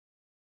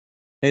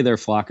Hey there,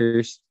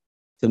 flockers.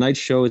 Tonight's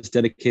show is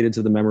dedicated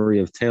to the memory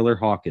of Taylor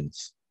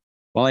Hawkins.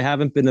 While I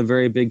haven't been a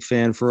very big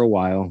fan for a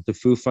while, the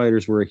Foo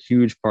Fighters were a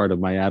huge part of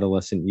my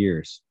adolescent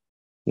years.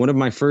 One of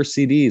my first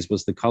CDs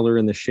was The Color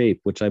and the Shape,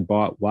 which I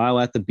bought while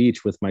at the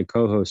beach with my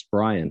co host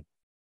Brian.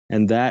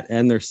 And that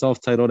and their self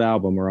titled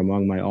album are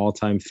among my all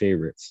time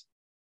favorites.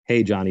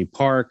 Hey Johnny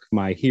Park,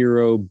 My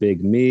Hero,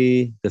 Big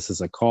Me, This Is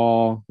a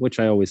Call,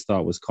 which I always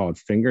thought was called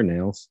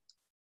Fingernails.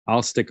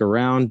 I'll Stick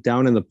Around,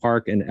 Down in the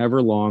Park, and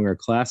Everlong are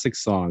classic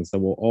songs that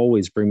will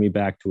always bring me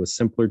back to a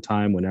simpler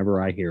time whenever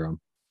I hear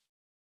them.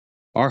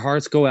 Our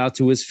hearts go out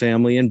to his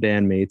family and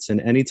bandmates, and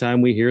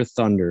anytime we hear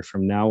thunder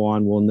from now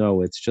on, we'll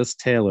know it's just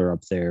Taylor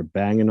up there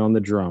banging on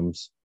the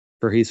drums,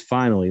 for he's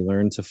finally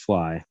learned to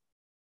fly.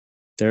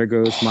 There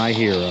goes my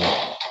hero.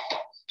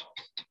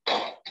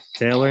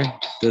 Taylor,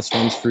 this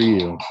one's for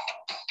you.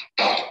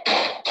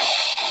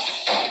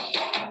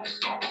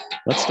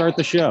 Let's start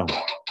the show.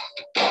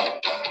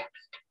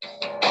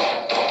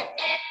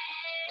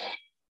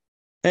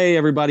 Hey,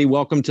 everybody.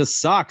 Welcome to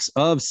Socks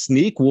of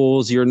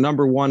Sneakwolves, your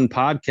number one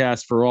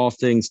podcast for all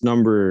things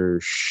number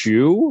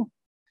shoe.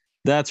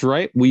 That's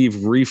right. We've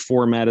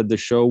reformatted the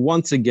show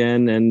once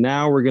again, and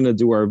now we're going to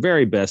do our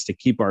very best to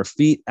keep our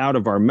feet out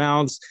of our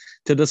mouths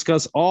to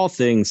discuss all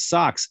things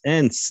socks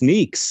and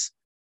sneaks.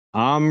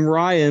 I'm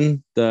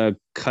Ryan, the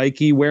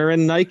kike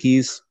wearing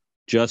Nikes,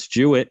 just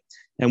Jewett.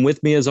 And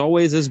with me, as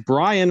always, is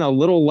Brian, a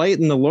little light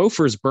in the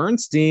loafers,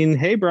 Bernstein.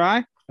 Hey,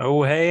 Bri.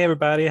 Oh, hey,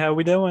 everybody. How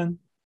we doing?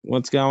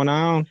 What's going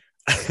on?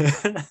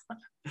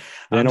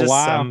 Been a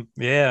while.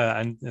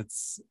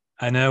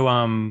 I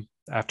know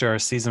after our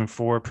season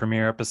 4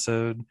 premiere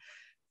episode,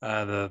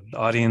 the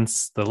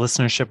audience, the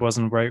listenership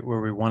wasn't right where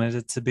we wanted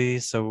it to be,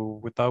 so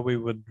we thought we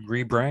would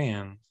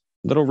rebrand.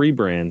 Little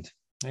rebrand.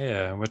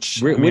 Yeah,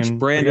 which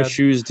brand of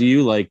shoes do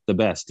you like the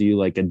best? Do you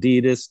like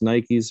Adidas,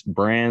 Nikes,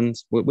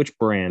 brands? Which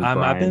brand?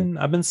 Brian?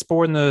 I've been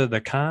sporting the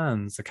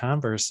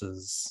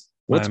Converses.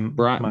 What's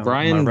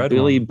Brian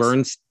Billy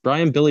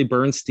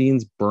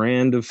Bernstein's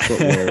brand of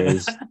footwear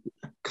is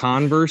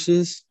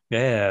Converses?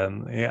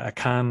 Yeah,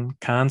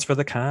 cons for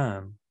the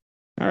con.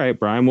 All right,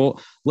 Brian.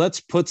 Well, let's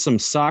put some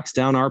socks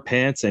down our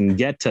pants and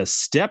get to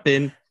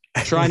stepping.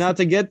 Try not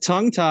to get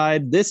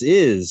tongue-tied. This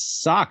is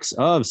Socks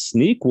of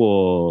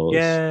Sneakwolves.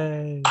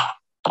 Yay!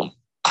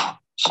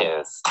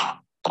 Cheers.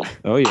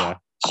 Oh yeah.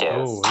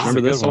 Cheers. Oh,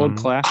 remember this old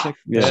classic?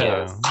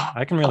 Yeah.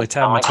 I can really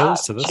tap my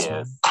toes to this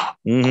one.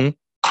 Mm-hmm.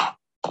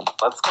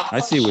 Let's get I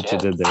see what you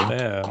did there.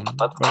 Yeah.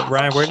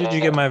 Ryan, where did you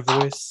get my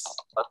voice?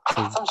 Let's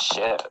get some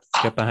shit.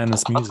 Get behind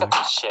this music.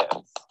 Let's get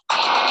some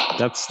shit.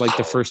 That's like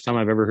the first time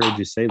I've ever heard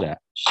you say that.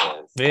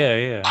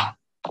 Yeah.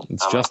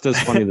 It's just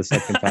as funny the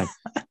second time.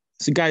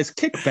 So guys,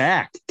 kick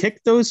back.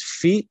 Kick those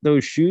feet,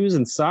 those shoes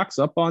and socks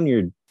up on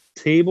your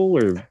table,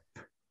 or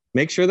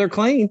make sure they're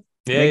clean.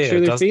 Make sure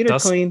their feet are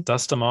clean.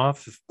 Dust them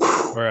off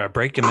or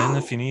break them in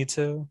if you need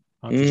to.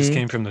 If you just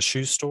came from the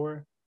shoe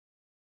store.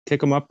 Kick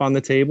them up on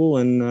the table,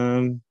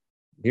 and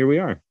here we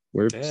are.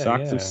 We're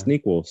Socks of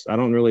Sneakwolves. I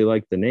don't really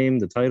like the name,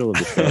 the title of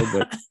the show,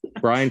 but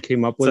Brian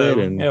came up with it,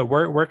 and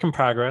work in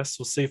progress.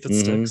 We'll see if it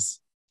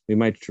sticks. We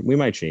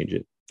might change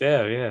it.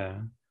 Yeah.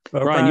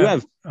 But Brian, you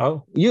have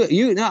I'll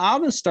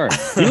just start.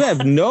 You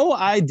have no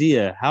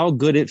idea how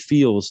good it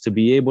feels to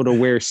be able to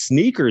wear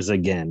sneakers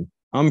again.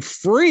 I'm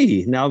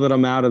free now that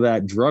I'm out of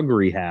that drug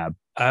rehab.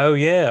 Oh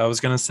yeah, I was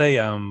gonna say,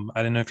 I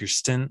didn't know if your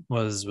stint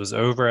was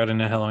over. I didn't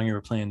know how long you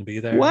were planning to be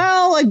there.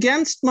 Well,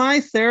 against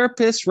my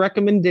therapist's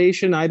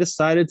recommendation, I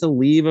decided to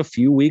leave a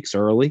few weeks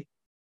early.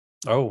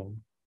 Oh,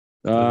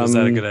 was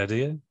that a good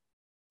idea?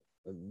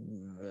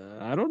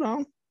 I don't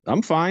know.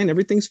 I'm fine.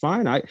 Everything's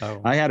fine. I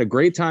had a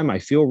great time. I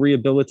feel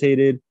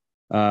rehabilitated.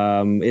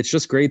 It's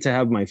just great to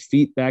have my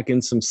feet back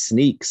in some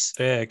sneaks.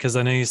 Yeah, because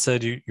I know you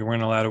said you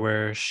weren't allowed to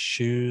wear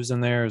shoes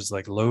in there. It's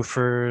like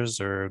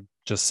loafers or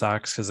just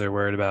socks because they're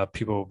worried about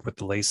people with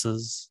the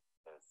laces.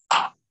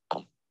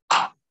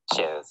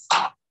 Cheers.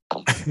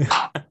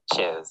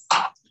 Cheers.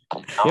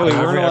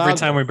 Every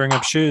time we bring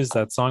up shoes,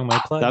 that song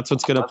might play. That's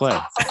what's gonna play.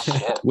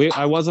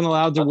 I wasn't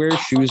allowed to wear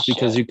shoes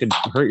because you could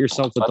hurt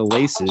yourself with the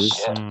laces.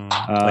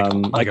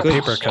 Like a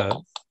paper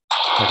cut,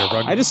 like a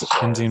rug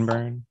benzene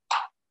burn.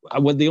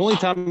 The only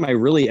time I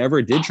really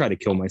ever did try to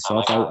kill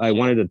myself, I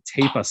wanted to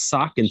tape a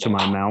sock into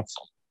my mouth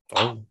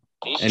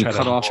and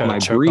cut off my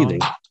breathing.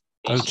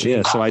 Oh, geez.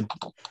 Yeah. So I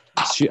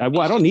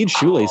don't need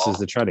shoelaces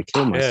to try to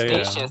kill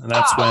myself. Yeah. And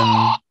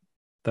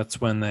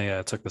that's when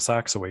they took the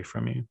socks away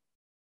from you.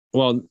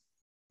 Well,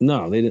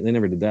 no, they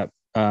never did that.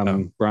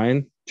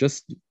 Brian,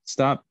 just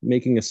stop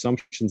making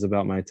assumptions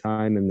about my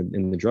time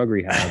in the drug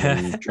rehab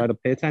and try to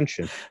pay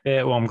attention.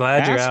 Yeah, well, I'm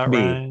glad you're out,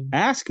 Ryan.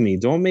 Ask me.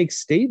 Don't make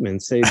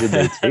statements. Say, did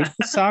they take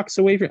the socks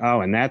away from you? Oh,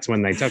 and that's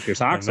when they took your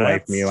socks away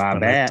from you. I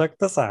bet. They took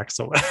the socks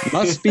away.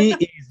 Must be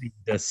easy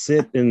to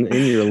sit in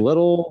your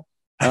little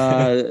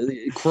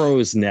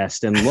crow's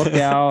nest and look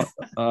out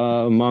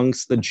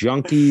amongst the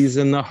junkies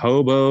and the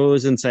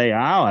hobos and say,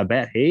 oh, I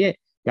bet he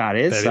got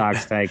his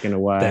socks taken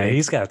away.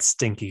 He's got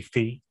stinky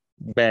feet.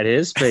 Bet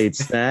his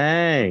fates.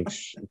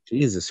 Thanks.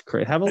 Jesus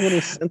Christ. Have a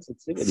little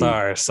sensitivity.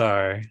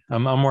 Sorry.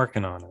 I'm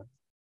working on it.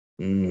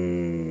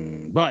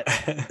 But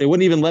they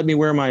wouldn't even let me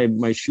wear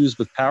my shoes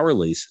with power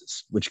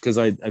laces, which because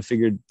I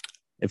figured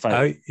if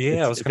I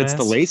was if gonna it's ask.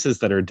 the laces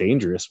that are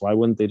dangerous, why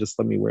wouldn't they just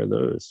let me wear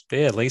those?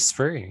 Yeah, lace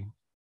free.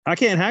 I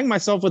can't hang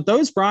myself with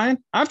those, Brian.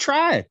 I've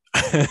tried.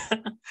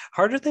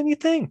 Harder than you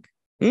think.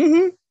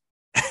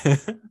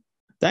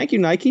 Thank you,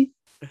 Nike.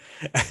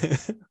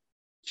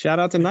 Shout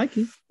out to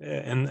Nike.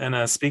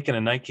 And speaking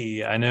of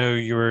Nike, I know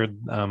you were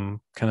kind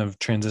of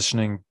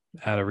transitioning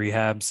out of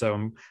rehab,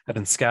 so I've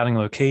been scouting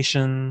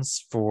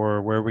locations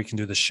for where we can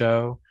do the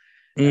show.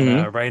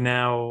 And right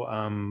now,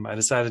 I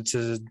decided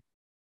to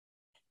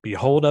be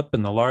holed up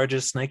in the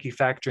largest Nike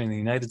factory in the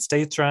United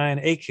States, Ryan,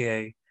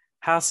 aka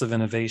House of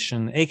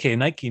Innovation, aka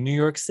Nike New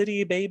York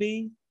City,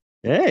 baby.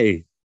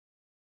 Hey.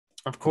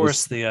 Of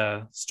course,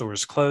 the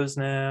store's closed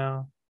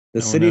now.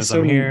 The city's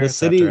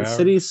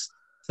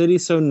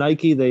so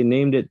Nike they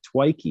named it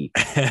Twikey.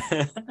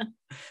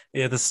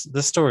 Yeah, this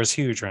store is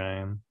huge,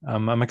 Ryan.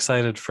 I'm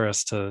excited for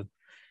us to.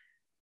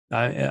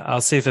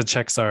 I'll see if it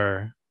checks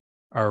our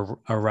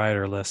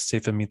rider list, see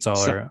if it meets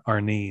all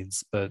our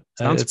needs. But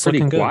sounds it's pretty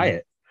looking quiet.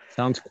 Good.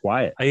 Sounds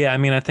quiet. Yeah, I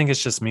mean, I think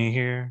it's just me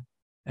here,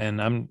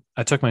 and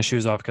I took my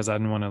shoes off because I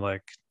didn't want to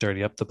like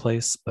dirty up the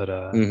place. But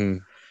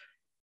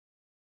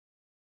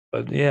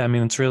but yeah, I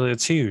mean,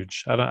 it's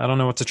huge. I don't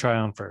know what to try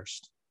on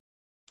first.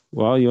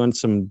 Well, you want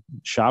some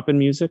shopping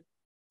music?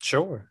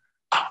 Sure.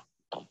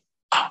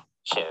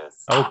 Shoes.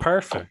 Oh,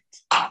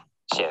 perfect.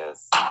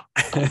 Shoes.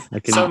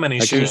 So many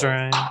shoes,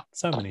 Ryan.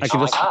 So many shoes. I can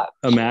just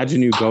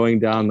imagine you going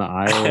down the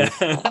aisle.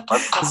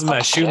 This is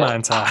my shoe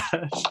montage.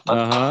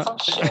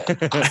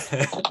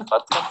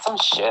 Let's get some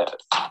shoes.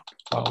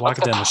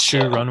 Walking down the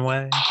shoe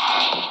runway.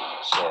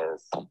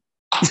 Shoes.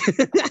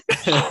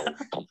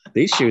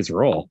 These shoes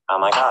roll. Oh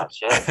my god,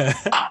 shoes.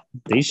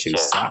 These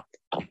shoes suck.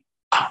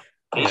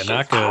 Yeah,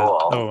 not good.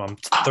 Oh, I'm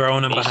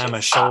throwing them behind my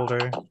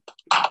shoulder.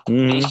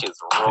 These shoes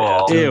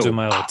roll. Yeah, do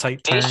my little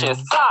tight turn. These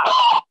shoes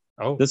suck.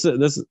 Oh, this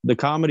the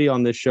comedy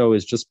on this show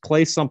is just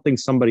play something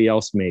somebody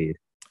else made.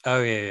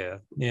 Oh yeah,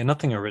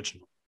 nothing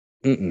original.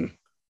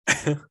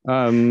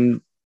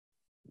 Brian.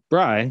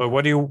 But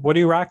what are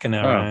you rocking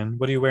now, Ryan?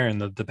 What are you wearing?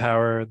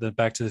 The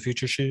Back to the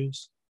Future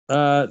shoes?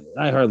 I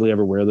hardly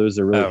ever wear those.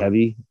 They're really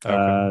heavy.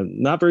 Okay.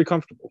 Not very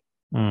comfortable.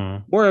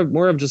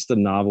 More of just the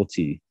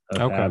novelty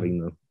of having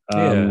them.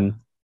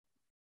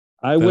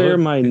 I wear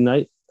my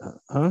night.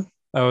 Huh?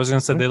 I was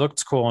gonna say they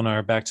looked cool on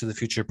our Back to the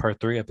Future Part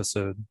 3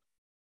 episode.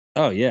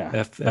 Oh yeah.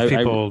 If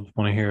people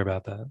want to hear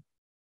about that,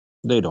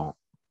 they don't.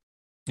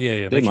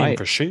 Yeah, they came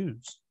for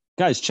shoes.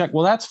 Guys, check.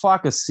 Well, that's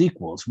Flocka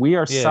sequels. We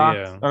are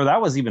Socks, or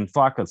that was even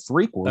Flocka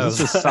threequels. This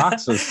is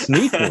Socks of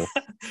Sneakquel.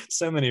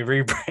 So many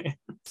rebrands.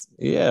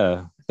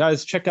 Yeah,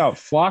 guys, check out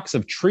Flocks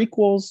of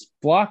Trequels,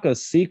 Flocka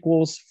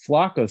sequels,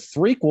 Flocka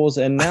threequels,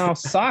 and now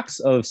Socks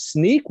of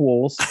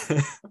Sneakquels.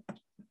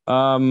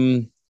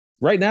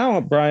 Right now,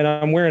 Brian,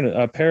 I'm wearing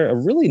a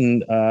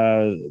really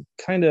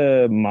kind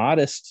of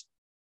modest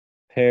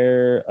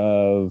pair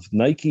of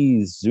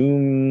Nike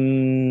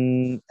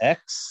Zoom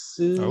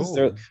X's.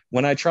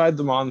 When I tried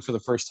them on for the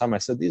first time, I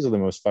said, these are the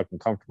most fucking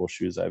comfortable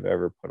shoes I've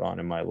ever put on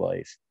in my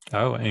life.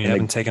 Oh, and you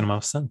haven't taken them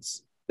off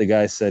since? The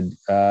guy said,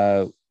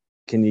 can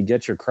you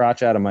get your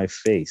crotch out of my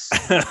face?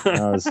 And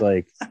I was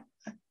like,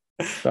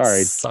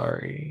 sorry.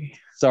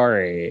 So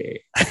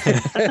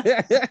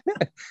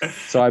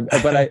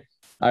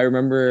I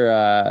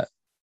remember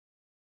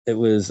it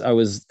was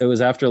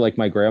after like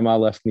my grandma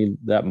left me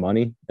that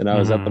money, and I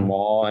was at the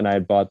mall, and I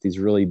had bought these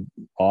really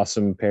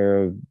awesome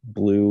pair of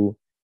blue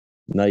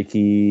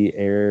Nike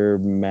Air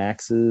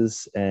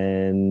Maxes,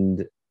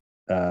 and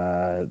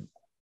I'd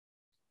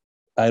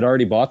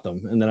already bought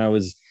them, and then I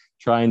was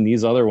trying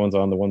these other ones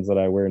on, the ones that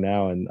I wear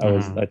now, and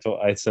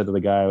I said to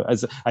the guy,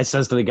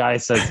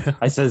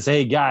 I says,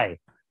 hey guy.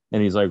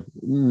 And he's like,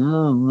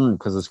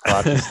 because his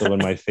crotch is still in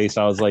my face.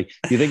 I was like,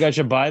 you think I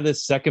should buy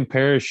this second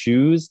pair of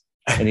shoes?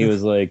 And he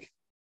was like,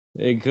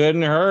 it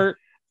couldn't hurt.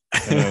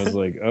 And I was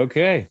like,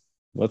 okay,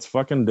 let's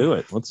fucking do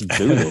it. Let's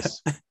do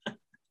this.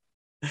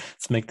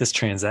 Let's make this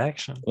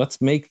transaction.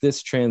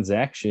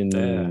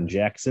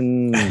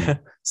 Jackson.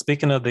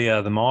 Speaking of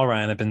the mall,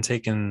 Ryan, I've been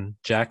taking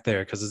Jack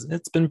there because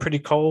it's been pretty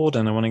cold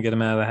and I want to get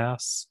him out of the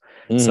house.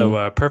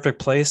 So perfect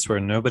place where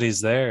nobody's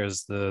there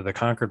is the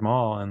Concord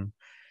Mall, and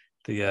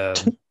the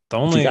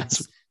only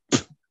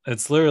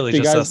it's literally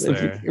just us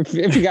there. If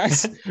you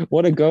guys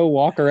want to go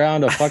walk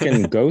around a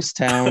fucking ghost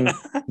town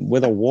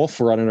with a wolf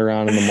running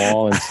around in the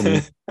mall and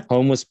some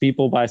homeless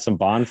people by some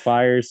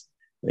bonfires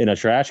in a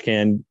trash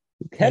can,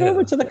 head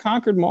over to the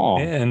Concord Mall.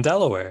 Yeah, in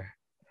Delaware.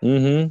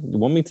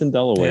 Wilmington,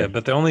 Delaware. Yeah,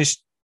 but the only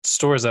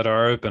stores that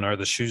are open are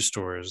the shoe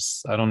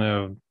stores. I don't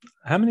know,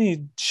 how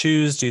many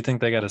shoes do you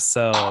think they got to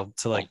sell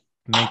to like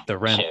make the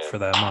rent for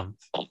that month?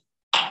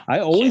 I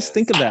always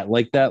think of that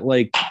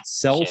like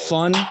Sell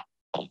Fun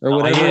or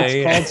whatever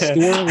yeah, it's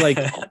called store. Like,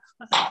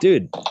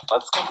 dude,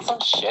 let's get some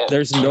shit.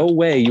 there's no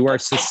way you are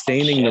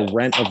sustaining the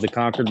rent of the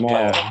Concord Mall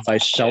Yeah. by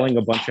selling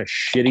a bunch of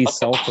shitty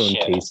cell phone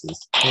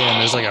cases. Yeah,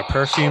 and there's like a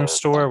perfume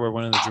store where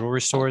one of the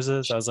jewelry stores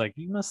is. I was like,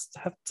 you must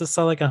have to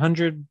sell like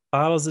 100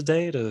 bottles a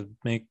day to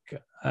make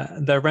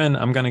that rent.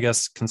 I'm gonna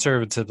guess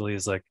conservatively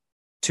is like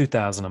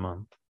 $2,000 a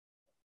month.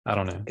 I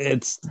don't know.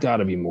 It's got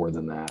to be more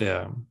than that.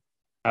 Yeah,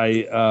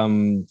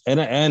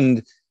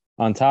 And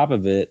on top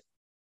of it,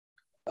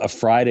 a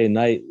Friday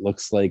night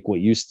looks like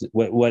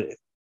what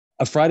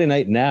a Friday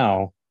night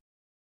now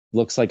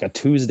looks like a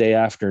Tuesday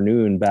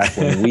afternoon back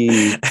when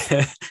we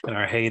in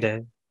our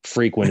heyday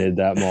frequented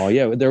that mall.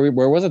 Yeah, there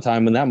was a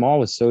time when that mall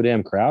was so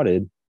damn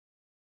crowded.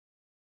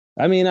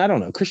 I mean, I don't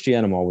know.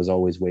 Christiana Mall was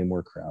always way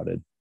more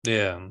crowded.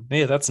 Yeah,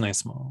 that's a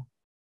nice mall.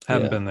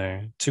 Haven't been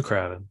there. Too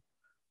crowded.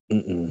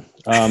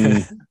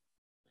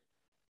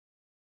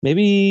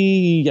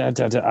 Maybe I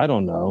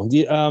don't know.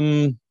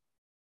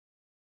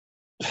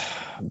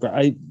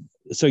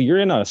 So you're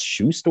in a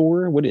shoe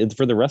store? What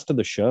for the rest of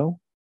the show?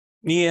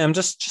 Yeah, I'm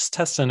just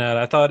testing that.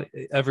 I thought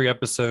every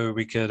episode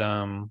we could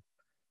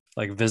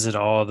like visit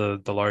all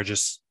the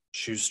largest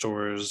shoe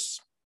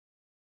stores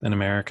in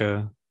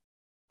America.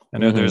 I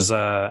know there's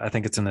I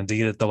think it's an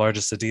Adidas, the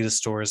largest Adidas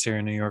stores here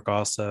in New York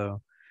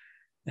also,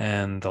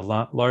 and the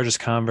largest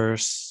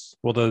Converse.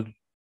 Well,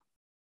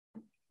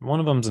 one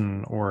of them's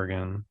in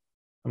Oregon.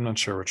 I'm not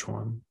sure which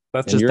one.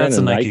 That's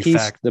a Nike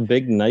fact. The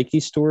big Nike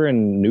store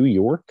in New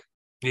York.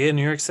 Yeah,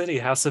 New York City,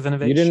 House of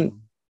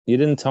Innovation. You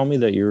didn't tell me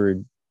that you were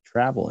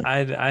traveling.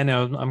 I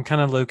know. I'm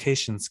kind of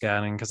location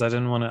scouting because I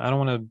don't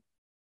want to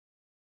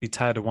be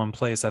tied to one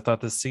place. I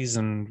thought this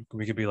season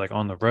we could be like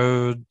on the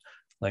road,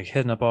 like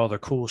hitting up all the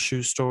cool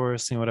shoe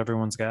stores, seeing what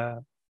everyone's got.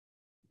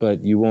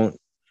 But you won't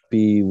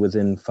be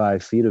within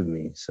 5 feet of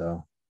me,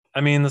 so. I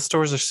mean, the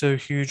stores are so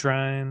huge,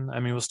 Ryan. I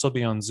mean, we'll still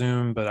be on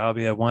Zoom, but I'll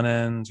be at one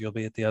end, you'll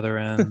be at the other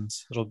end.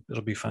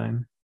 It'll be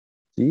fine.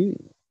 Are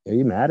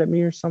you mad at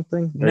me or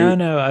something?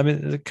 No. I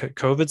mean,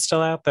 COVID's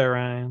still out there,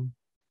 Ryan.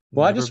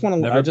 Well, I just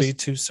want to be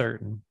too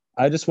certain.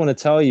 I just want to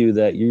tell you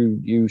that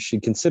you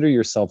should consider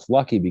yourself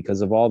lucky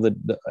because of all the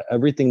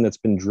everything that's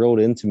been drilled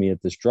into me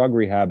at this drug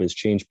rehab has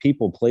changed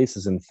people,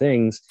 places, and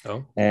things.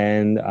 Oh.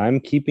 And I'm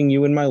keeping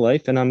you in my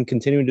life, and I'm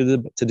continuing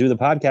to do the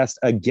podcast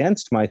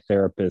against my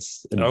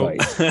therapist's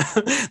advice.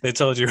 Oh. They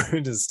told you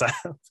to stop.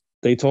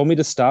 They told me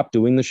to stop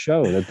doing the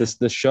show. That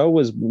the show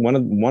was one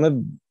of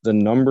the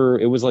number.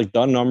 It was like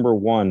the number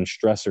one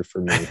stressor for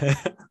me,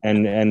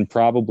 and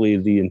probably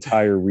the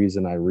entire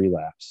reason I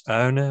relapsed.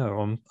 Oh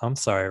no, I'm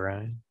sorry,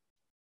 Ryan.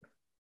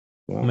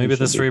 Well, maybe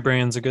this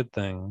rebrand's a good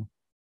thing.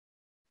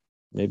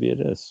 Maybe it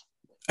is.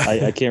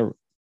 I can't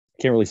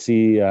really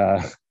see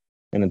an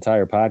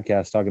entire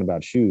podcast talking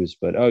about shoes,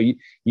 but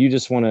you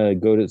just want to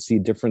go to see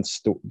different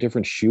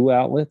shoe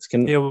outlets?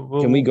 Can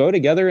we go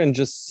together and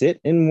just sit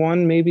in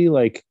one, maybe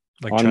like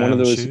on one of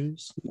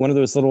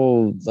those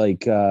little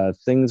like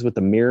things with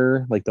the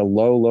mirror, like the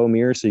low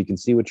mirror, so you can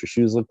see what your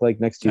shoes look like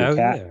next to your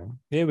cat?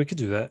 Yeah, we could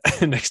do that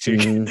next to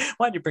your cat.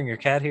 Why'd you bring your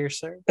cat here,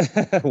 sir?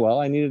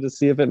 Well, I needed to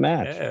see if it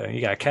matched. Yeah,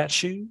 you got cat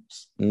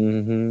shoes.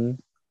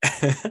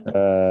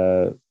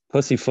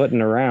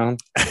 Pussyfooting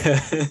around.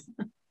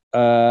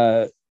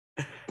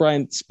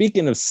 Brian,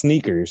 speaking of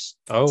sneakers,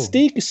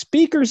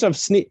 speaking of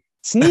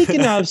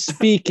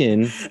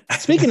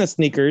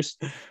sneakers,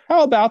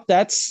 how about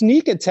that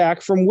sneak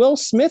attack from Will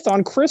Smith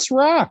on Chris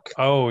Rock?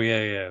 Oh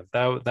yeah,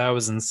 that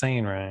was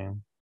insane,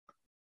 Ryan.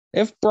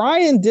 If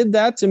Brian did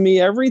that to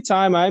me every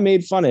time I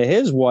made fun of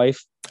his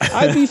wife,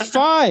 I'd be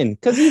fine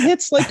because he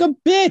hits like a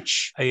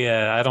bitch.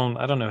 Yeah, I don't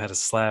know how to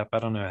slap. I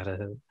don't know how to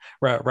hit.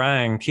 Right,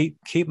 Ryan,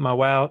 keep my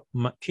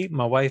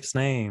wife's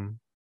name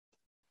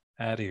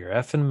out of your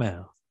effing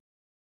mouth.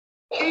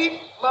 Keep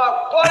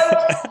my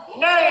wife's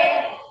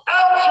name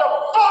out your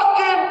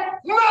fucking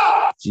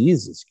mouth.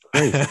 Jesus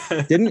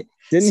Christ! Didn't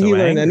So he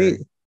learn angry.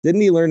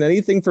 Didn't he learn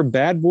anything from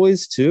Bad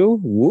Boys too?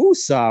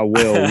 Woosah,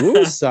 Will.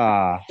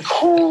 Woosah.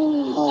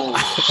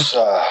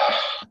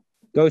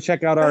 Go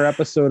check out our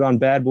episode on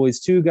Bad Boys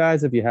 2,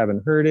 guys, if you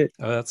haven't heard it.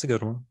 Oh, that's a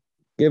good one.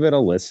 Give it a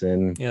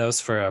listen. Yeah, that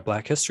was for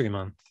Black History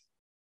Month.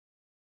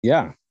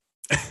 Yeah.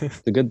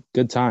 It's a good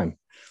time.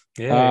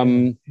 Yeah.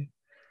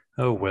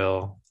 Oh,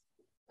 Will.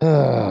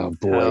 Oh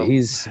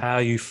boy, how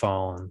you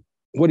fallen.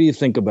 What do you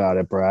think about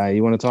it, Bri?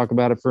 You want to talk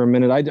about it for a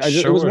minute?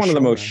 It was one of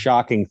the most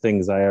shocking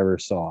things I ever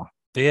saw.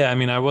 Yeah, I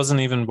mean, I wasn't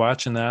even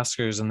watching the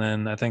Oscars, and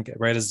then I think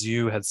right as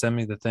you had sent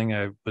me the thing,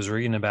 I was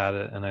reading about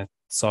it, and I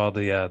saw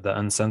the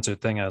uncensored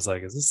thing. I was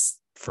like, "Is this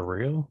for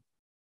real?"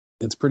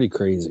 It's pretty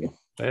crazy.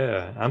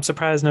 Yeah, I'm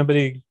surprised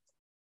nobody.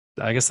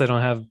 I guess they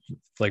don't have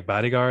like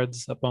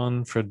bodyguards up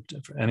on for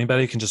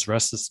anybody can just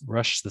rush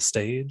the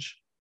stage.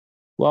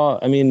 Well,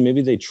 I mean,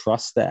 maybe they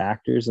trust the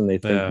actors and they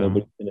think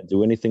nobody's going to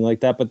do anything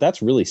like that. But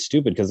that's really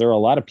stupid because there are a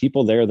lot of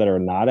people there that are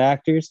not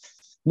actors.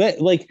 But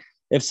like,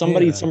 if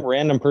somebody, some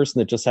random person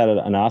that just had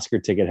an Oscar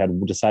ticket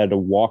had decided to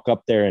walk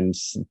up there and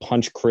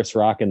punch Chris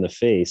Rock in the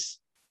face,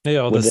 yeah,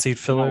 all the seat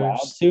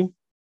fillers. To?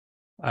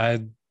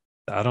 I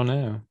don't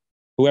know.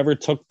 Whoever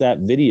took that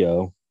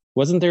video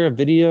Wasn't there a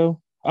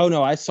video? Oh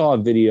no, I saw a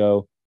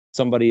video.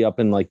 Somebody up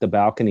in like the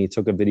balcony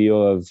took a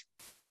video of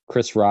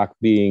Chris Rock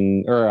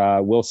being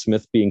or Will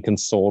Smith being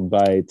consoled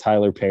by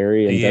Tyler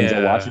Perry and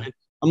Denzel Washington.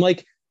 I'm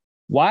like,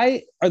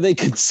 why are they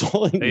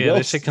consoling? Yeah,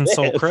 they should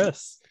console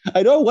Chris.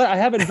 I know what I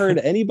haven't heard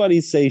anybody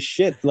say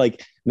shit.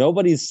 Like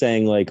nobody's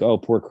saying like, "Oh,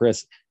 poor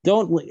Chris."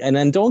 Don't and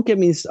then don't get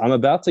me. I'm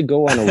about to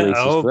go on a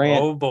racist rant.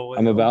 Oh boy,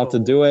 I'm about to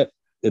do it.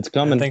 It's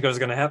coming. I think it was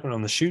going to happen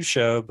on the shoot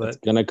show, but it's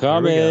gonna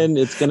come in.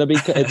 It's gonna be.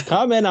 It's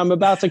coming. I'm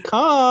about to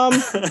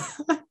come.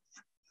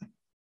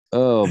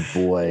 Oh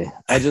boy,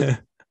 I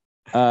just.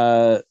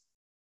 I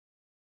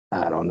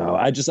don't know.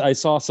 I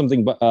saw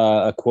something.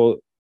 A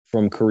quote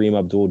from Kareem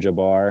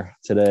Abdul-Jabbar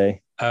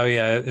today. Oh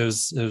yeah, it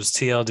was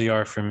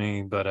TLDR for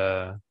me, but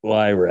well,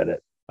 I read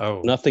it.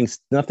 Oh, nothing's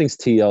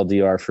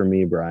TLDR for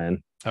me,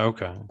 Brian.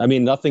 Okay. I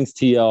mean, nothing's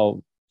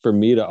TL for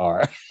me to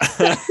R.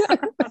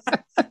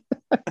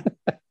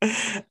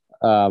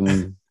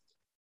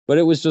 But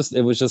it was just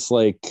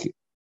like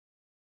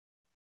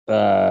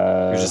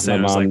you're just saying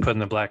it was like putting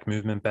the black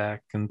movement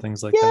back and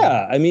things like that.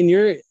 Yeah, I mean,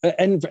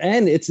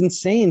 and it's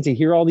insane to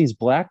hear all these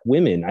black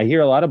women. I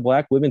hear a lot of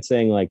black women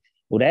saying like,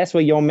 well, that's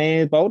what your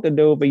man's supposed to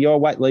do, but you're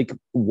white. Like,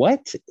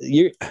 what?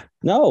 You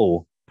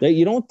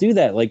don't do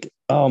that. Like,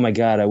 oh my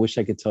God, I wish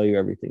I could tell you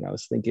everything I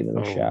was thinking in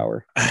the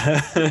shower.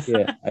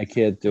 I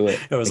can't do it.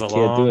 It was a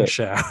long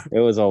shower.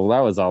 That was a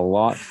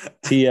lot.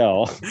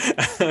 TL.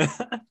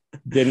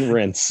 Didn't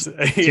rinse.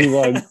 Too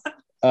long.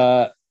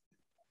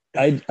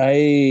 I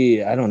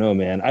don't know,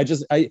 man.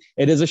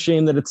 It is a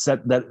shame that it's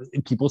set that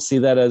people see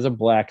that as a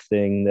black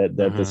thing that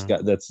this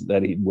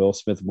guy Will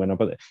Smith went up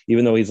with it,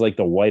 even though he's like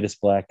the whitest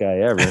black guy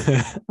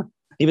ever.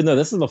 Even though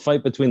this is the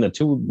fight between the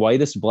two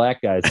whitest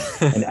black guys,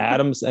 an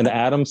Adam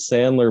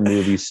Sandler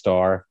movie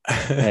star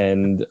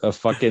and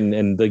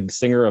the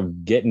singer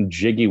of Getting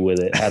Jiggy with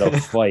It had a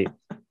fight.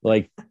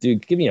 Like,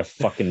 dude, give me a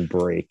fucking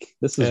break.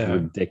 This is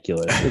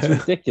ridiculous. It's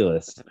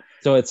ridiculous.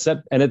 So it's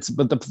set,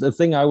 but the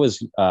thing I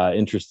was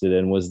interested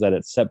in was that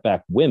it set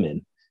back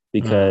women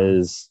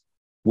because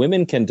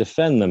women can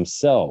defend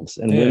themselves,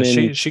 and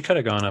women. She could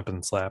have gone up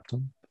and slapped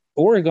him.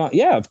 Oregon,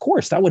 yeah, of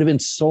course, that would have been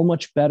so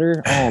much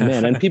better. Oh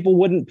man, and people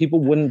wouldn't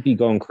be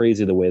going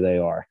crazy the way they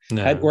are.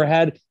 No.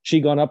 Had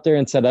she gone up there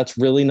and said that's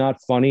really not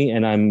funny,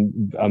 and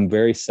I'm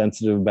very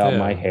sensitive about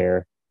my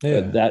hair.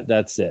 Yeah.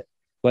 That's it.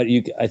 But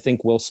I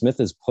think Will Smith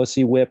is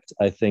pussy whipped.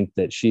 I think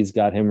that she's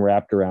got him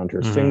wrapped around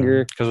her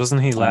finger. Because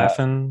wasn't he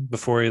laughing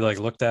before he like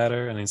looked at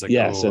her, and he's like,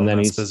 yes, and then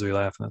he's busy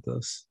laughing at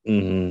this.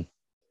 Mm-hmm.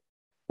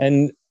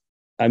 And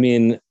I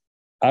mean,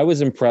 I was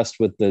impressed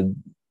with the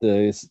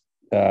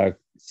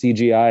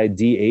CGI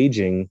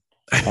de-aging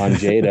on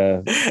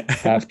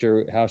Jada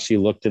after how she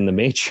looked in The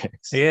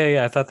Matrix.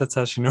 Yeah, I thought that's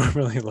how she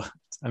normally looked.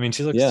 I mean,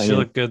 she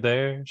looked good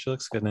there. She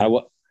looks good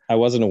now. I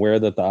wasn't aware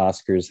that the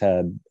Oscars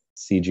had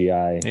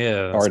CGI.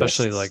 Yeah, artists.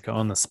 Especially like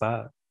on the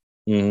spot.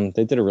 Mm-hmm.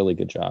 They did a really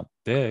good job.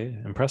 Yeah,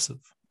 impressive.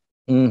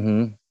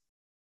 Mm-hmm.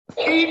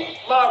 Keep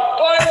my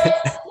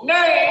wife's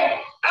name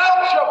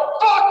out your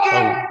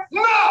fucking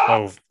mouth.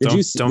 Oh,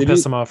 don't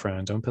piss him off,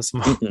 Ryan. Don't piss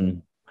him off.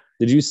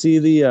 Did you see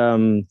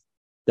the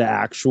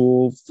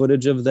actual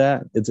footage of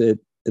that?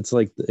 It's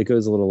like it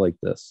goes a little like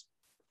this.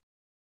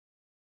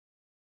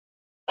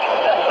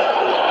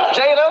 Jada,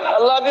 I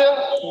love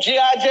you.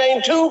 G.I.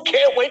 Jane 2,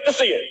 can't wait to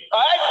see it. All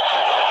right?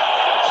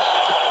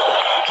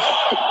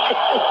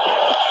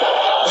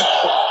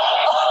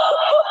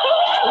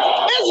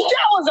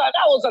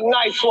 That was a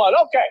nice one.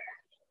 Okay.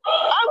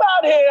 I'm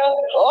out here.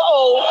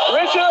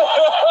 Richard.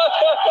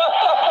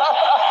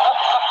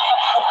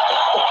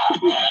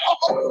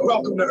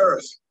 Welcome to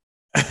Earth.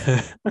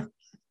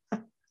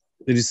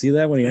 Did you see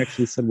that when he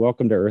actually said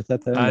 "Welcome to Earth"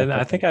 at that?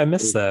 I think I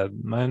missed that.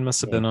 Mine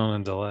must have been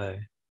on a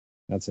delay.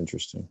 That's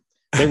interesting.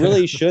 They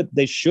really should.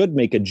 They should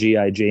make a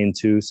G.I. Jane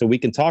 2 so we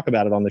can talk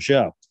about it on the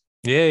show.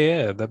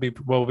 Yeah. That'd be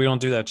well. We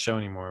don't do that show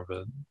anymore,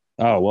 but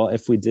oh well,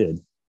 if we did.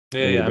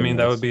 Yeah. I mean,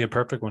 that would be a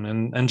perfect one,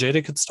 and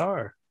Jada could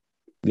star.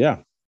 Yeah,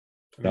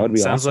 that would be.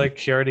 Sounds awesome. like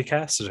he already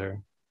casted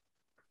her.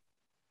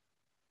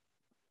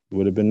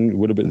 Would have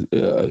been.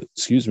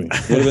 Excuse me.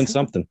 Would have been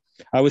something.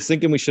 I was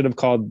thinking we should have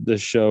called the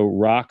show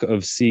 "Rock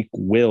of Seek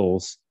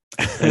Wills"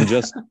 and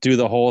just do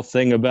the whole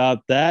thing about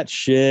that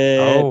shit.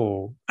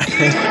 Oh. Go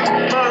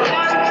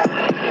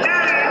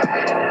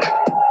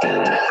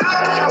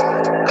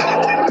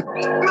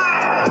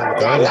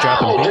ahead and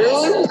drop him.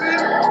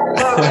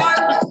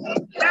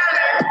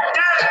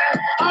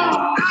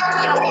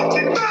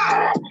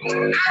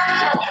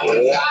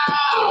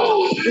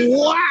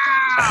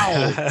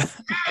 Wow!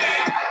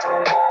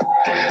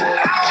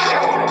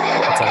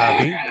 That's a hot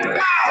beat.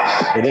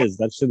 It is.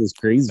 That shit is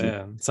crazy.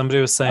 Yeah.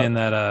 Somebody was saying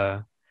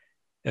that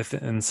if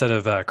instead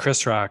of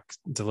Chris Rock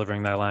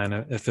delivering that line,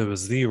 if it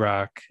was The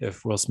Rock,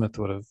 if Will Smith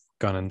would have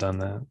gone and done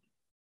that.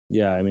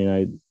 Yeah, I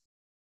mean,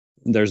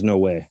 there's no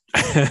way.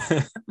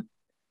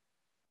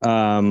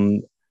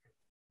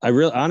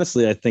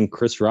 Honestly, I think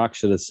Chris Rock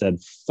should have said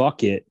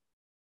 "fuck it"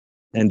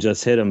 and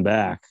just hit him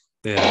back.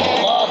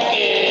 Yeah.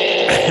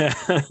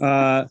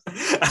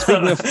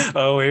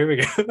 Oh, here we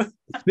go.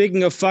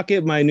 Speaking of fuck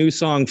it, my new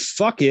song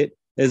 "Fuck It"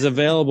 is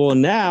available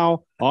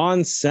now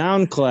on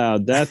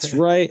SoundCloud. That's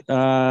right.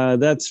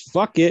 That's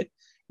 "Fuck It,"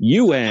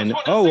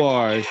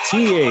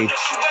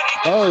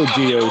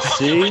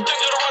 UNORTHODOC.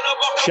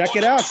 Check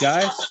it out,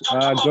 guys.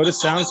 Go to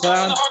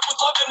SoundCloud,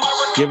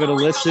 give it a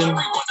listen.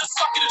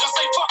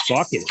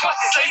 Fuck it.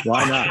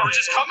 Why not?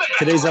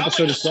 Today's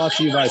episode is brought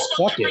to you by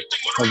Fuck It,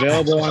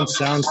 available on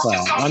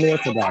SoundCloud.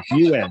 Unorthodox,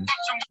 UNORTHODOC.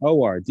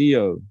 Oh,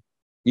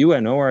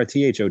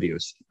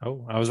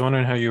 I was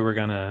wondering how you were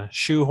gonna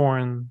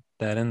shoehorn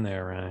that in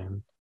there,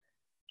 Ryan.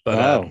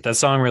 But that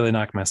song really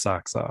knocked my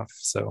socks off.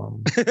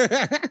 So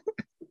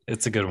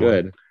it's a good one.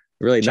 Good.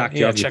 Really knocked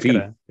you off your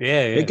feet.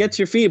 Yeah. It gets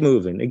your feet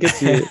moving. It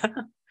gets you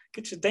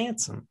get you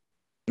dancing.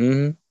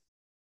 Mm-hmm.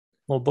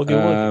 Little boogie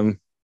woogie.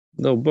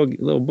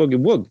 Little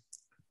boogie woog.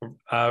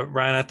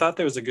 Ryan, I thought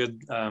there was a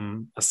good a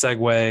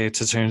segue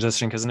to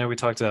transition because I know we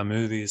talked about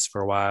movies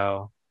for a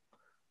while.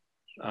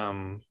 I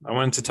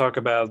wanted to talk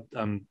about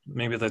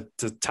maybe the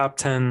top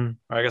 10,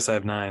 or I guess I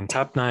have 9,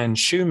 top 9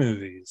 shoe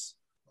movies.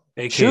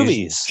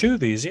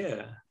 Shoevies,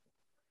 yeah.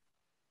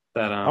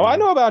 That I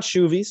know about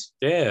shoevies.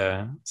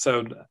 Yeah.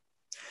 So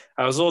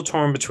I was a little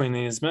torn between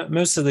these.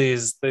 Most of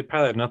these, they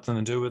probably have nothing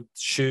to do with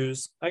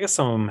shoes. I guess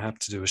some of them have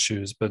to do with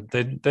shoes, but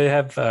they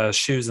have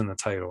shoes in the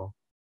title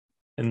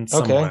in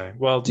some way.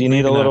 Well, do you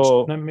need a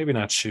little? Maybe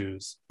not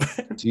shoes.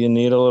 Do you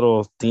need a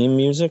little theme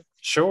music?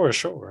 Sure.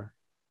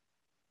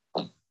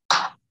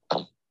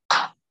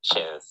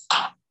 Cheers.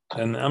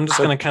 And I'm just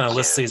going to kind of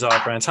list these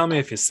off, Brian. Tell me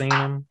if you've seen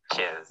them.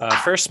 Cheers.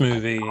 First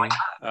movie,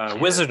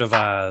 Wizard of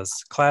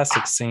Oz.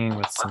 Classic scene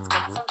with some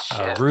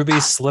ruby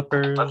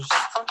slippers.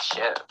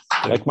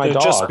 Like my They're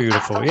dog. Just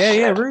beautiful.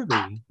 Yeah,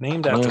 Ruby.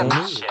 Named after the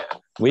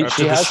movie.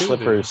 She has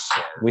slippers.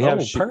 We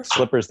have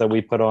slippers that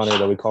we put on her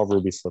that we call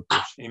ruby slippers.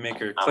 You make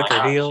her click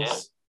her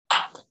heels.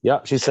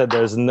 Yep. She said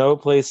there's no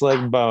place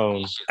like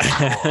bone.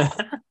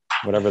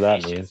 Whatever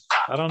that means.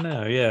 I don't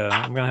know. Yeah,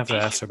 I'm going to have to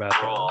ask her about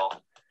that.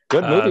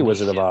 Good movie,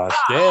 Wizard of Oz.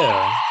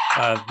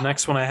 Yeah.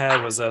 Next one I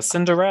had was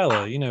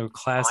Cinderella.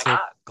 Classic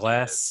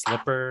glass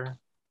slipper.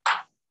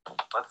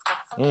 Let's get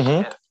some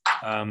shit.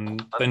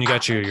 Then you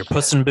got your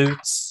Puss in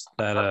Boots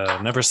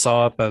that never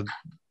saw it, but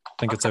I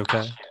think it's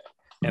okay.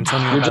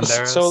 Antonio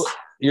Banderas. So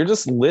you're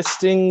just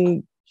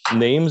listing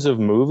names of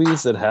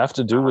movies that have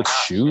to do with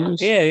shoes?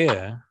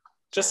 Yeah.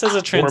 Just as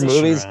a transition. Or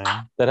movies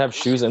Ryan. that have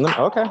shoes in them?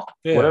 Okay.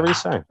 Yeah. Whatever you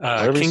say.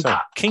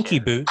 Kinky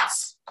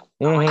Boots.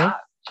 Mm-hmm.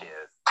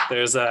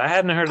 There's I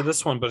hadn't heard of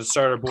this one, but it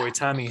starred our boy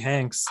Tommy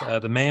Hanks,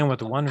 the man with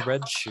the one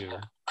red shoe.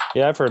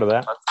 Yeah, I've heard of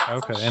that.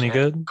 Okay, any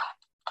good?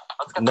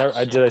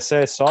 Did I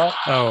say I saw it?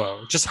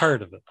 Oh, just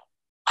heard of it.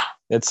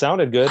 It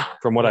sounded good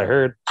from what I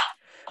heard.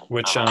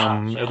 Which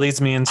it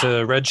leads me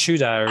into Red Shoe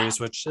Diaries,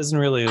 which isn't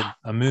really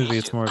a movie;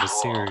 it's more of a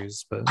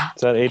series. But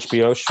is that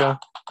HBO show?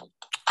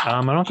 I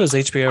don't know if it was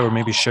HBO or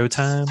maybe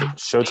Showtime.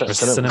 Showtime, or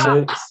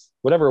Cinemax.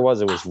 Whatever it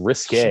was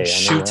risque.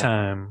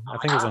 Showtime. I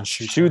think it was on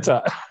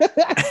Showtime.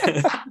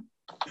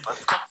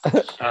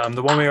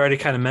 The one we already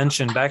kind of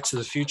mentioned, Back to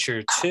the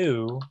Future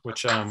 2,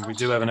 which we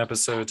do have an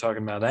episode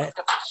talking about that.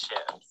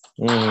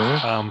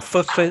 Mm-hmm.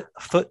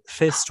 Foot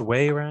Fist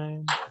Way,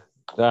 Ryan.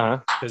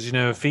 Because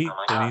feet,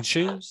 they need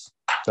shoes.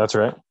 That's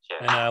right.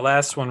 And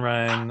last one,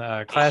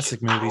 Ryan,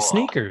 classic movie,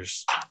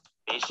 Sneakers.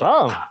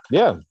 Oh,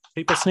 yeah.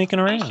 People sneaking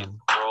around.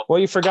 Well,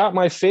 you forgot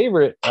my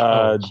favorite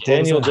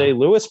Daniel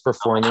Day-Lewis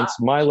performance,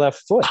 My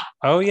Left Foot.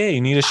 Oh, yeah,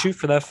 you need a shoe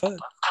for that foot.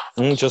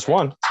 Just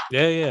one.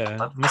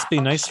 Yeah. It must be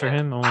nice for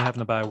him only having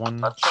to buy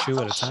one shoe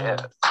at a time.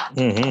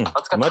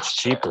 Mm-hmm. Much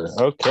cheaper.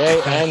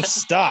 Okay, and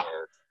stop.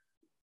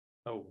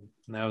 Oh,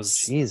 that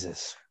was...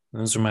 Jesus.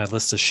 Those are my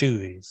list of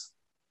shoevies.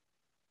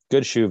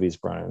 Good shoevies,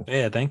 Brian.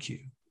 Yeah, thank you.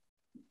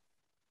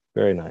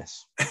 Very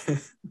nice.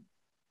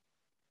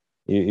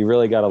 You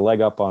really got a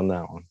leg up on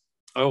that one.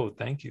 Oh,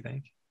 thank you.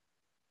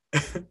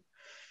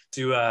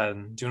 Do you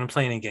want to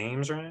play any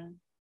games, Ryan?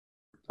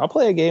 I'll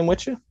play a game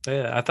with you.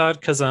 Yeah, I thought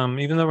because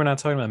even though we're not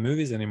talking about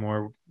movies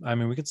anymore, I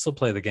mean we could still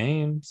play the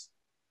games.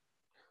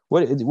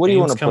 What do you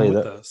want to play?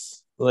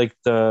 Like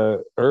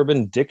the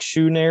Urban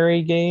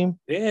Dictionary game?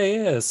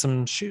 Yeah,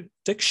 some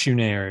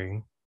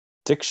dictionary.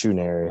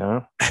 Dictionary,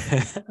 huh?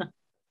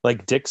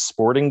 Like Dick's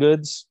Sporting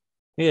Goods?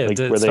 Yeah, like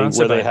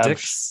where they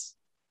have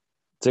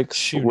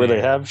Dick's where they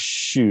have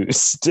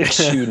shoes.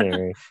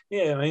 Dictionary.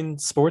 Yeah, I mean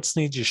sports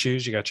needs your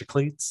shoes. You got your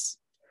cleats,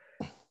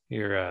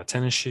 your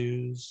tennis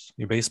shoes,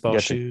 your baseball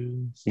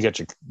shoes. You got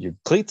your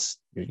cleats,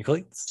 your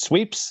cleats,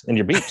 sweeps, and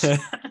your beeps.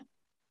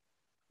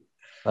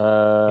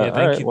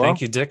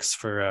 Thank you, Dick's,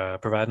 for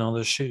providing all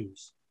those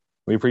shoes.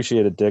 We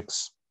appreciate it,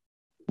 Dick's.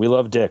 We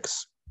love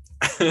Dick's.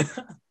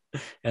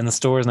 And the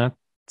store is not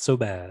so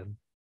bad.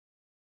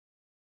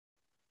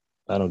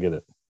 I don't get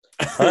it.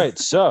 All right,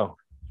 so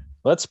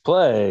let's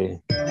play.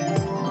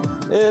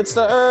 It's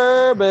the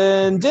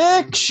Urban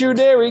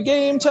Dictionary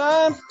game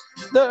time.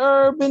 The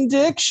Urban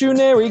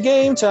Dictionary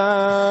game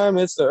time.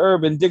 It's the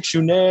Urban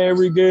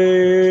Dictionary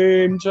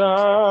game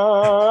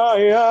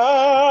time.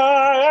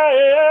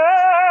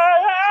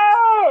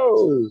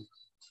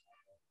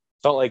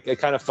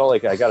 kind of felt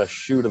like I got a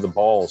shoe to the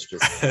balls.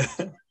 Just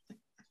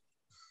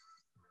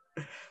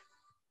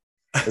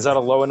is that a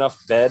low enough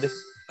bed?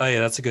 Oh yeah,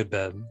 that's a good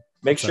bed.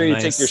 Make It's sure a you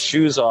nice- take your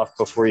shoes off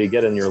before you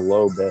get in your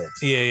low bed.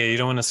 Yeah, you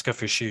don't want to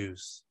scuff your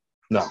shoes.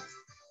 No.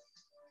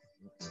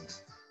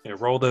 Yeah,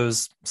 roll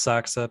those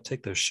socks up,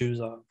 take those shoes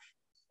off.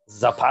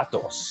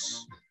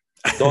 Zapatos.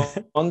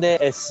 ¿Dónde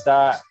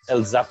está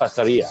el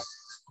zapateria?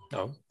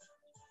 Oh,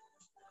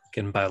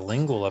 getting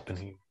bilingual up in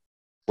here.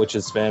 Which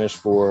is Spanish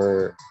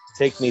for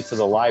take me to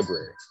the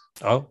library.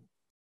 Oh,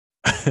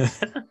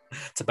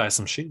 to buy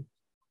some shoes.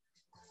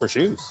 For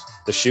shoes.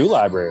 The shoe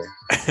library.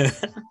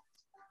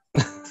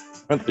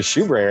 The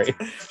shoeberry.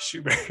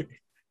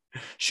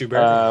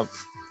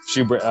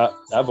 Shoeberry.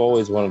 I've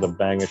always wanted to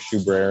bang a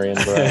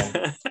shoebrarian,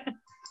 bro.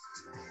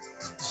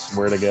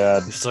 Swear to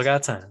God. You still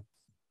got time.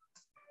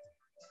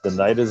 The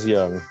night is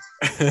young.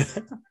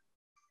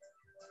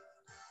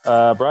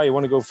 Bro, you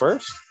want to go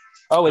first?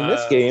 Oh, in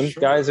this game,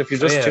 sure. guys, if you're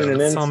just tuning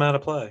let's in, tell them how to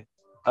play.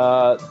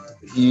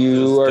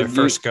 Their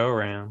First go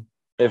round.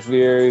 If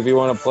you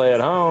want to play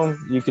at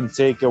home, you can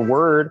take a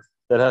word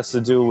that has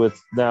to do with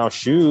now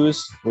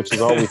shoes, which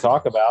is all we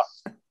talk about.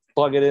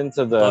 Plug it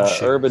into the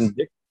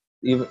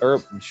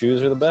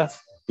shoes are the best.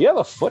 Do you have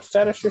a foot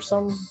fetish or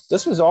something?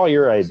 This was all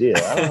your idea.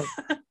 I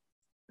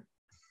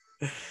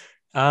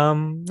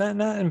don't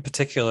Not in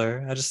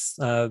particular.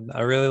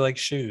 I really like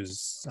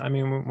shoes. I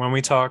mean, when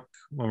we're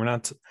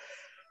not.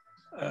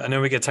 I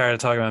know we get tired of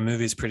talking about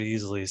movies pretty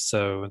easily,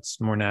 so it's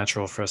more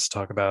natural for us to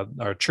talk about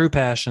our true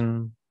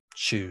passion,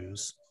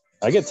 shoes.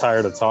 I get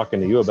tired of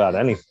talking to you about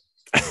anything.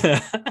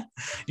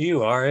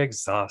 You are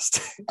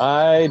exhausted.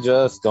 I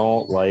just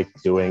don't like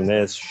doing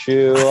this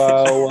shoe.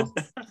 The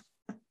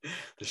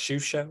shoe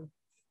show.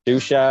 Shoe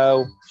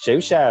show.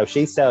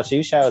 She sells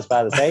shoe shows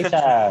by the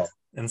seashore.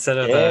 Instead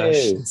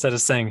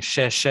of saying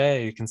she,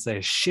 you can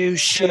say shoo.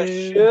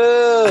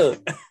 Shoo.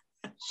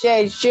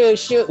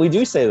 We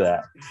do say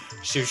that.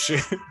 Shoo.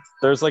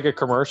 There's like a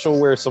commercial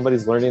where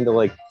somebody's learning to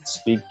like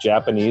speak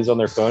Japanese on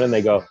their phone, and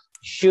they go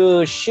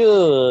shoo, she.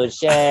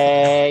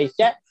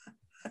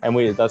 And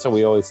that's what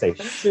we always say.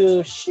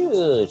 Shoo, she.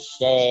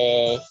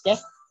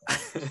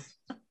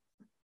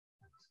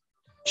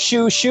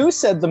 Shoo,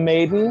 said the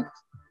maiden.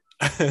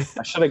 I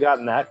should have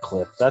gotten that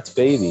clip. That's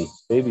Baby.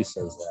 Baby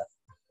says that.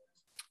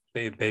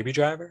 Baby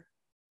Driver?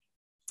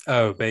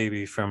 Oh,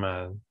 Baby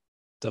from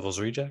Devil's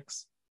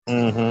Rejects?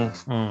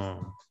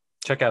 Mm-hmm.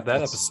 Check out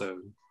that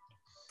episode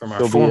from our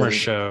She'll be former in-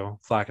 show,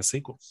 Flock of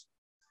Sequels.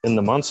 In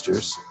the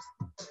Munsters.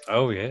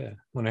 Oh, yeah.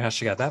 Wonder how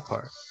she got that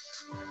part.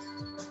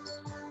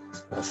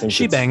 I think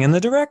She banging the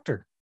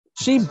director.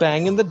 She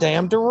banging the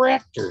damn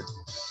director.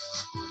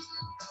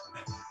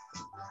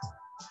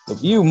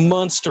 You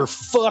monster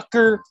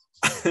fucker.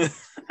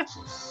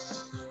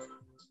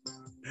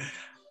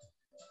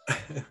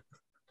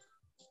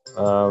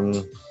 Well,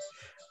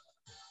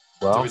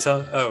 Did we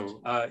tell?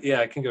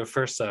 Yeah, I can go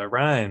first.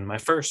 Ryan, my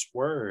first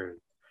word,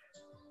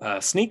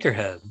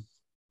 sneakerhead.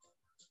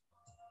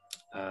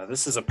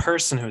 This is a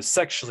person who is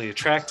sexually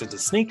attracted to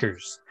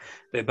sneakers.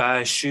 They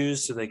buy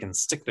shoes so they can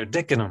stick their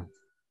dick in them.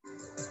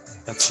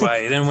 That's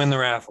why he didn't win the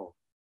raffle.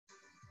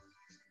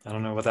 I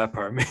don't know what that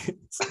part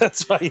means.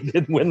 that's why you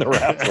didn't win the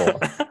raffle.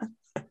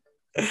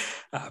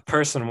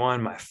 Person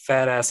one, my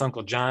fat ass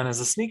Uncle John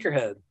is a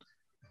sneakerhead.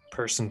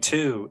 Person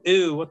two,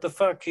 ew, what the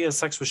fuck? He has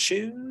sex with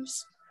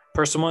shoes?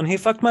 Person one, he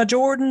fucked my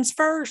Jordans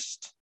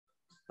first.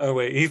 Oh,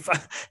 wait, he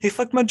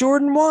fucked my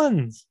Jordan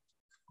 1s.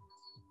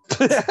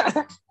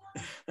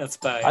 That's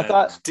by I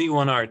thought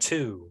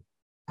D1R2.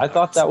 I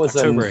thought that was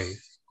October 8th,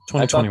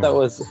 I 2021. thought that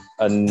was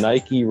a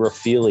Nike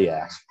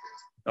Rapheliac.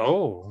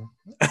 Oh.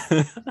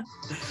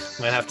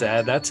 Might have to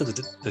add that to the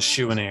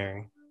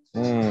shoeinary.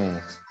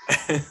 Mm.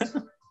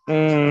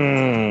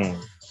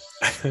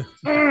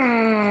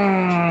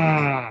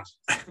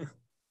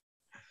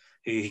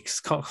 He's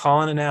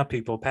calling it out,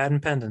 people.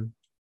 Patent pending.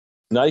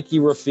 Nike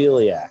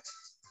Rapheliac.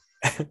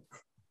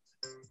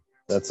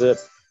 That's it.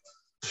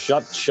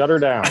 Shut her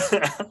down.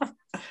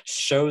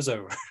 Show's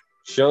over.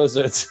 Shows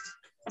it.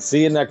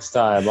 See you next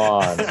time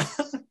on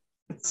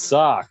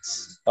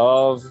Socks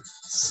of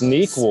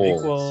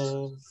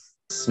Sneakwolves.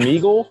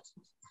 Smeagol?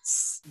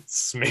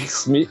 Socks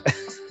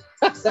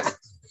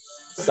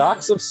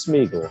of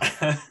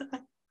Smeagol.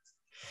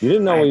 You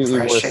didn't know we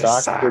wore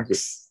socks. Did you?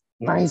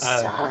 Nice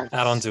socks.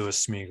 I don't do a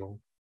Smeagol.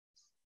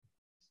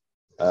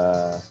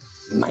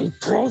 My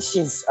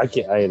precious. I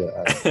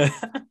can't.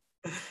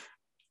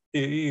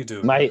 You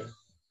do. My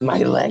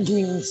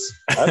leggings.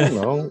 I don't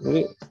know.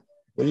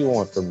 What do you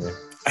want from me?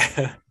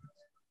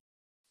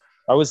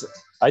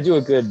 I do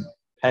a good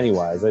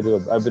Pennywise. I've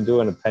been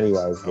doing a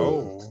Pennywise.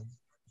 Oh.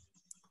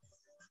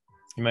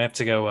 You might have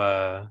to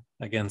go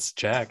against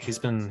Jack. He's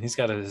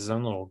got his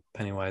own little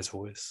Pennywise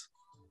voice.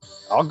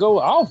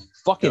 I'll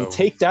fucking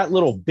take that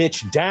little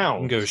bitch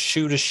down. And go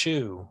shoe to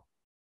shoe.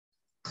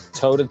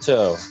 Toe to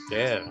toe.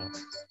 Yeah.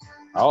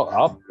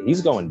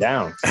 He's going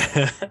down.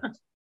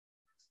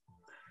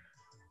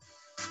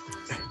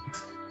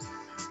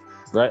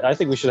 Right. I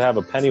think we should have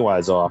a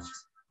Pennywise off.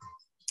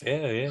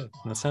 Yeah.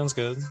 That sounds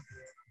good.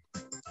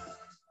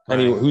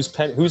 Who's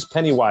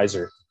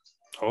Pennywiser?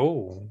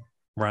 Oh,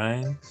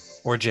 Ryan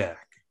or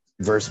Jack?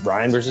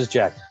 Ryan versus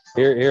Jack.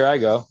 Here I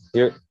go.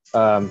 Here,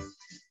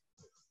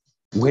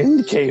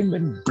 wind came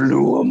and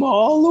blew them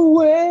all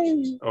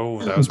away.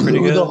 Oh, that was pretty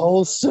blew good. the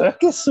whole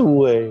circus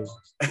away.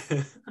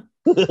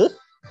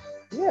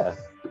 Yeah,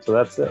 so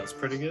that's That it. was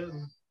pretty good.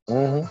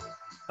 Mm-hmm.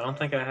 I don't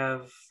think I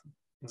have.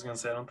 I was gonna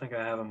say I don't think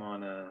I have him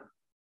on.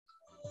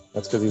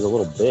 That's because he's a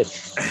little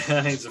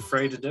bitch. He's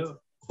afraid to do it.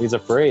 He's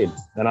afraid,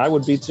 and I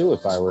would be too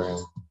if I were him.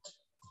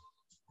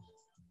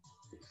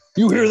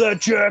 You hear that,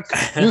 Jack?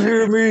 You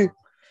hear me?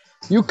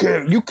 You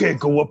can't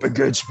go up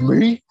against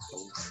me.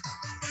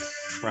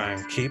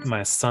 Ryan, keep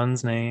my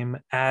son's name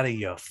out of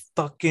your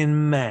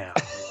fucking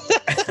mouth.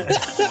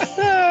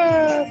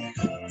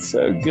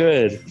 So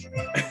good.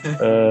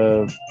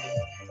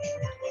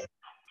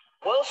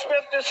 Will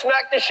Smith just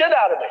smacked the shit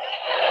out of me.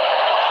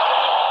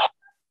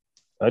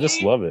 I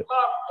just love it.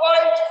 My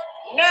wife's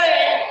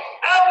name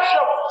out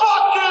your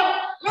fucking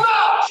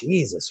mouth.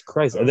 Jesus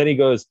Christ. And then he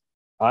goes,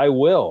 I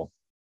will.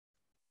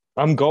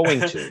 I'm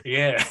going to.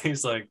 Yeah,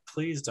 he's like,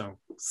 please don't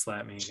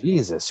slap me again.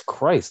 Jesus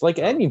Christ. Like,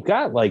 and you've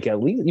got like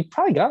at least, you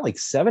probably got like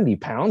 70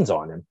 pounds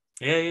on him.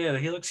 Yeah,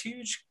 he looks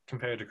huge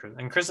compared to Chris.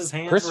 And Chris's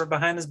hands were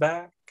behind his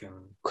back. And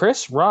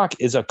Chris Rock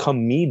is a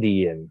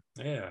comedian.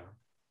 yeah.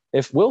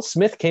 If Will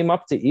Smith came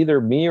up to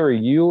either me or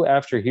you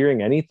after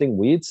hearing anything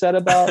we'd said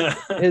about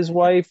his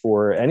wife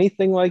or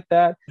anything like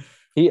that,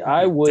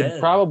 I would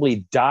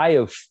probably die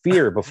of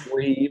fear before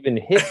he even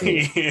hit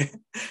me.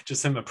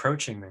 Just him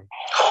approaching me.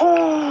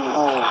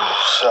 I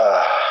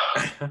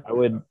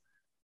would.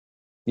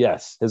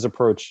 Yes, his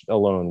approach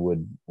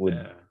alone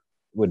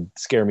would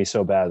scare me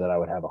so bad that I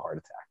would have a heart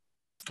attack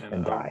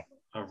and die.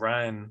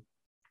 Ryan,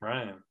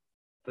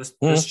 this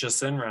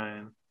just in,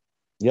 Ryan.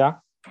 Yeah.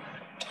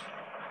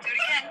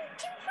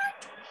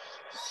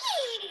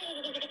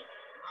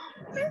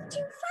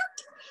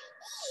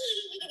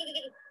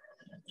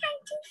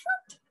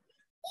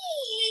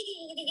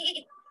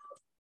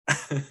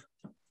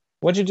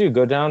 What'd you do?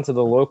 Go down to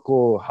the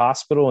local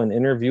hospital and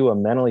interview a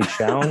mentally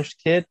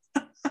challenged kid?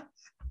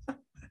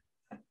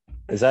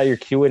 Is that your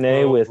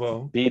Q&A with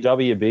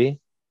BWB?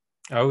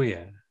 Oh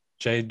yeah,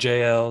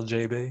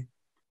 JLJB.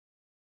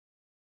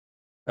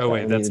 Oh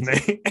wait, that's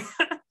me.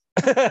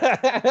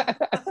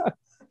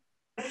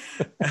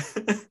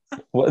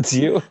 What's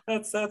you?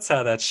 That's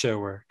how that show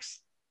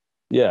works.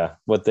 Yeah,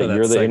 you're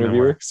the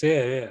interviewer? Works.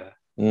 Yeah.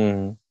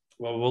 Mm-hmm.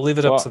 Well, we'll leave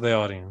it up to the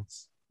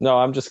audience. No,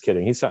 I'm just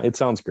kidding. It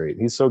sounds great.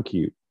 He's so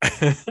cute.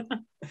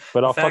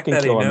 But I'll fucking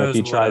kill him if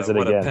he tries it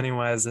again. What a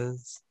Pennywise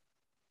is.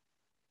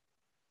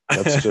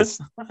 That's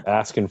just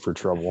asking for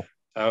trouble.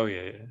 Oh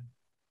yeah.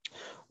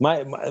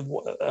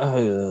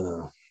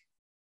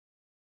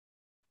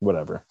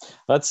 Whatever.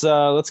 Let's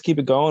keep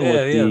it going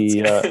with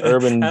the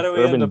urban How do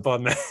we end up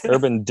on that?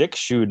 Urban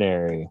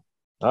dictionary.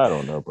 I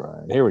don't know,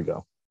 Brian. Here we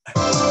go.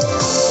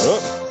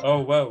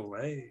 Oh whoa,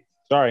 hey.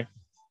 Sorry.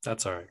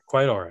 That's all right.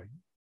 Quite all right.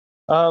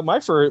 My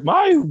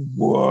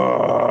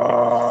word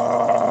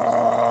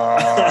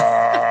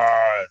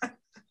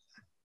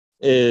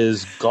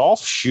is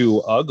golf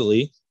shoe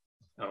ugly.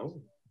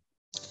 Oh.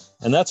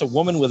 And that's a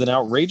woman with an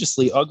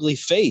outrageously ugly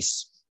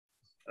face.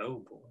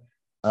 Oh boy.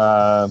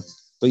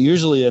 But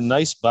usually a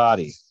nice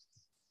body.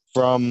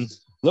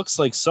 Looks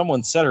like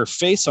someone set her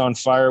face on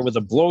fire with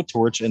a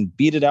blowtorch and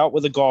beat it out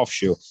with a golf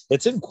shoe.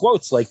 It's in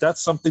quotes, like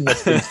that's something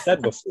that's been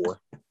said before.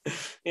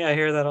 Yeah, I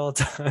hear that all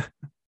the time.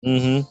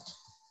 Mm-hmm.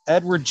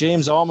 Edward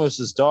James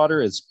Olmos's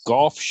daughter is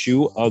golf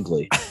shoe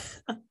ugly.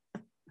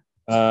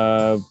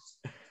 Brian,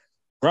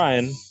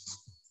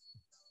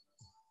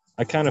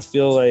 I kind of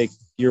feel like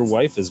your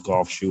wife is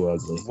golf shoe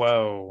ugly.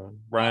 Whoa,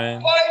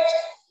 Ryan. Wife's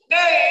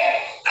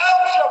name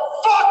out your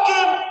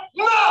fucking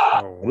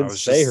mouth. I didn't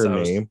say her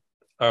name.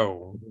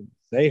 Oh.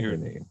 Say her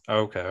name.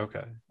 Okay.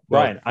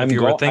 Brian, well,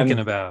 you were thinking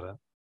about it.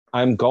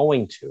 I'm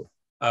going to.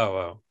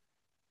 Oh.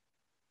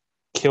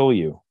 Kill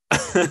you.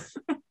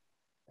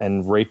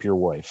 And rape your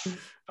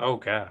wife. Oh,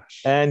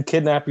 gosh. And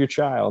kidnap your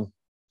child.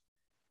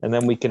 And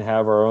then we can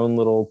have our own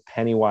little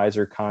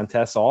Pennywiser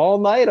contest all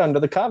night under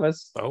the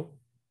covers. Oh.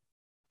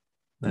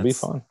 It'll be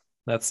fun.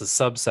 That's the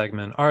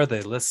sub-segment. Are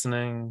they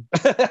listening?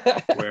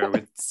 Where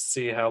we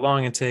see how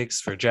long it takes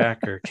for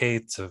Jack or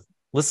Kate to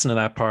listen to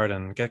that part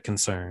and get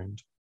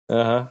concerned.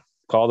 Uh-huh.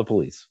 Call the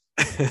police.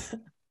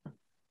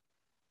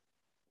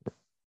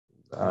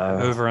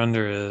 Over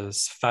under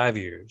is 5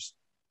 years.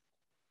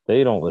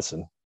 They don't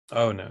listen.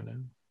 Oh, no.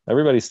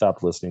 Everybody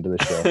stopped listening to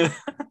the show.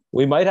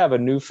 We might have a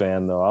new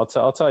fan, though. I'll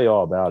tell you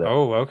all about it.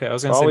 Oh, okay. I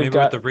was going to say maybe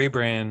with the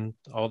rebrand,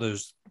 all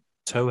those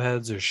toe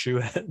heads or shoe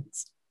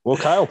heads. Well,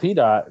 Kyle P.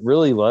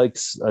 really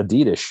likes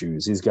Adidas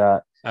shoes. He's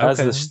got,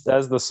 as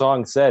the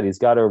song said, he's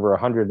got over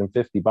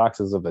 150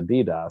 boxes of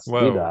Adidas.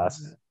 Whoa.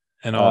 Adidas.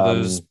 And all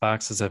those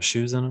boxes have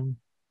shoes in them?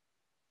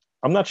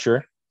 I'm not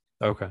sure.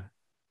 Okay.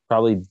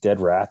 Probably dead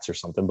rats or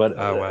something. But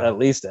at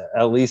least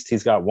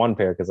he's got one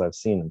pair because I've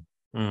seen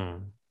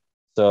him.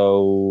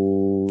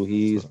 So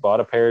he's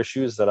bought a pair of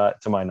shoes to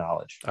my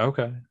knowledge.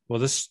 Okay. Well,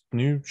 this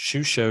new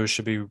shoe show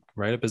should be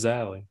right up his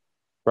alley.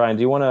 Brian,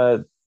 do you want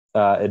to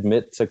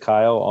admit to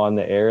Kyle on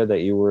the air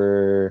that you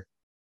were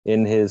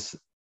in his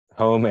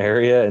home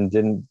area and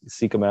didn't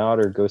seek him out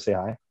or go say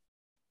hi?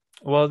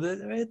 Well,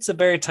 it's a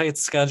very tight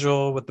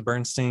schedule with the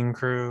Bernstein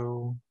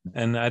crew,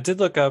 and I did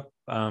look up.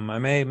 I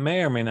may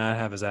or may not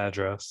have his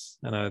address,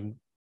 and I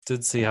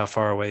did see how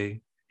far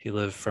away he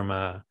lived from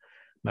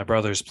my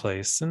brother's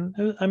place, and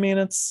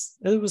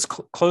it was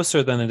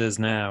closer than it is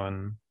now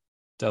in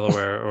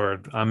Delaware,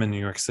 or I'm in New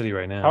York City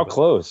right now. How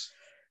close?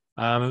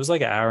 It was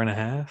like an hour and a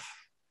half.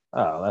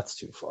 Oh, that's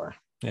too far.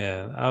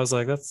 Yeah, I was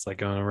like, that's like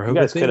going to Rehoboth.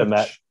 You guys could have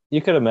met.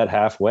 You could have met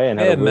halfway and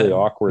had a really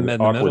awkward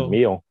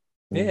meal.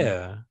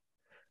 Yeah.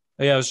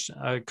 Yeah,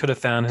 I could have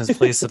found his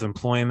place of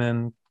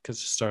employment, could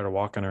just started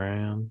walking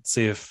around,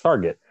 see if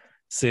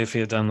he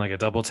had done like a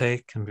double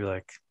take and be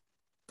like,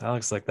 that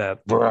looks like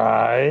that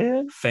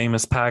Brian,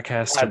 famous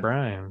podcaster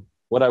Brian.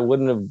 What I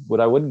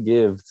wouldn't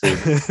give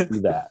to do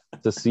that,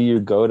 to see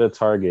you go to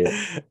Target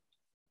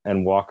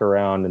and walk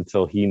around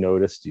until he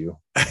noticed you.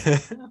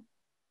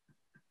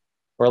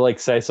 Or like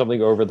say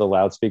something over the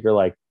loudspeaker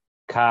like,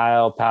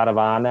 Kyle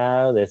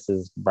Padavano, this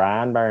is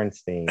Brian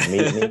Bernstein.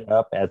 Meet me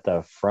up at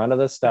the front of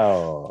the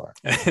store.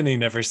 And he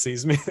never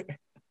sees me there.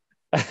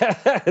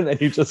 And then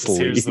you just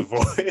hears the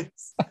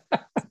voice.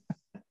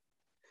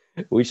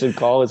 We should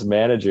call his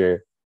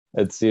manager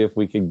and see if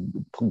we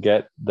can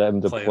get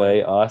them to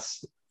play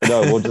us.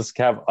 No, we'll just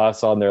have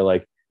us on there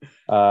like,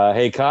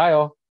 hey,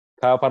 Kyle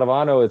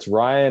Padavano, it's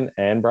Ryan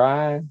and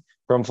Brian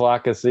from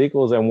Flock of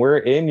Sequels, and we're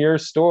in your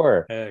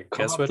store. Hey,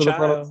 guess what, to the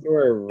front of the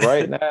store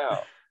right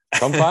now.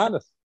 Come find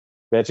us.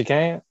 Bet you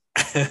can.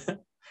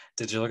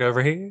 Did you look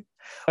over here?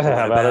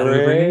 How about over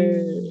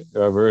here?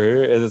 Over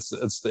here.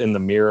 It's in the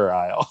mirror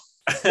aisle.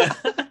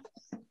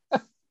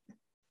 But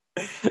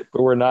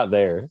we're not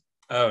there.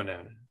 Oh,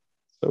 no.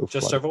 So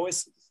just funny. Our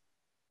voices.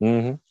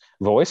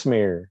 Mm-hmm. Voice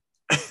mirror.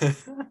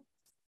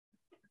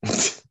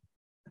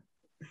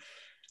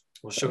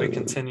 Well, should we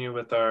continue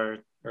with our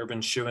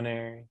urban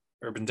dictionary?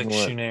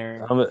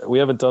 We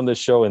haven't done this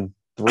show in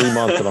 3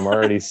 months and I'm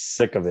already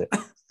sick of it.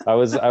 I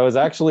was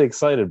actually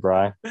excited,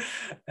 Brian.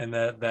 And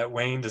that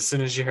waned as soon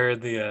as you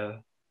heard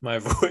my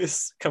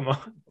voice come on.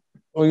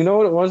 Well, you know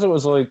what it was? It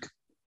was like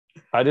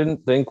I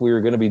didn't think we were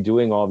going to be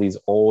doing all these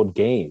old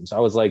games. I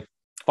was like,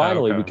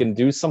 finally, we can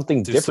do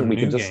something different. We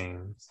can just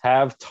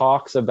have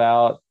talks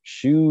about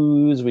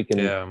shoes. We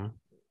can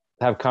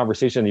have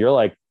conversation. You're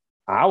like,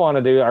 I want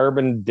to do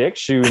Urban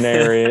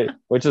Dictionary,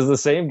 which is the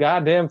same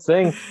goddamn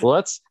thing.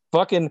 Let's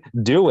fucking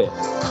do it.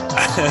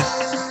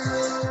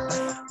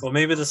 Well,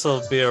 maybe this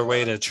will be our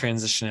way to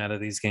transition out of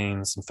these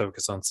games and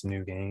focus on some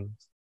new games.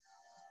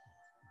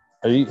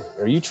 Are you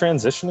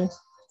transitioning?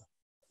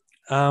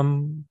 I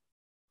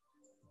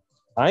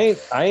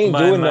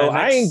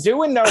ain't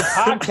doing no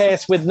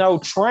podcast with no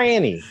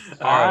tranny.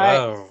 All right.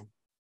 Oh.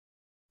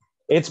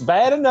 It's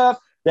bad enough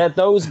that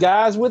those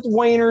guys with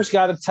wieners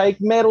got to take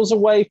medals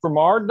away from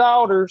our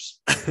daughters.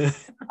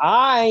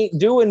 I ain't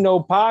doing no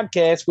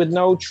podcast with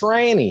no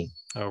tranny.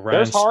 Oh,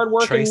 there's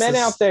hardworking men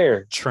out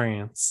there.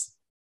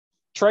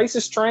 Trace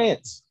is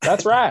trance.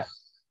 That's right.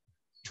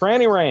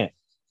 Tranny rant.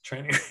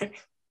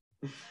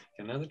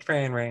 Another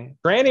train rant.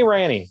 Tranny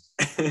ranty.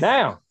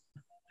 Now,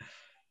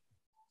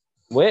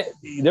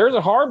 there's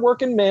a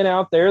hardworking men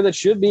out there that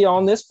should be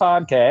on this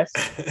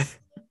podcast.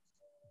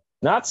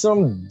 Not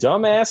some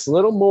dumbass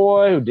little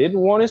boy who didn't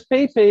want his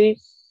pee-pee.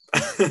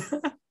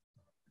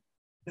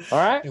 All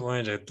right? He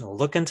wanted to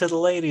look into the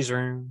ladies'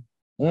 room.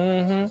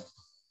 Mm-hmm.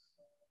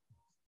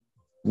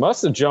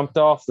 Must have jumped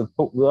off the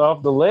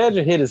ledge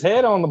and hit his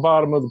head on the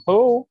bottom of the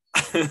pool.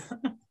 There's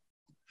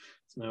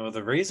no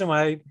other reason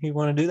why he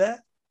want to do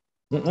that.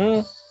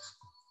 Mm-mm.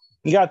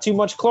 You got too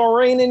much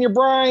chlorine in your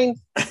brain.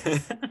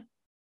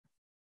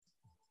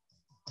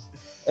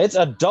 It's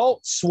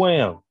Adult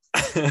Swim.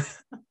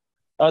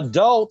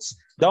 Adults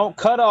don't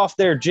cut off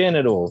their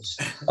genitals.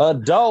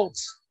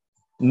 Adults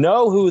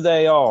know who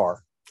they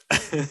are.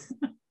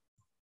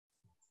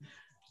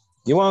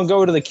 You want to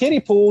go to the kiddie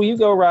pool, you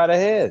go right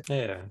ahead.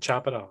 Yeah,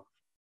 chop it off.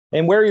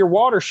 And wear your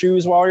water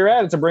shoes while you're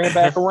at it to bring it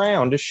back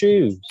around to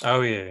shoes.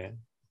 Oh, yeah.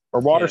 Or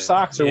water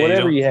socks or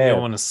whatever you have. You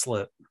don't want to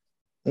slip.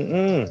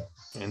 Mm-mm.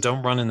 And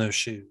don't run in those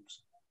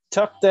shoes.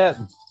 Tuck that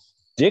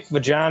dick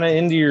vagina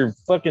into your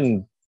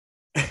fucking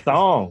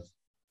thong.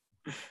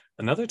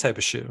 Another type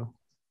of shoe.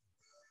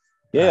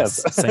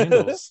 Yes.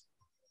 Sandals.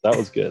 That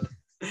was good.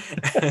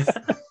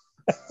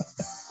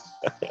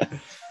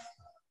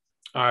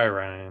 All right,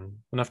 Ryan.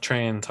 Enough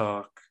train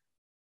talk.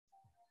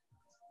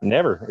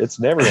 Never. It's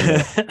never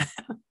enough.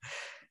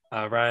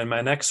 Ryan,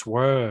 my next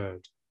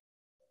word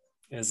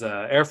is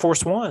Air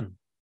Force One.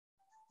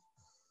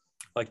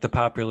 Like the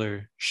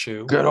popular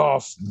shoe. Get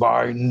off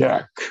my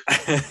neck.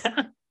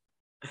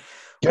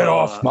 Get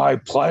off my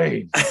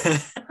plane.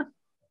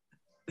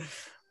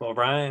 Well,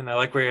 Ryan, I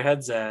like where your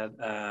head's at.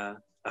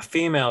 A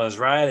female is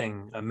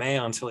riding a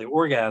male until he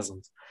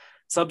orgasms.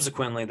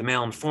 Subsequently, the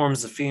male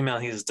informs the female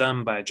he is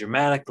done by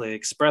dramatically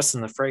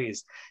expressing the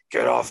phrase,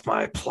 "Get off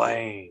my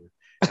plane,"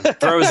 and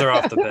throws her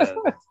off the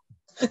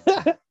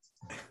bed.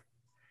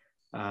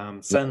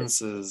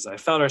 Sentences. I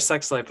felt our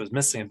sex life was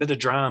missing a bit of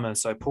drama,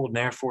 so I pulled an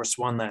Air Force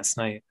One last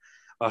night.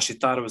 While she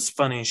thought it was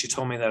funny, she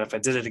told me that if I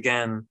did it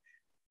again,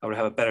 I would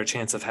have a better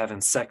chance of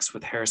having sex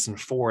with Harrison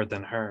Ford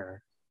than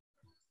her.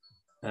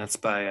 That's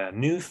by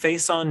New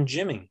Face on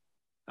Jimmy,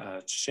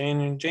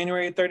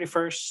 January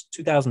 31st,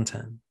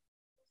 2010.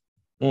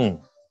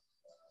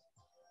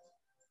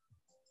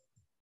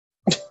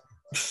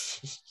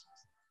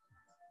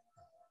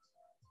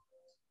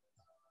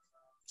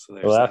 So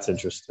well, that's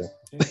interesting.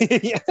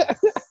 Yeah.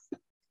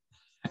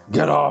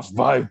 Get off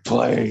my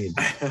plane.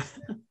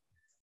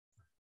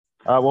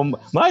 Well,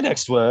 my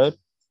next word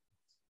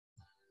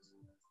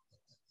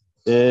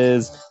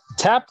is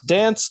tap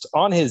danced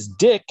on his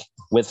dick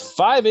with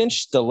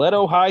 5-inch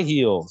stiletto high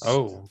heels.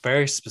 Oh,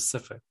 very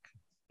specific.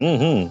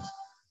 Mm-hmm.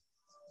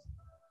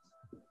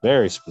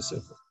 Very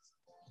specific.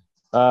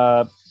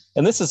 And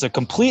this is a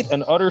complete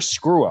and utter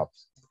screw up.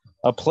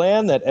 A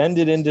plan that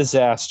ended in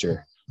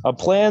disaster. A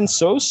plan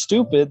so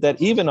stupid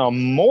that even a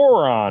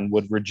moron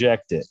would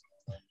reject it.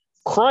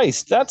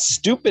 Christ, that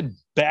stupid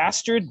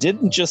bastard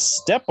didn't just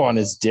step on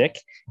his dick.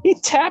 He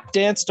tap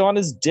danced on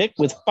his dick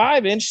with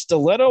 5-inch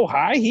stiletto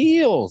high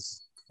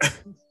heels.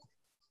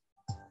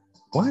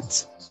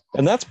 What?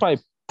 And that's by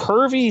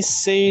Pervy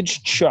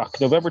Sage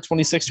Chuck, November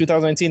 26,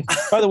 2019.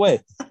 By the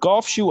way,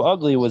 Golf Shoe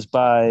Ugly was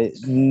by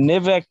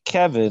Niva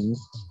Kevin,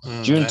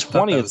 June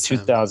 20th,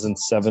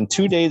 2007.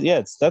 2 days.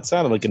 Yeah, that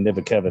sounded like a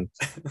Niva Kevin.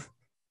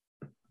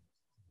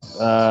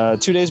 2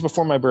 days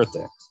before my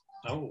birthday.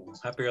 Oh,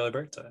 happy early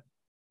birthday.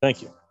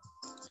 Thank you.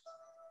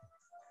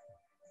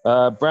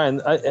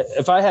 Brian,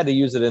 if I had to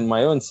use it in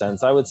my own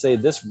sense, I would say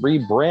this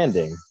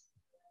rebranding,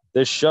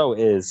 this show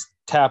is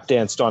tap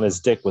danced on his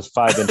dick with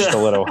 5-inch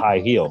stiletto high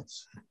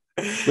heels.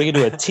 We can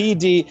do a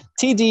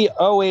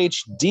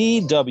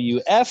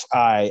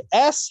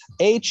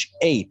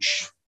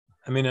TDOHDWFISHH.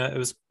 I mean, it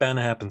was bound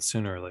to happen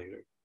sooner or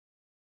later.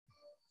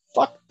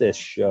 Fuck this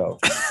show.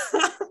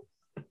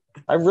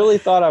 I really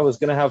thought I was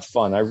going to have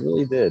fun. I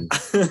really did.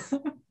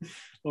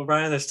 Well,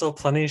 Brian, there's still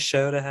plenty of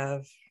show to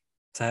have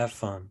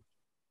fun.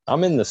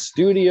 I'm in the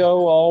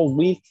studio all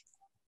week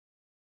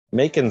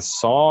making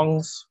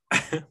songs.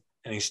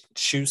 Any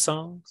shoe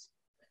songs?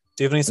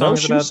 Do you have any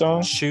songs about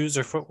songs. Shoes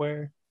or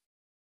footwear?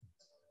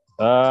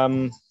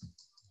 The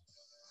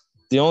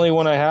only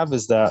one I have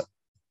is that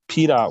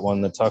P-Dot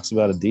one that talks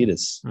about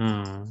Adidas.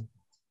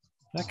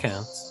 That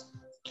counts.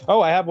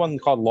 Oh, I have one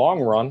called Long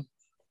Run.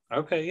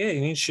 Okay, yeah, you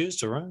need shoes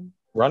to run.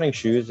 Running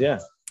shoes, yeah.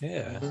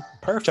 Yeah,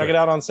 perfect. Check it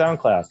out on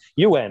SoundCloud.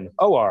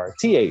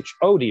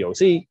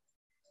 UNORTHODOC.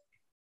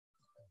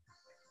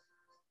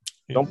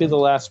 Don't be the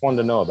last one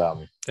to know about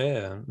me.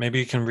 Yeah, maybe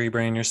you can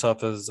rebrand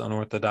yourself as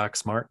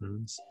Unorthodox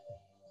Martins.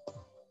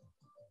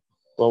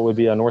 What would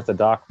be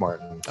Unorthodox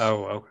Martin?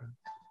 Oh, okay.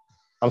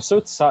 I'm so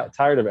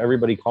tired of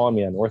everybody calling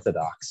me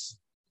unorthodox.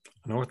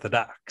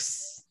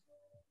 Unorthodox.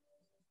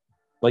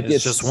 Like it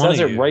just says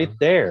it right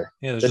there.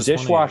 Yeah,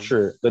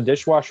 the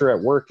dishwasher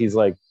at work, he's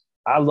like,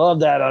 I love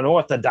that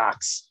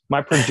unorthodox.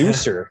 My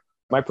producer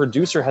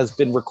has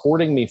been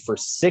recording me for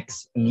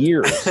 6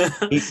 years.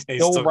 He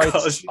still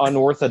writes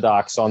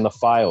unorthodox on the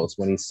files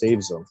when he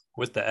saves them.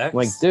 With the X? I'm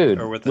like,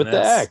 dude, or with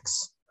the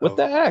X. With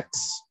the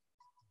X.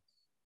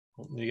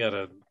 You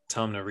gotta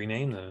tell him to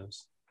rename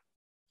those.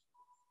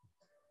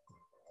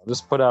 I'll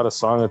just put out a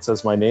song that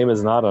says my name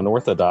is not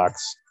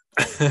unorthodox.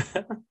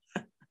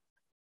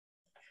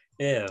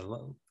 Yeah,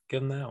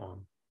 give him that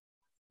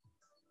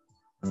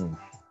one.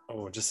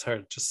 Oh, just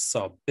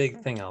saw a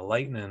big thing of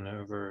lightning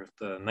over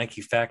the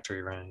Nike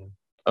factory ring.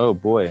 Oh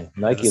boy,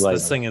 Nike lightning.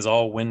 This thing is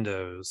all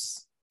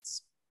windows.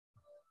 It's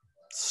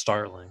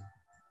startling.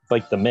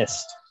 Like the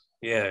mist.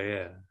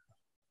 Yeah.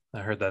 I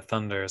heard that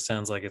thunder. It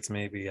sounds like it's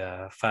maybe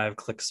 5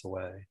 clicks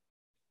away.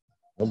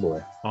 Oh boy.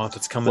 I don't know if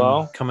it's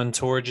coming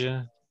towards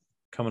you,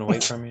 coming away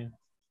from you.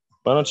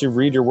 Why don't you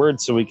read your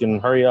words so we can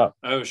hurry up?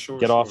 Oh, sure.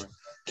 Get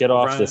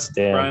off this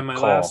damn Brian, my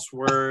call. last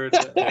word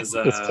is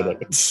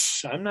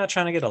I'm not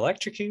trying to get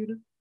electrocuted.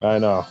 I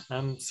know.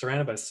 I'm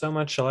surrounded by so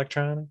much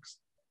electronics.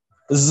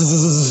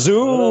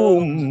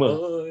 Zoom.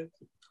 My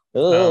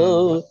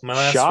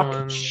last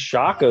one.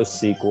 Shaka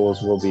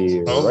sequels will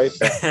be right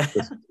back.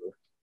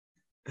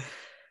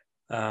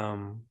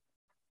 Ryan,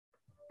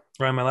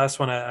 my last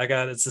one I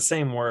got, it's the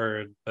same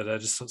word, but I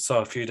just saw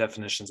a few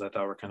definitions I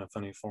thought were kind of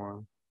funny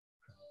for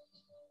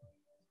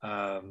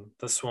them.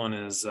 This one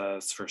is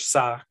it's for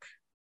sock.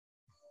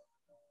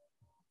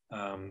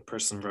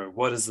 Person wrote,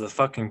 what is the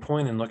fucking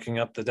point in looking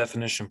up the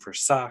definition for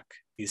sock,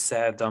 you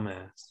sad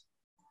dumbass?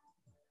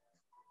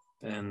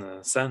 And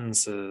the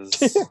sentence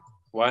is,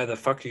 why the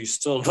fuck are you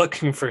still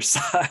looking for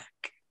sock?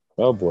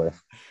 Oh boy.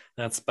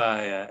 That's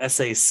by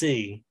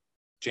SAC,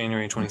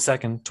 January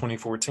 22nd,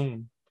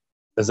 2014.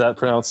 Is that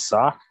pronounced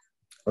sock?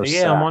 Or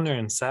yeah, sack? I'm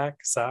wondering, sock.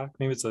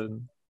 Maybe it's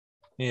I'm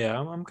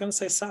going to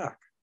say sock.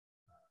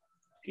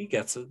 He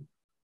gets it.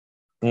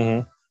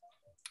 Mm-hmm.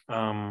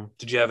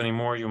 Did you have any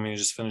more? You want me to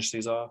just finish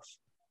these off?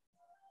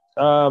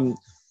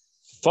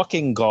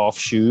 Fucking golf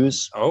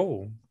shoes.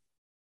 Oh.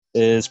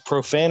 Is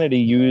profanity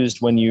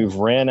used when you've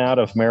ran out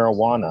of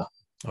marijuana.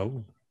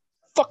 Oh.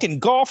 fucking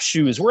golf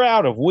shoes. We're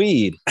out of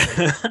weed.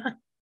 Have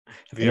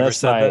And you ever that's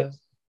said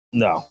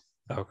No,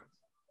 that?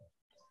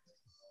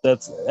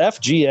 that's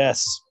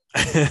FGS.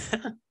 Okay.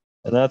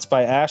 And that's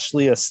by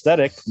Ashley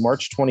Aesthetic,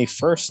 March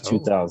 21st, Oh.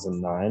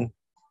 2009.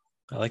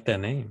 I like that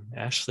name,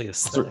 Ashley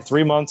Aesthetic.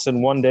 3 months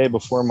and 1 day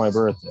before my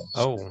birthday.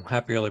 Oh,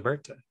 happy early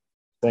birthday.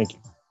 Thank you.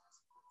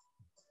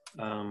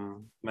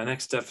 My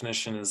next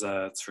definition is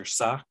it's for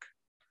sock.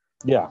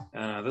 Yeah.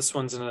 This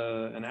one's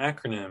an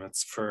acronym.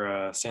 It's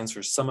for stands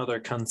for some other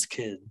cunt's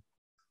kid.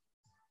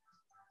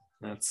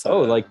 That's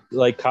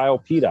like Kyle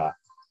Pedot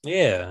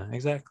yeah,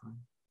 exactly.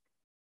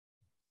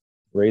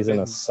 raising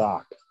a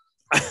sock.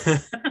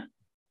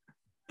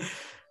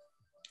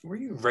 Were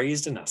you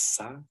raised in a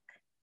sock?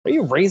 Are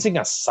you raising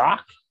a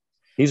sock?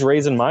 He's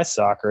raising my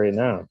sock right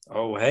now.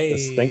 Oh, hey.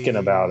 Just thinking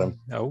about him.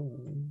 Oh,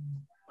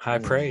 high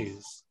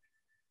praise.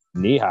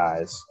 Knee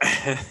highs.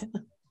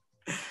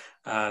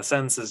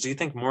 Sentence says, do you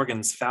think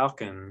Morgan's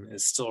Falcon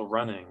is still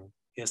running?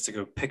 He has to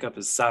go pick up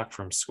his sock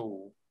from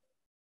school.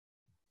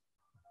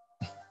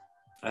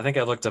 I think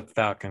I looked up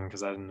Falcon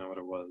because I didn't know what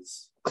it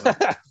was.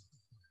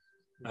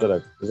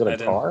 Is it a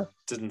car?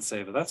 Didn't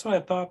say, but that's what I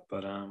thought,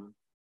 but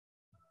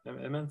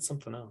it meant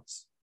something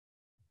else.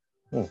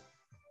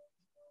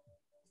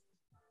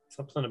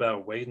 Something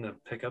about waiting to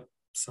pick up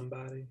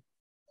somebody.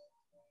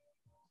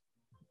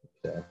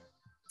 Okay.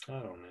 I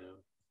don't know.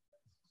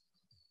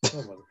 What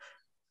was it?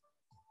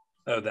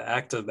 Oh, the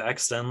act of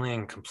accidentally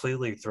and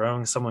completely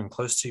throwing someone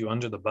close to you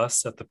under the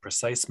bus at the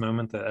precise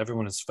moment that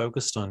everyone is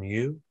focused on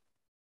you.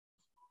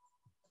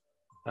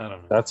 I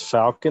don't know. That's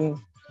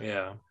Falcon.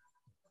 Yeah.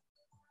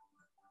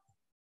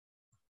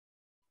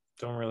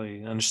 Don't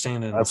really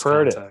understand it in I've this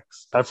heard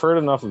context. I've heard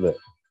enough of it.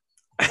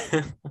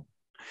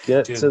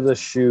 Get to the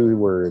shoe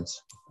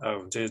words.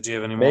 Oh, do you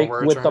have any Make more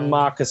words? with the Ryan?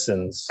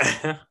 moccasins.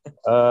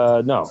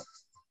 No.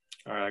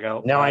 All right, I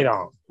got No, I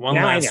don't. one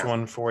No, I last don't.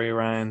 one for you,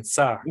 Ryan.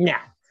 Sock. No.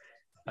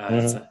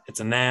 It's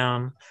a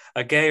noun.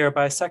 A gay or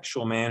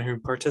bisexual man who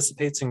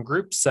participates in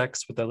group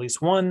sex with at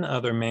least one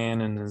other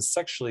man and is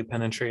sexually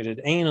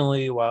penetrated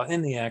anally while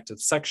in the act of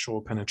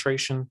sexual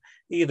penetration,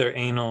 either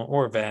anal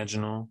or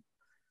vaginal.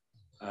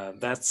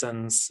 That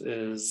sentence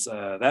is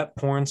that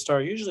porn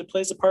star usually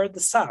plays a part of the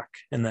sock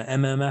in the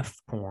MMF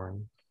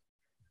porn.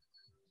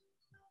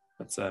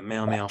 That's a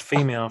male, male,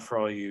 female for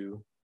all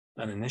you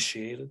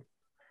uninitiated.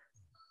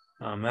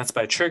 That's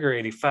by Trigger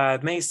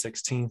 85, May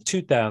 16th,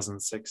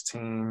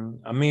 2016.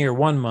 A mere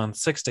 1 month,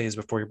 6 days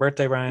before your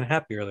birthday, Ryan.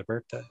 Happy early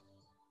birthday.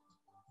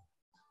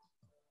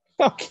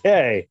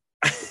 Okay.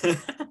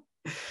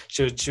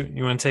 Should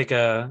you want to take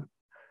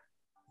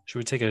should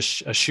we take a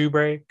shoe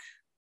break?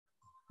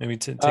 Maybe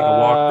take a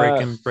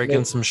walk, break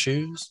in some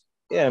shoes?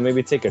 Yeah,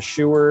 maybe take a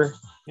shoer,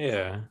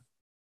 Yeah.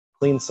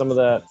 clean some of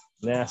that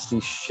nasty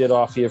shit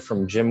off you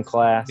from gym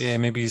class. Yeah,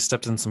 maybe you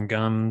stepped in some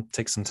gum,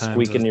 take some time.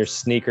 Squeaking your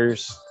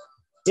sneakers.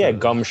 Yeah,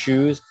 gum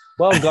shoes.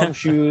 Well, gum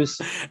shoes,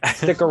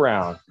 stick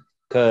around.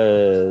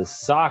 Because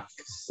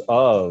socks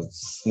of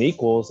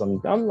Sneakles,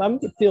 I'm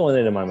feeling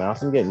it in my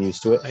mouth. I'm getting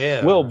used to it.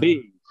 Yeah. We'll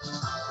be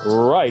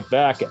right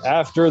back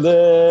after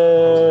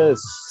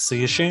this.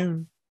 See you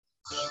soon.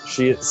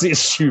 See you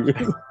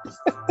soon.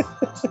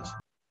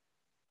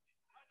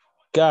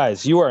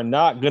 Guys, you are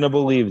not going to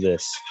believe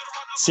this.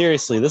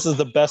 Seriously, this is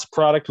the best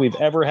product we've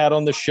ever had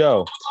on the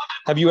show.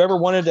 Have you ever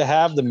wanted to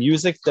have the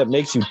music that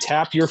makes you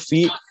tap your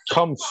feet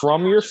come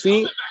from your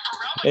feet?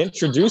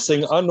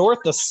 Introducing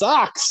Unortha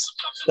socks.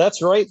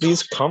 That's right.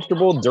 These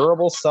comfortable,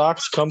 durable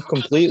socks come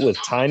complete with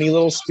tiny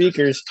little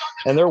speakers,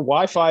 and they're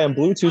Wi-Fi and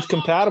Bluetooth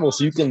compatible,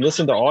 so you can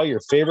listen to all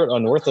your favorite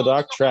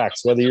unorthodox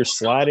tracks, whether you're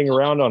sliding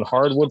around on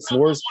hardwood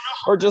floors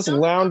or just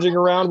lounging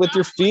around with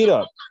your feet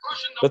up.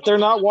 But they're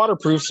not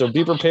waterproof, so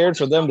be prepared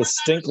for them to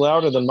stink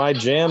louder than my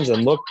jams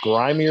and look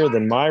grimier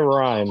than my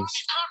rhymes.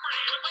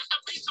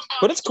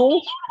 But it's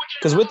cool,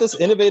 because with this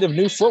innovative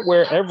new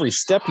footwear, every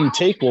step you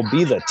take will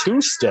be the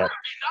two-step.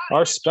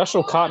 Our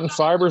special cotton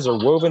fibers are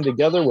woven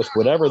together with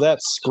whatever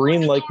that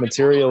screen-like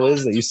material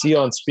is that you see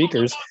on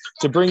speakers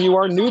to bring you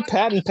our new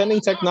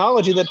patent-pending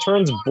technology that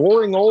turns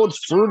boring old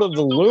Fruit of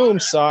the Loom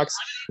socks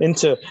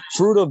into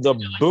Fruit of the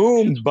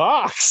Boom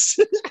box.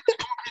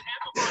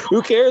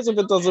 Who cares if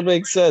it doesn't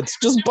make sense?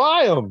 Just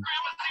buy them.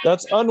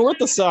 That's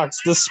Unortha socks,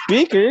 the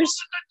speakers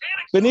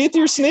beneath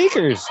your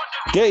sneakers.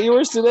 Get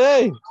yours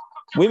today.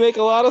 We make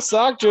a lot of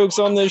sock jokes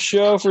on this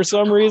show for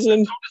some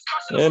reason,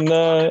 and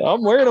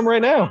I'm wearing them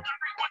right now.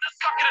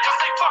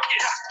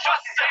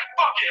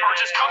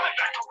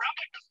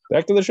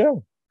 Back to the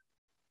show.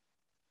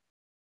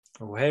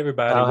 Oh, hey,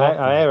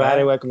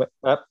 everybody. Welcome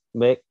up.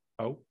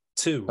 Oh,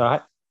 two.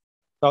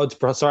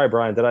 Sorry,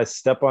 Brian. Did I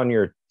step on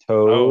your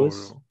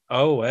toes?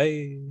 Oh,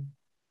 hey.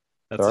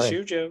 That's Sorry. a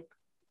shoe joke.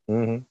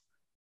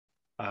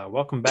 Mm-hmm.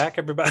 Welcome back,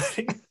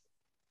 everybody.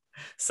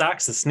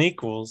 Socks of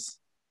Sneakles.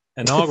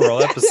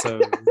 Inaugural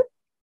episode.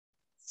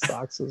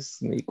 Socks of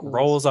Sneakles.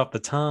 Rolls off the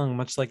tongue,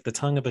 much like the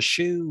tongue of a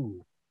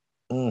shoe.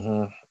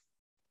 Mm-hmm.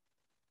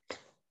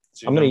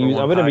 It's your I'm gonna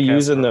number one be podcast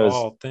using for those.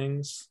 all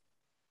things.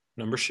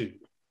 Number shoe.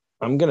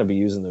 I'm gonna be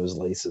using those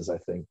laces, I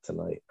think,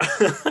 tonight.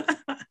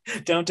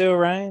 Don't do it,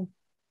 Ryan.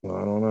 Well,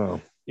 I don't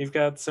know. You've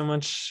got so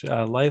much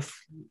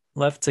life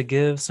left to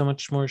give, so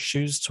much more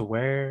shoes to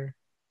wear.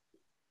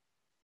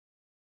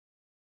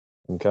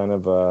 I'm kind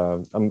of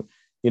I'm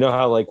you know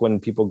how like when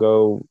people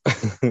go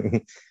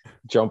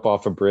jump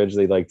off a bridge,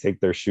 they like take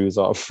their shoes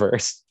off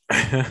first.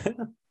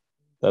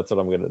 That's what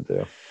I'm gonna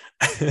do.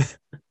 Is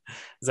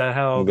that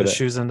how I'm the gonna-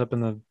 shoes end up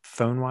in the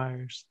phone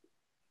wires?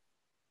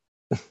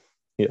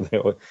 Yeah,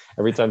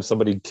 every time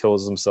somebody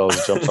kills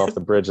themselves, jumps off the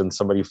bridge, and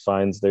somebody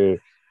finds their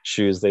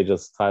shoes, they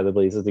just tie the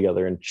laces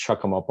together and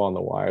chuck them up on the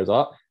wires.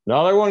 Oh,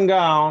 another one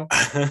gone.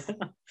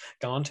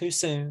 Gone too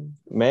soon.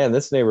 Man,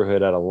 this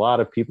neighborhood had a lot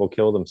of people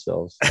kill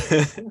themselves.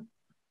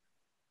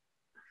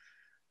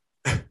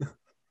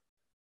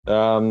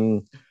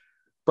 Brian,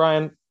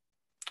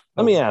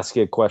 let me ask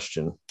you a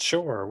question.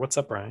 Sure. What's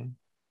up, Ryan?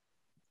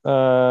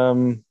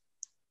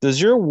 Does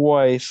your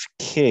wife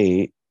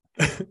Kate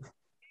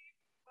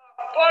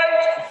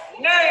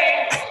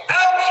Name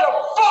out your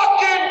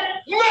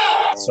fucking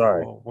mouth.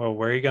 Sorry. Well,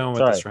 where are you going with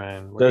Sorry. this,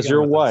 Ryan? Where are does you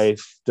your going with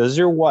this?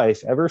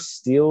 wife ever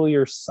steal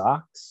your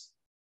socks?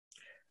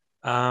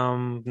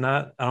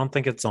 Not. I don't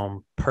think it's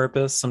on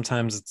purpose.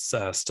 Sometimes it's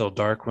still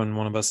dark when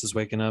one of us is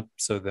waking up,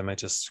 so they might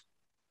just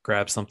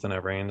grab something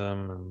at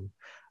random. And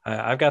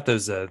I've got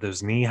those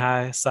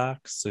knee-high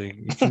socks, so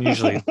you can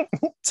usually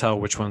tell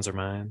which ones are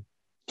mine.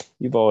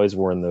 You've always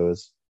worn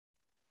those.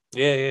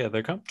 Yeah,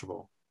 they're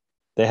comfortable.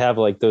 They have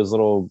like those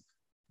little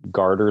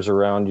garters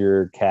around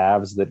your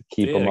calves that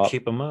keep them up.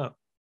 Keep them up.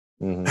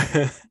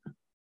 Mhm.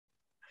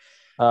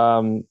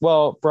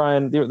 Well,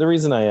 Brian, the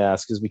reason I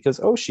ask is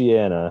because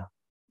Oceana,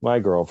 my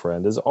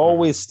girlfriend, is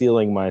always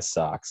stealing my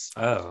socks.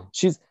 Oh.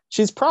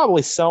 She's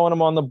probably selling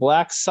them on the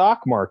black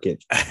sock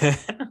market.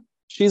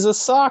 She's a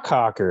sock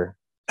hawker.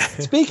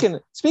 Speaking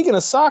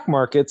of sock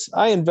markets,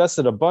 I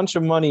invested a bunch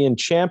of money in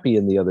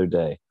Champion the other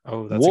day.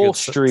 Oh, that's Wall a good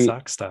Street.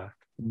 sock stock.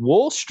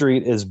 Wall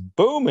Street is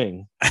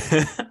booming.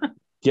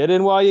 Get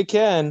in while you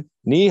can.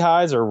 Knee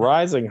highs are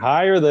rising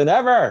higher than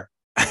ever.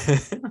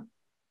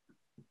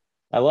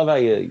 I love how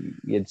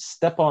you'd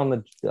step on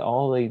the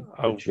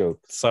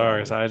jokes.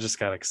 Sorry, I just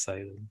got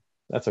excited.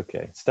 That's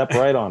okay. Step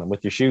right on them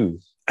with your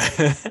shoes.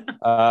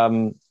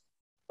 But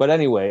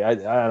anyway,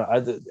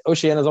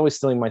 Oceana's always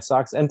stealing my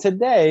socks, and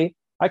today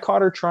I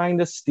caught her trying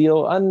to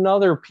steal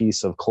another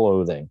piece of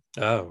clothing.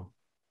 Oh.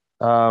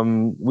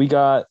 We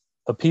got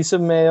a piece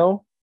of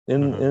mail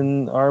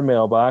in our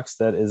mailbox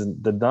that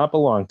did not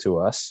belong to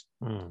us.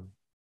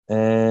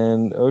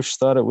 And Osh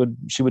thought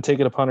she would take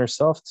it upon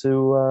herself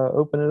to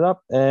open it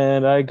up,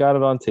 and I got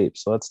it on tape.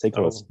 So let's take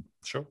a listen.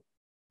 Sure.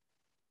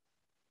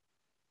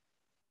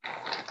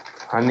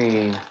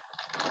 Honey,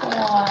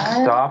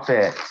 stop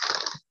it.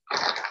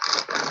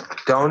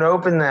 Don't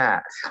open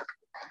that.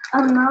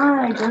 I'm not.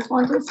 I just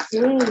want to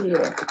see.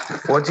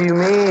 What do you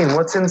mean?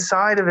 What's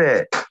inside of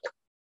it?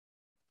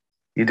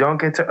 You don't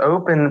get to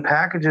open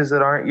packages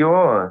that aren't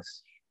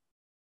yours.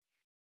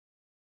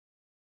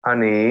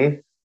 Honey,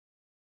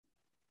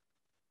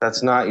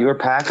 that's not your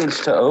package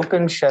to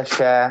open,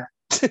 Shasha.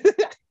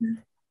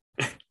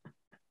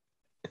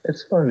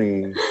 It's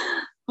funny.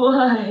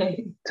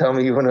 Why? Tell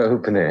me you want to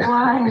open it.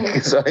 Why?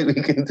 So we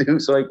can do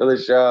something for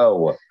the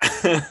show.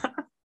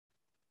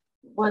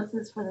 What's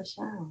this for the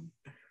show?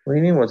 What do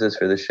you mean, what's this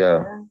for the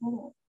show?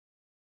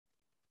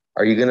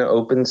 Are you going to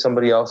open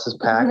somebody else's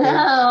package?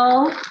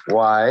 No.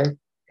 Why?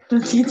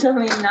 You tell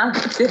me not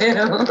to.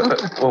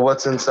 Well,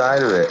 what's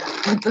inside of it?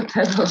 It's a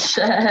pedal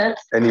shed.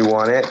 And you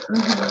want it?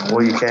 Mm-hmm.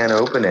 Well, you can't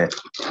open it.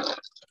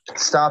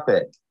 Stop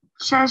it.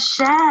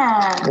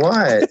 Shasha.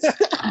 What?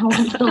 I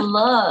want to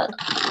look.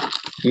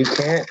 You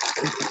can't.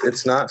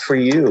 It's not for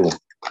you.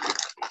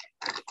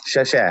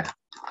 Shasha.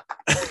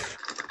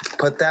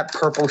 Put that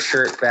purple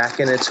shirt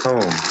back in its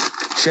home.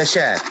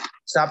 Shasha.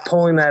 Stop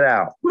pulling that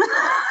out.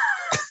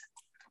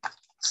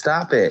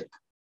 Stop it.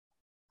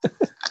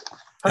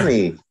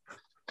 Honey.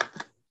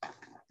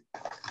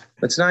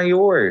 It's not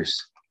yours.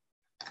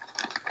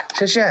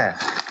 Shasha.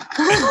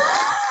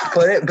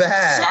 Put it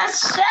back.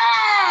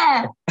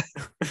 Shasha.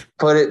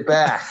 Put it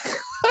back.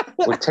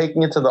 We're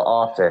taking it to the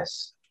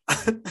office.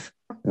 And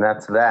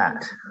that's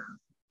that.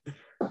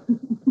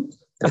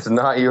 It's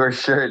not your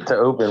shirt to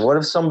open. What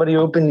if somebody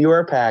opened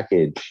your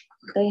package?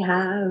 They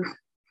have.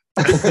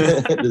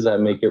 Does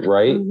that make it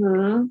right?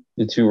 Mm-hmm.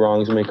 The two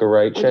wrongs make a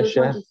right, I just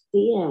want Shasha? to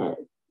see it.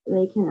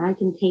 I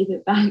can tape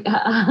it back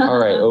up. All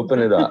right, open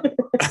it up.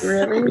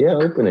 Really? Yeah,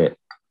 open it.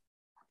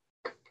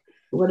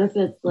 What if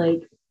it's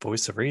like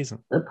Voice of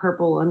reason. a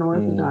purple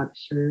unorthodox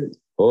shirt?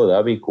 Oh,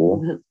 that'd be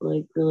cool. That's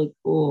like really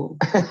cool.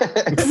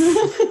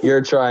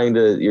 You're trying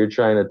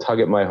to tug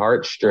at my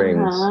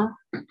heartstrings. Uh-huh.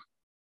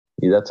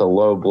 Yeah, that's a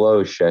low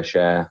blow,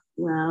 Shasha.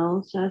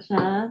 Well,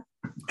 Shasha.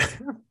 I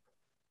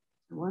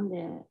want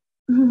it.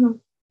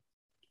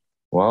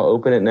 Well,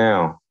 open it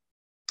now.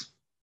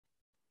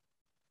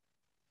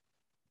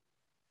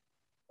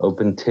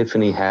 Open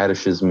Tiffany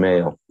Haddish's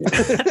mail.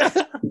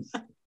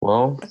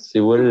 Well, see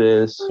what it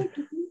is.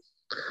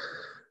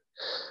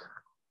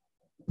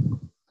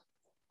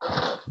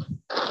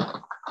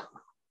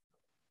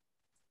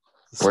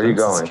 Where are you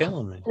Suspense is going?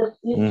 killing me. Just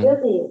use Mm.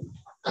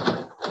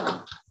 Jizzy.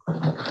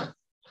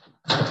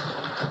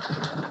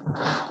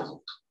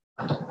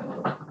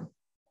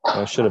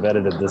 I should have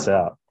edited this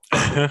out.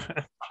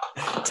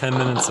 10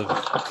 minutes of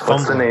What's the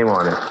fumbling. name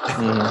on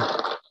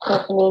it?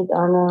 Tiffany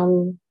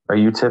Dunham. Are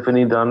you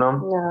Tiffany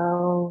Dunham?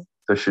 No.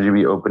 So should you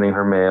be opening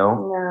her mail?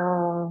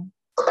 No.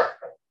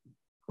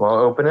 Well,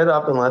 open it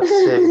up and let's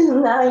see.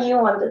 Now you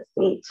want to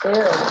see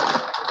too.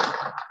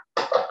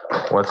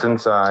 What's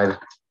inside?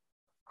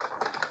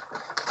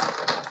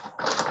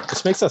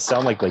 This makes us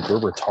sound like we're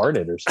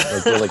retarded or something.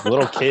 Like we're like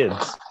little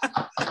kids.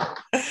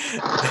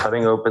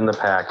 Cutting open the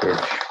package.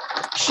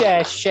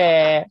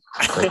 Share.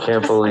 I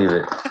can't believe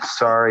it.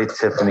 Sorry,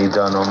 Tiffany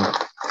Dunham.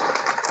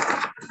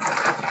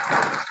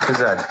 Who's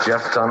that?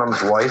 Jeff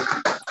Dunham's wife?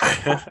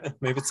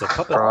 Maybe it's a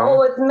puppet.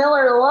 Oh, it's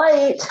Miller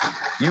Lite.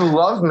 You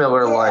love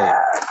Miller Lite.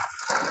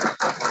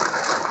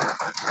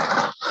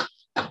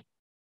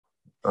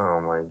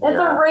 Oh my It's a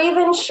god.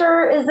 Raven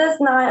shirt. Is this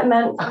not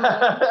meant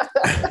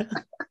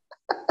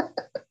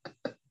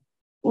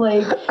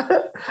like?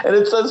 And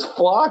it says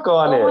flock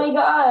on Oh it. my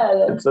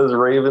god. It says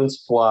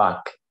Raven's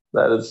flock.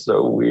 That is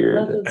so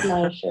weird. This is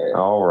my shirt.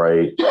 All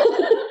right.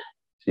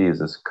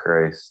 Jesus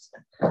Christ.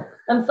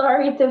 I'm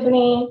sorry,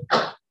 Tiffany.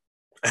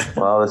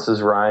 Well, this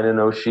is Ryan and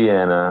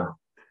Oceana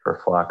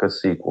for Flock of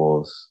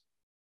Sequels.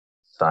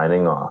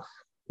 Signing off.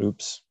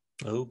 Oops.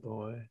 Oh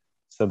boy.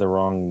 Said the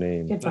wrong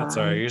name. Goodbye. That's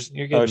all right.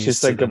 You're getting Oh, she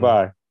used to said the-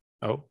 goodbye.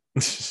 Oh.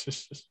 You're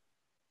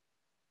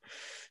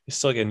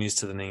still getting used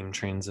to the name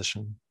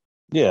transition.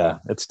 Yeah,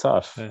 it's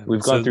tough. Yeah,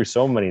 We've gone so- through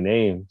so many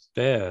names.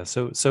 Yeah.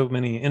 So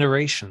many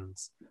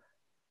iterations.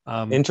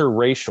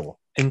 Interracial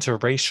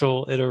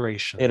Interracial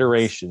iterations.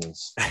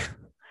 iterations.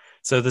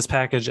 So this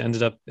package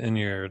ended up in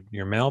your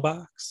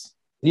mailbox.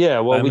 Yeah,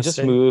 well, By we just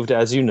mistake? moved,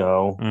 as you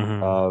know.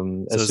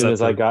 Mhm. So As is soon that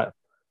as I the- got,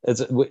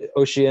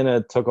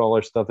 Oceana took all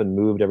her stuff and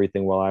moved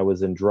everything while I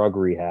was in drug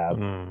rehab.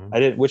 Mm. I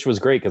did, which was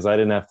great because I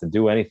didn't have to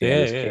do anything. I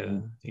Yeah, just yeah.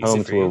 came Easy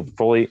home for to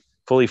you. a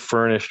fully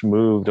furnished,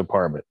 moved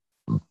apartment.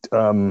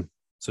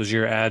 So is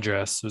your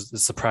address?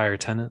 It's the prior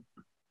tenant?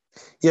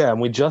 Yeah, and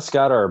we just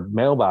got our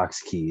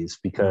mailbox keys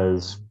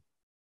because Mm.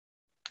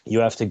 you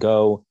have to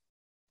go.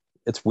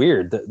 It's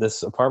weird.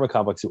 This apartment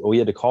complex, we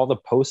had to call the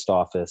post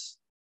office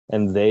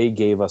and they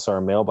gave us our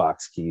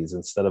mailbox keys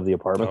instead of the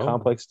apartment Oh.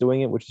 complex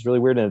doing it, which is really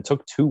weird. And it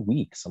took 2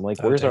 weeks. I'm like,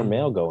 Oh, where's our damn.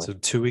 mail going? So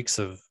 2 weeks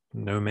of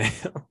no mail.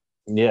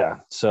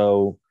 Yeah.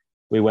 So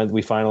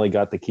we finally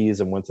got the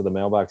keys and went to the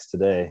mailbox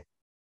today,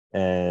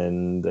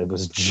 and it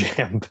was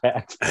jam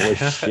packed full of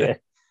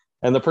shit.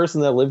 And the person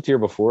that lived here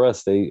before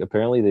us, they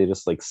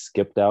just like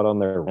skipped out on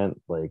their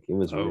rent. Like it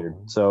was weird.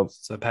 Oh. So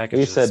So the package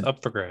We is said-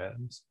 up for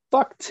grabs.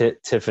 fuck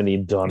Tiffany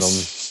Dunham.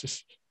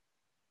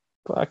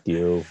 Fuck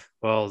you.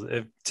 Well,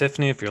 if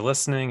Tiffany, if you're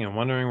listening and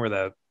wondering where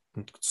that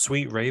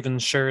sweet Raven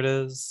shirt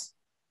is,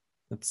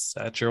 it's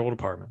at your old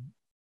apartment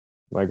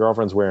My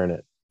girlfriend's wearing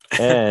it.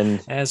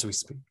 And as we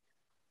speak.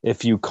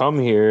 if you come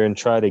here and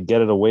try to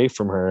get it away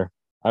from her,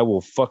 I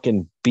will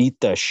fucking beat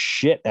the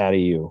shit out of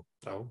you.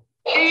 Oh.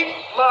 Keep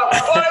my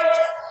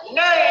wife's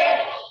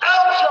name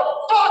out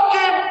your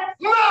fucking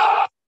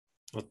mouth!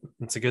 Well,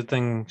 it's a good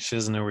thing she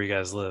doesn't know where you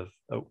guys live.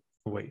 Oh,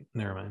 wait,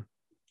 never mind.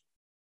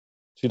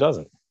 She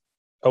doesn't.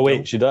 Oh wait,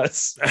 Nope. she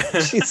does.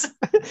 She's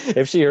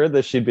if she heard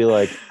this, she'd be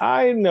like,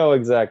 I know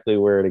exactly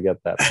where to get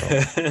that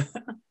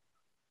from.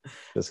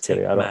 Just Take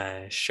kidding. I don't.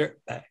 my shirt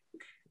back.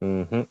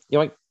 Mm-hmm.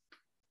 You're like,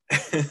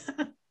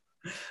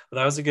 Well,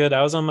 that was a good.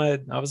 I was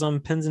on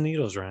pins and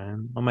needles,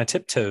 Ryan, on my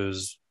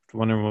tiptoes,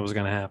 wondering what was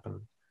going to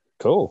happen.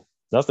 cool.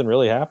 Nothing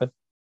really happened.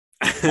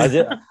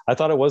 I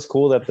thought it was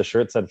cool that the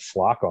shirt said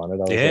flock on it. I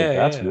was Yeah, like,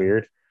 that's yeah.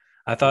 weird.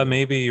 I thought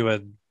maybe you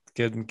had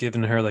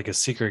given her like a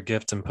secret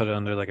gift and put it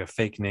under like a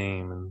fake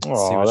name and see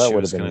Aw, what that she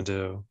would've was been- going to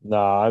do.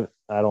 No,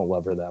 I don't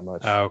love her that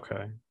much. Oh,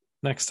 okay,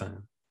 next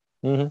time.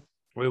 Mhm.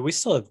 We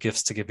still have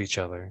gifts to give each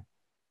other.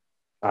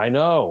 I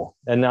know.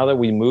 And now that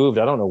we moved,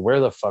 I don't know where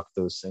the fuck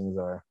those things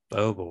are.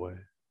 Oh boy,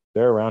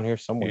 They're around here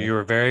somewhere. you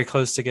were very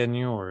close to getting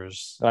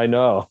yours. I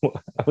know.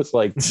 I was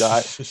like,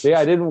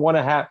 I didn't want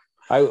to have.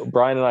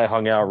 Brian and I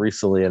hung out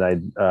recently,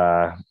 and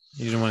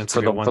You didn't want it to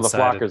for be the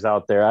one-sided. flockers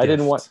out there, I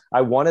didn't want. gift.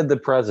 I wanted the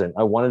present.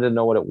 I wanted to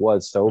know what it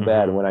was so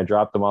bad. And Mhm. when I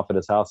dropped them off at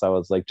his house, I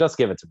was like, just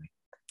give it to me.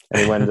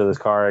 And he went into his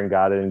car and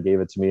got it and gave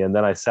it to me. And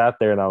then I sat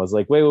there and I was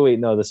like, wait,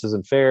 no, this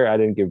isn't fair. I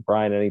didn't give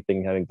Brian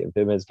anything. I didn't give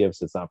him his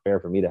gifts. It's not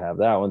fair for me to have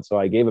that one. So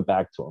I gave it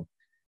back to him.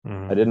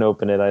 Mhm. I didn't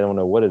open it. I don't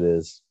know what it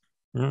is.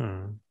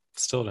 Mm-mm.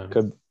 Still don't.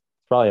 Could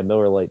probably a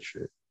Miller Lite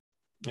shirt.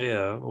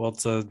 Yeah, well,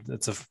 it's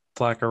a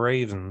Flock of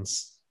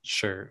Ravens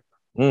shirt.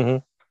 Mm-hmm.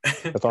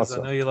 I thought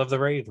so. I know you love the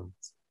Ravens.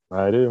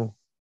 I do.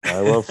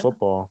 I love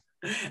football.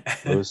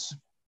 I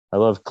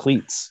love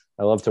cleats.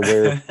 I love to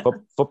wear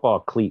football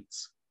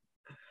cleats.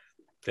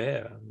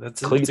 Yeah,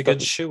 that's Cleat a good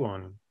the- shoe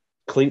on.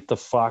 Cleat the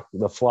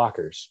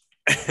flockers.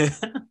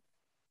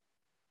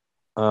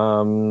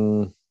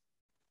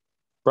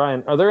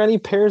 Brian, are there any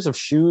pairs of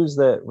shoes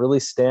that really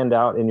stand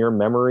out in your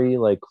memory,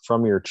 like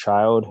from your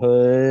childhood?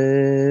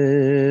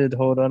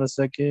 Hold on a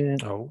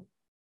second. Oh,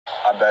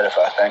 I bet if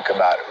I think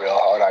about it real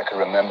hard, I could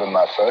remember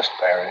my first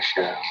pair of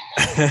shoes.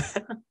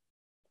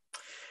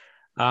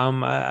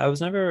 I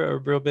was never a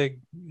real big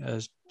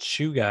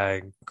shoe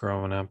guy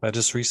growing up. I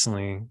just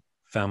recently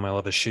found my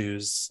love of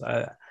shoes.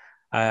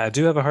 I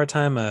do have a hard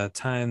time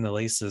tying the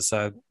laces.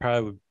 So I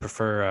probably would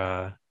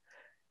prefer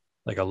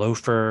like a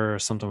loafer or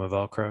something with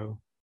Velcro.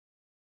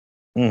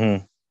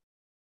 Mm-hmm.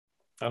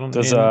 I don't.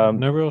 Does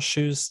no real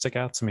shoes stick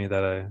out to me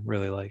that I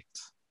really liked.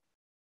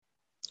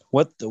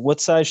 What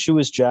size shoe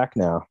is Jack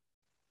now?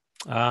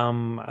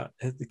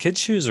 The kid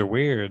shoes are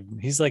weird.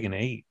 He's like an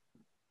 8.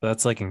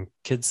 That's like in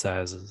kid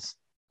sizes.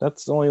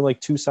 That's only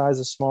like 2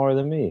 sizes smaller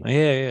than me.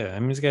 Yeah. I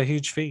mean, he's got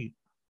huge feet.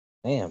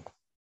 Damn.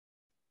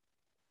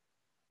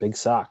 Big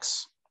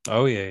socks.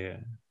 Oh yeah.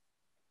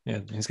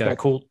 He's got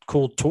cool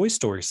Toy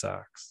Story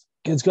socks.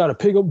 Kid's got a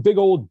big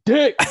old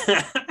dick.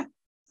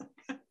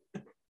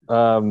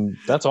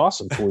 That's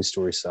awesome. Toy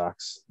Story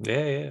socks.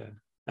 Yeah.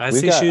 I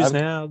see shoes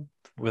now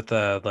with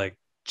like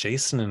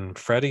Jason and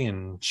Freddie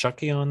and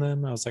Chucky on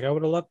them. I was like, I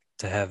would have loved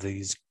to have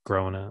these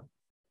growing up.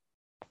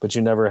 But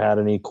you never had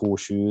any cool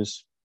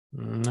shoes?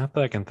 Not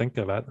that I can think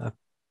of. I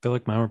feel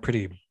like mine were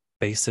pretty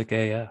basic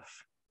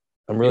AF.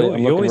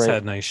 You always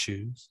had nice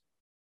shoes.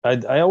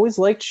 I always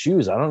liked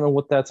shoes. I don't know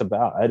what that's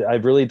about. I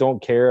really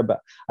don't care about.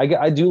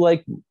 I do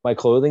like my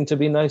clothing to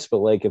be nice, but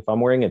like if I'm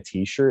wearing a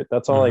t-shirt,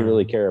 that's all I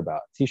really care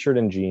about. T-shirt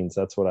and jeans.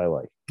 That's what I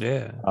like.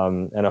 Yeah.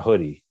 And a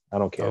hoodie. I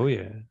don't care. Oh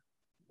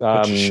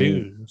yeah.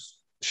 Shoes.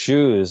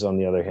 Shoes, on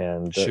the other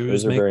hand,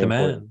 shoes make the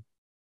man.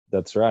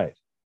 That's right.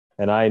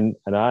 And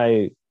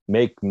I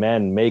make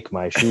men make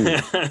my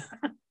shoes.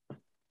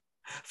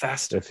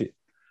 Faster,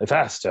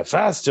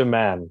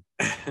 man.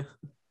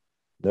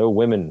 No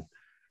women.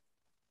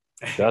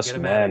 Just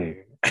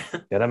men.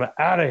 Get them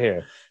out of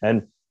here.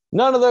 And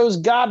none of those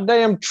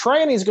goddamn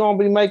trannies gonna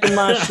be making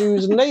my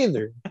shoes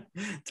neither.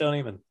 Don't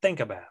even think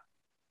about it.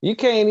 You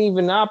can't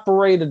even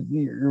operate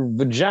your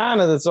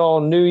vagina that's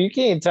all new. You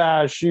can't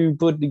tie a shoe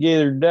put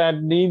together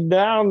that deep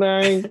down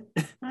thing.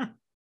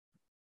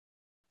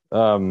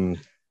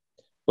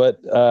 But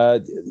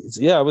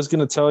I was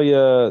gonna tell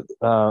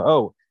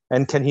you.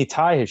 And can he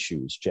tie his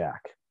shoes,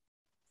 Jack?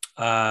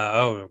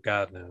 Oh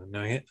God,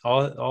 no.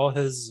 All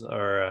his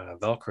are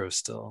Velcro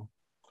still.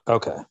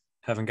 Okay.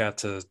 Haven't got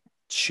to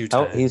shoe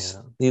time.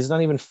 He's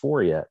not even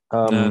 4 yet.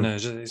 No.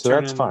 So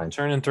that's fine.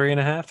 Turning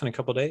 3.5 in a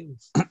couple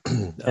days.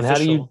 And how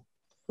do you?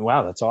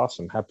 Wow, that's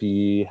awesome!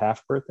 Happy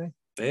half birthday.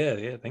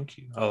 Yeah. Thank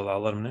you. I'll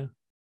let him know.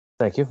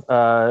 Thank you.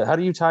 How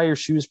do you tie your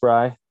shoes,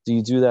 Bri? Do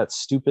you do that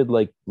stupid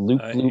like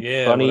loop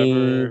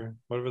bunny?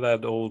 Whatever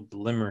that old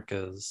limerick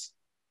is.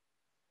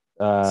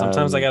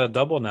 Sometimes I got to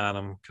double knot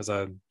them because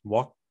I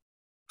walk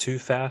too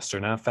fast or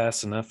not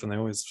fast enough, and they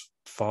always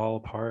fall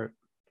apart.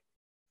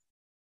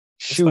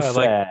 Shoe fast.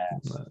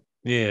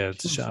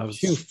 I was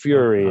shoe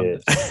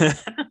furious.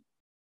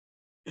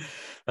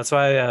 That's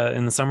why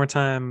in the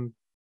summertime,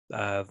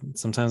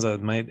 sometimes I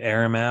might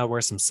air them out,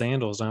 wear some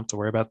sandals. Don't have to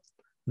worry about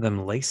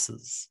them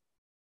laces.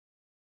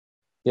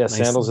 Yeah, nice,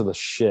 sandals are the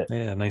shit.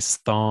 Yeah, nice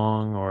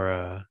thong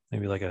or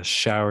maybe like a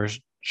shower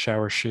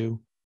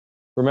shoe.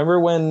 Remember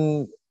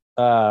when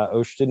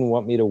Osh didn't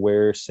want me to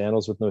wear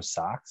sandals with no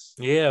socks?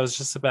 Yeah, I was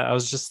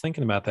just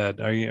thinking about that.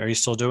 Are you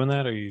still doing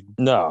that? Or you?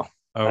 No.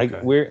 Oh,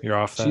 okay. You're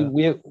off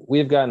that.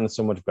 We've gotten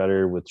so much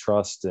better with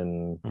trust,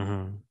 and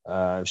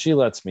she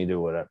lets me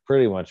do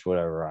pretty much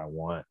whatever I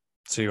want.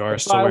 So you are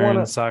still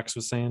wearing socks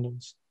with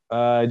sandals?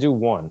 I do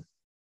one.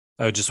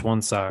 Oh, just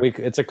one sock.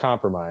 It's a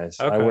compromise.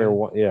 Okay. I wear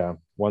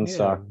one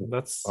sock.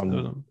 That's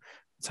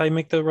how you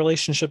make the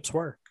relationships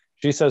work.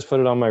 She says put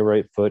it on my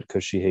right foot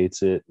because she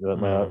hates it.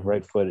 My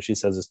right foot, she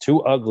says, is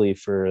too ugly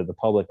for the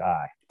public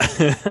eye.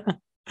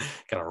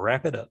 Gotta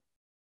wrap it up.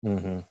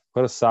 Mm-hmm.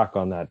 Put a sock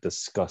on that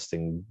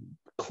disgusting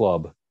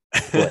club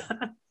foot.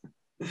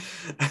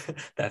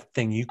 That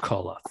thing you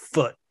call a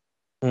foot.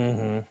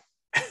 Mm-hmm.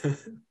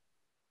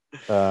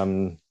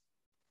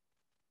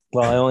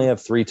 Well, I only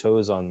have 3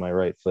 toes on my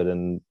right foot,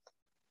 and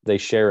they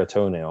share a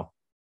toenail.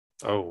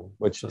 Oh,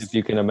 which, if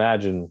you can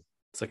imagine,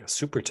 it's like a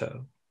super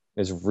toe.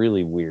 Is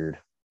really weird.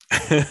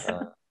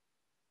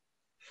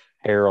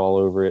 Hair all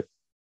over it.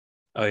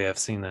 Oh yeah, I've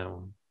seen that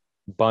one.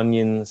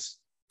 Bunions.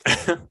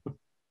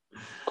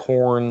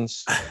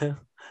 Corns.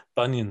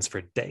 Bunions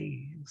for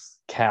days.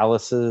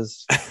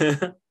 Calluses.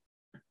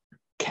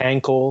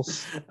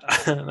 Cankles.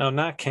 No,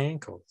 not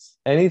cankles.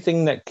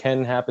 Anything that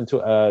can happen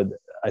to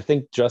I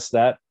think just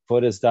that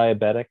foot is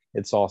diabetic.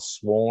 It's all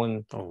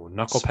swollen. Oh,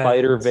 knuckle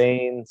spider pads.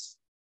 Veins.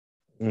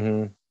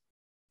 Mm-hmm.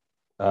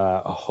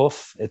 A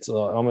hoof. It's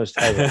almost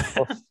has a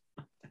hoof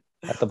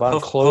at the bottom.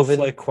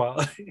 Hoof-like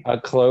quality. A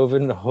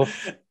cloven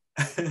hoof.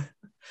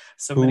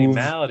 So many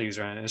maladies,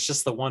 right? It's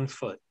just the one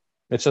foot.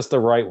 It's just the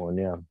right one,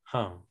 yeah.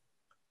 Huh.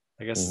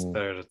 I guess it's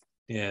better to,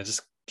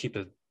 just keep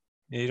it.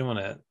 You don't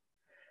want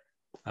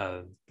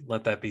to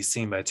let that be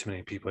seen by too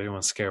many people. You don't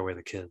want to scare away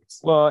the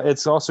kids. Well,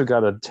 it's also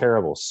got a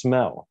terrible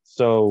smell.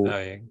 So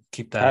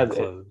keep that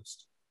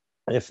closed.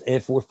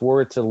 If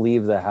we're to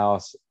leave the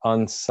house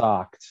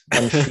unsocked,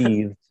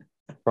 unsheathed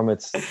from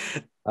its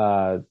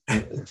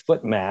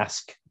foot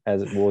mask,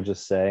 as we'll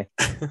just say,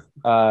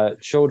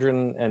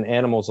 children and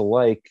animals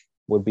alike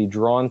would be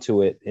drawn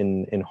to it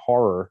in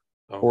horror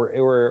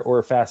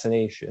or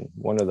fascination,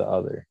 one or the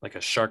other. Like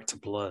a shark to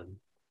blood.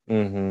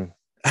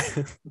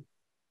 Mm-hmm.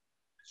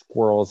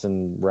 Squirrels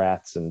and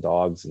rats and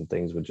dogs and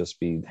things would just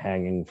be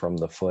hanging from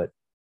the foot,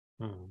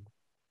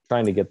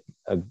 trying to get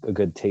a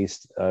good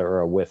taste or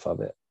a whiff of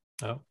it.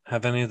 Oh,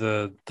 have any of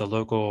the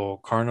local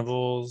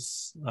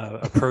carnivals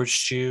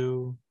approached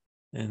you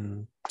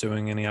in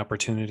doing any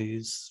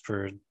opportunities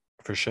for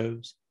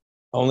shows?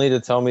 Only to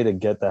tell me to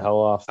get the hell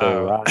off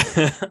the rock.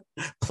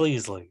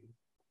 Please leave.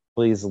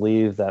 Please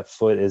leave. That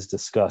foot is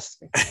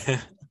disgusting.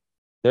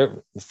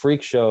 The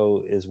freak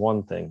show is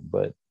one thing,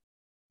 but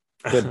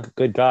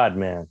good God,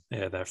 man.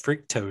 Yeah, that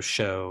freak toe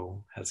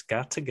show has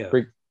got to go.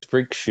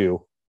 Freak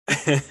shoe.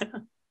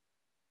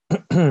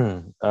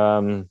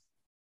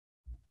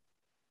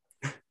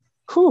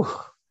 Whew.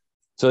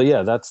 So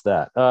yeah, that's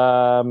that.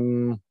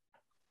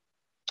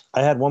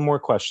 I had one more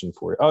question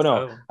for you. Oh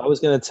no, I was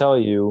going to tell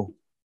you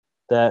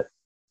that.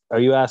 Are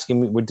you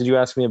asking me? Did you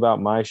ask me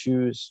about my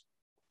shoes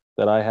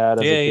that I had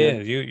as a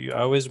kid? You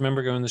I always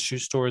remember going to shoe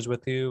stores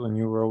with you, and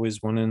you were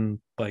always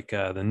wanting like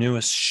the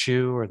newest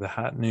shoe or the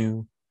hot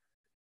new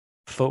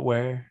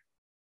footwear.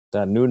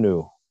 That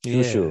new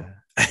shoe.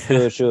 I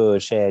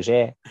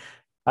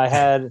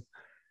had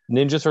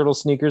Ninja Turtle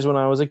sneakers when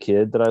I was a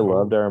kid that I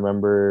loved. I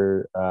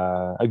remember.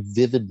 I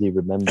vividly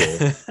remember.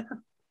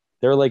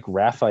 They were like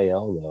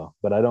Raphael though,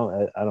 but I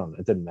don't.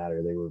 It didn't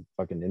matter. They were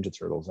fucking Ninja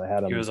Turtles. I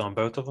had them. He was on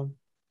both of them.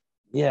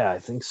 Yeah, I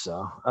think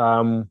so.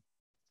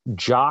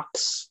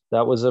 Jocks.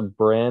 That was a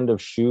brand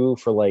of shoe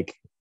for like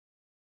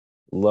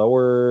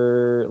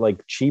lower,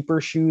 like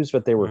cheaper shoes,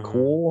 but they were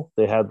cool.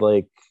 They had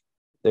they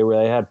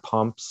had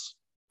pumps.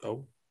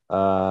 Oh.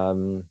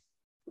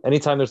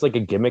 Anytime there's like a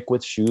gimmick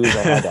with shoes,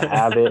 I had to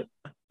have it.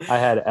 I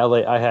had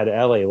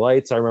LA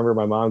Lights. I remember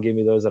my mom gave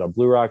me those at a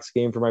Blue Rocks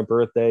game for my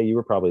birthday. You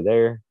were probably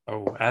there.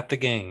 Oh, at the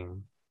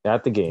game.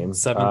 At the game.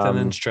 7th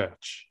inning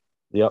stretch.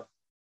 Yep.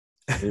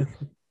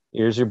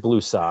 Here's your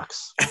blue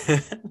socks.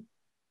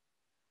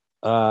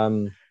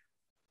 I've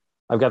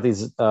got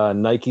these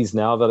Nikes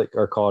now that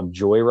are called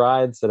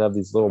Joyrides that have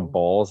these little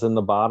balls in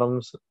the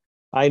bottoms.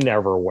 I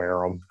never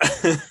wear them.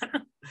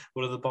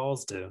 What do the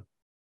balls do?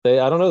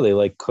 I don't know. They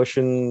like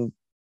cushion.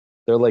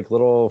 They're like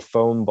little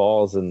foam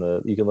balls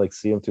you can like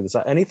see them through the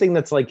side. Anything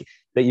that's like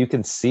that you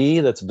can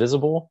see that's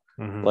visible,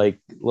 like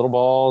little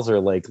balls or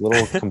like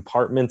little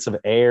compartments of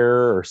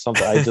air or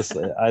something.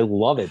 I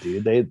love it,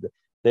 dude.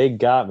 They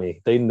got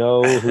me. They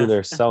know who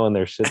they're selling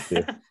their shit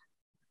to.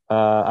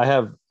 I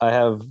have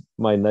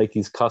my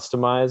Nikes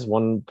customized.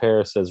 One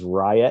pair says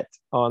Riot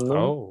on them.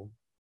 Oh.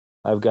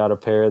 I've got a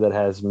pair that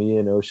has me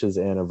and Osha's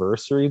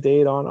anniversary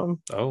date on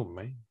them. Oh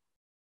man.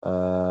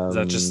 Is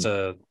that just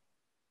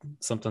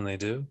something they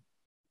do?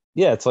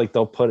 Yeah, it's like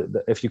they'll put,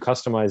 if you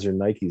customize your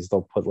Nikes,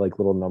 they'll put like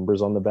little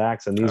numbers on the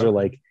backs, and these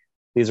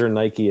are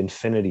Nike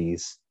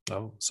Infinities.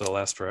 Oh, so it'll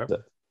last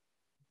forever.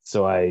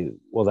 So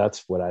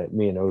that's what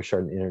me and Osha are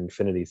an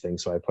infinity thing.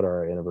 So I put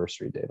our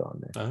anniversary date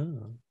on there.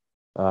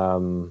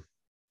 Oh.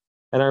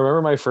 And I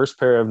remember my first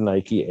pair of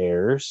Nike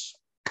Airs.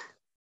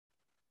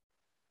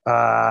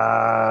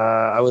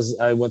 I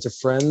went to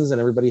friends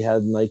and everybody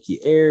had Nike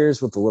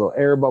Airs with the little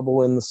air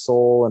bubble in the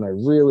sole, and I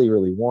really,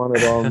 really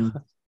wanted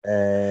them.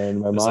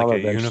 And my mom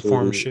like a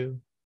uniform shoe.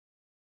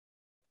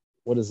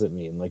 What does it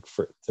mean? Like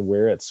to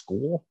wear at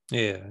school?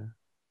 Yeah.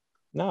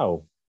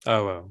 No.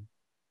 Oh, well.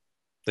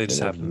 They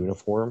just have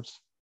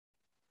uniforms.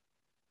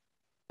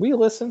 Will you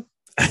listen?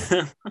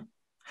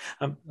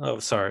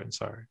 Sorry.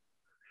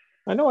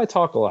 I know I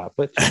talk a lot,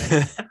 but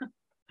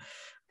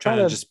trying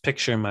to just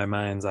picture in my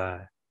mind's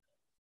eye.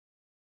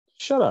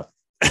 Shut up.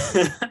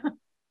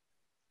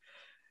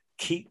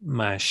 Keep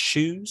my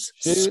schools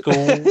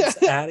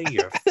out of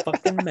your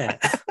fucking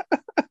mouth.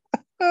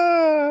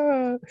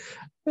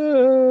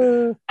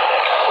 Will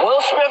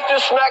Smith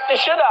just smacked the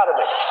shit out of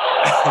me.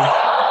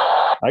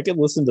 I could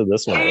listen to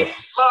this one. Keep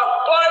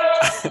my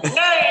wife's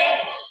name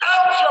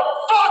out your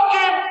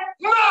fucking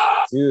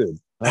mouth. Dude,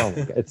 oh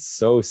my God, it's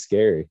so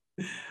scary.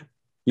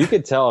 You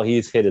could tell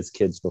he's hit his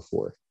kids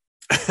before.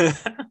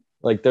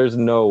 Like, there's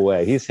no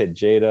way. He's hit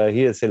Jada.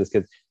 He has hit his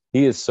kids.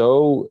 He is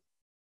so...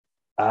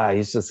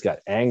 he's just got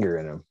anger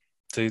in him.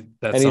 Dude,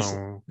 that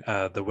song,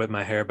 the Whip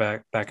My Hair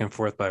Back and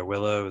Forth by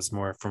Willow, is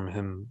more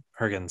from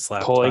her getting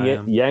slapped pulling by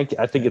it, him.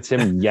 I think it's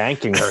him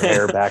yanking her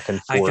hair back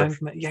and forth.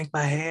 I yank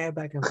my hair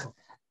back and forth.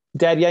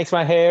 Dad yanks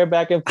my hair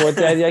back and forth.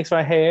 Dad yanks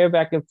my hair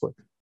back and forth.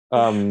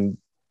 Oh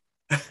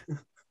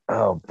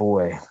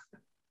boy.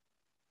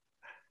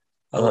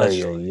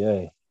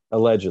 Allegedly.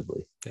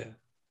 Allegedly. Yeah.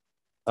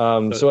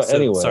 So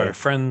anyway. Sorry,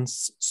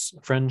 friends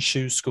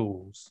shoe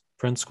schools.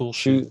 Friend school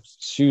shoes.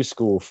 Shoe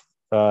school.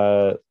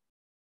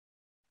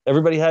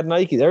 Everybody had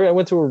Nikes. I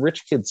went to a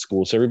rich kid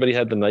school, so everybody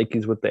had the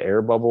Nikes with the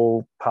air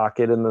bubble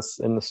pocket in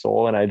the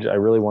sole, and I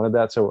really wanted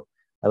that. So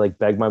I like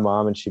begged my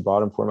mom, and she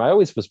bought them for me. I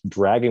always was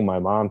dragging my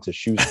mom to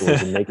shoe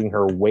stores and making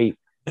her wait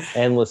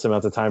endless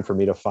amounts of time for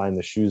me to find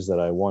the shoes that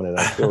I wanted.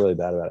 I feel really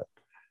bad about it.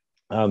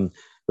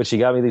 But but she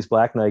got me these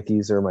black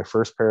Nikes. They were my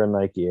first pair of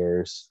Nike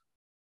Airs.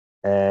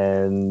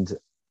 And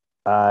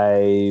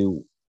I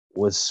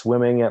was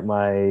swimming at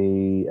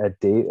my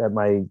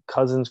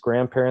cousin's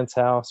grandparents'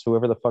 house,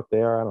 whoever the fuck they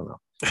are. I don't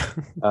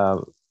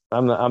know.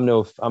 I'm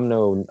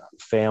no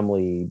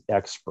family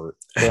expert,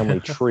 family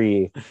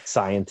tree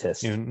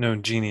scientist. You're no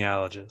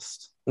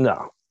genealogist.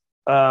 No,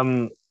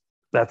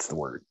 that's the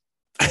word.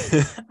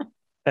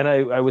 And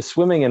I was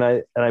swimming, and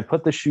I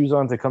put the shoes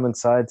on to come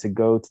inside to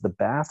go to the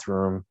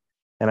bathroom,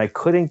 and I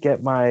couldn't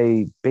get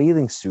my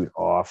bathing suit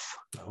off,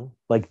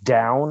 like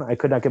down. I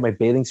could not get my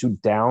bathing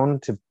suit down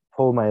to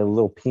pull my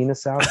little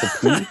penis out to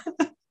pee,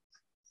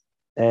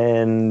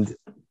 and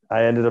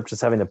I ended up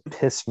just having to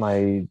piss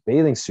my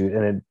bathing suit,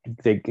 and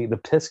the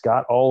piss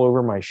got all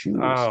over my shoes.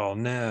 Oh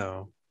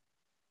no!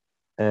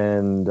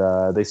 And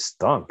they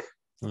stunk.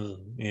 Yeah,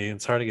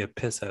 it's hard to get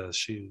piss out of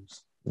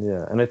shoes.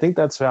 Yeah, and I think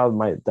that's how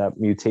that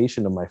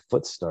mutation of my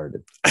foot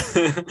started.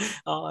 It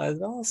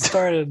all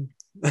started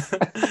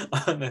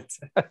on it.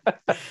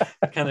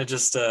 Kind of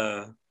just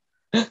the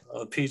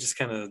pee just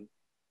kind of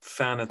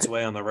found its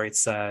way on the right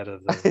side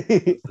of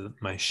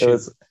my shoe.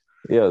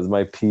 It was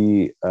my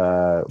pee.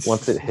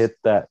 Once it hit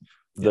the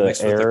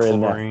air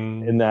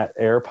in that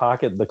air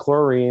pocket, the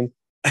chlorine,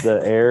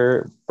 the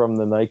air from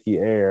the Nike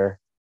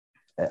Air,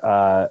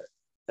 and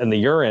the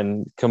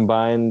urine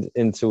combined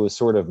into a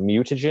sort of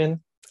mutagen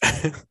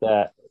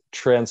that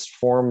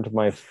transformed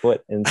my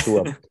foot into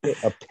a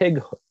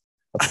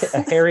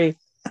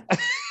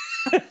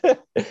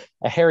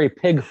hairy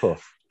pig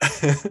hoof.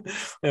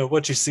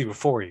 What you see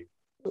before you?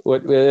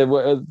 What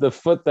the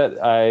foot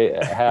that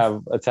I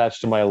have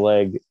attached to my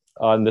leg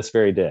on this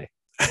very day.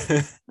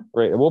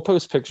 Right, we'll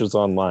post pictures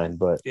online,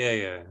 but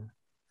yeah.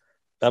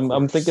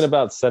 I'm thinking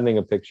about sending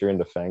a picture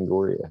into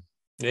Fangoria.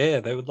 Yeah,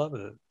 they would love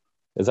it.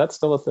 Is that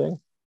still a thing?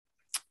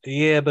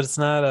 Yeah, but it's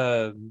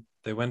not.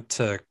 They went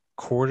to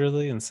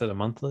quarterly instead of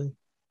monthly,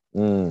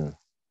 and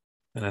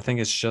I think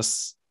it's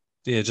just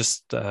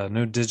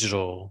no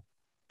digital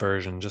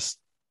version, just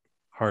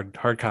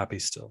hard copy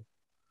still.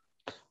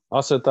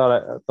 Also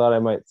thought I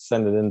might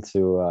send it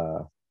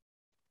into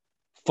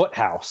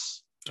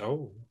Foothouse.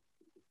 Oh.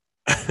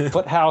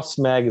 Foothouse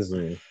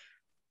magazine.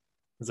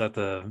 Is that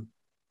the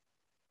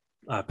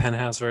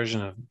penthouse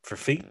version for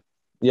feet?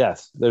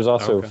 Yes. There's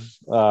also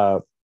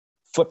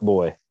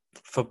Footboy.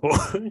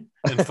 Footboy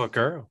and Foot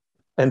Girl.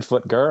 And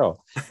Foot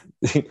Girl.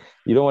 You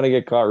don't want to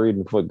get caught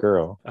reading Foot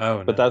Girl.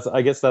 Oh, but no.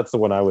 I guess that's the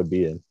one I would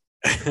be in.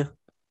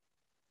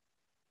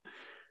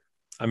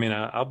 I mean,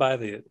 I'll buy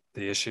the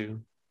issue.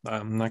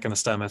 I'm not going to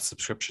stop my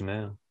subscription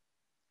now.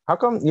 How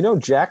come,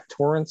 Jack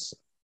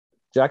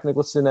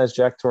Nicholson as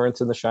Jack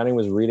Torrance in The Shining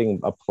was reading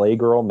a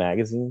Playgirl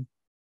magazine?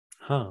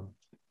 Huh.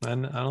 I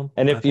don't.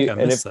 And if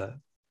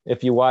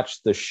you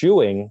watch The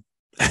Shoeing,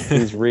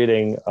 he's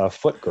reading a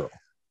Foot Girl.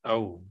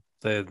 Oh,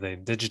 they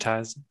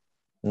digitized it.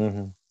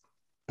 Mm-hmm.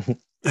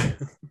 It's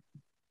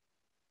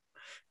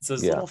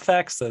those little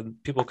facts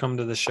that people come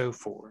to the show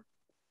for.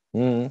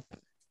 Mm-hmm.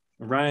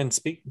 Ryan,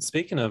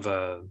 speaking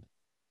of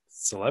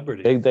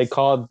celebrity, they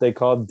called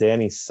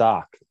Danny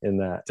Sock in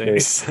that.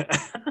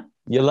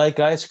 You like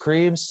ice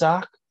cream,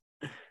 Sock?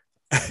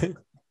 How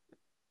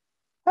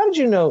did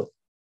you know?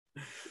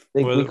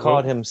 We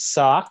called him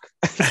Sock.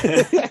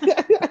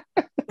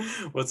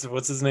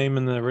 What's his name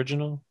in the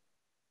original?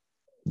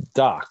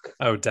 Doc.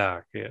 Oh,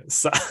 Doc. Yeah.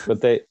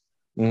 But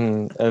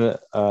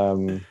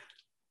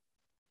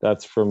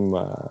that's from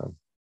I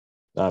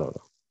don't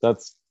know.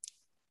 That's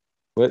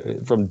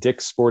from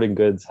Dick's Sporting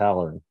Goods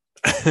Halloran.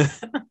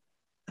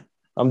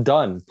 I'm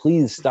done.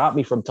 Please stop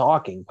me from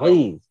talking.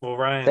 Please. Well,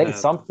 Ryan, say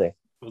something.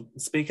 Well,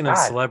 speaking of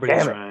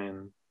celebrities,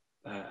 Ryan,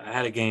 I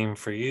had a game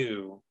for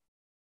you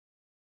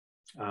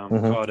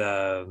called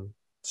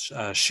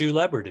Shoe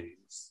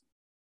Celebrities.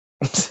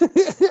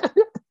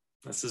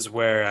 This is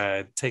where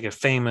I take a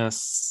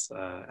famous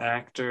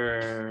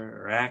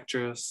actor or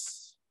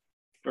actress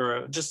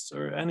or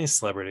any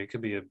celebrity. It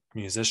could be a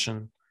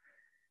musician.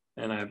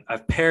 And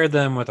I've paired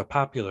them with a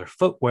popular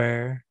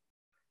footwear.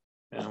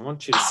 And I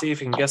want you to see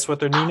if you can guess what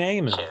their new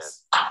name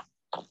is.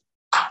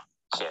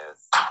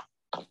 Cheers.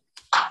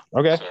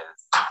 Okay. Cheers.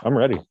 I'm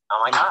ready.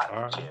 Oh my God.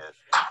 All right. Cheers.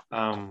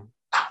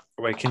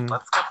 Wait, can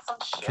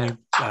you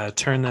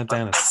turn that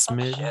down a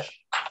smidge?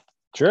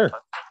 Sure.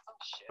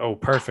 Oh,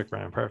 perfect,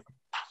 Ryan. Perfect.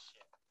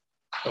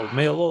 Oh,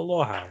 maybe a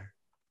little higher.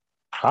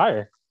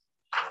 Higher.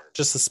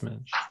 Just a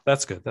smidge.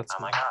 That's good. That's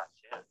good. Oh my God.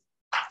 Cheers.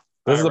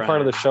 This is the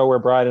part of the show where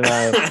Brian and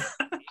I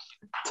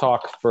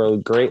talk for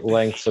great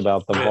lengths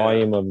about the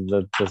volume of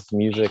this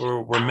music.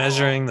 We're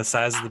measuring the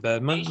size of the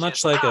bed,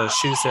 much like a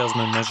shoe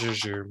salesman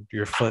measures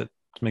your foot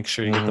to make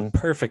sure you get the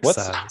perfect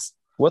size.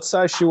 What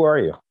size shoe are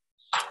you?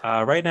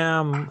 Right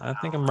now, I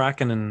think I'm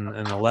rocking an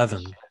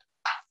 11.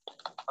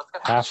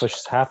 Half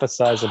a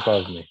size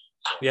above me.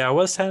 Yeah, I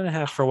was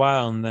 10.5 for a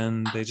while, and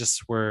then they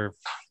just were.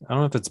 I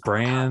don't know if it's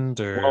brand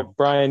or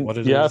Brian, what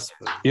it you is.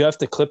 You have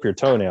to clip your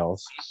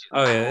toenails.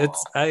 Oh yeah,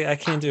 I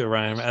can't do it,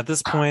 Ryan. At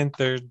this point,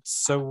 they're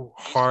so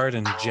hard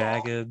and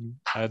jagged.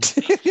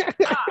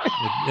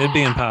 It It'd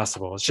be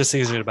impossible. It's just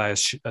easier to buy a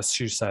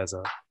shoe size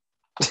up.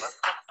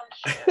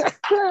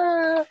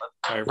 All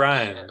right,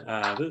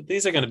 Ryan,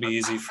 these are going to be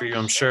easy for you,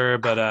 I'm sure,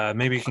 but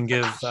maybe you can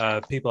give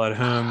people at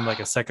home like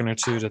a second or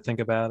two to think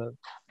about it.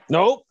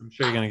 Nope. I'm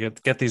sure you're going to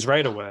get these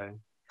right away.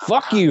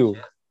 Fuck you.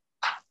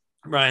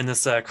 Ryan,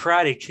 this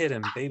Karate Kid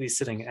and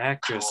babysitting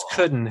actress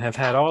couldn't have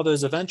had all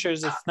those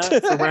adventures if not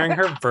for wearing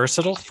her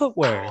versatile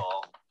footwear.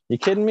 You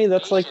kidding me?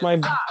 That's like my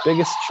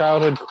biggest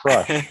childhood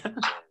crush.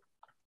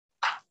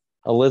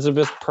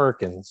 Elizabeth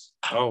Perkins.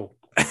 Oh.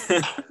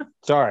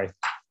 Sorry.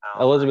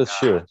 Elizabeth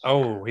Shue.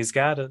 Oh, he's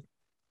got it.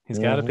 He's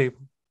got it,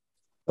 people.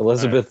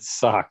 Elizabeth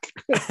Sock.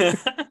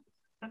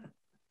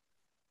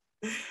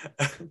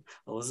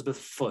 Elizabeth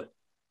Foot.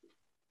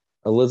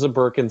 Elizabeth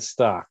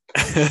Birkenstock.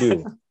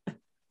 Shoe.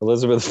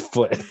 Elizabeth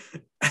Foot.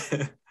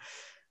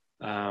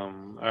 All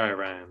right,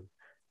 Ryan.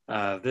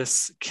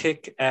 This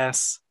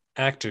kick-ass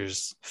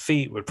actor's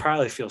feet would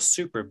probably feel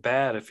super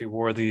bad if he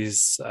wore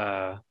these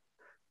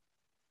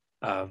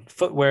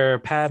footwear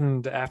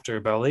patterned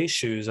after ballet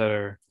shoes that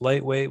are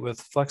lightweight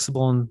with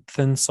flexible and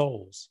thin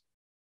soles.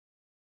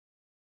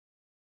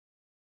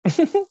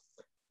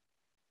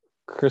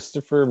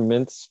 Christopher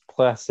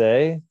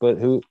Mintz-Plasse, but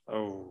who?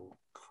 Oh,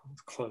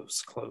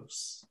 close.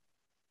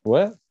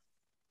 What?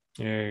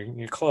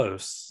 You're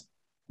close.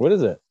 What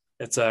is it?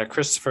 It's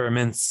Christopher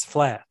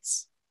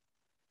Mintz-Flats.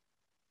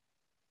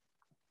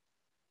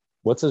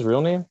 What's his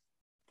real name?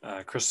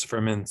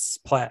 Christopher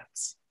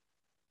Mintz-Platts.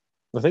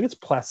 I think it's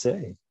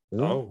Plasse.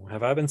 Oh,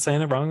 have I been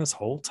saying it wrong this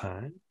whole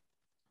time?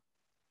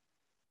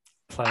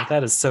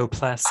 That is so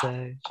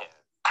Plasse.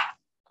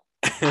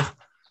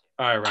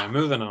 All right, Ryan,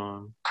 moving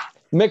on.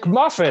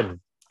 McMuffin.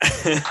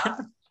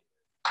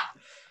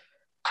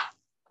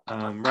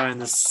 Ryan,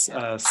 this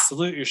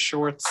Salute Your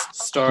Shorts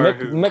star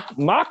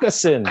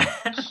McMoccasin.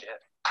 Let's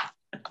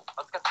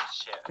get this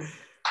shit.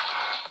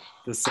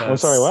 This, I'm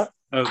sorry, what?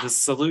 Oh, the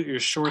Salute Your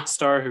Shorts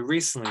star who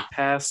recently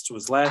passed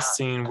was last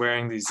seen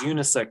wearing these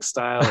unisex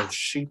style of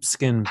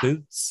sheepskin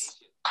boots.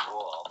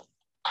 Cool.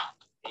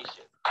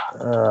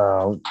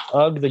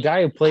 Ugg, the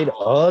guy who played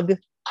Ugg.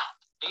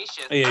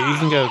 Yeah, you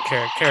can go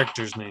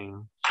character's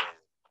name.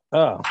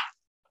 Oh,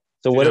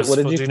 so what did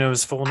you? Do you know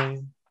his full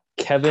name?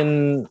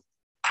 Kevin.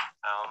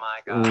 Oh my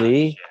god.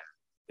 Lee.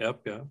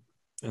 Yep.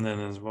 And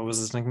then what was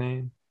his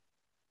nickname?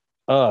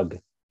 Ugg.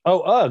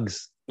 Oh,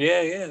 Uggs.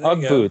 Yeah.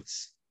 Ugg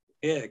boots.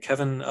 Yeah,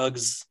 Kevin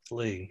Uggs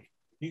Lee.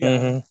 You got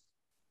it.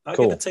 I'll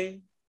Cool. give it to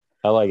you.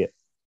 I like it.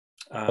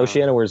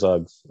 Oceana wears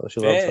Uggs. She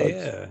loves Uggs.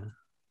 Yeah.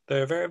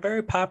 They're very,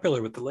 very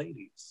popular with the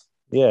ladies.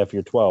 Yeah, if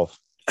you're 12.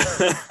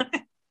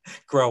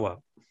 Grow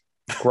up.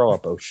 Grow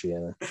up,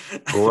 Oceana.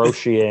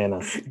 Groceana.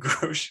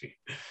 Groshi.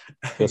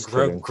 Just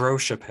kidding.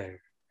 Grosha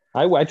pair.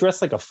 I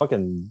dress like a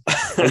fucking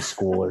high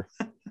schooler,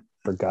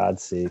 for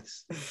God's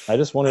sakes. I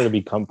just want her to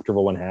be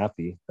comfortable and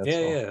happy. That's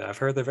all. Yeah. I've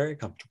heard they're very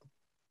comfortable.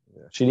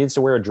 She needs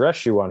to wear a dress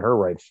shoe on her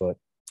right foot.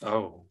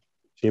 Oh.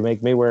 She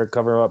make me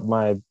cover up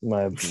my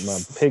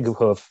pig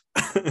hoof.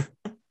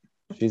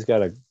 She's got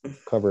to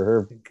cover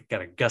her. Got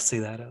to gussy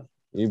that up.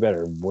 You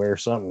better wear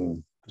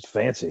something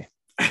fancy.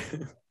 All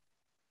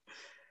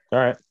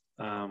right.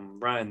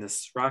 Ryan,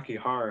 this Rocky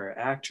Horror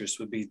actress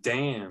would be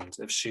damned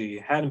if she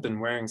hadn't been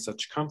wearing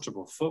such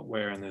comfortable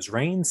footwear in those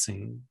rain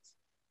scenes.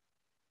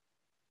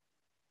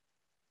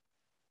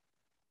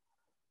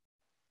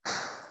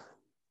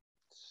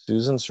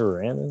 Susan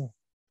Sarandon.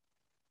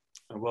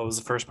 What was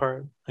the first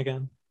part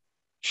again?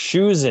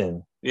 Shoes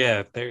in.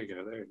 Yeah, there you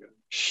go.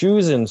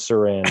 Shoes in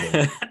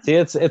Sarandon. See,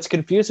 it's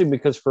confusing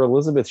because for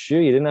Elizabeth Shue,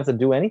 you didn't have to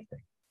do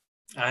anything.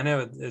 I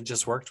know it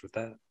just worked with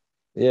that.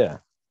 Yeah.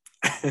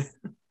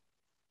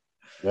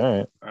 All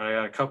right. All right, I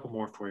got a couple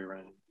more for you,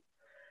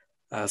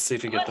 Ryan. See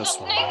if you get this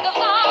one.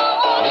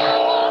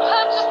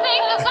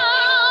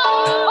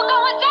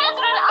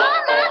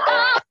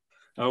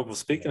 Oh, well,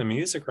 speaking of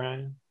music,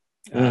 Ryan,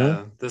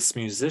 this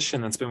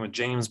musician that's been with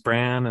James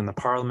Brown and the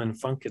Parliament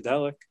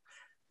Funkadelic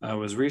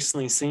was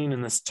recently seen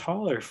in this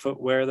taller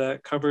footwear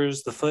that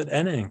covers the foot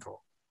and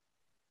ankle.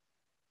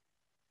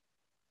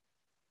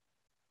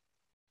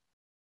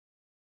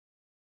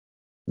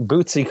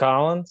 Bootsy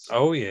Collins.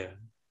 Oh, yeah.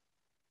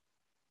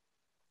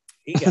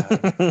 He got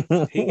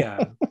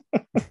it.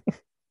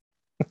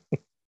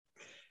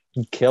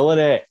 Killing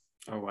it.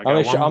 Oh,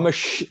 I'm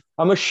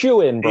a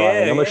shoe in,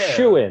 Brian. I'm a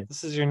shoe in.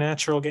 This is your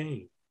natural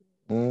game.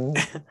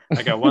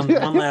 I got one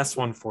last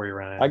one for you,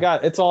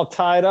 Ryan. It's all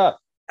tied up.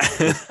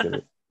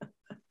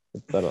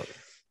 All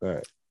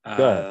right.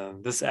 Go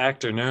ahead. This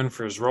actor, known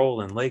for his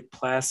role in Lake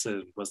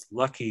Placid, was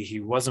lucky he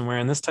wasn't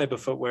wearing this type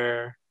of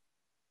footwear.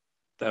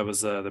 That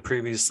was the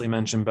previously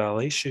mentioned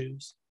ballet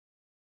shoes.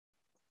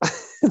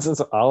 Is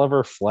this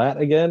Oliver Flat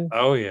again?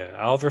 Oh, yeah.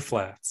 Oliver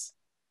Flats.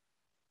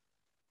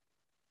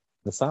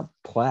 It's not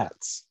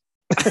Platts.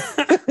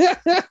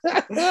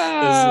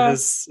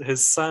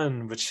 his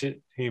son, which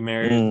he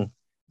married,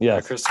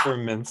 Christopher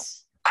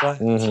Mintz.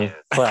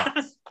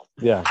 Platts.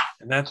 Yeah.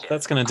 And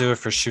that's going to do it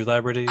for Shoe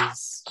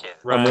Librities.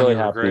 Ryan, I'm really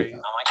happy. great. Oh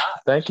my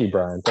god. Thank you,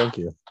 Brian. Thank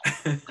you.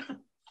 Let's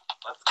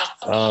get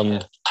some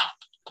shit.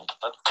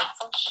 Let's get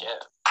some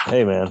shit.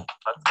 Hey, man, Let's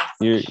get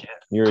some you're shit.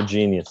 you're a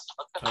genius.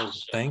 Let's get Oh, some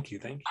shit. thank you.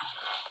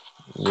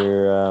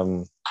 You're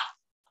a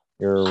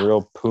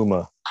real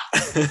puma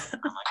Oh my God.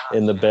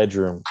 in the shit.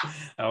 bedroom,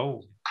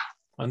 Oh,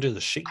 under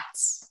the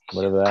sheets.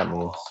 whatever that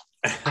means.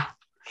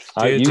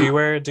 Do you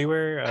wear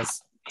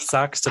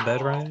socks to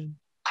bed, Ryan?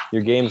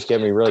 Your games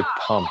get me really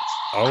pumped.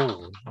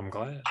 Oh, I'm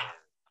glad.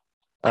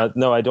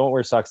 No, I don't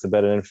wear socks to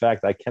bed, and in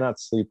fact, I cannot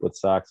sleep with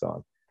socks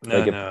on. No,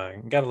 Like, if-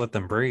 you gotta let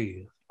them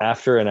breathe.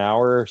 After an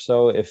hour or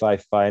so, if I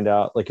find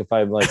out, like, if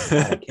I'm like,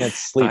 God, I can't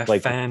sleep, I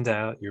like, find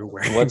out you're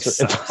wearing if I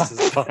socks. to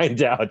bed.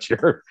 find out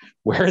you're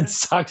wearing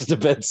socks to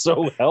bed,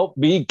 so help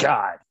me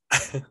God,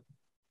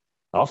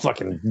 I'm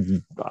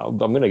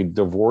gonna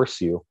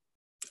divorce you.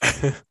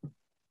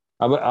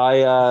 What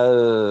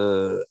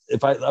I'm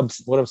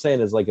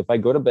saying is, like, if I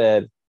go to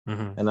bed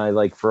Mhm. and I,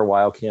 like, for a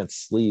while can't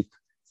sleep,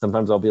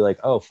 sometimes I'll be like,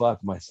 oh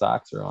fuck, my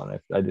socks are on.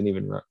 I didn't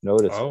even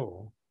notice.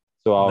 Oh,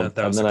 So I'll,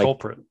 that was a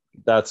culprit.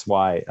 that's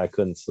why I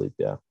couldn't sleep.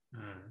 Yeah.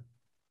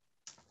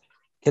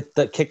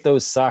 Mm. Kick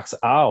those socks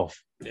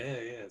off.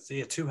 Yeah. See,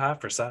 you're too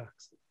hot for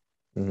socks.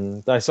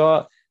 I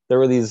saw there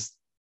were these.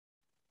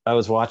 I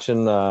was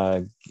watching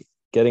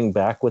Getting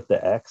Back with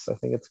the Ex, I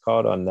think it's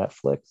called, on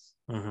Netflix.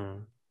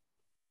 Mm-hmm.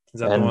 Is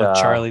that the And, one with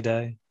Charlie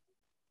Day?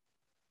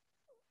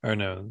 Or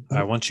no,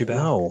 I Want You Back?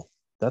 No,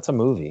 that's a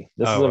movie.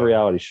 This is Oh, a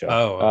reality show.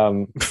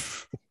 Oh,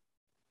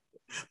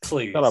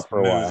 please. Shut up for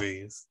a while.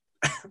 Movies.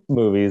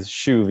 Movies,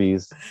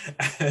 shoovies.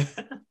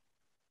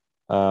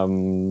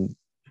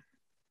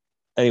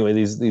 Anyway,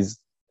 these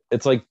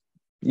it's like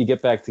you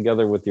get back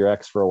together with your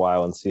ex for a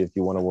while and see if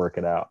you want to work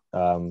it out.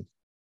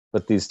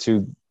 But these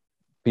two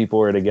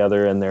people are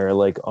together and they're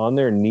like on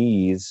their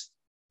knees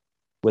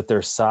with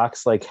their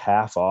socks like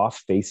half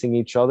off, facing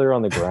each other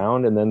on the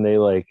ground, and then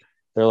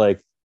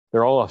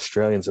they're all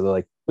Australian, so they're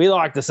like, we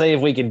like to see if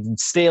we can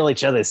steal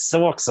each other's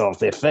socks off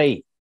their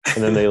feet,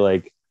 and then they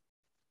like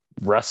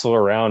wrestle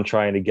around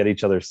trying to get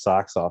each other's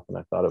socks off, and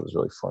I thought it was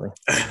really funny.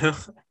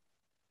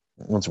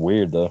 It's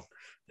weird though.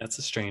 That's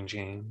a strange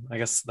game. I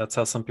guess that's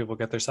how some people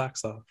get their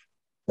socks off.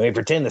 We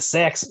pretend the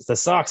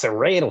socks are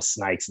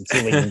rattlesnakes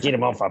until we can get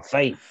them off our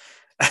feet.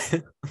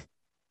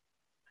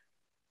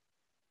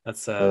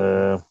 That's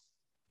yeah,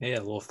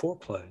 a little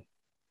foreplay.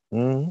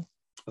 Mm-hmm. I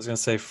was gonna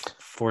say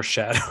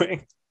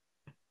foreshadowing.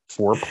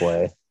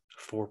 Foreplay.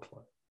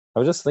 I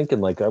was just thinking,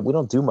 like, we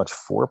don't do much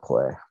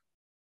foreplay.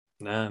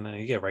 No,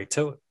 you get right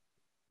to it.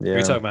 Yeah. Are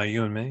you talking about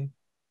you and me?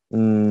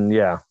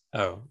 Yeah.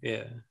 Oh,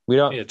 yeah. We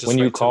don't. Yeah, just when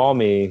you right to call it.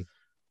 me,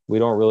 we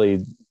don't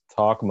really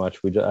talk much.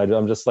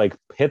 I'm just like,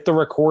 hit the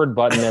record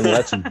button and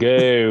let's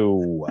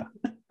go.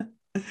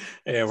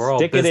 Yeah, we're all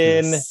Stick it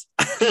in, business.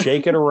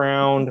 shake it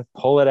around,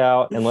 pull it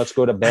out, and let's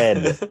go to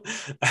bed.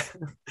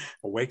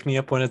 Wake me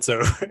up when it's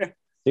over.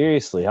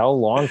 Seriously, how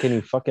long can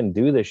you fucking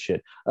do this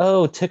shit?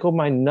 Oh, tickle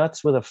my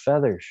nuts with a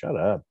feather. Shut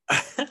up.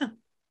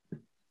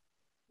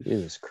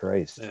 Jesus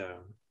Christ. Yeah.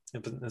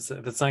 If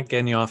it's not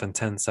getting you off in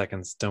 10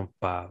 seconds, don't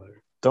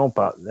bother. Don't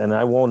bother. And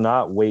I will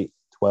not wait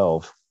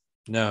 12.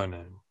 No.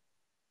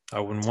 I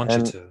wouldn't want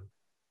And- you to.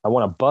 I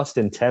want to bust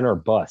in 10 or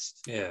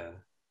bust. Yeah.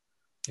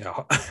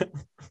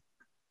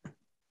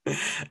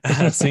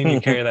 I've seen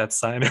you carry that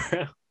sign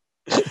around.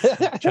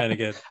 Trying to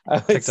get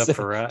picked up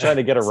for a ride. Trying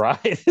to get a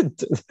ride.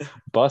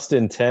 Bust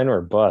in 10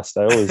 or bust.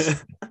 I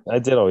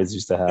did always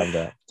used to have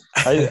that.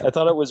 I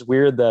thought it was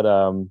weird that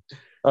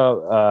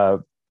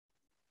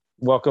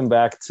welcome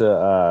back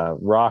to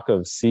Rock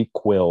of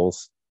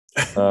Sequels.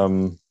 I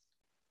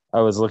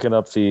was looking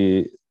up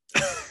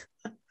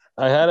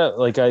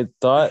I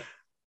thought,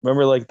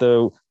 remember like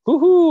the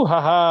woohoo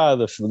haha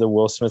the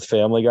Will Smith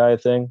Family Guy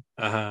thing?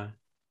 Uh-huh.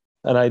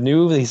 And I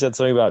knew he said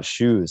something about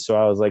shoes, so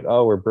I was like,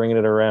 oh, we're bringing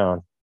it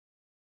around.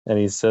 And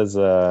he says,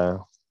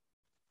 oh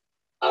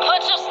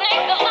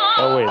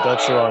wait,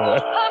 that's the wrong way.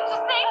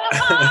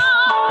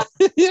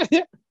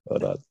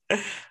 Hold on.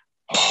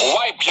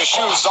 Wipe your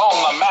shoes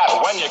on the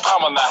mat when you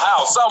come in the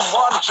house.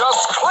 Someone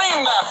just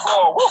clean that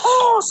floor.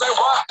 Woohoo! Say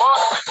what, boy?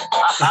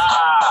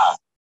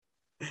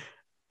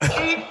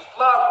 Keep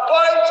my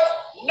wife's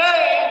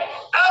name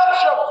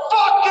out your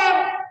fucking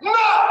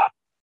mouth!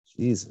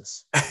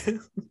 Jesus.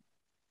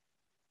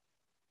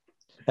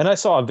 And I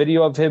saw a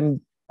video of him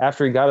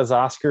after he got his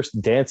Oscars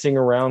dancing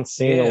around,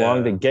 singing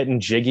along to Getting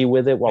Jiggy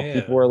with It while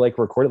people were like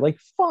recording. Like,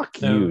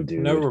 fuck you,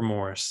 dude. No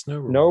remorse.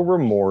 No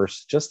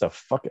remorse. Just a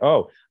fuck.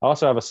 Oh, I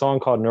also have a song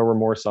called No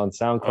Remorse on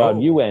SoundCloud.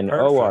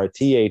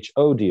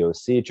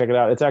 UNORTHODOC. Check it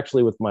out. It's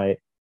actually with my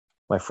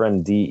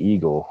friend D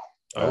Eagle.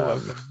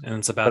 Okay. And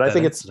it's about but that I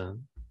think incident.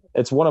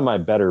 It's one of my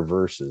better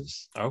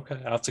verses. Okay.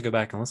 I'll have to go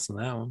back and listen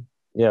to that one.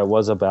 Yeah, it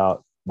was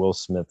about Will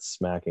Smith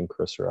smacking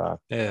Chris Rock.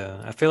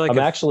 Yeah. I feel like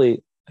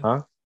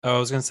I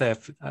was gonna say,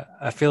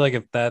 I feel like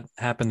if that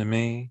happened to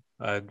me,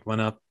 I went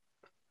up,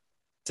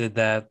 did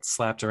that,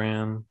 slapped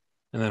around,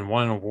 and then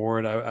won an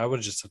award. I would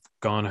just have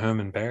gone home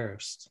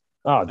embarrassed.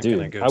 Oh,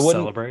 dude, I wouldn't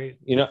celebrate.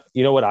 You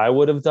know what I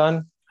would have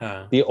done?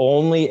 The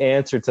only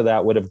answer to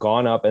that would have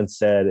gone up and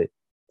said,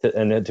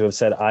 to have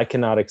said, I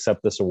cannot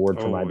accept this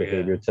award for my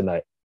behavior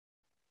tonight.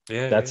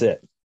 Yeah, That's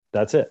it.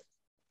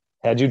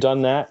 Had you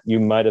done that, you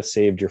might have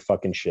saved your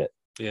fucking shit.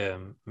 Yeah,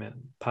 man,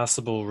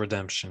 possible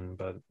redemption,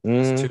 but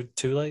Mhm. it's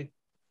too late.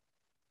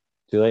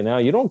 Too late now.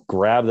 You don't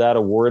grab that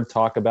award,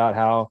 talk about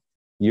how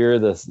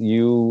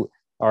you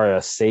are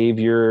a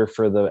savior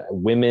for the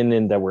women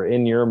and that were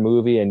in your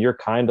movie, and you're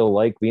kind of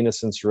like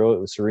Venus and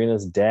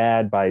Serena's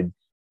dad by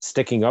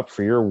sticking up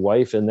for your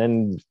wife, and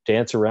then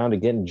dance around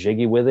and getting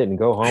jiggy with it and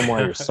go home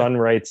while your son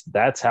writes,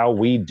 "That's how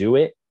we do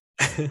it."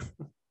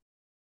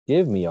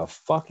 Give me a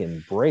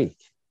fucking break.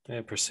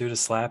 Yeah, pursuit of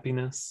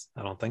slappiness?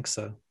 I don't think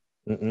so.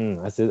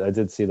 I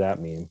did see that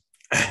meme.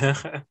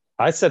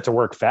 I set to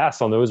work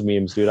fast on those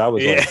memes, dude. I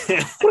was yeah.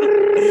 like,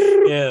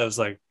 Yeah, it was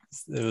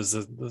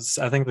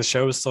I think the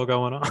show was still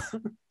going on.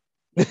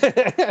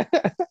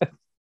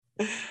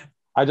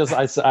 I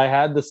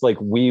had this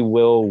like we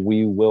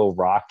will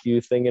rock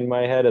you thing in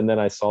my head, and then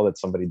I saw that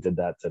somebody did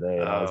that today,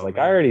 and I was like,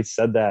 man. I already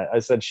said that. I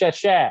said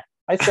shat.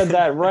 I said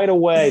that right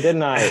away,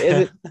 didn't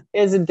I?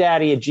 Isn't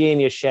Daddy a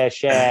genius?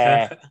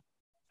 Shat.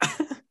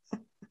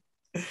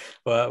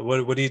 Well,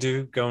 what do you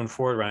do going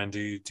forward, Ryan?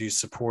 Do you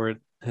support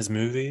his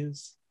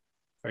movies?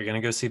 Are you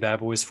gonna go see Bad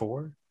Boys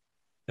 4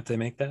 if they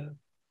make that?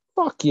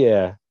 Fuck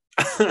yeah!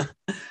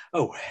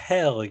 Oh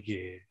hell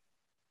yeah!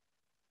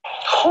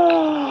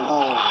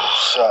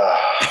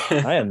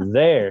 I am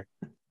there.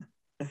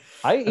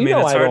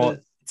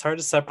 It's hard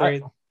to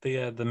separate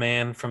the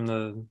man from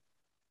the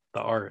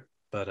art,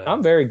 but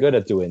I'm very good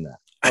at doing that.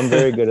 I'm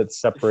very good at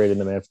separating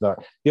the man from the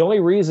art. The only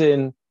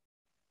reason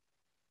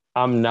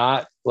I'm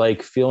not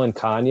like feeling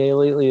Kanye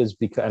lately is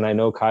because, and I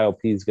know Kyle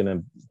P is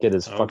gonna get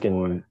his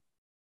fucking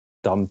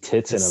dumb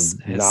tits his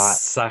knot,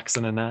 socks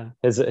in a knot.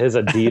 His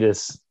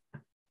Adidas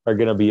are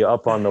gonna be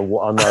up on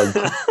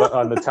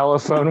the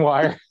telephone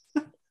wire.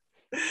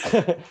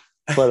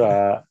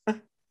 But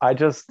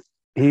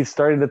he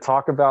started to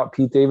talk about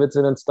Pete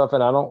Davidson and stuff,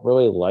 and I don't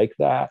really like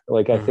that.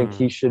 Like, I think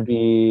he should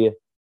be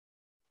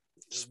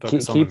just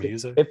focus on the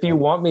music. If you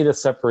want me to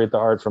separate the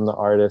art from the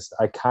artist,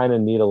 I kind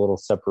of need a little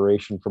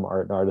separation from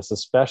art and artist,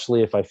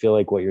 especially if I feel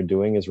like what you're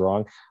doing is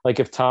wrong. Like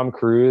if Tom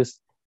Cruise,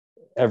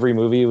 every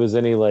movie he was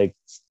in, he like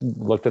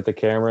looked at the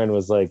camera and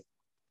was like,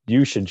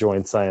 "You should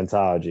join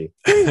Scientology."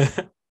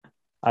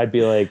 I'd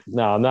be like,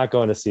 "No, I'm not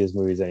going to see his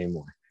movies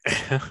anymore."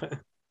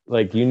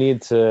 Like you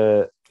need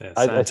to. Yeah,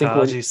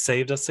 Scientology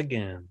saved us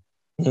again.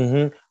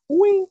 Mm-hmm.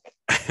 Wink.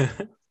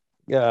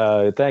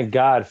 Thank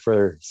God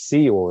for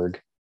Sea Org.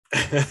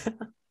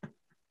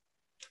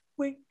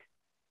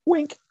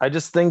 Wink. I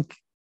just think,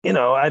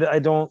 I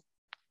don't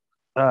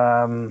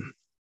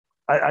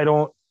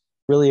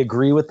really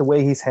agree with the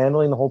way he's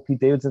handling the whole Pete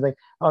Davidson thing.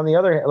 On the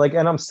other hand,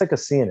 and I'm sick of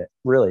seeing it,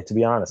 really, to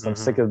be honest. I'm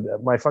sick of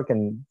my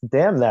fucking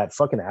that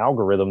fucking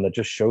algorithm that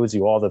just shows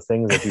you all the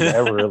things that you've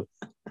ever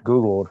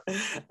Googled.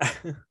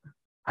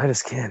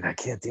 I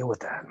can't deal with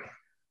that.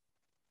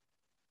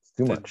 It's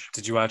too much.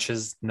 Did you watch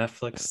his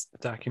Netflix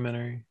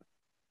documentary?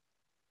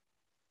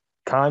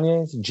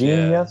 Kanye's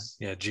Genius?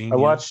 Yeah,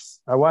 Genius.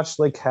 I watched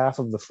like half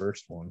of the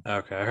first one.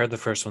 Okay, I heard the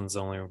first one's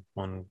the only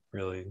one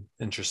really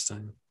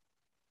interesting.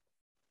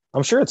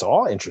 I'm sure it's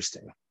all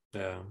interesting.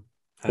 Yeah.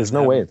 There's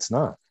no way it's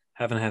not.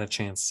 Haven't had a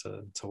chance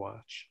to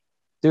watch.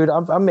 Dude,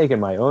 I'm making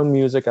my own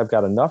music. I've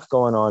got enough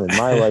going on in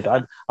my life.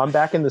 I'm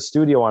back in the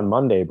studio on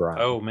Monday, Brian.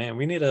 Oh man,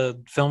 we need a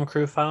film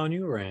crew following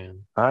you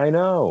around. I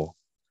know.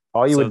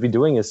 All you would be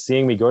doing is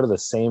seeing me go to the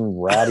same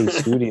ratty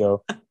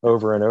studio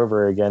over and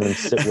over again and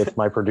sit with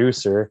my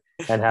producer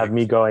and have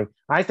me going,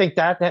 I think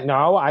that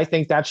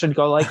should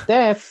go like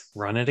this.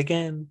 Run it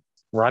again.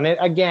 Run it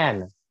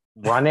again.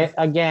 Run it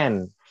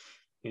again.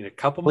 Need a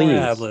couple more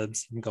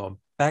ad-libs. I'm going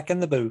back in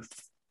the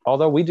booth.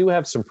 Although we do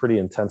have some pretty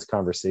intense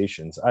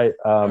conversations. I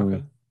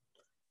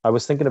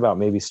was thinking about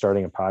maybe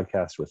starting a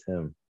podcast with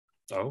him.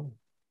 Oh,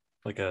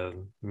 like a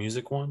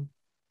music one?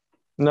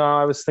 No,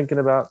 I was thinking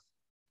about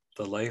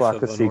the life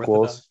Flock of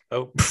sequels.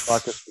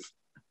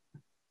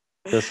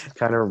 Just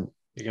kind of.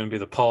 You're going to be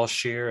the Paul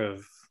Scheer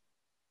of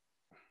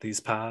these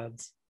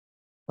pods.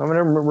 I'm going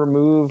to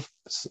remove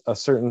a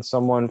certain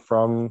someone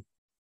from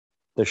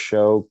the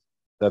show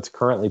that's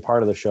currently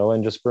part of the show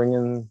and just bring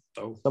in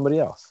somebody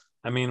else.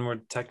 I mean, we're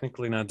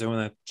technically not doing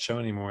that show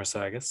anymore,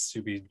 so I guess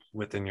you'd be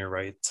within your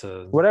right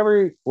to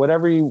whatever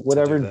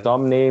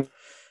dumb name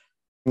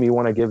you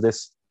want to give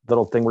this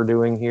little thing we're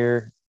doing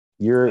here.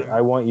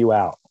 I want you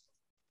out.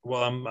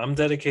 Well, I'm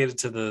dedicated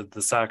to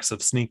the socks of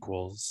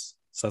Sneakwols,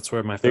 so that's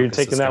where my focus. You're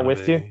taking that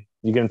with you?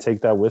 You're gonna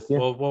take that with you?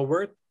 Well,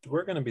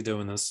 we're gonna be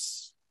doing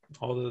this,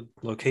 all the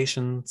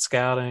location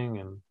scouting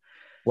and.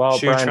 Well,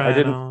 Brian, I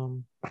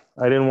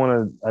didn't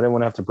want to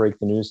have to break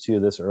the news to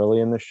you this early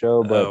in the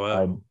show,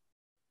 but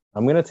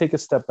I'm gonna take a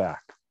step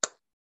back.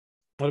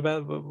 What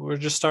about we're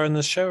just starting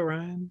the show,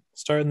 Ryan?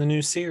 Starting the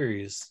new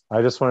series.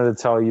 I just wanted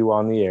to tell you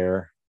on the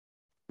air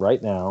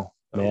right now,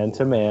 man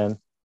to man.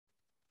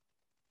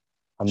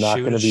 I'm not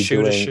going to be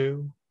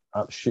doing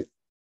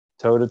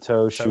toe to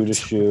toe, shoe to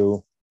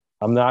shoe.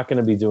 I'm not going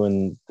to be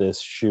doing I'm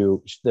not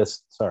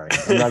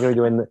going to be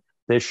doing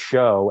this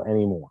show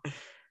anymore.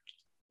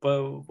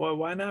 Well,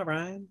 why not,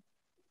 Ryan?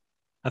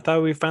 I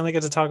thought we finally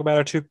get to talk about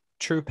our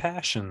true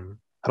passion.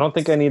 I don't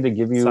think I need to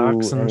give you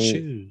Socks and any.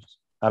 shoes.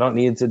 I don't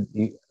need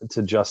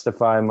to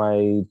justify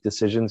my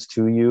decisions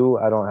to you.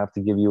 I don't have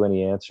to give you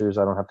any answers.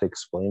 I don't have to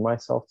explain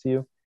myself to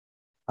you.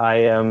 I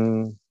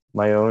am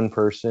my own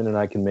person and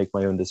I can make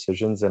my own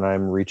decisions. And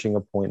I'm reaching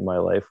a point in my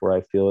life where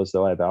I feel as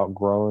though I've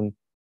outgrown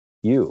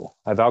you.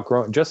 I've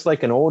outgrown, just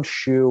like an old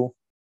shoe.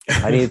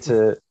 I need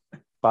to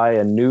buy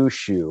a new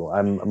shoe.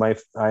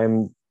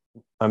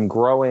 I'm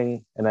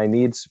growing and I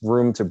need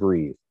room to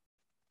breathe.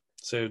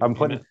 So I'm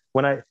putting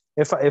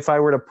if I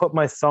were to put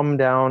my thumb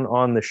down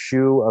on the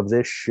shoe of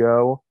this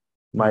show,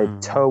 my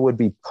toe would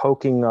be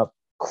poking up,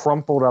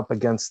 crumpled up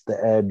against the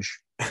edge,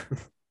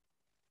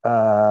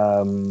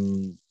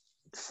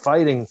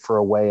 fighting for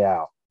a way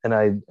out. And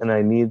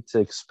I need to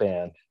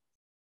expand.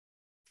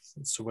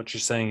 So what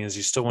you're saying is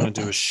you still want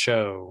to do a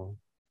show,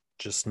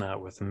 just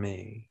not with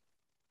me.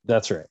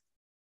 That's right.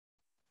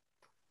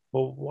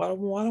 Well,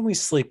 why don't we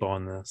sleep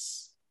on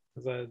this?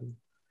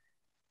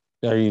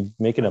 Are you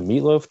making a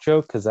meatloaf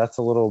joke? Because that's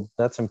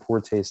in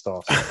poor taste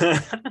also.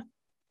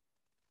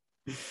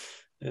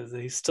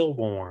 He's still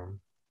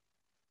warm.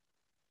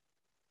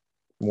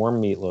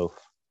 Warm meatloaf.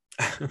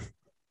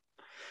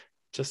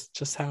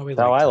 just how we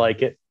That's how I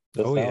like it.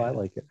 That's how I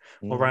like it.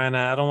 Well, Ryan,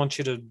 I don't want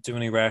you to do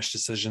any rash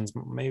decisions.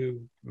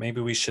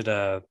 Maybe we should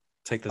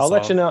take this. I'll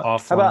let you know.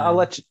 Offline. How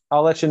about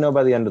I'll let you know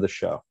by the end of the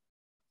show.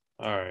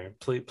 All right,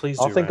 please.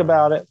 I'll think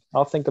about it.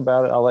 I'll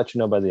let you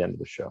know by the end of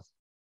the show.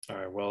 All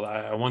right. Well,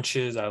 I want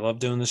you. I love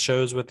doing the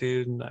shows with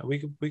you.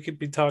 We could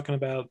be talking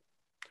about.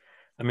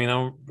 I mean,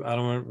 I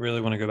don't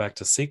really want to go back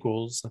to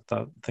sequels.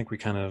 I think we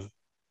kind of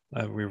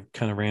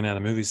ran out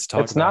of movies to talk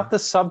about. It's not the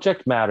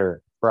subject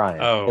matter,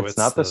 Brian. Oh, it's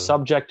not the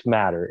subject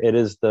matter. It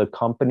is the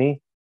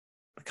company.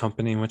 The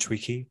company in which we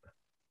keep.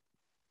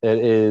 It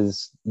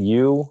is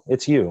you.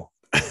 It's you.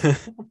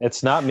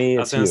 It's not me.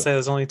 I was going to say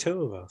there's only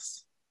two of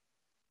us.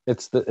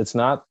 It's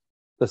not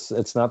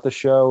the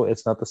show.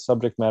 It's not the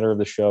subject matter of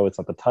the show. It's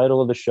not the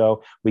title of the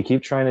show. We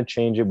keep trying to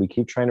change it. We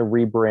keep trying to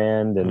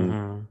rebrand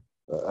and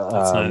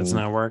it's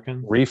not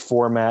working.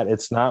 Reformat.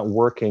 It's not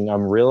working.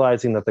 I'm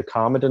realizing that the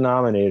common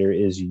denominator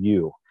is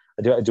you.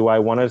 Do I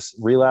want to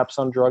relapse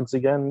on drugs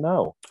again?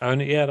 No. Oh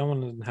yeah, I don't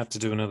want to have to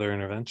do another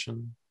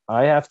intervention.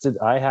 I have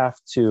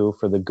to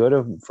for the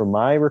good for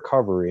my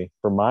recovery,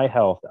 for my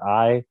health.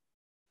 I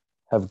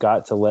have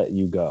got to let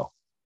you go.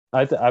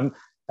 I'm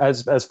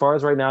as far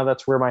as right now,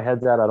 that's where my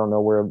head's at. I don't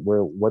know where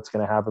what's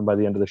going to happen by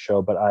the end of the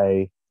show, but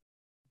I'm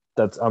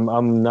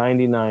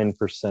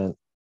 99%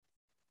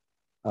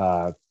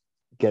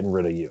 getting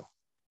rid of you.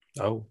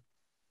 Oh,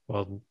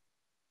 well,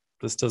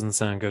 this doesn't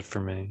sound good for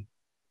me.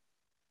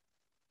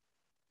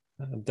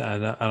 I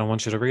don't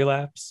want you to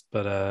relapse,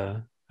 but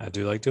I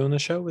do like doing the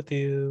show with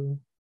you.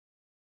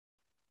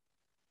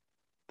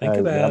 Think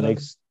about it.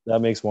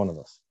 That makes one of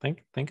us.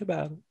 Think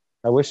about it.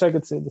 I wish I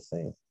could say the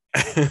same.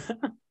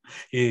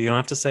 You don't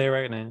have to say it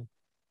right now.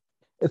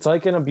 It's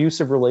like an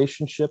abusive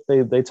relationship.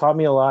 They taught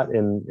me a lot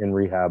in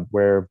rehab,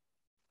 where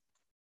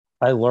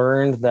I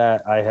learned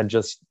that I had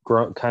just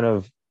kind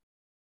of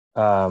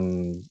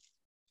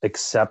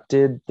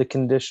accepted the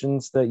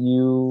conditions that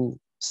you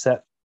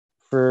set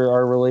for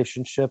our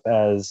relationship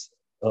as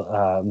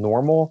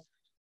normal,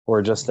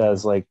 or just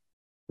as like,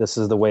 this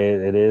is the way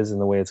it is and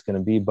the way it's going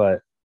to be. But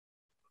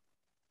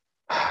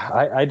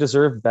I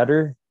deserve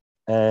better.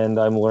 And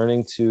I'm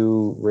learning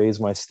to raise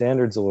my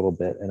standards a little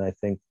bit. And I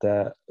think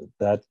that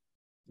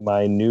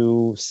my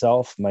new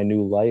self, my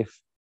new life,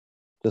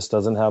 just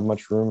doesn't have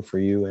much room for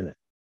you in it.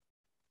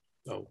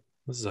 Oh,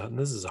 this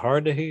is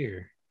hard to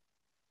hear.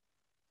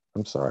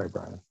 I'm sorry,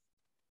 Brian.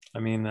 I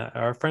mean,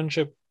 our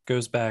friendship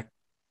goes back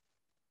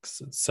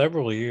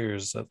several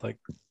years, at like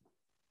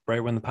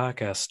right when the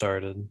podcast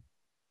started.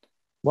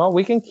 Well,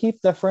 we can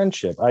keep the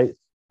friendship.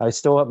 I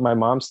still have, my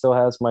mom still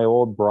has my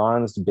old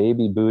bronzed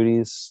baby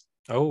booties.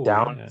 Oh,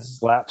 down, yeah.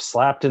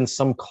 slapped in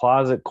some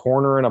closet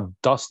corner in a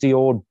dusty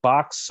old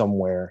box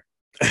somewhere.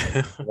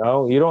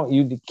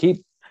 You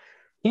keep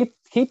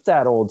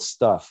that old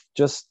stuff.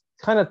 Just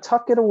kind of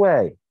tuck it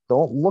away.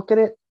 Don't look at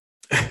it.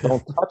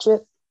 Don't touch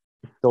it.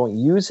 Don't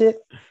use it.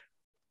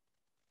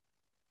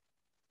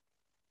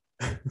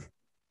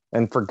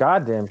 And for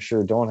goddamn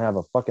sure, don't have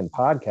a fucking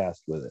podcast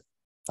with it.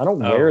 I don't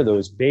wear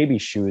those baby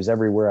shoes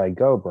everywhere I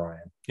go,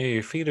 Brian. Yeah,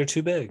 your feet are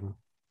too big.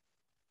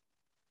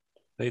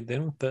 They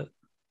don't fit.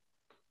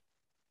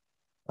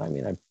 I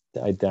mean,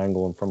 I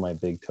dangle them from my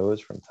big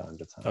toes from time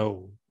to time.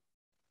 Oh.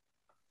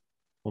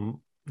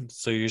 Well,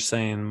 so you're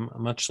saying,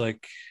 much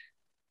like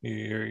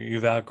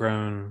you've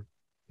outgrown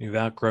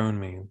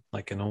me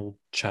like an old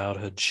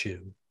childhood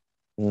shoe.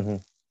 Mm-hmm.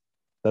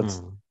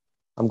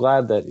 I'm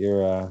glad that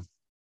you're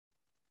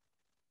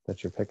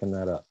picking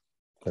that up.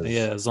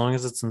 Yeah, as long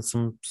as it's in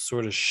some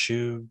sort of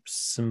shoe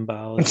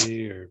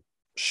symbology or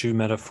shoe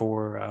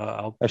metaphor,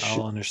 I'll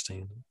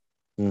understand.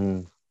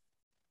 Mm-hmm.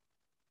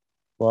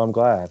 Well, I'm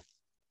glad.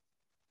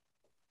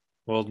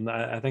 Well,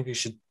 I think we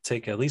should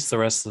take at least the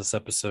rest of this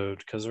episode,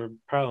 because we're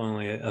probably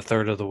only a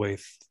third of the way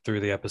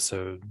through the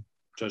episode,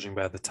 judging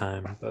by the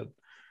time. But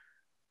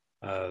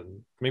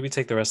maybe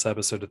take the rest of the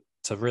episode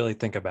to really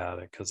think about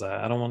it, because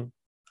I don't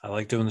I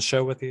like doing the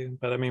show with you,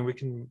 but I mean, we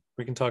can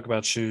talk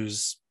about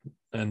shoes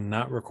and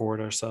not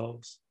record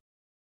ourselves.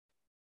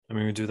 I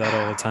mean, we do that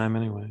all the time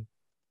anyway.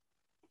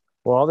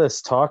 Well, all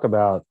this talk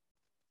about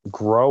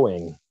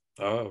growing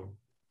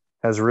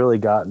has really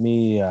got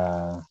me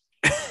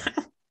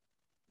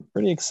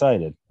pretty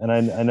excited. And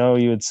I know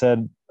you had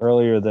said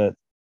earlier that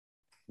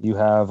you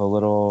have a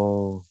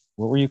little,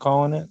 what were you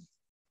calling it?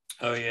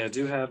 Oh yeah, I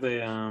do have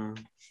a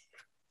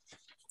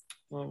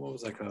what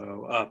was that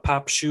called? A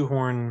pop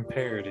shoehorn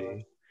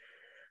parody.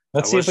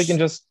 Let's see if we can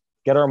just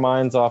get our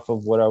minds off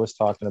of what I was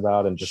talking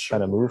about and just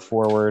kind of move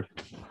forward.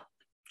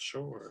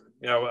 Sure.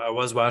 Yeah, I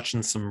was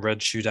watching some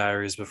Red Shoe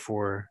Diaries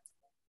before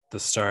the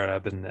start.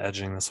 I've been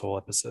edging this whole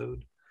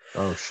episode.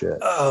 Oh shit.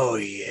 Oh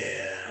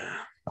yeah.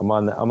 I'm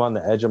on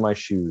the edge of my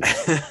shoes.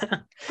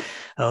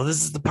 Oh,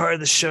 this is the part of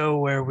the show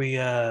where we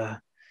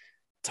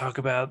talk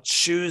about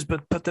shoes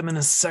but put them in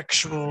a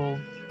sexual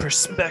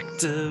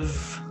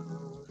perspective.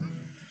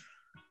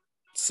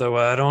 So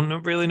I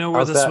don't really know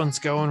where this one's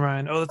going,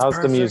 Ryan. Oh, that's how's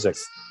perfect. the music?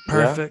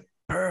 Perfect.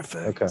 Yeah?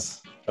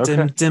 Perfect.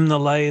 Okay. Dim the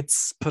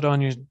lights. Put on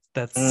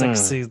that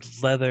sexy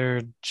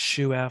leather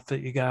shoe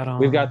outfit you got on.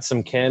 We've got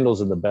some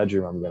candles in the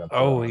bedroom. I'm gonna.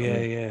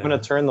 Yeah. I'm gonna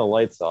turn the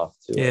lights off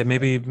too. Yeah,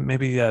 maybe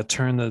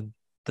turn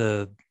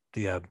the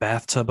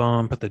bathtub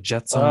on. Put the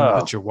jets on.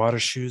 Put your water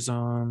shoes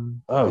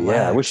on. Oh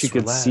yeah, I wish you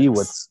could see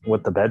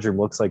what the bedroom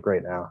looks like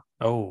right now.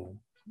 Oh,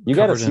 you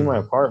got to see my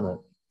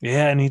apartment.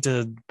 Yeah, I need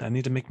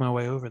to make my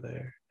way over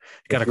there.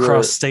 Got to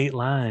cross state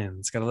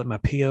lines. Got to let my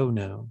PO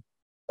know.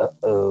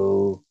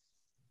 Uh-oh.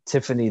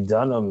 Tiffany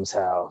Dunham's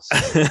house.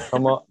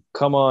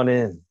 Come on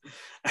in.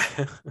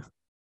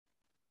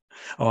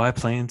 Oh, I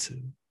plan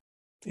to.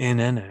 In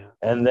and out.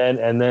 And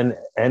then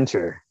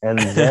enter. And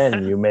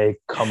then you may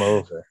come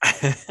over.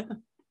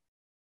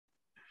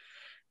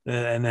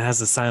 And it has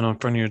a sign on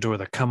front of your door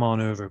that come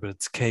on over, but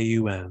it's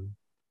KUM.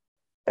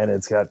 And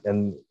it's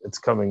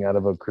coming out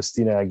of a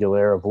Christina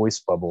Aguilera voice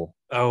bubble.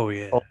 Oh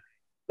yeah.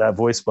 That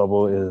voice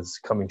bubble is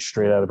coming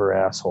straight out of her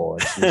asshole.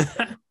 And she's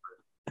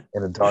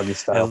in a doggy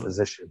style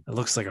position. It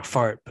looks like a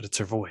fart, but it's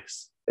her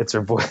voice. It's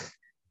her voice.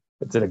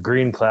 It's in a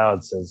green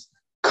cloud. Says,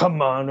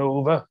 "Come on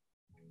over."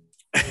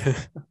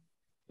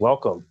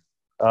 Welcome,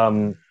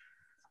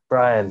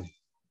 Brian.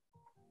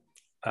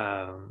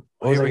 What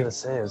was I going to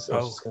say? I was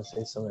just going to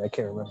say something. I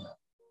can't remember.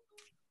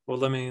 Well,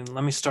 let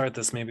me start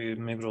this. Maybe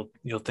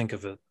you'll think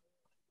of it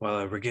while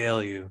I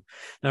regale you.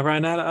 Now,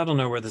 Brian, I don't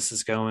know where this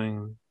is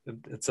going.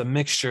 It's a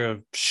mixture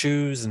of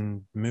shoes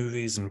and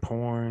movies and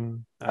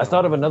porn. I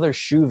thought of another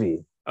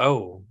shoovie.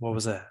 Oh, what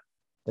was that?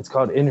 It's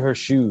called In Her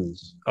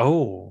Shoes.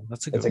 Oh,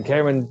 that's a good one. It's a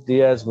Cameron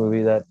Diaz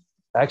movie that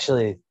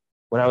actually,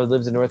 when I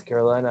lived in North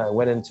Carolina, I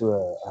went into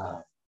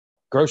a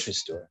grocery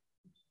store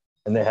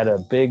and they had a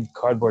big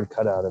cardboard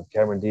cutout of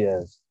Cameron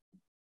Diaz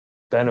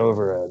bent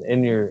over an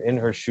In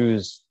Her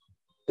Shoes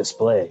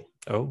display.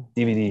 Oh.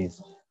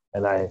 DVDs.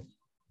 And I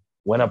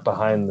went up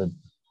behind the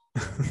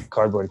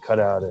cardboard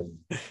cutout and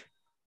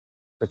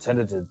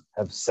pretended to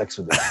have sex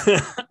with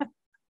it.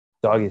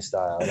 Doggy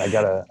style, and I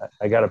got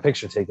a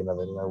picture taken of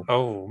it.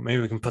 And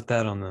maybe we can put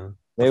that on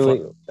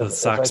the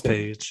socks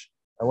page.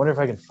 I wonder if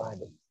I can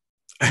find it.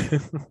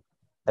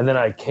 And then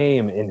I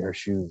came in her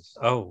shoes.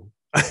 Oh,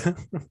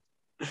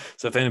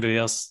 so if anybody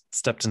else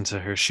stepped into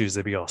her shoes,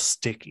 they'd be all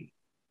sticky.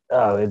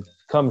 Oh, it's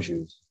cum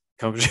shoes.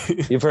 Cum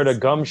shoes. You've heard of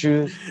gum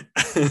shoes?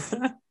 This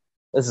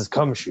is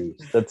cum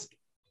shoes. That's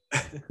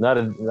not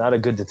a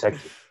good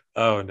detective.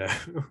 Oh no,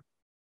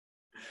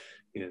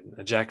 it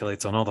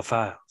ejaculates on all the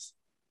files.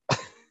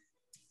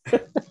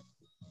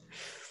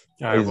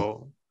 All right,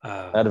 well,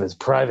 out of his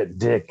private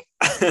dick.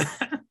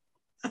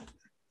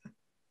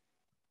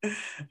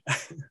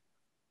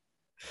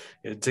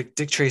 Yeah,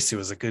 Dick Tracy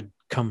was a good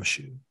cum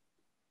shoe.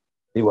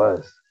 He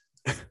was.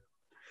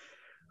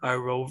 All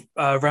right,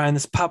 well, Ryan,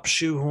 this pop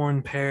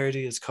shoehorn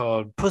parody is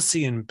called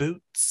Pussy in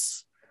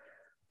Boots.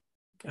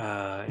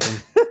 I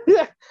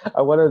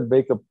want to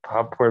make a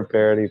popcorn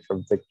parody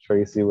from Dick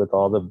Tracy with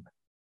all the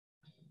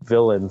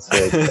villains.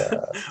 Like,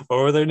 what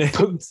were their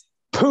names?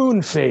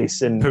 Poon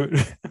Face and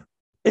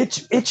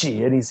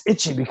Itchy, and he's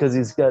itchy because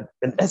he's got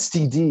an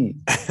STD.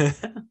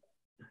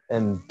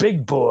 And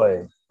Big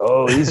Boy,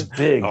 oh, he's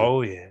big.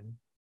 Oh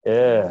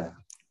yeah.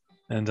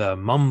 And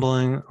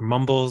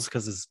mumbles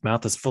because his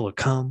mouth is full of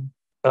cum.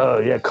 Oh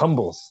yeah,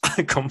 cumbles.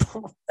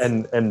 Cumbles.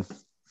 And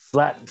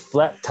flat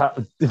top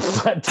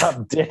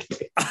dick.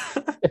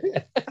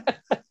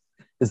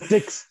 His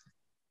dick's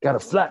got a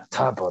flat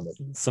top on it.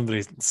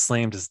 Somebody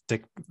slammed his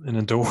dick in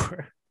a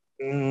door.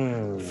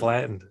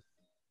 Flattened.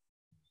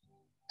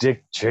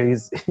 Dick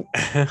Tracy.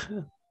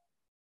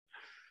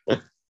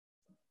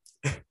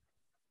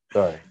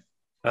 Sorry.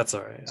 That's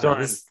all right.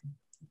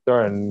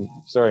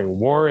 Starring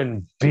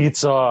Warren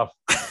Beats Off.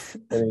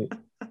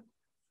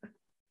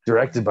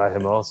 Directed by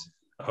him also.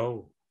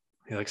 Oh,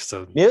 he likes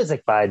to.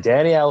 Music by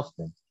Danny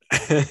Elfman.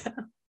 I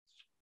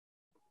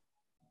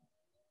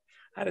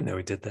didn't know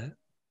he did that.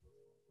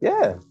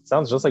 Yeah,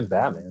 sounds just like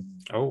Batman.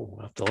 Oh,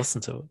 I'll have to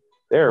listen to it.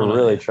 They're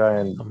really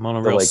trying. I'm on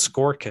a real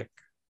score kick.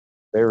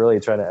 They're really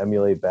trying to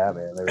emulate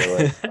Batman. They were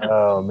like,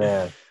 oh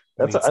man,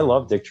 I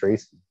love Dick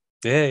Tracy.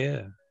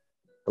 Yeah.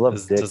 I love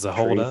Dick. Does it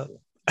hold up?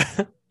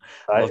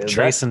 I love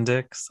tracing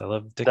Dicks. I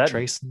love Dick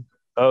tracing.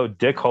 Oh,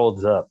 Dick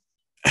holds up.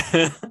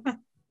 It's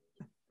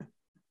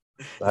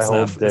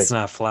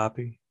not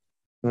floppy.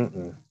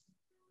 Mm-mm.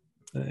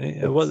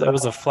 It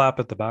was a flop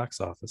at the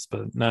box office,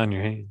 but not in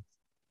your hand.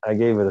 I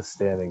gave it a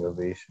standing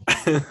ovation.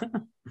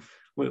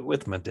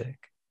 with my dick.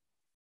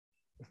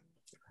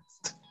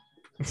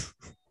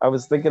 I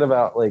was thinking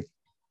about like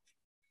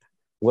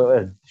what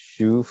a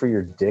shoe for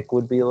your dick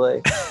would be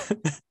like.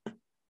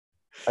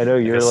 I know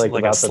you're like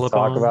about to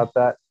talk about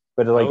that,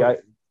 but like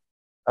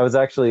I was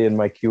actually in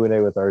my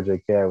Q&A with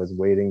RJK. I was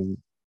waiting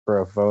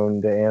for a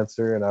phone to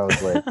answer, and I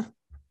was like,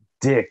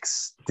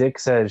 Dicks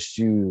has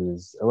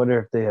shoes. I wonder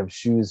if they have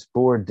shoes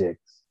for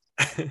dicks.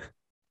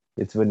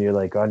 It's when you're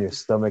like on your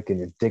stomach and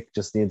your dick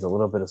just needs a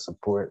little bit of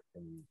support,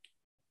 and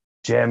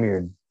jam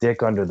your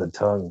dick under the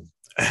tongue,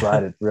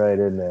 slide it right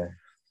in there.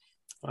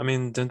 I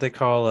mean, didn't they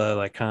call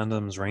like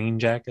condoms rain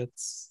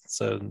jackets?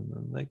 So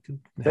they could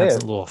have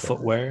some little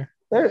footwear.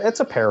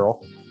 It's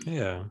apparel.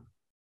 Yeah.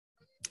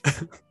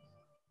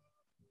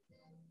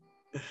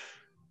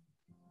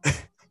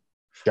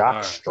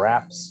 Jock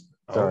straps.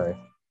 Sorry.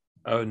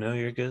 Oh no,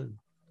 you're good.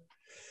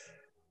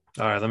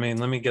 All right, let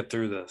me get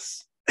through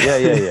this.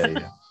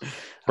 Yeah.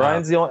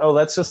 Brian's the only. Oh,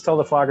 let's just tell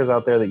the flockers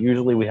out there that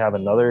usually we have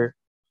another.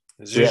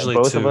 Usually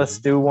both of us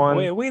do one.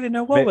 Wait, we didn't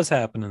know what was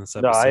happening in this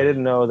episode. No, I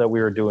didn't know that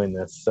we were doing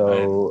this.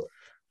 So,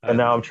 and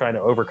now I'm trying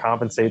to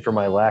overcompensate for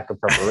my lack of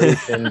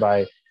preparation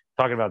by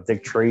talking about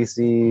Dick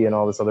Tracy and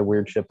all this other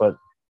weird shit. But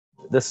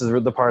this is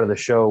the part of the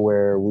show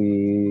where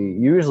we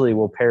usually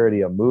will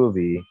parody a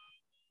movie,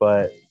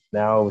 but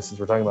now since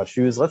we're talking about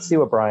shoes, let's see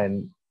what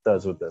Brian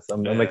does with this.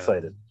 I'm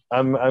excited.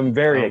 I'm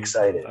very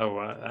excited. Oh,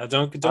 I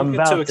don't get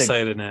too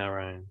excited now,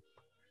 Ryan.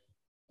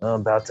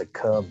 I'm about to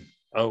come.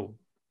 Oh,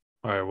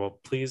 all right. Well,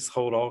 please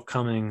hold all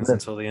comings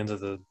until the end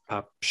of the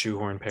pop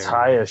shoehorn parody.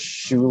 Tie a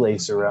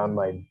shoelace around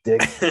my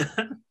dick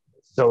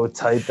so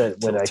tight that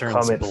when I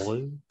come, it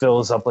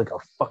fills up like a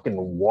fucking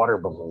water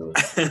balloon.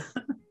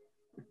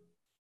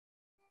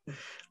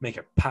 Make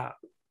it pop.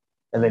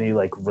 And then you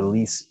like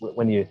release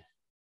when you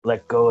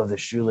let go of the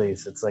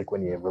shoelace. It's like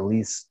when you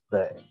release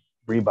the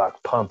Reebok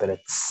pump and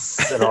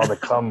and all the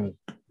cum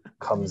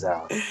comes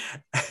out.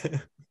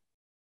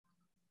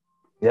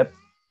 Yep.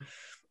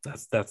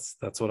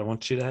 That's what I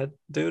want you to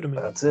do to me.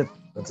 That's it.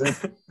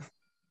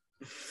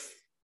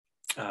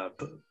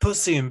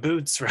 Pussy in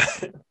boots,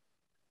 right?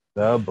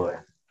 Oh boy.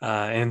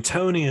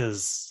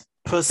 Antonia's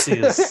pussy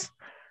is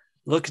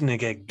looking to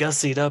get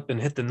gussied up and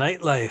hit the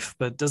nightlife,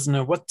 but doesn't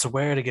know what to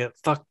wear to get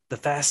fucked the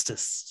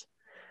fastest.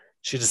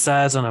 She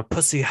decides on a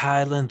pussy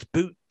high-length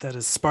boot that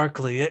is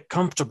sparkly yet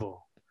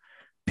comfortable.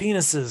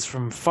 Penises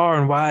from far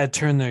and wide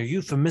turn their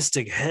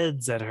euphemistic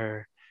heads at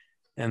her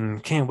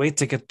and can't wait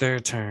to get their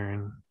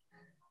turn.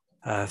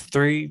 I'm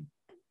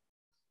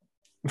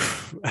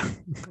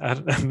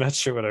not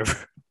sure what I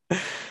wrote.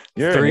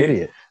 You're an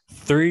idiot.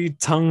 3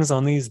 tongues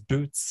on these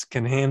boots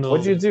can handle.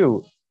 What'd you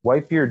do?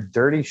 Wipe your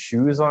dirty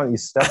shoes on? You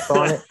stepped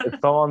on it, it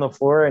fell on the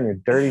floor, and your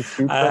dirty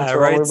shoe prints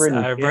are all over it.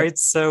 I write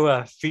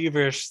so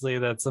feverishly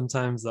that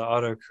sometimes the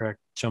autocorrect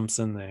jumps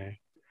in there.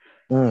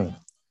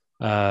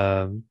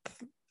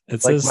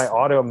 It's like my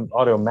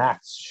Auto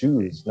Max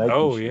shoes. Nike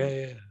shoes.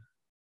 Yeah.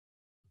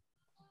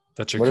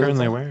 That you're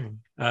currently wearing.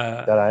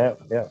 That I am,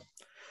 yeah.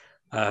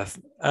 I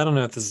don't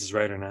know if this is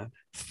right or not.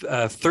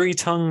 3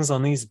 tongues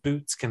on these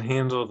boots can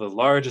handle the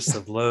largest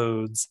of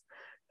loads.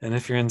 And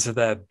if you're into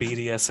that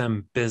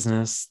BDSM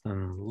business,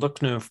 then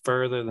look no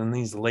further than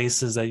these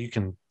laces that you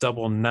can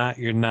double knot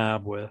your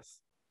knob with.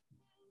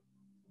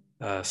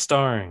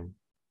 Starring.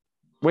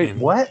 Wait,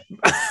 what?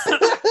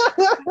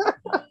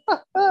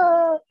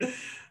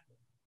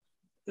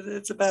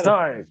 It's about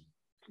starring.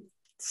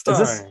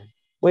 Starring.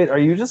 Wait, are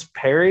you just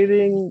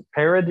parodying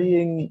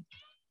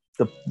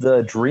the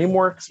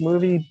DreamWorks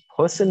movie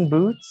Puss in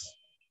Boots?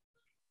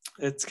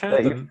 It's kind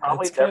of you've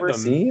probably never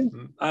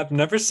seen. I've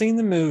never seen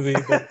the movie,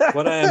 but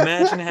what I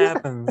imagine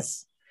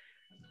happens,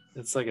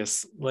 it's like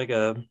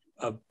a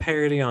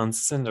parody on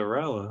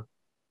Cinderella.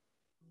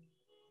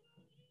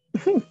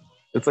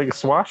 It's like a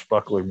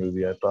swashbuckler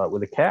movie, I thought,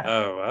 with a cat.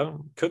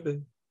 Oh, could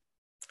be.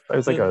 It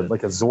was like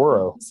a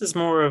Zorro. This is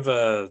more of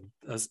a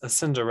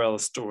Cinderella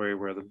story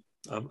where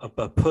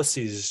a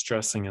pussy's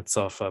dressing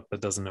itself up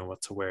but doesn't know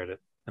what to wear to it,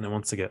 and it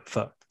wants to get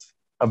fucked.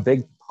 A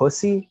big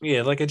pussy?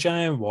 Yeah, like a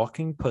giant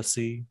walking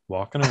pussy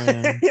walking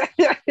around.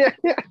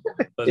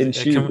 But in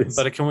shoes.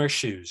 But it can wear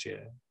shoes,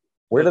 yeah.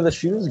 Where do the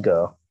shoes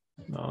go?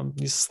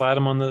 You slide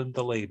them on the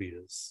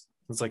labias.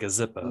 It's like a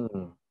zipper.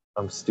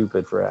 I'm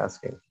stupid for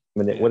asking.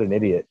 I mean, what an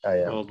idiot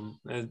I am.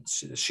 Well,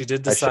 she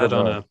did decide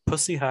on a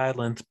pussy high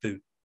length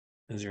boot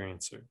as your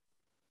answer.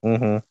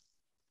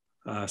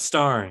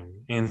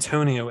 Starring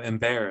Antonio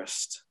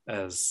Embarrassed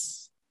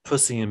as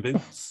Pussy in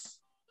Boots.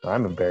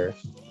 I'm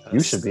embarrassed. You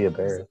should be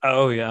embarrassed.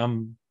 Oh yeah,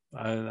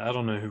 I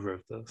don't know who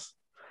wrote this.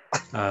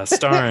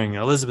 Starring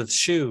Elizabeth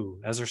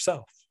Shue as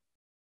herself,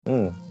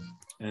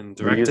 and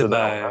directed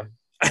by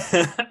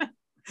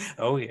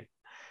Oh yeah,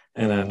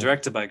 and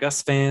directed by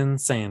Gus Van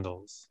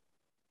Sandals.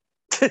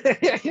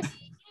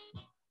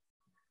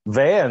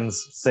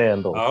 Vans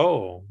Sandals.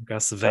 Oh,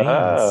 Gus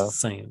Van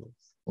Sandals.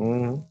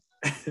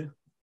 Mm-hmm.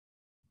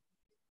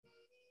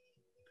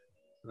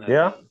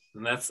 Yeah,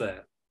 and that's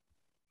that.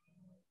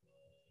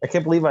 I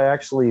can't believe I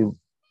actually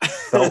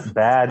felt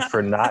bad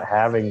for not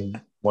having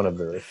one of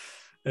those.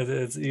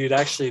 You're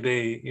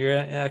actually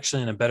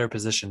in a better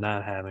position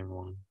not having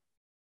one.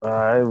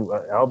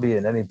 I'll be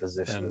in any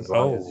position as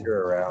long as you're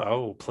around.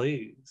 Oh,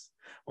 please.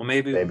 Well,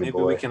 maybe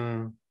we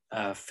can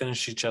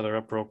finish each other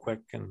up real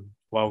quick, and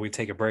while we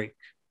take a break.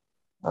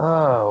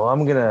 Oh,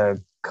 I'm gonna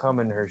come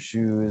in her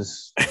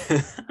shoes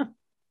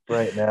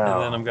right now,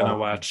 and then I'm gonna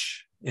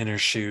watch in her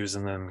shoes,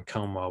 and then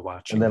come while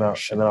watching. And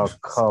then I'll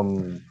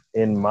come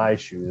in my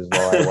shoes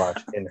while I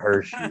watch in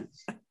her shoes.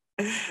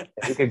 And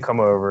you can come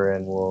over,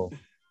 and we'll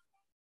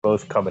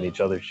both come in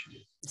each other's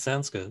shoes.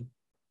 Sounds good.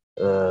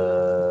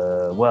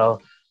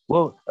 Sock.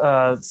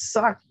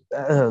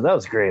 That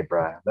was great,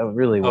 Brian. That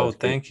really was. Oh,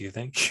 thank you.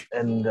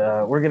 And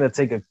we're gonna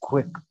take a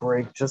quick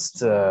break just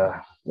to,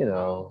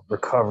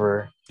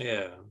 recover.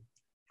 Yeah.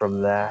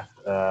 From that,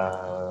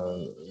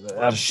 a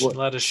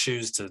lot of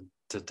shoes to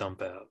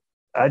dump out.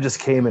 I just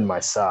came in my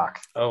sock,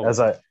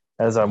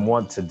 as I'm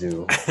wont to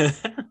do.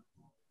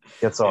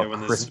 Gets all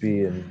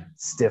crispy and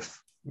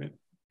stiff.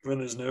 When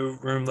there's no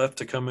room left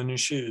to come in your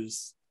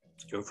shoes,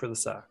 go for the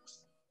socks.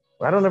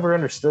 I don't ever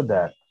understood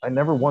that. I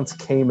never once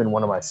came in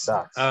one of my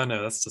socks. Oh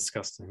no, that's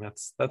disgusting.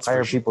 That's why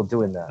are people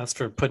doing that? That's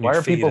for putting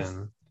your feet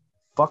in.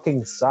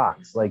 Fucking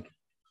socks like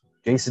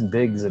Jason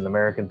Biggs in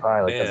American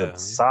Pie, has a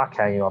sock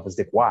hanging off his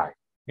dick. Why?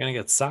 You're gonna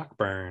get sock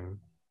burn.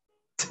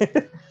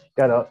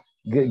 got a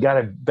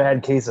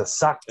bad case of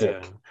sock dick.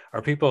 Yeah.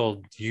 Are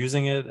people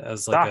using it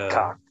as like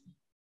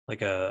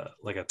a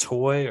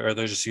toy, or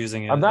they're just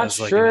using it? I'm not as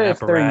sure if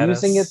they're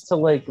using it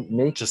to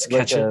make just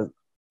catch it,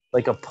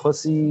 like a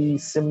pussy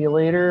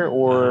simulator,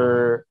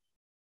 or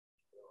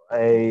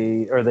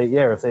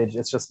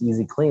it's just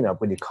easy cleanup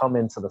when you come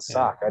into the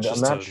sock. I'm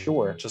not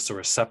sure. Just a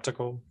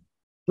receptacle.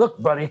 Look,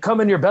 buddy,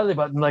 come in your belly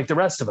button like the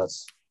rest of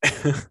us.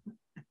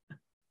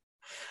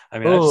 I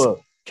mean, I just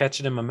catch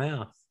it in my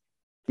mouth.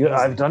 Yeah,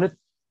 I've done it.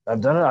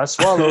 I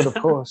swallowed, of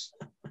course.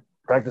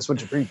 Practice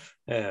what you preach.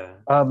 Yeah.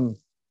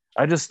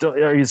 I just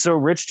don't. Are you so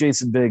rich,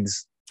 Jason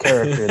Biggs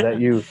character, that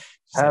you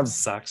have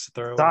socks to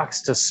throw?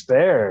 Socks to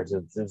spare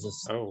to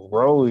just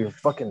throw your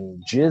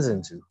fucking jizz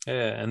into.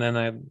 Yeah, and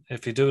then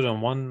if you do it on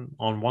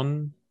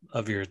one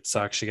of your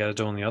socks, you got to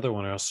do it on the other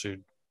one, or else you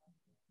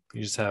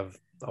just have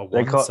a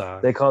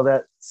sock. They call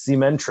that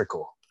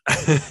symmetrical.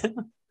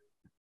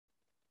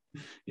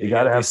 You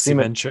gotta have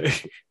symmetry.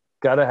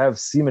 Gotta have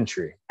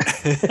symmetry.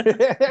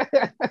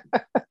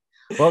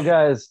 Well,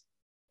 guys,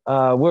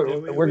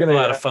 we're gonna have a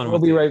lot of fun. We'll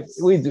be right.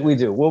 We do.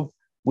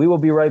 We will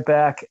be right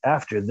back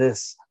after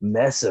this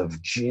mess of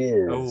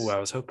jizz. Oh, I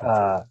was hoping.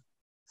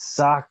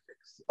 Socks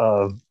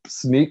of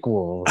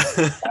Sneakwool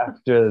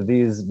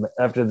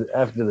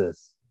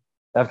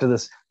after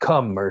this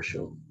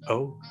commercial.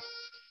 Oh,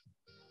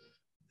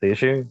 see you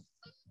soon.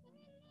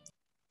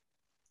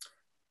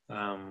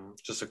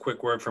 Just a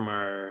quick word from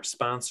our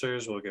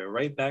sponsors. We'll go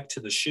right back to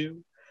the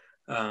shoe.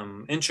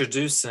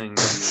 Introducing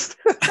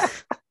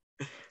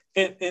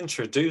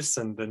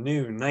the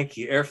new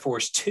Nike Air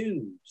Force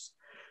 2s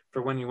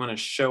for when you want to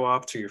show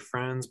off to your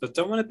friends, but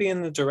don't want to be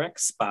in the direct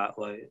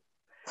spotlight.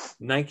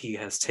 Nike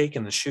has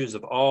taken the shoes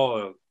of all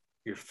of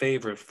your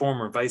favorite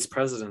former vice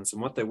presidents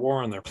and what they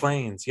wore on their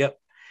planes. Yep,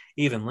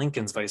 even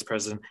Lincoln's vice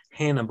president,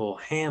 Hannibal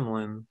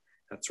Hamlin.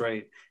 That's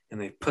right. And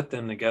they put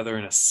them together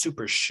in a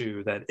super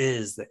shoe that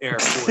is the Air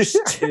Force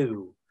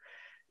 2.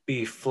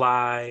 Be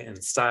fly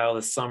and style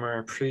this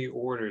summer.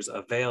 Pre-orders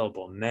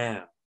available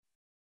now.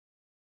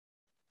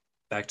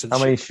 Back to the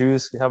How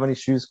many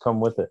shoes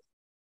come with it?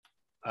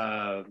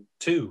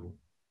 2.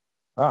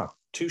 Oh.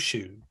 2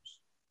 shoes.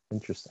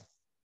 Interesting.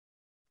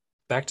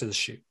 Back to the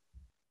shoe.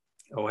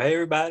 Oh, hey,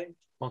 everybody.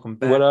 Welcome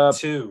back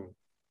to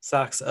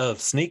Socks of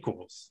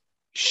Sneakwool.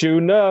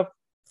 Shoe up.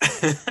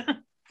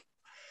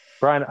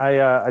 Brian,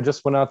 I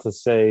just went out to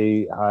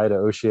say hi to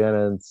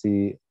Oceana and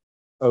see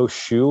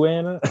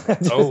Oshuana.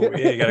 Oh,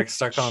 yeah, you got to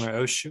start calling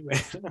her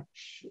Oshuana.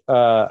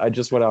 I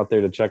just went out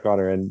there to check on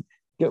her, and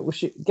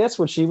guess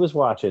what she was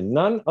watching?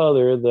 None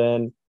other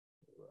than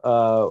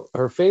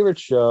her favorite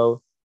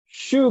show,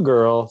 Shoe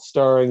Girl,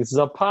 starring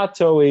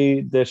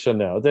Zapato de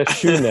Chanel.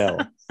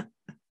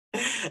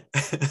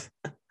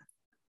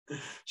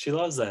 She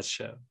loves that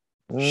show.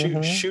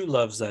 Mm-hmm. Shoe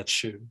loves that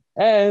shoe.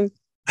 And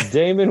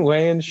Damon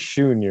Wayans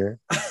Jr.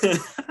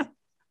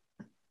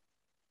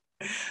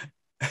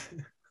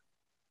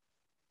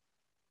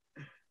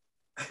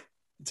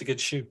 It's a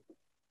good shoe.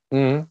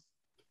 Mm-hmm.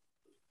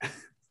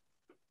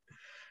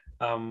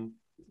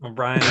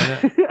 Brian,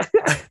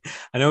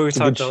 I know we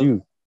talked.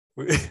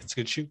 It's a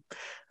good shoe. I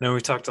know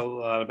we talked a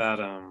lot about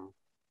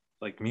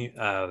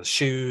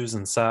shoes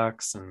and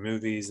socks and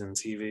movies and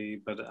TV,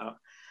 but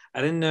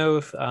I didn't know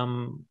if I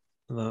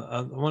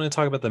want to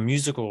talk about the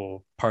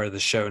musical part of the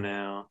show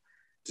now.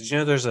 Did you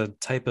know there's a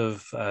type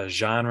of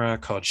genre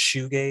called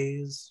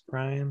shoegaze,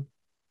 Brian?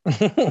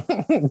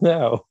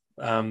 No.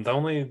 The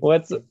only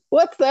what's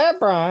that,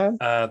 Brian?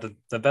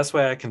 The best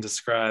way I can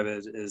describe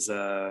it is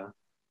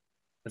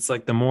it's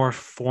like the more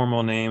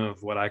formal name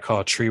of what I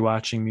call tree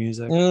watching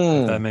music.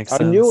 If that makes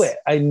sense. I knew it.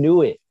 I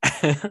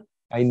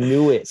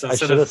knew it. So I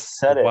should have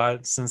said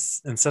it.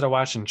 Since instead of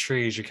watching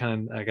trees, you're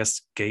kind of, I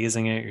guess,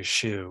 gazing at your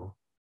shoe.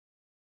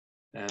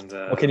 And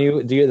well,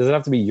 does it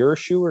have to be your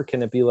shoe, or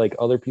can it be like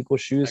other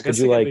people's shoes? Could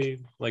you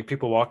like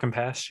people walking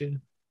past you?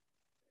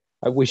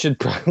 We should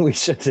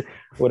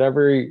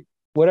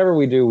whatever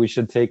we do, we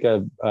should take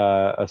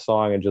a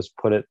song and just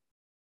put it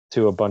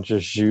to a bunch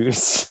of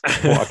shoes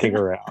walking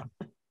around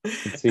and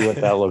see what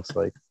that looks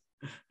like.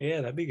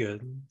 Yeah, that'd be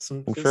good.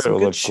 Some good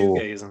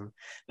shoegazing. Cool.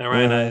 Now,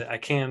 Ryan, I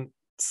can't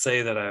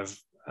say that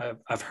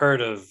I've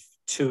heard of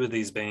two of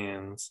these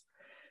bands,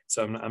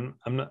 so I'm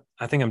not.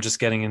 I think I'm just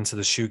getting into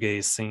the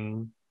shoegaze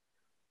scene.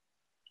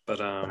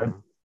 But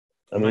I'm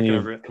not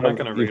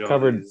gonna read all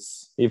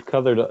these. You've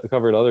covered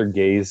other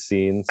gaze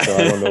scenes, so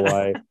I don't know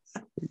why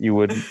you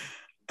wouldn't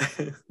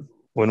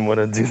want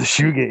to do the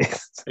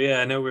shoegaze. Yeah,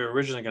 I know we were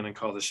originally going to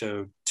call the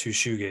show Two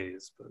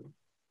Shoegaze, but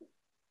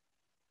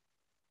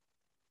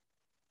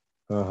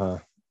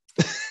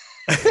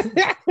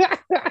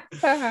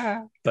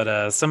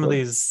but some of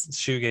these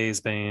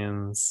shoegaze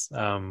bands,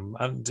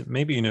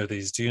 maybe you know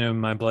these. Do you know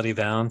My Bloody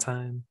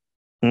Valentine?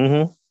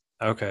 Mm-hmm.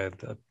 Okay,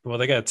 well,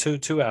 they got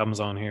two albums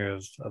on here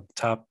of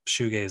top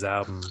shoegaze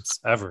albums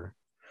ever.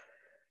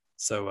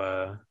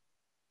 So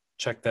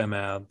check them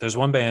out. There's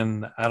one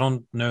band, I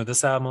don't know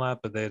this album a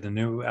lot, but they had a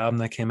new album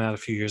that came out a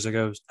few years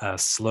ago,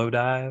 Slow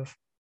Dive.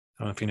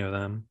 I don't know if you know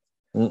them.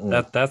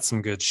 That's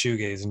some good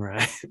shoegazing,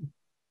 right?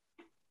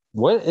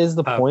 What is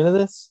the point of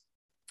this?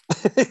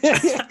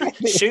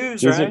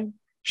 Shoes, right?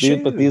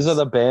 Shoes. But these are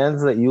the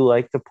bands that you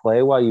like to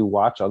play while you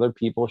watch other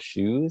people's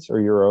shoes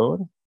or your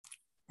own?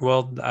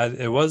 Well,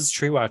 it was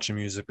tree watching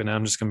music, but now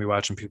I'm just going to be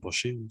watching people's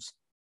shoes.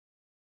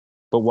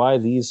 But why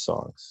these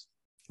songs?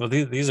 Well,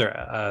 these are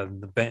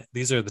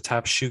the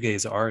top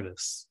shoegaze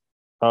artists.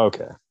 Oh,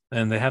 okay.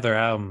 And they have their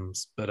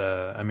albums, but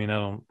I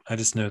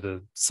just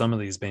know some of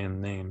these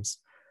band names.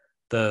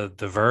 The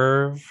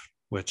Verve,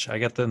 which I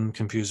get them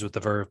confused with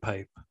the Verve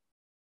Pipe.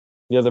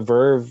 Yeah, the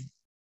Verve.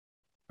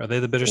 Are they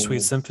the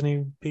Bittersweet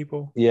Symphony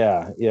people?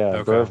 Yeah.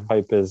 Okay. Verve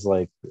Pipe is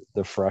like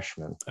the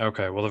Freshmen.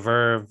 Okay, well, the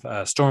Verve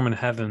Storm in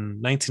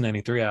Heaven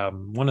 1993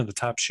 album, one of the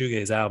top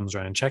shoegaze albums,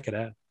 Ryan. Check it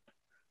out.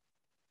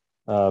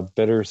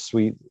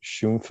 Bittersweet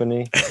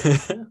Symphony.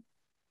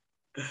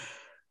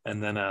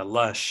 And then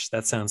Lush,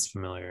 that sounds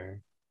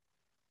familiar.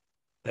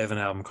 They have an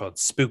album called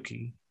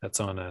Spooky that's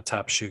on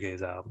top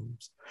shoegaze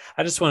albums.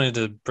 I just wanted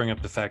to bring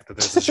up the fact that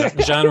there's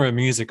a genre of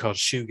music called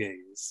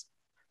shoegaze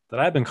that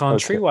I've been calling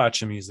tree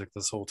watching music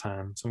this whole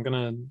time. So I'm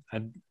going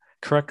to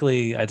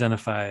correctly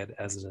identify it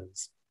as it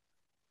is.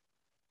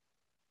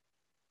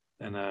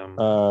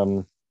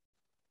 And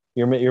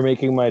you're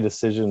making my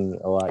decision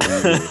a lot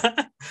easier.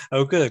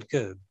 Oh, good.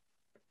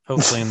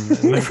 Hopefully in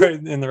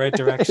the right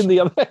direction.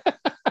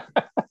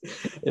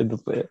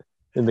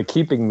 in the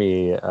keeping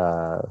me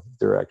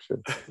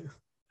direction.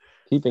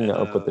 Keeping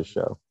up with the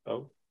show.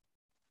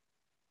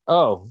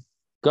 Oh,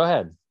 go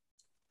ahead.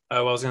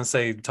 I was going to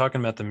say,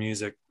 talking about the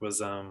music was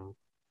going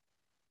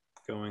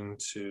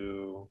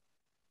to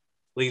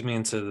lead me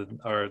into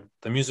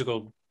the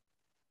musical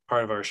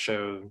part of our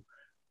show.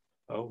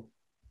 Oh,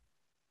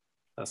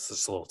 that's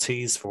just a little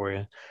tease for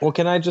you. Well,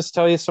 can I just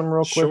tell you something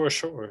real quick?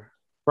 Sure.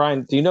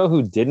 Brian, do you know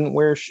who didn't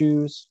wear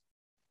shoes?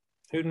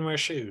 Who didn't wear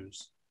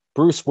shoes?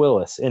 Bruce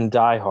Willis in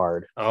Die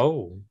Hard.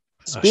 Oh,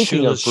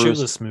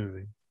 shoeless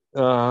movie.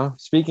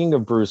 Speaking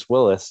of Bruce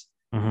Willis,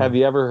 have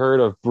you ever heard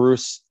of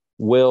Bruce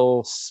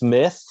Will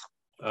Smith?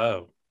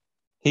 Oh.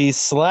 He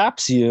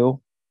slaps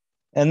you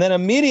and then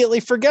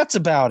immediately forgets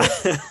about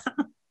it.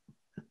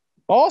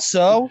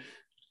 Also,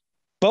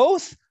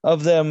 both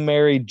of them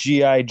married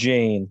G.I.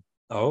 Jane.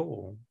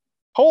 Oh.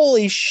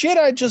 Holy shit,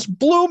 I just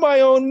blew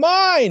my own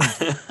mind.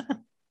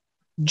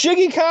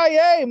 Jiggy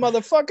Kaye,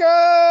 motherfucker!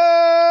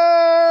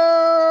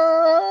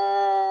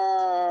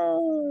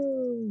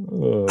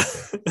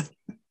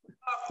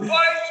 Name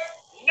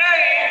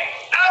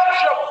out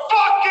your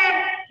fucking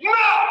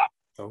mouth!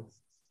 Oh.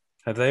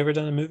 Have they ever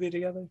done a movie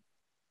together?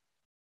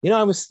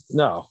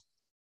 No.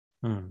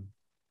 I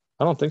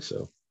don't think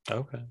so.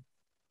 Okay.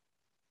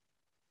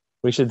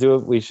 We should do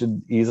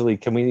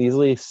it. Can we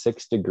easily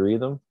 6 degree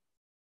them?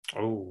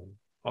 Oh,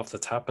 off the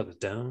top of the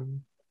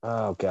dome?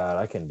 Oh God,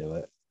 I can do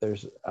it.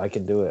 I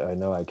can do it. I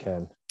know I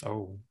can.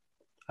 Oh,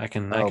 I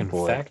can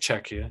fact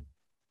check you.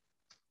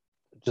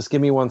 Just give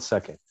me 1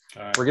 second.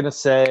 All right. We're going to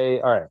say,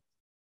 all right.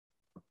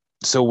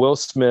 So Will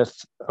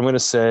Smith, I'm going to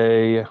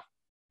say,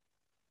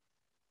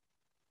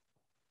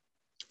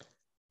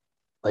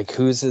 like,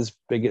 who's his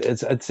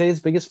biggest? I'd say his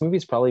biggest movie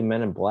is probably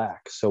Men in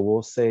Black. So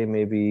we'll say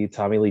maybe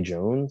Tommy Lee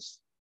Jones.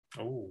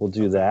 Oh, we'll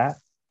do that,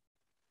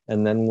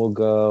 and then we'll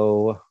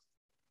go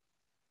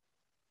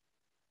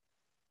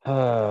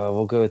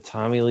we'll go with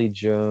Tommy Lee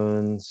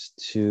Jones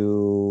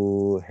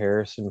to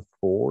Harrison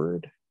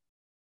Ford.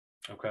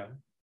 Okay.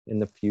 In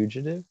The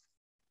Fugitive.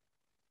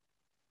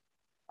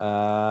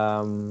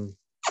 Damn,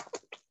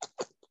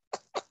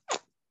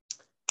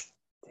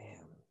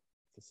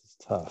 this is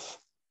tough.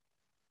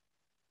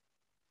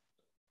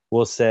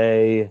 We'll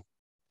say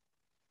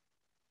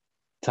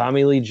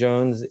Tommy Lee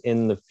Jones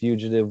in The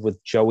Fugitive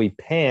with Joey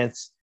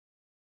Pants.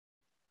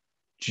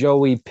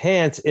 Joey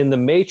Pants in The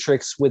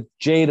Matrix with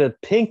Jada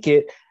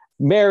Pinkett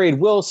married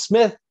Will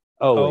Smith.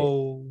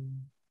 Oh.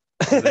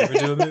 Did they ever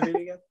do a movie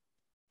together?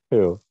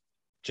 Who?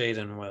 Jada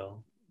and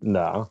Will.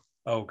 No.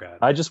 Oh, God.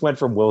 I just went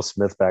from Will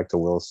Smith back to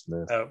Will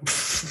Smith. Oh.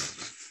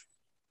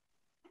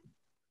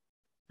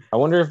 I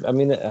wonder if,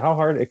 how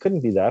hard, it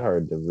couldn't be that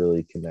hard to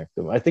really connect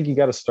them. I think you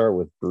got to start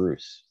with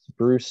Bruce.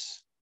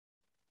 Bruce.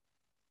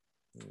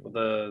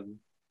 The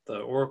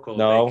Oracle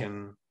No.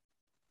 Bacon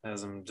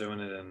has him doing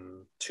it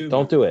in 2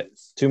 Don't do it.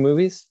 2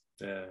 movies?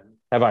 Yeah.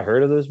 Have I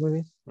heard of those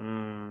movies?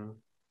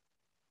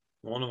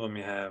 One of them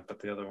you have, but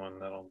the other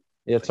one, I don't.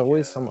 Yeah, it's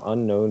always some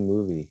unknown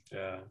movie.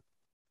 Yeah.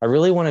 I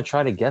really want to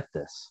try to get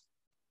this.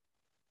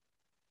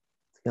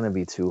 It's going to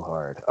be too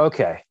hard.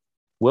 Okay.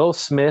 Will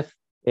Smith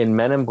in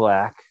Men in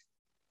Black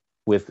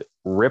with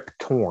Rip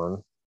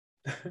Torn.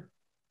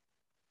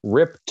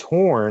 Rip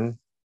Torn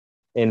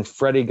in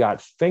Freddy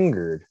Got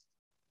Fingered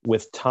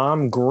with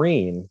Tom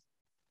Green.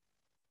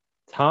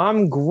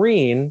 Tom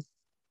Green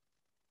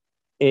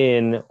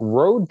in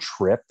Road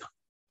Trip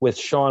with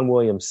Sean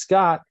William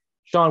Scott.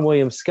 Sean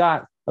William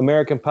Scott,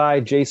 American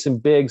Pie, Jason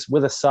Biggs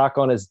with a sock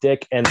on his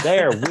dick. And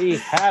there we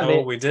have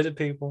it. Oh, we did it,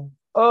 people.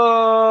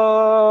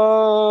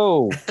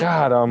 Oh,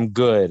 God, I'm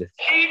good.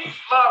 Keep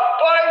my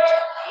wife's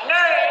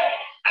name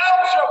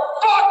out your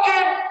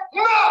fucking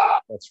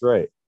mouth. That's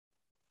right.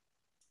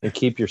 And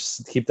keep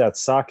that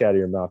sock out of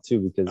your mouth too,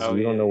 because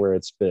you don't know where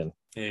it's been.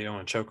 Yeah, you don't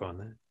want to choke on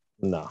that.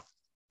 No.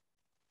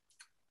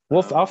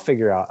 Well, I'll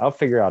figure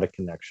out a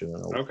connection.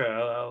 Okay,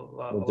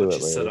 I'll do let it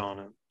you sit later. on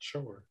it.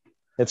 Sure.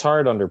 It's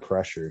hard under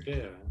pressure.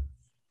 Yeah.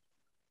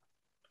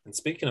 And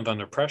speaking of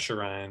under pressure,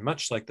 Ryan,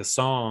 much like the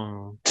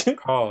song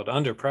called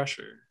Under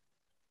Pressure,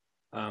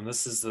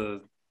 this is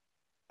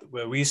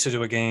we used to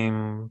do a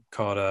game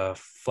called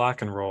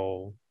Flock and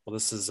Roll. Well,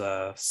 this is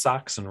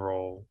Socks and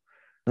Roll,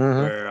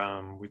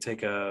 where we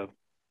take a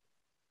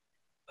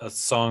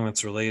song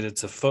that's related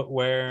to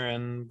footwear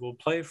and we'll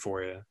play it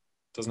for you.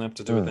 Doesn't have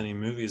to do with any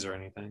movies or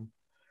anything.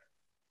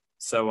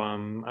 So,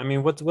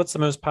 what's the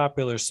most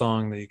popular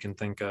song that you can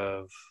think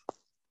of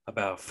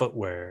about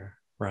footwear,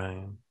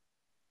 Ryan?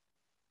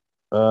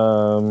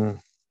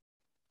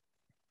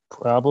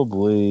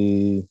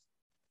 Probably.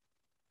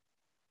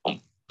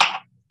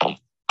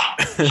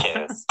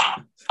 Cheers.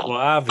 Well,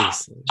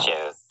 obviously.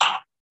 Cheers.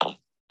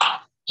 I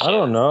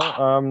don't know.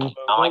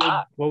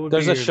 What would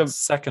there's be a your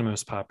second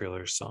most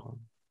popular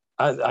song?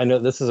 I know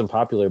this isn't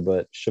popular,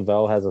 but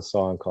Chevelle has a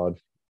song called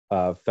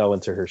 "Fell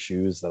Into Her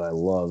Shoes" that I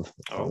love.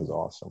 That song's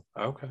awesome.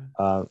 Okay.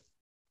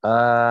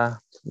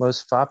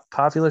 Most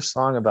popular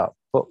song about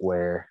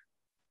footwear.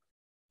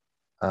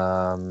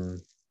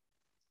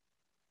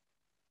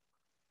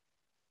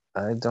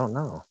 I don't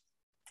know.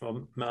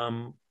 Well,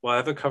 I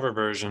have a cover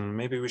version.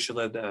 Maybe we should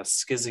let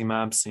Skizzy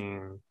Mob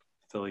Scene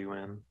fill you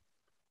in.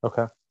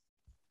 Okay.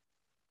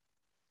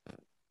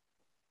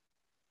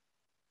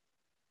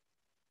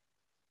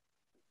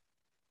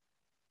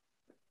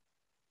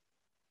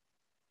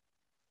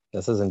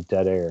 This isn't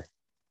dead air.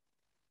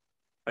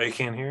 Oh, you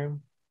can't hear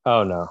him?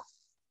 Oh, no.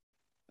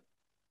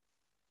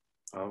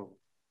 Oh.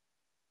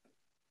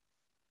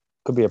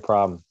 Could be a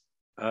problem.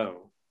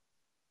 Oh.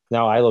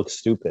 Now I look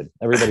stupid.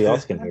 Everybody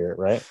else can hear it,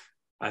 right?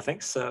 I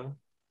think so.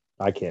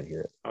 I can't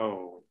hear it.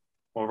 Oh.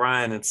 Well,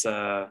 Ryan, it's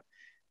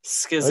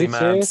Skizzy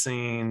Mob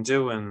Scene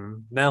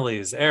doing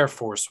Nelly's Air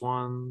Force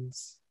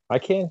Ones. I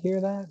can't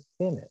hear that?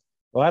 Damn it.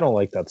 Well, I don't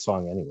like that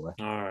song anyway.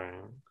 All right.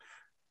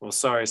 Well,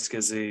 sorry,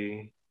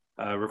 Skizzy.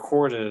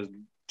 Recorded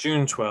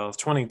June 12th,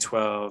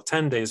 2012,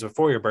 10 days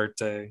before your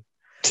birthday.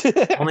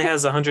 Only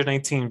has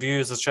 118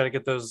 views. Let's try to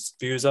get those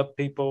views up,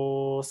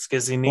 people.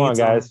 Skizzy needs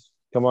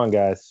Come on,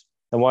 guys.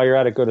 And while you're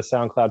at it, go to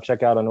SoundCloud,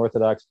 check out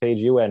Unorthodox page,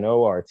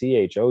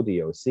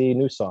 UNORTHODOC.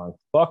 New song,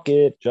 Fuck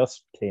It,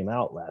 just came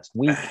out last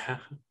week.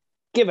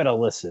 Give it a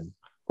listen.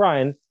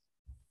 Brian,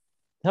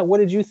 what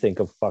did you think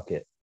of Fuck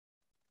It?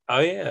 Oh,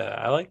 yeah,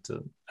 I liked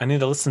it. I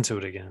need to listen to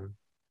it again.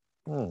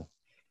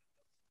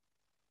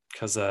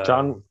 Because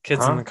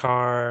Kids in the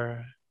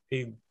Car,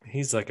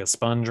 he's like a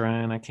sponge,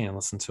 Ryan. I can't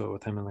listen to it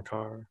with him in the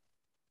car.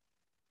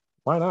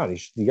 Why not?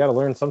 You got to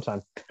learn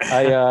sometime.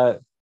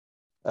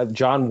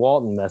 John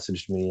Walton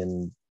messaged me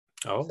and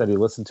said he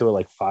listened to it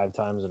like 5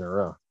 times in a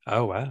row.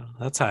 Oh, wow.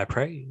 That's high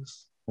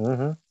praise.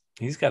 Mm-hmm.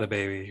 He's got a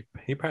baby.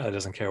 He probably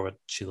doesn't care what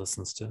she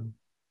listens to.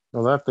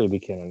 Well, that baby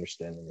can't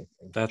understand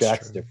anything.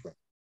 Jack's true. Different.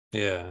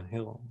 Yeah.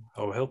 He'll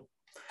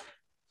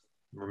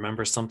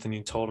remember something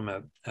you told him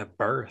at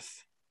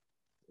birth.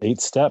 8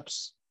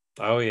 steps.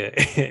 Oh, yeah.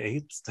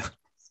 8 steps.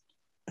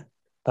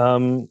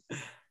 Brad,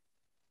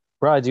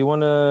 do you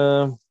want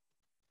to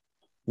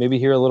maybe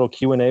hear a little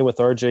Q&A with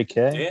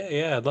RJK?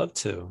 Yeah, I'd love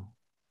to.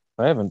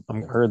 I haven't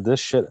heard this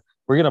shit.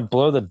 We're going to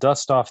blow the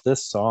dust off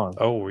this song.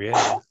 Oh,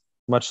 yeah.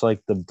 Much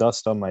like the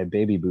dust on my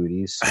baby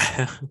booties.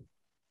 Here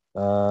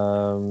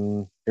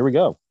we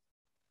go.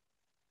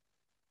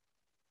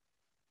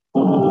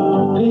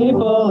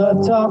 People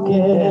are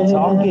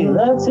talking.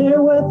 Let's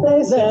hear what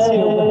they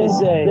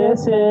say.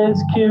 This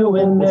is Q&A.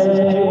 With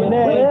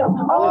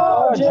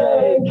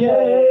RJK.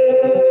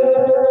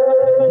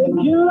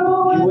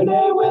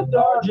 Q&A with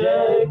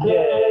RJK.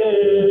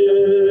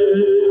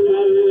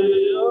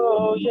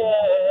 Oh,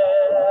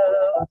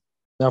 yeah.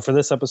 Now, for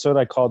this episode,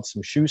 I called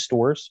some shoe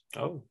stores.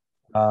 Oh.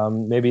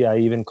 Maybe I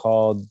even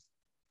called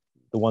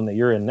the one that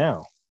you're in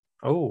now.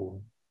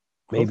 Oh.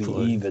 Maybe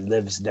he even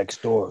lives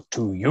next door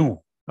to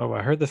you. Oh,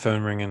 I heard the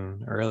phone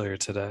ringing earlier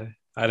today.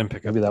 I didn't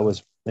pick up.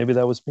 Maybe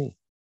that was me.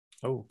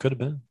 Oh, could have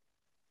been.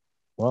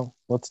 Well,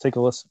 let's take a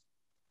listen.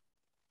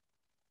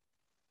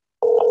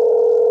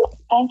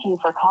 Thank you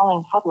for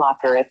calling Foot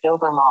Locker at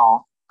Dover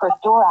Mall. For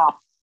store out.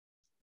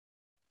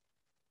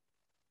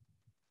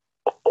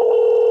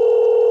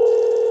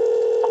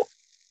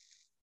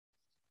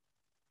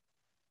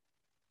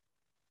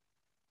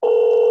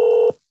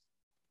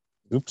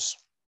 Oops.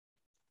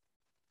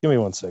 Give me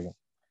 1 second.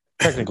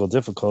 Technical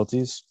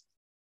difficulties.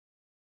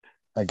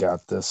 I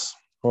got this.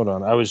 Hold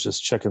on. I was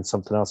just checking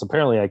something else.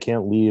 Apparently, I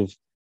can't leave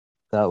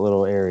that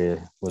little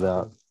area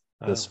without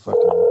this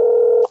fucking...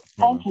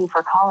 Thank you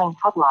for calling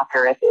Foot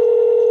Locker at...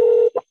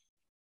 Foot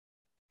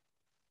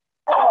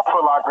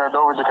Locker at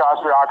Dover,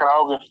 Jacosby. How can I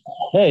help you?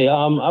 Hey,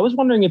 I was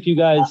wondering if you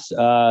guys,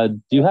 do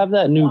you have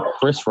that new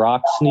Chris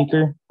Rock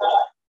sneaker?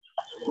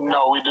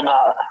 No, we do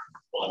not.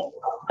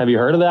 Have you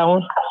heard of that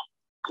one?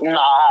 No,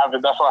 I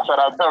haven't. That's why I said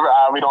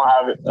we don't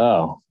have it.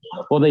 Oh.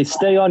 Well, they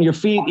stay on your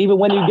feet even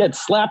when you get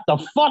slapped the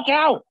fuck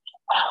out.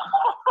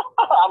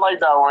 I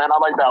like that one.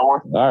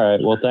 All right.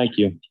 Well, thank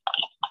you.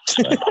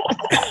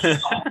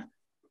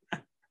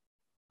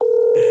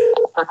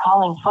 For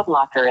calling Foot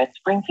Locker at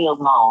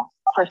Springfield Mall.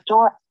 For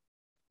store...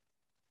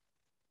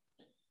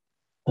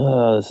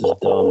 Oh, this is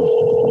dumb.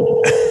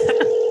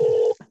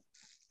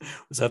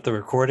 Was that the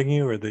recording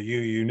you or the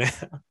you now?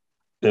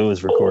 It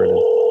was recorded.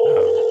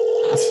 Oh.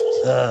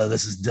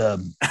 This is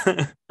dumb.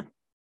 I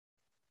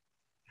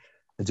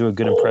do a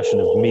good impression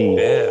of me.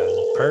 Yeah,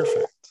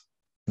 perfect.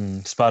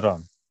 Spot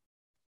on.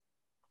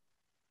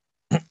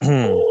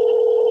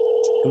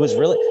 It was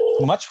really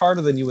much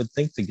harder than you would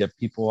think to get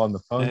people on the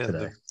phone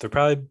today. They're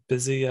probably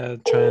busy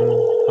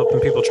helping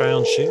people try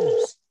on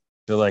shoes.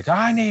 They're like,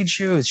 I need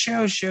shoes.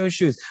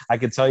 I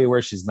can tell you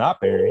where she's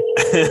not buried.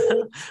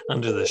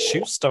 Under the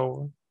shoe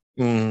store.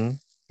 I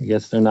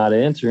guess they're not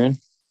answering.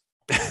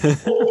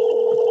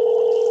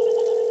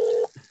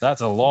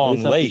 That's a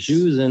long lace.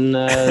 Shoes and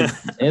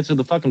answer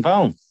the fucking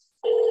phone.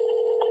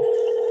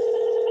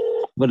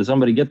 What, did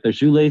somebody get their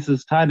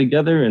shoelaces tied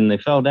together and they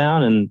fell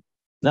down and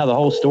now the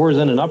whole store's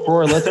in an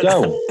uproar? Let's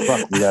go.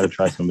 Fuck, we got to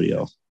try somebody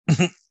else.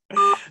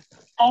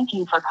 Thank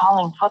you for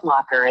calling Foot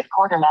Locker at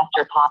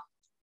Quartermaster Pop.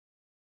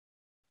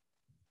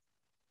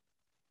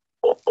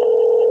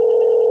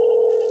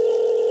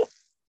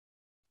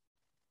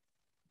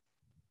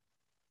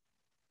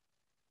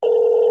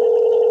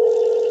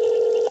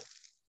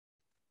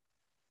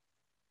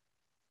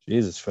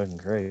 Jesus fucking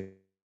Christ.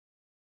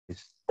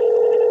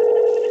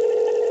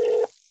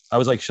 I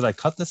was like, should I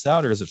cut this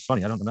out or is it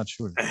funny? I'm not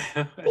sure.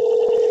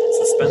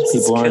 Suspense.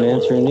 People aren't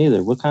answering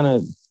either. What kind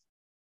of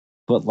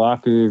Foot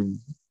Locker,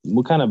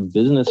 what kind of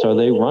business are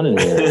they running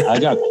here? I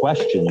got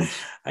questions.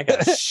 I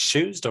got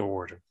shoes to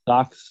order.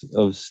 Stocks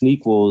of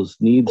Sneakwols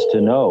needs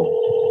to know.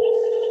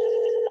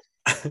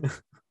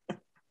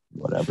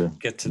 Whatever.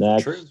 Get to the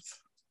truth.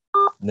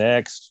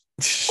 Next.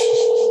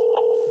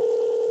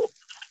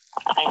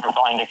 Thanks for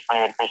calling Dick's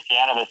Funny with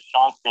Christiana. This is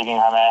Sean speaking.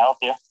 How may I help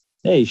you?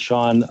 Hey,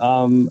 Sean.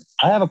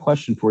 I have a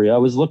question for you. I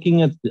was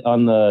looking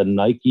on the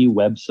Nike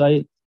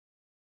website,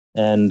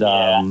 and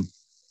I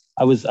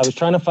was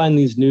trying to find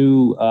these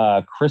new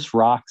Chris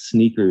Rock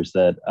sneakers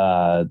that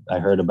I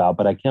heard about,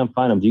 but I can't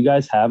find them. Do you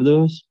guys have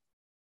those?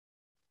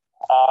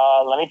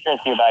 Let me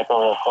transfer you back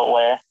over to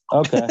footwear.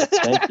 Okay,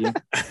 thank you.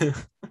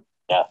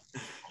 Yeah.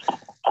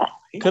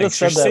 Could have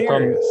said that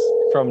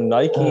from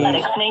Nike.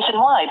 Clinics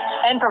nationwide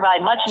and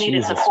provide much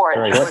needed support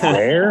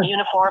through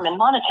uniform and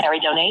monetary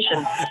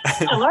donations.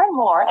 To learn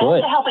more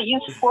and to help a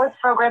youth sports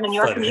program in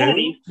your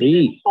community,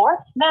 visit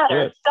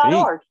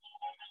sportsmatter.org.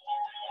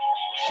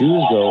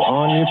 Shoes go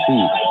on your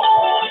feet.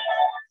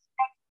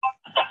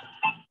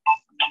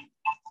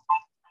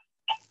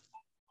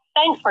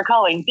 Thanks for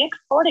calling Dick's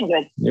Sporting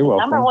Goods. You're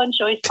welcome. Number one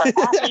choice for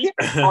athletes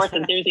and sports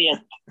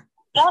enthusiasts.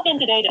 Stop in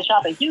today to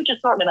shop a huge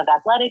assortment of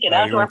athletic and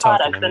outdoor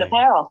products and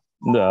apparel.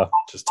 No.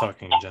 Just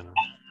talking in general.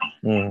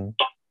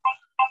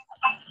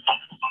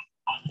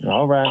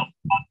 All right.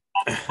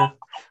 I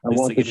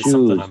want the shoes.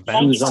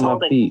 Shoes on my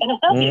feet. An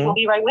associate will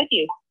be right with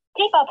you.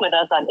 Keep up with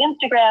us on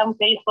Instagram,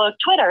 Facebook,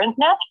 Twitter, and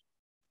Snapchat.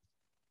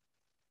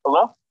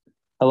 Hello?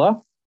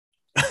 Hello?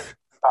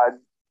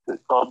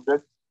 It's called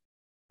Dick.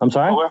 I'm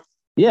sorry? Footwear?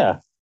 Yeah.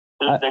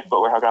 This is Dick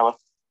Footwear. How can I help?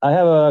 I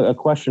have a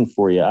question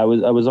for you. I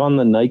was on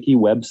the Nike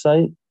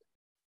website,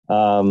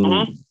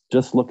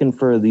 just looking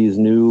for these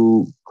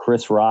new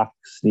Chris Rock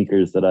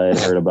sneakers that I had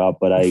heard about,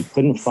 but I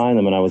couldn't find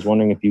them, and I was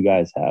wondering if you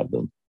guys have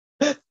them.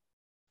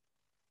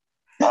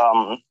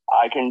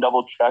 I can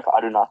double check.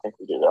 I do not think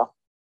we do though.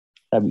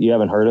 You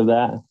haven't heard of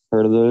that?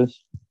 Heard of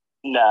those?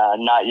 Nah,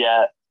 not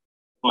yet.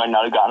 Might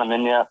not have gotten them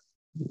in yet.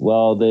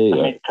 Well,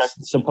 they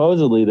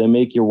supposedly they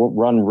make you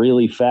run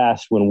really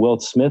fast when Will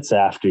Smith's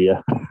after you.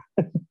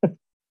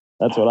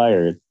 That's what I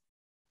heard.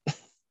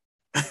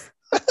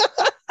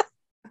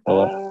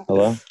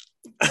 Hello?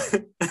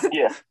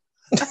 Yeah.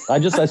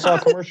 I saw a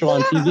commercial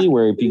on TV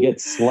where if you get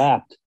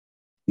slapped,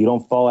 you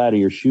don't fall out of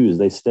your shoes.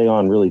 They stay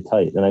on really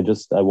tight. And I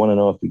want to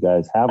know if you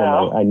guys have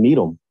them. I need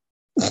them.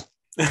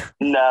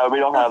 No, we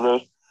don't have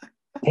those.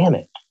 Damn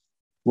it.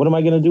 What am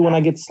I going to do when I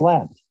get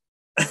slapped?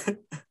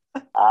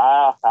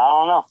 I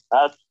don't know.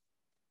 That's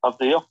up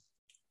to you. All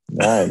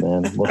right,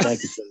 man. Well,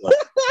 thank you so much.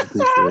 I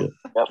appreciate it.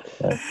 Yep.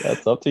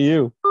 That's up to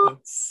you.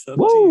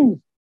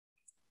 Woo!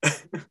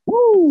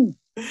 Woo!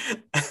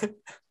 This is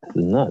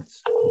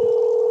nuts.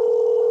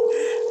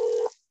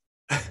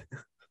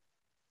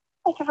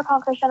 Thank you for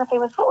calling Christiana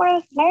Famous Footwear.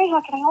 This is Mary.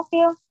 How can I help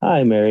you?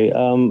 Hi, Mary.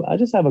 I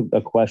just have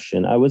a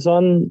question. I was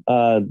on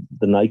the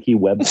Nike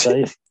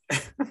website.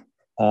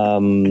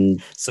 And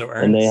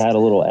they had a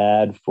little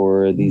ad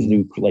for these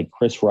new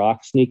Chris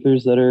Rock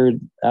sneakers that are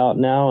out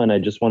now, and I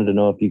just wanted to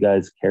know if you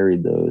guys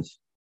carried those.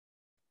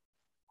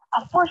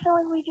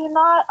 Unfortunately, we do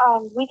not.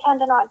 We tend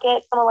to not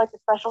get some of the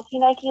specialty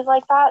Nikes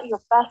like that. Your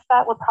best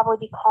bet would probably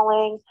be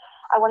calling,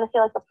 I want to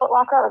say the Foot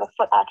Locker or the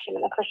Foot Action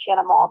in the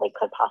Christiana Mall. They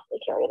could possibly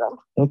carry them.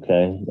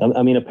 Okay.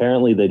 I mean,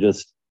 apparently they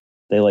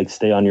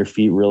stay on your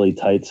feet really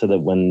tight so that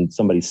when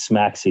somebody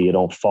smacks you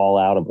don't fall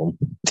out of them.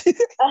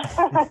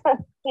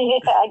 Yeah,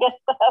 I guess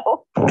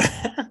so.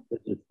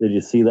 Did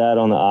you see that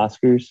on the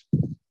Oscars?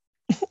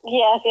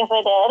 Yes,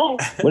 I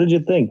did. What did you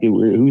think?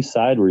 Whose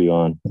side were you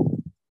on?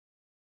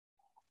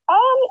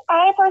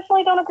 I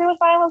personally don't agree with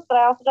violence, but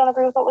I also don't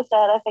agree with what was said.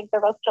 I think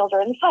they're both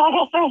children, so I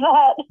guess there's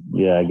that.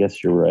 Yeah, I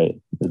guess you're right.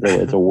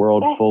 It's a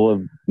world full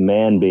of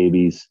man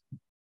babies.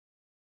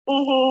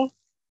 Mm-hmm.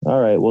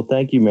 All right. Well,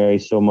 thank you, Mary,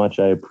 so much.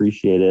 I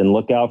appreciate it. And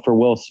look out for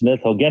Will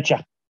Smith. He'll get you.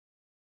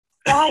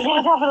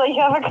 Yeah, definitely.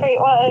 You have a great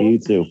one. You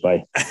too.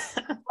 Bye.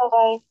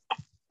 Bye-bye.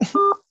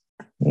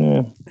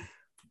 Yeah.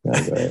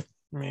 That's all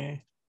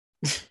right.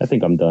 I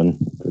think I'm done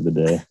for the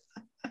day.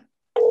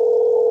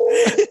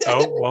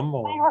 Oh, one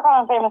more. Thank you for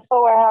calling Famous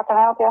Footwear. How can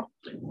I help you?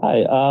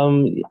 Hi.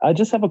 I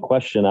just have a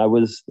question. I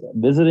was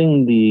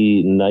visiting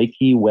the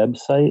Nike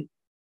website,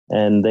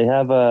 and they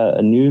have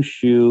a new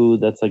shoe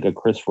that's like a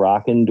Chris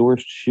Rock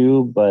endorsed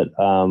shoe, but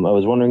I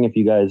was wondering if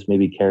you guys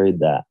maybe carried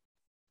that.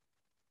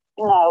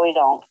 No, we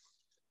don't.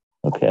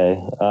 Okay.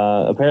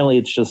 Apparently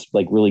it's just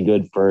really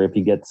good for if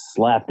you get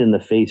slapped in the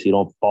face, you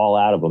don't fall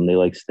out of them.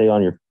 They stay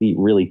on your feet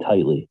really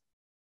tightly.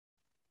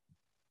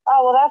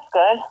 Oh, well, that's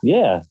good.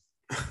 Yeah.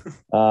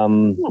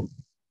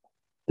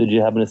 Did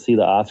you happen to see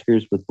the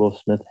Oscars with Will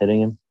Smith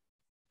hitting him?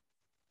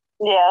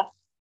 Yeah.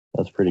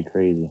 That's pretty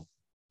crazy.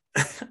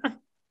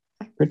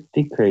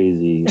 Pretty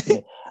crazy.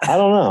 I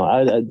don't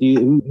know.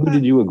 Who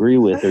did you agree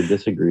with or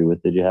disagree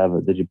with? Did you have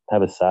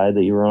a side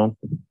that you were on?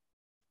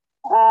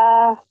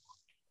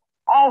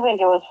 I think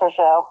it was for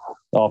show.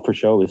 Oh, for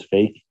show. It was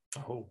fake.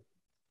 Oh.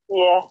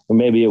 Yeah. Or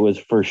maybe it was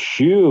for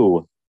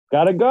shoe.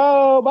 Gotta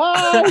go.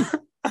 Bye.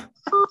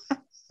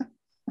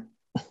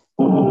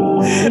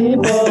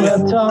 People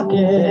are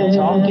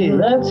talking.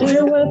 Let's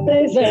hear what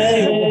they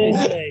say.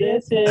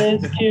 This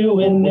is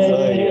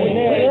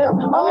Q&A.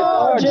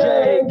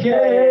 RJK.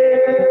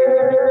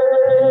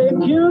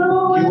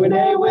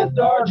 Q&A with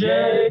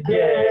RJK.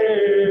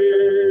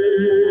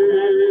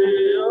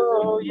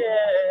 Oh, yeah.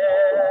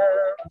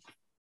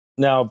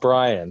 Now,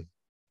 Brian.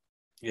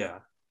 Yeah.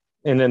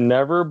 In an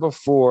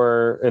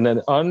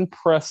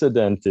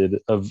unprecedented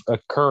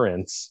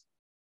occurrence,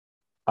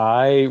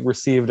 I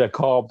received a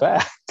call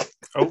back.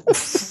 Oh,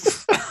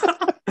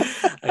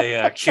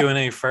 a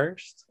Q&A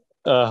first.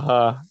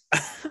 Block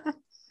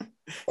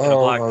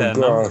that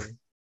number.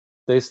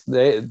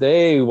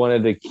 They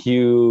wanted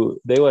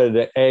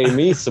to A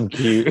me some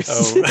Q's.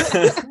 Oh.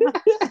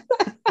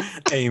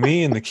 A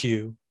me in the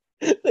Q.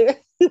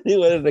 They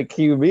wanted to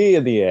Q me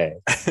in the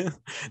A.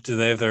 Do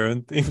they have their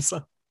own theme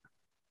song?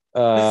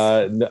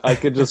 I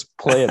could just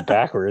play it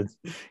backwards.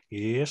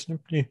 Yes, you're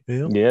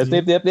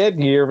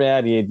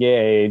mad,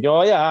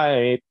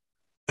 yeah.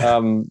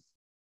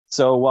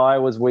 So while I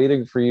was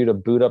waiting for you to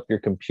boot up your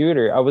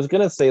computer, I was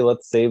gonna say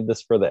let's save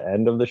this for the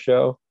end of the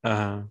show,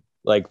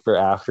 for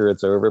after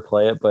it's over,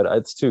 play it, but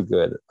it's too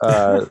good.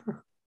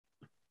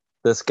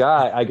 This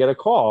guy, I get a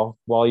call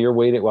while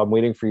I'm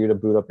waiting for you to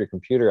boot up your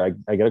computer.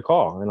 I get a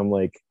call, and I'm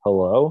like,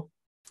 "Hello,"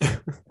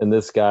 and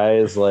this guy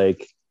is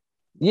like,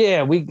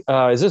 "Yeah,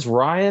 is this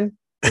Ryan?"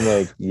 I'm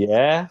like,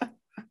 "Yeah."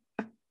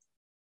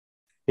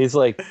 He's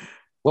like,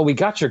 "Well, we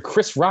got your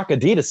Chris Rock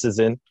Adidas's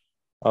in."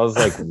 I was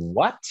like,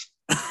 "What?"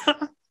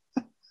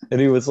 And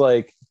he was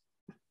like,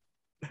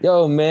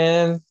 "Yo,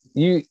 man,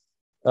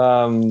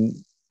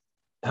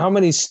 how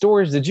many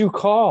stores did you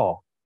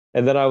call?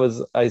 And then I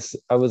was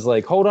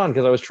like, hold on,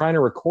 because I was trying to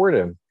record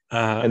him.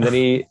 And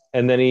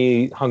then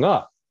he hung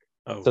up.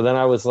 Oh. So then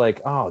I was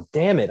like, oh,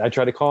 damn it. I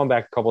tried to call him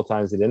back a couple of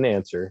times. He didn't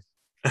answer.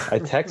 I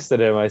texted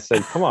him. I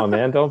said, come on,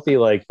 man, don't be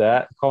like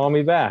that. Call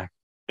me back.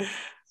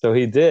 So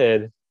he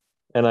did.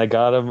 And I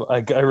got him. I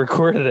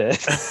recorded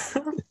it.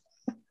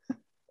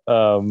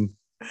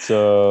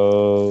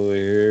 So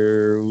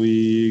here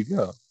we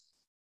go.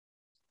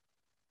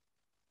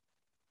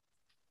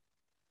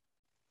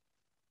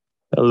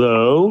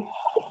 Hello?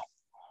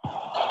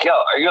 Yo,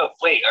 are you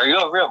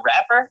a real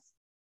rapper?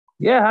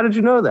 Yeah, how did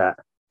you know that?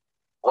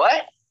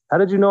 What? How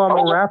did you know I'm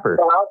a rapper?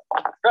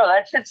 Bro,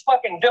 that shit's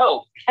fucking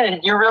dope.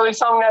 You really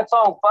sung that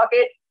song, Fuck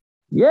It?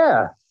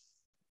 Yeah.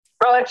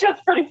 Bro, that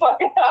shit's pretty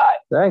fucking hot.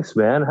 Thanks,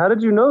 man. How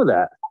did you know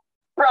that?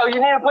 Bro,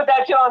 you need to put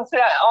that shit on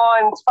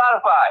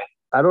Spotify.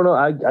 I don't know.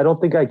 I don't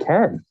think I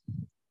can.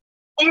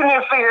 You need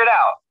to figure it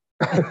out.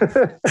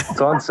 It's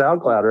on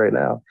SoundCloud right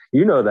now.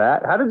 You know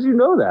that. How did you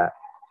know that?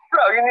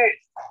 Bro, you need...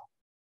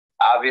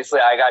 Obviously,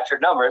 I got your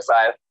number, so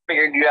I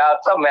figured you out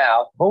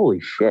somehow.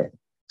 Holy shit.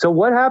 So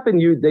what happened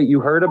that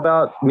you heard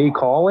about me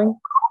calling?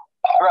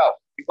 Bro,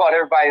 you called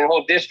everybody in the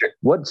whole district.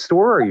 What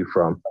store are you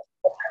from?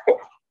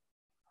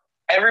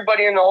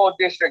 Everybody in the whole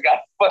district got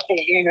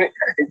fucking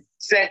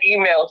sent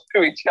emails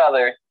to each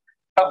other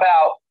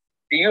about,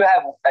 do you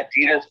have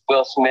Adidas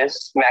Will Smith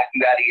smack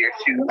you out of your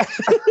shoes?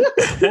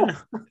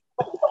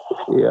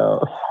 Yeah.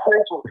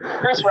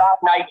 Chris Rock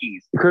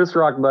Nikes. Chris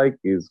Rock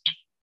Nikes.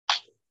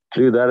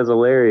 Dude, that is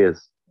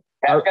hilarious.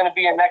 That's going to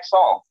be your next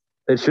song.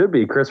 It should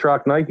be Chris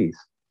Rock Nikes.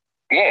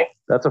 Yeah.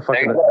 That's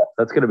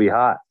going to be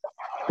hot.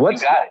 What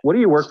do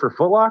you work for,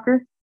 Foot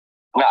Locker?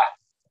 Nah.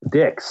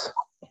 Dick's.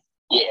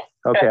 Yeah.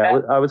 Okay,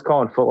 I was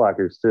calling Foot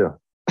Lockers too.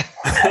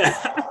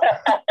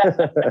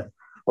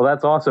 Well,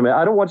 that's awesome, man.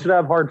 I don't want you to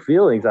have hard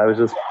feelings. I was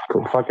just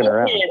fucking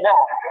around. Yeah,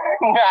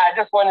 nah, I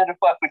just wanted to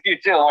fuck with you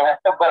too,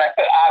 but I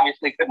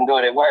obviously couldn't do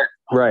it at work.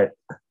 Right.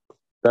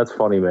 That's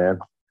funny, man.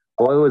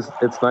 Well,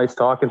 it's nice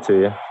talking to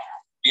you.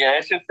 Yeah,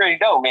 it's just pretty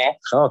dope, man.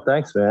 Oh,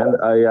 thanks, man.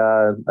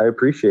 I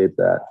appreciate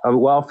that.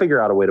 Well, I'll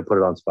figure out a way to put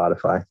it on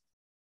Spotify.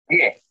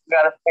 Yeah, you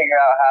got to figure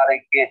out how to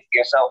get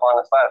yourself on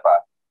the Spotify.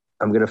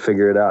 I'm gonna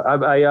figure it out.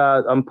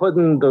 I'm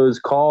putting those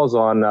calls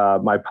on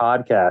my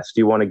podcast. Do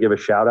you want to give a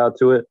shout out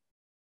to it?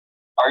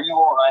 Are you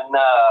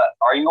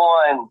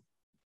on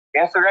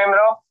Instagram at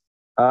all?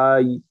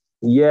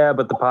 Yeah,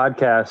 but the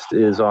podcast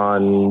is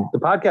on the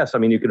podcast. I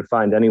mean, you can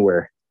find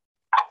anywhere.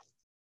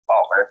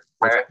 Oh, where?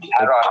 How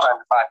do I find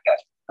the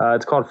podcast?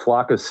 It's called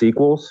Flock of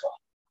Sequels.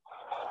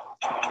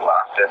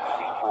 Flock of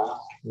Sequels.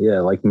 Yeah,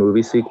 like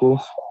movie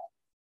sequels.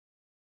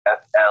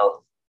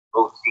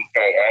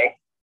 FLOCKA.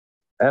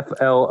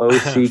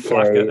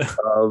 FLOCK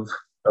of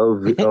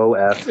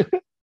OF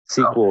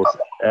sequels.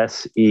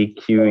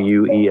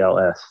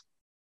 SEQUELS.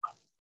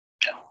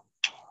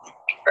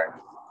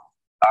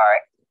 All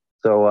right.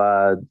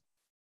 So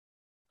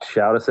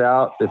shout us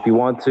out if you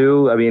want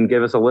to. I mean,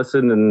 give us a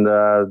listen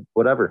and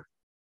whatever.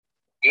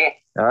 Yeah.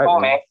 All right, cool,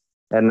 man.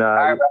 And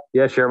right,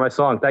 yeah, share my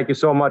song. Thank you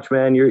so much,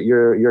 man.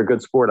 You're a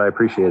good sport. I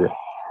appreciate it.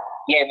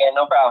 Yeah, man.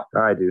 No problem.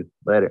 All right, dude.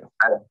 Later.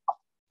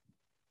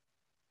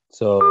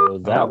 So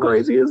how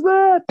crazy is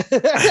that?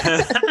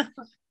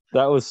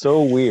 That was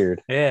so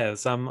weird.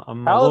 Yes, I'm a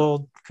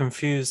little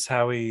confused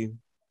how he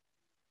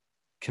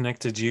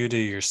connected you to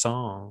your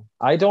song.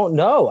 I don't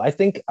know. I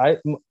think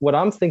what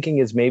I'm thinking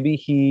is maybe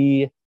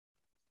he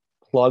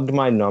plugged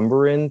my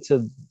number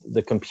into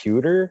the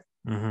computer,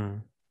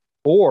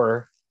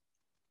 or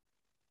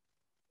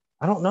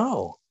I don't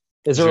know.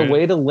 Is there a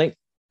way to link?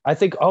 I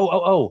think.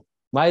 My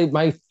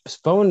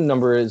phone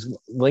number is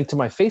linked to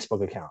my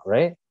Facebook account,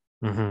 right?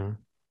 Mm-hmm.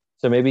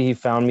 So maybe he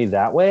found me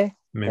that way.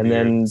 Maybe and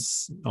then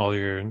all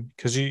your,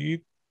 because you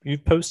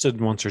posted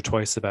once or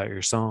twice about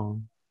your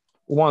song.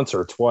 Once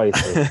or twice,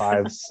 or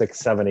 5, 6,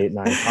 7, 8,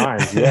 9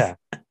 times, yeah.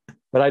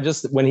 But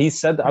when he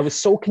said that, I was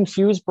so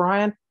confused,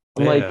 Brian.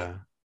 I'm like,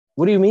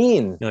 what do you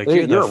mean? You're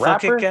like, you're a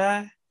rapper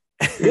guy?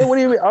 Yeah, what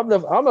do you mean?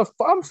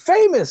 I'm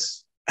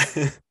famous.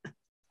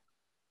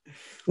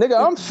 Nigga,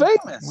 I'm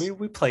famous.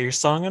 We play your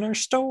song in our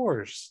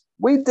stores.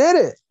 We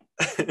did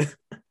it.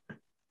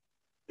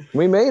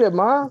 We made it,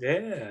 Ma.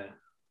 Yeah.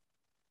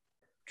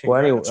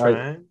 Congrats, well,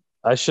 anyway,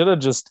 I should have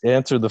just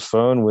answered the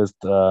phone with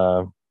keep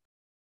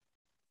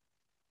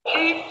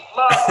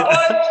my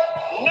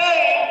wife's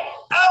name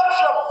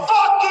out your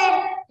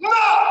fucking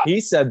mouth.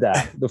 He said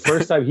that the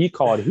first time he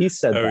called. He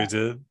said that. Oh, he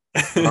did.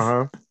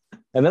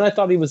 And then I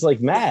thought he was like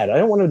mad. I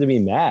don't want him to be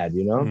mad,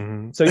 you know.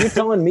 Mm-hmm. So you're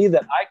telling me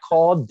that I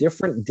called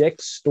different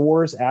Dick's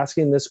stores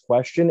asking this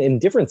question in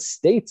different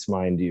states,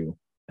 mind you,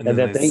 and then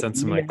that they sent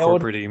some like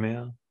corporate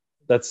email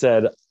that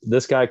said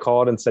this guy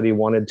called and said he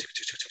wanted to.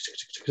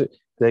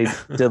 They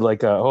did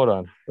like a hold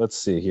on. Let's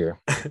see here.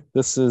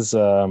 This is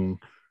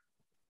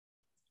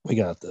we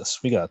got this.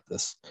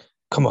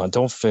 Come on,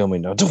 don't fail me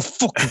now.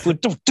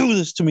 Don't do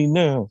this to me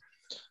now.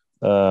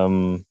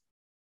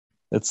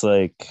 It's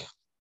like,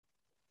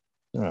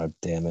 oh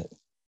damn it.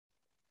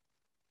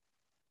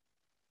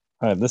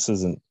 All right, this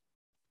isn't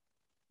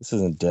This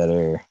isn't dead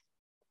air.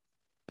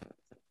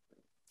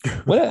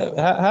 What?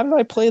 How did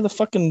I play the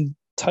fucking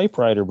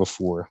typewriter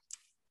before?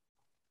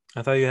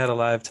 I thought you had a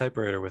live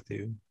typewriter with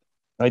you.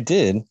 I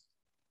did,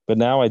 but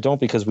now I don't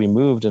because we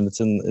moved and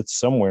it's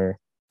somewhere.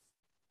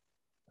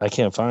 I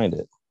can't find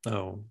it.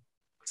 Oh,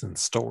 it's in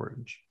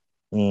storage.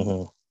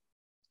 Mm-hmm.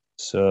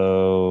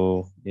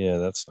 So yeah,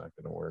 that's not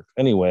going to work.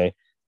 Anyway,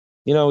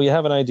 you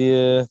have an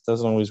idea, it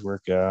doesn't always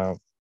work out.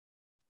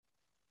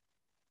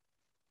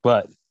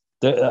 But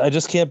I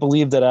just can't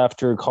believe that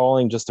after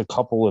calling just a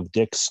couple of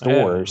Dick's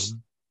stores,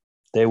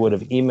 they would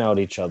have emailed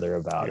each other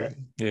about it.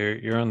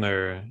 You're on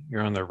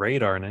their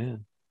radar now.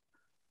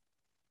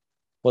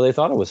 Well, they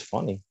thought it was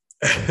funny.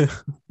 It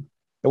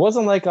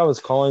wasn't like I was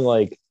calling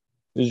like,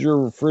 is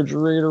your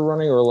refrigerator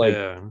running, or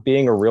like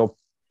being a real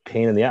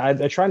pain in the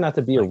ass. I try not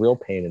to be a real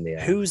pain in the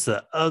ass. Who's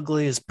the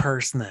ugliest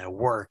person that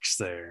works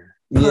there?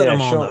 Put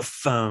him on the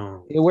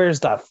phone.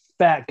 Where's the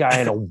fat guy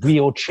in a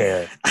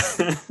wheelchair?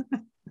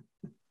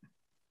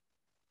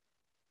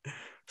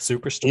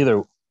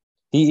 Superstar.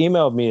 He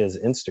emailed me his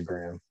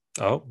Instagram.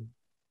 Oh,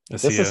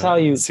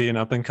 is he an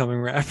up and coming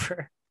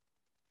rapper?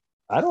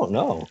 I don't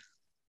know.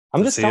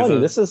 I'm just telling you,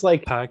 this is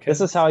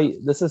how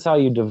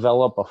you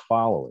develop a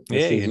following.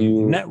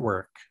 You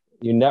network.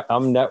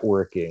 I'm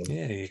networking.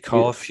 Yeah, you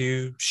call a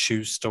few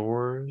shoe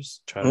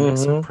stores, try to make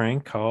some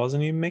prank calls,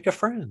 and you make a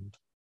friend.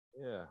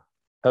 Yeah,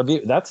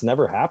 that's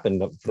never happened.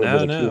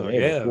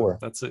 Before.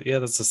 That's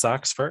the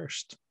Sox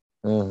first.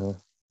 Mm-hmm.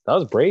 That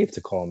was brave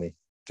to call me.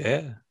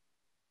 Yeah.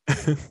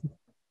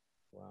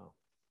 Wow.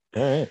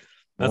 All right.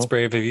 That's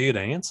brave of you to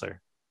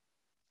answer.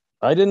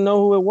 I didn't know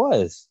who it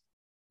was.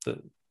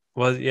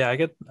 I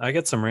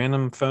get some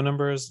random phone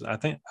numbers. I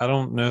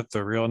don't know if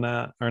they're real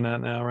or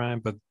not now, Ryan,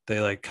 but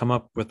they like come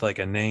up with like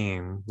a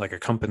name, like a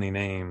company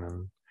name,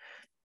 and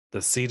the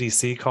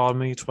CDC called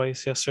me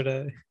twice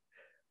yesterday.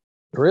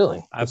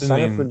 Really?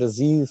 Center for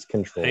Disease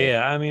Control.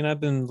 Yeah, I mean,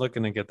 I've been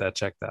looking to get that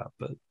checked out,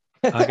 but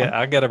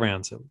I'll get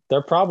around to it.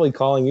 They're probably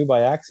calling you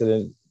by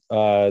accident.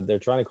 They're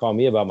trying to call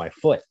me about my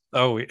foot.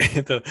 Oh, we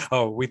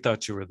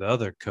thought you were the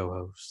other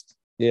co-host.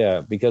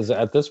 Yeah, because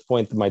at this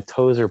point, my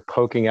toes are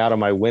poking out of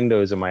my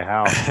windows in my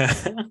house,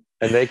 and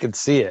they can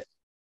see it.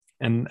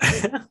 And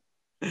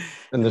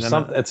there's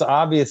something. It's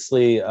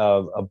obviously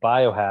a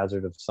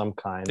biohazard of some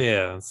kind.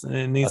 Yeah,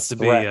 it needs to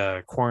be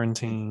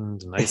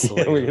quarantined and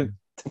isolated.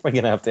 We're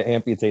gonna have to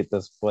amputate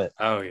this foot.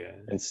 Oh yeah,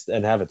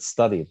 and have it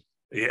studied.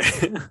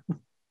 Yeah,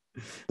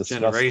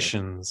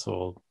 generations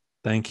old.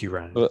 Thank you,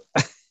 Ryan.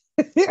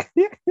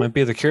 Might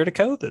be the cure to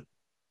COVID.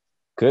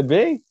 Could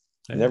be.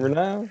 You never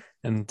know.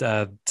 And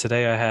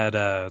today I had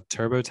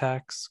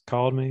TurboTax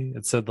called me.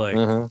 It said like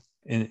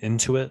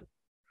Intuit,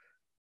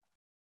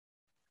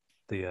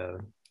 the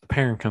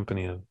parent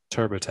company of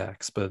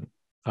TurboTax, but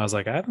I was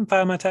like, I haven't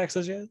filed my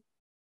taxes yet.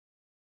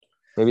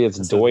 Maybe it's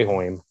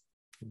Doyhoim.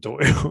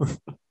 Doyhoim.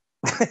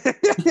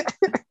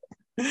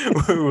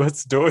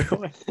 What's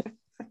Doyhoim?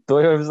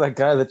 Doyhoim's that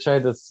guy that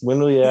tried to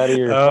swindle you out of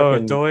your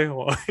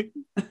Doyhoim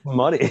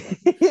money.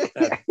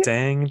 That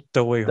dang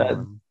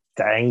Doyhoim.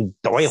 Dang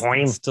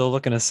Doyhoim. Still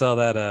looking to sell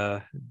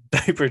that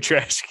diaper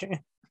trash can.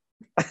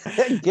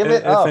 Give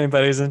it up. If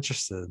anybody's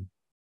interested.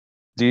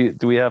 Do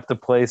we have to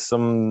play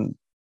some?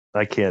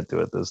 I can't do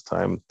it this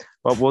time.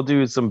 But we'll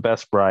do some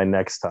Best Bride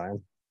next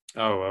time.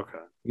 Oh, okay.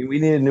 We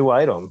need a new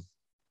item.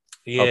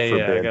 Yeah.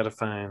 I gotta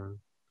find.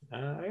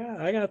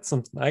 I got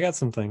some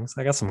things.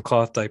 I got some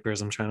cloth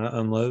diapers I'm trying to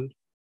unload.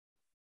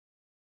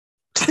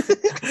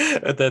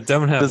 That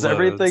don't have. Does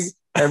loads.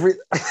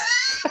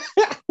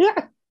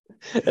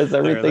 Is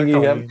everything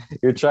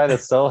you're trying to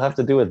sell have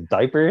to do with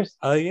diapers?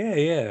 Oh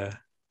yeah.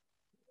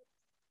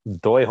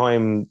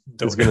 Doyhoim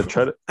is going to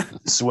try to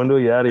swindle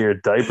you out of your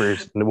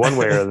diapers in one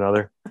way or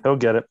another. He'll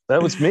get it.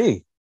 That was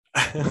me.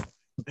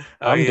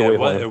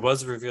 It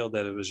was revealed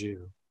that it was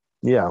you.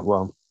 Yeah,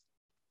 well.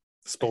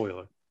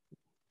 Spoiler.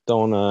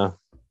 Don't. I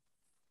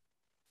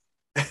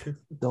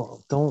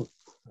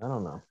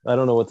don't know. I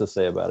don't know what to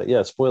say about it.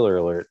 Yeah, spoiler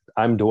alert.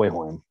 I'm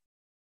Doyhoim.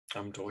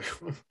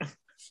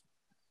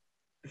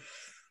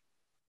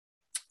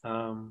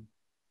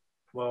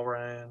 Well,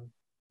 Ryan.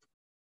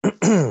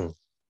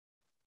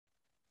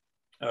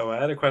 I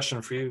had a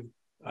question for you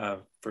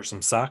for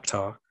some sock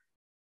talk.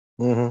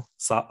 Mm-hmm.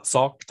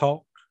 Sock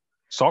talk.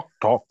 Sock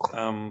talk.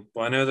 Well,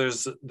 I know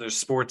there's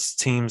sports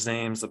teams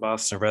names: the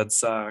Boston Red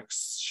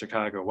Sox,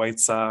 Chicago White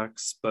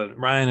Sox. But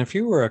Ryan, if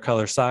you were a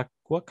color sock,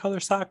 what color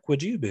sock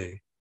would you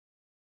be?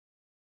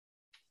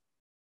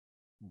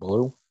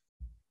 Blue.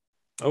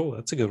 Oh,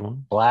 that's a good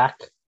one. Black.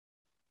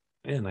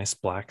 Yeah, nice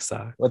black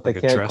sock. What they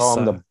can't call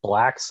them the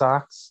Black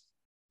Sox?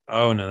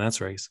 Oh no, that's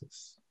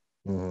racist.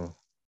 Mm-hmm.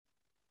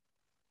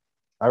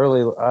 I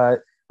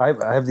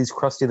have these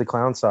Krusty the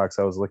Clown socks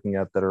I was looking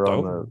at that are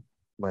on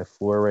my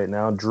floor right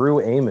now.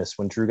 Drew Amos,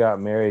 when Drew got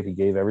married, he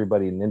gave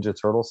everybody Ninja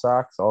Turtle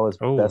socks, all his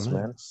best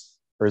men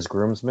or his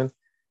groomsmen,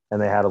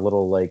 and they had a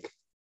little like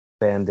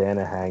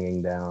bandana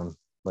hanging down,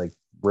 like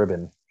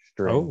ribbon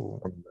string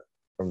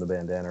from the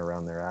bandana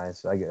around their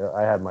eyes.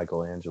 I had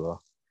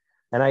Michelangelo,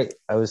 and I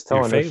was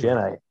telling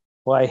Shannon,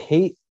 I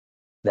hate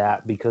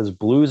that because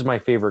blue's my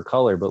favorite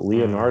color, but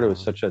Leonardo is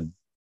such a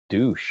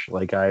douche.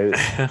 Like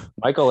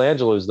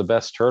Michelangelo is the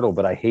best turtle,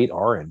 but I hate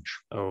orange.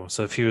 Oh,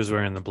 so if he was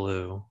wearing the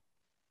blue,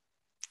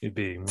 it'd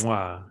be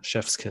mwah,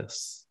 chef's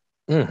kiss.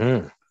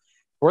 Mm-hmm.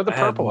 Or the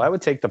purple. I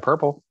would take the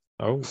purple.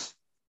 Oh,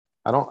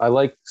 I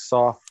like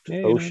soft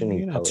oceany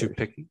you're not colors. too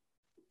picky.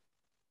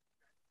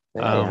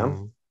 I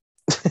am.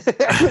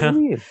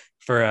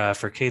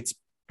 For Kate's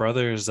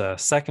brother's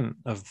second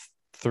of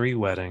 3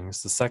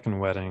 weddings, the second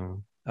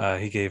wedding,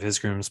 he gave his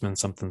groomsmen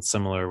something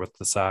similar with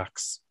the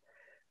socks.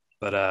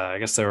 But I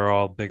guess they were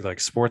all big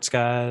like sports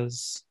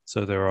guys,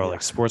 so they were all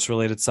like sports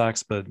related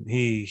socks. But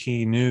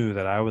he knew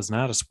that I was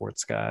not a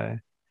sports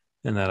guy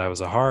and that I was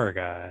a horror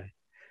guy,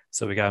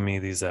 so he got me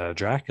these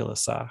Dracula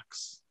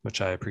socks, which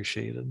I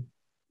appreciated.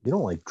 You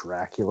don't like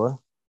Dracula?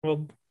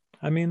 Well,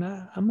 I mean,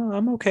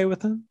 I'm okay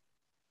with him.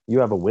 You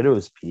have a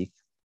widow's peak.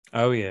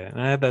 Oh yeah, and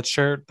I had that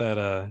shirt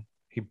that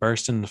he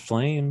burst into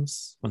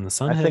flames when the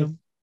sun hit him.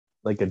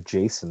 Like a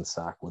Jason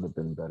sock would have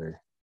been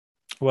better.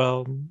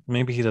 Well,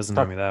 maybe he doesn't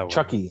know me that well.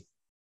 Chucky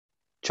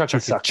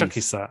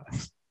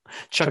socks.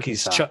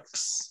 Chucky's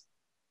Chucks.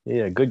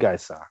 Yeah, good guy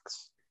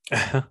socks.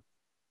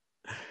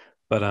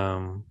 But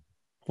well,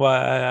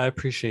 I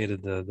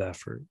appreciated the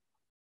effort.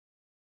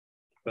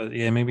 But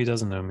yeah, maybe he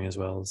doesn't know me as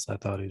well as I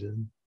thought he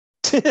did.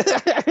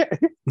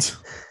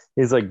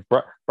 He's like,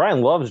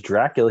 Brian loves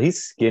Dracula.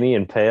 He's skinny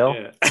and pale.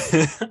 Yeah.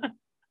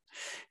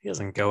 He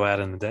doesn't go out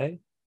in the day.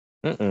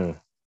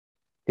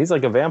 He's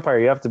like a vampire.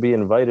 You have to be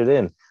invited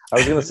in. I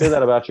was going to say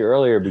that about you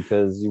earlier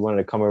because you wanted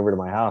to come over to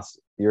my house.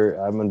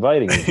 I'm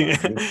inviting you. You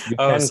can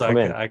come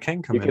in. I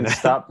can come in. You can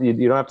stop. You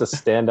don't have to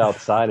stand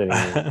outside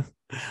anymore.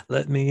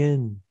 Let me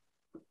in.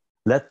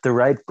 Let the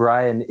right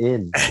Brian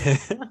in.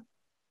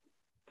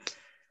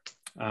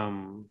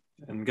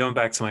 And going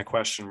back to my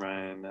question,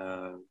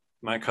 Ryan,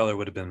 my color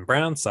would have been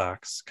brown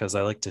socks because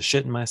I like to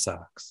shit in my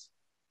socks.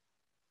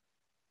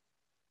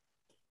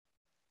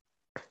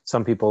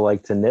 Some people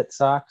like to knit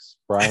socks.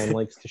 Brian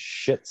likes to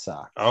shit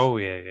socks. Oh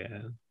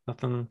yeah.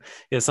 Nothing.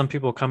 Yeah, some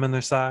people come in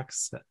their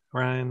socks.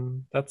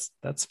 Ryan, that's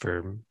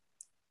for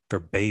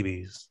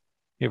babies.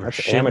 You ever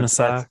shit in a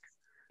sock?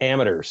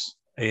 Amateurs.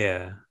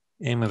 Yeah,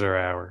 amateur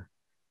hour.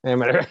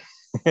 Amateur.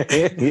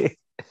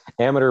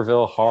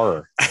 Amateurville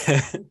horror.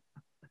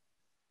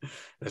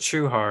 The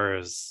true horror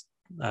is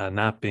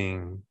not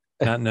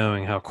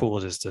knowing how cool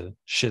it is to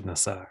shit in a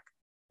sock.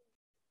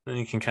 Then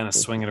you can kind of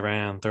swing it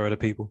around, throw it at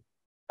people.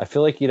 I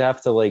feel like you'd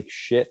have to like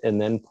shit and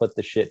then put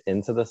the shit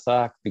into the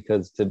sock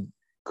because to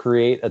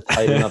create a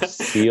tight enough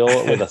seal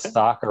with a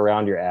sock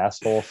around your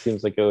asshole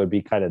seems like it would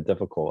be kind of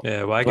difficult.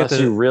 Yeah, well, unless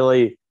you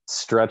really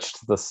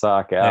stretched the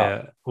sock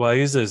out. Yeah, well, I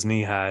use those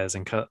knee highs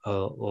and cut a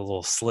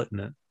little slit in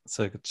it,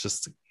 so it's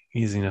just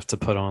easy enough to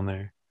put on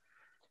there.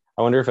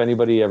 I wonder if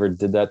anybody ever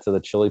did that to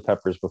the Chili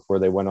Peppers before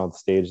they went on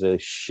stage. They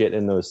shit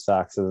in those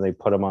socks and then they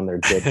put them on their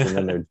dicks and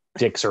then their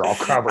dicks are all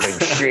covered in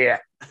shit.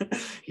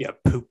 Yeah,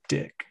 poop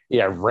dick.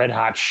 Yeah, red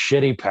hot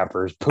shitty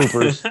peppers,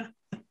 poopers.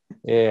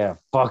 Yeah,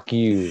 fuck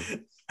you.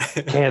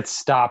 Can't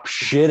stop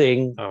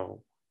shitting.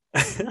 Oh.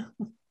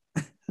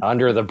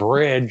 Under the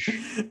bridge.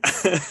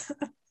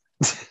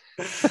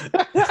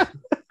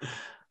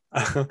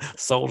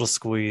 Soul to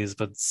squeeze,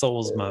 but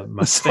soul's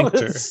my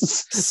sphincter.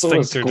 Soul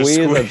to squeeze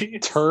a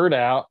turd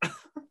out.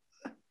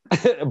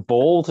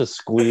 Bowl to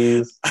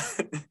squeeze.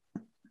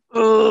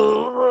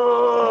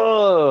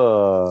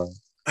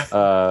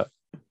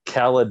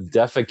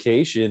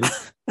 Calidefecation.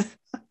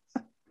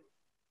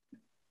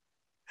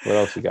 What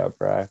else you got,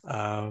 Bri?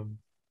 I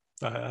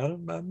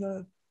don't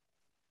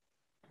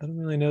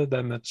really know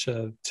that much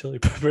Chili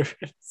Peppers.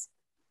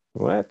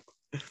 What?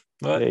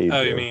 What?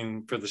 Yeah, you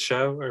mean for the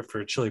show or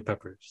for Chili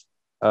Peppers?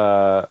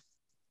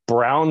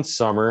 Brown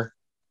Summer.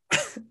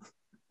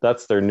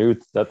 That's their new.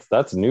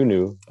 That's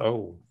new.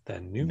 Oh,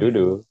 that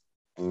new.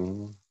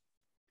 Mm-hmm.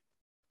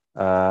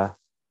 I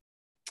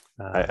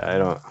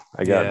don't.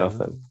 I got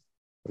nothing.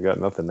 I got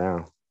nothing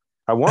now.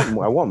 I want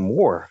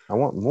more. I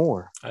want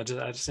more. I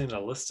just need a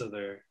list of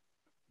their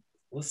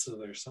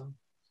songs.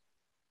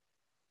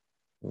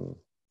 Oh,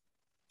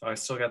 I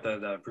still got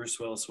that Bruce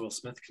Willis Will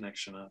Smith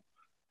connection up.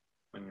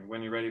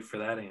 When you're ready for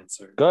that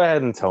answer, go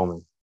ahead and tell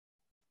me.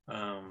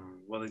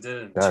 Well, they did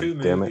it in God 2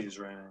 movies,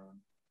 it.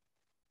 Ryan.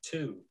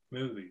 2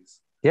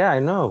 movies. Yeah, I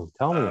know.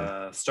 Tell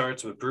me.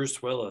 Starts with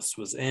Bruce Willis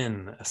was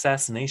in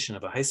Assassination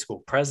of a High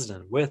School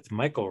President with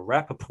Michael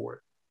Rappaport,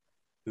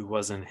 who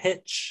was in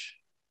Hitch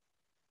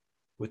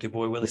with your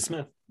boy Willie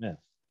Smith. Yeah.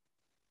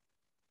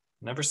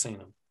 Never seen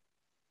him.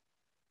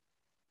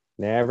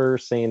 Never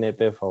seen it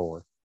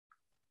before.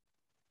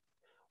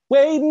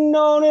 Waiting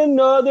on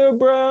another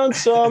brown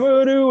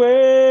summer to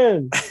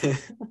end.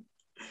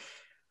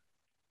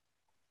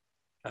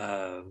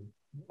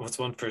 What's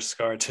one for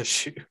scar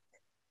tissue?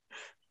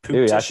 Poop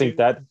Dude, tissue? I think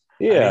that,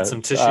 yeah. I need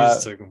some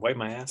tissues to wipe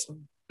my ass with.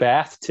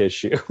 Bath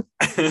tissue.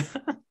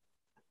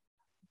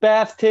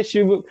 Bath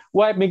tissue,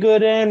 wipe me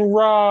good and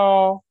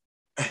raw.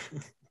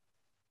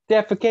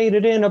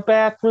 Defecated in a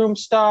bathroom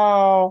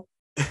stall.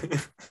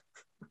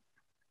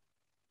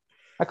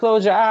 I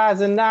close your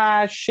eyes and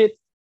I shit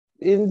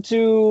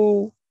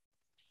into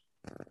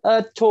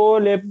a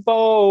toilet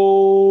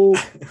bowl.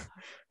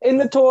 In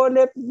the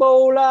toilet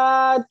bowl,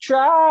 I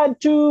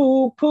tried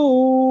to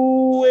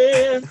poo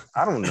in.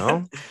 I don't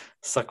know.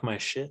 Suck my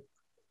shit.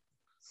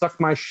 Suck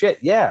my shit,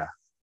 yeah.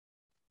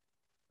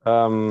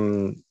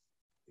 Give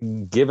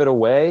it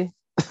away.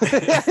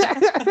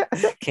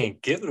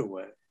 Can't give it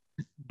away.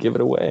 Give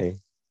it away.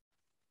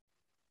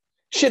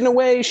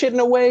 Shitting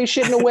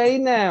away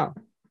now.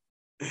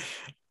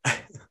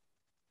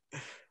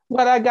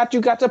 What I got,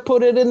 you got to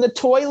put it in the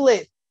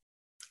toilet.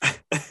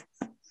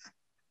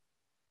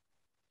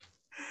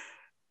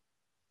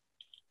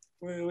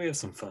 We have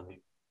some fun.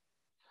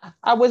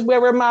 I was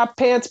wearing my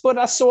pants, but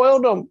I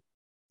soiled them.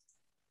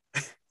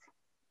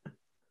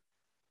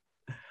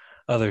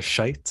 Other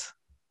shite.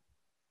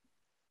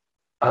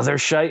 Other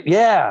shite,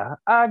 yeah.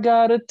 I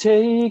gotta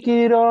take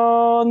it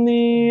on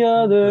the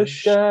other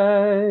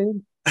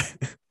side.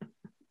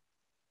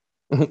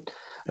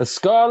 A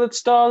scarlet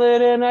starlet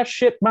and I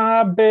shit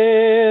my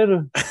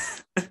bed.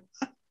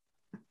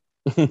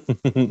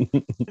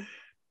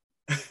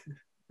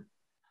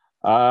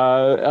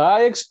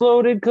 I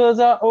exploded because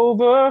I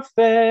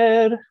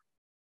overfed.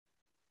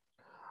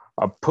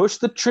 I push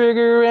the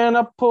trigger and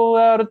I pull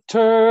out a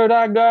turd.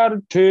 I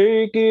gotta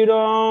take it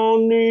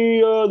on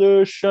the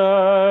other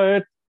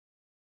side.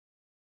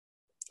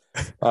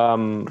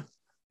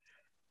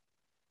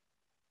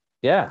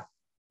 Yeah.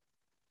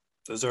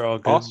 Those are all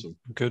good, awesome.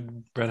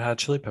 Good Red Hot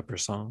Chili Pepper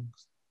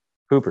songs.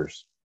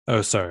 Poopers.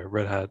 Oh, sorry.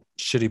 Red Hot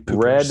Shitty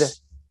Poopers. Red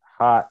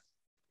Hot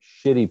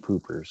Shitty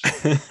Poopers.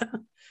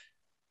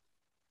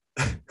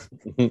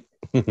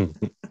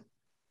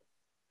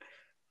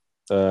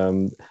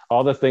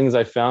 All the things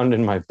I found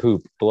in my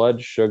poop: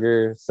 blood,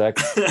 sugar,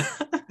 sex,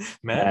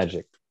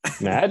 magic.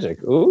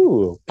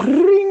 Ooh.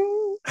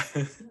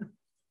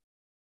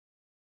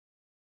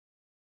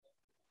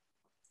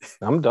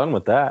 I'm done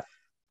with that.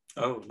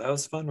 Oh, that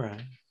was fun,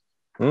 Ryan.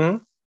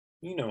 Mm-hmm.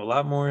 You know a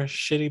lot more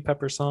Shitty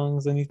Pepper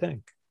songs than you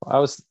think.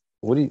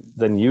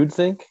 Than you'd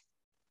think?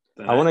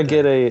 I want to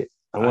get a.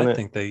 I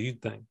think that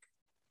you'd think.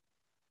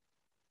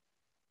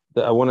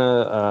 I want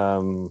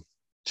a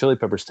Chili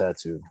Peppers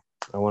tattoo.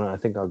 I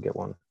think I'll get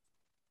one.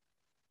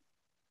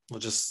 Well,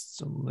 just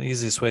the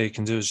easiest way you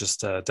can do is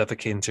just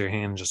defecate into your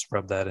hand, just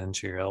rub that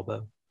into your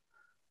elbow.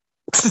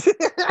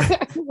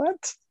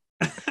 What?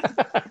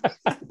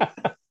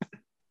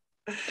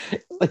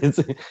 You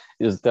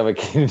just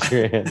defecate into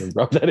your hand and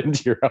rub that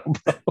into your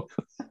elbow.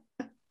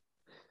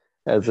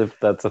 As if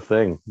that's a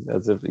thing.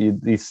 As if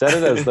he said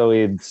it as though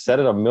he'd said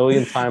it a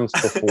million times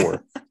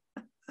before.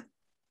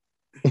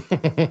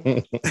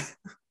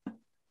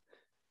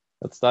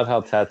 That's not how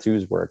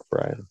tattoos work,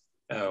 Brian.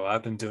 Oh,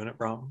 I've been doing it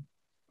wrong.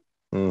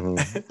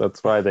 Mm-hmm.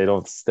 That's why they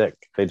don't stick.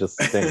 They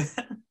just stink.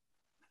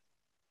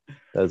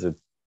 Those are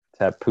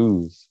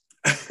tattoos.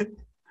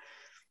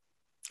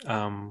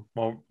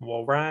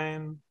 Well,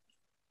 Ryan,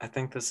 I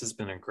think this has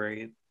been a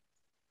great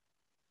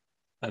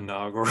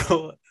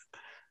inaugural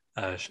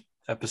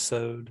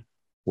episode.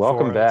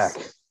 Welcome back.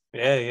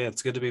 Yeah,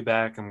 it's good to be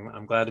back.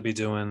 I'm glad to be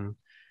doing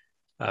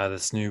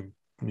this new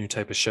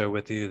type of show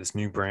with you, this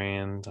new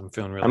brand. I'm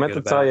feeling really good. I meant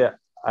to tell you,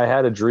 I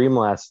had a dream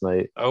last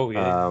night. Oh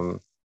yeah.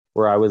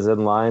 Where I was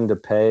in line to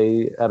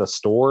pay at a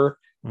store.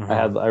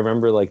 Mm-hmm. I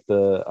remember like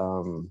the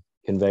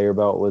conveyor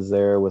belt was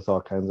there with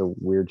all kinds of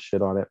weird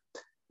shit on it.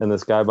 And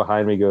this guy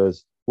behind me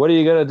goes, "What are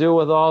you gonna do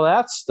with all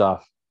that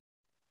stuff?"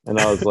 And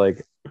I was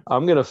like,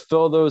 "I'm gonna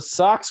fill those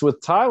socks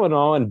with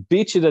Tylenol and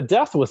beat you to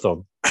death with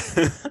them."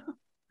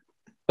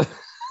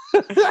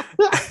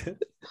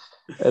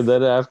 And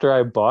then after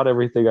I bought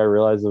everything, I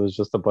realized it was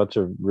just a bunch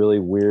of really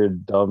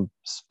weird, dumb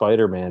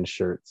Spider-Man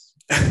shirts.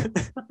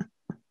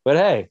 But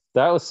hey,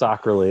 that was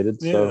sock related.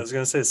 Yeah, so. I was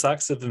gonna say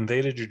socks have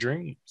invaded your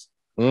dreams.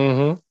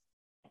 Mm-hmm.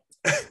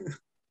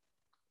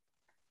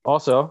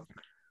 Also,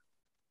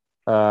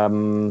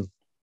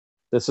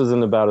 this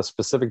isn't about a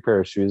specific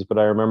pair of shoes, but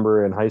I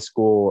remember in high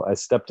school I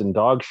stepped in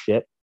dog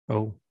shit.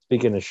 Oh,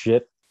 speaking of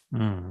shit,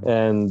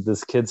 and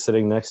this kid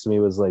sitting next to me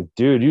was like,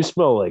 "Dude, you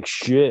smell like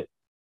shit."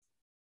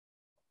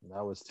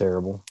 That was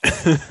terrible.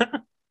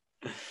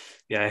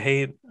 Yeah, I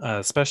hate,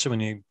 especially when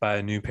you buy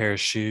a new pair of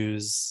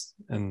shoes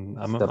and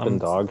I'm in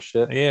dog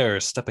shit. Yeah, or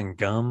stepping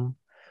gum.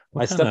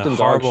 I stepped in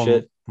dog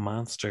shit.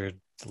 Monster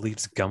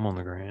leaves gum on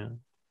the ground.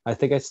 I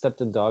think I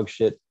stepped in dog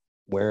shit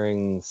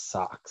wearing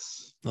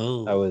socks.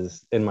 Oh, I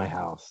was in my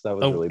house. That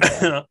was really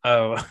bad.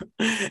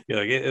 You're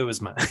like, it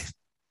was mine.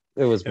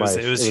 It was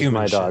human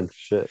my dog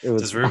shit. It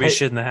was. Does Ruby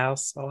shit in the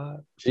house a lot?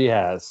 She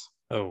has.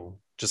 Oh,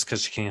 just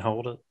because she can't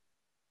hold it.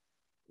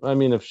 I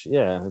mean, if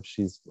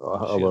she's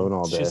alone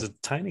all day. She's a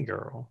tiny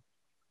girl.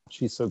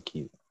 She's so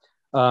cute.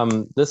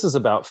 This is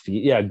about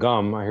feet. Yeah,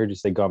 gum. I heard you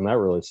say gum. That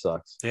really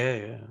sucks.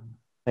 Yeah.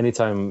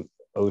 Anytime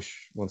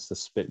Osh wants to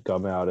spit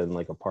gum out in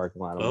like a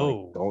parking lot,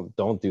 I'm like,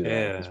 don't do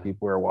that. Because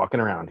people are walking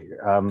around here.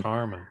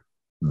 Carmen.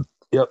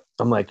 Yep.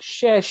 I'm like,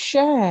 shush.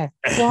 Why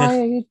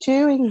are you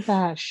doing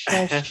that?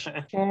 Shush.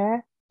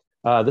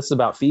 This is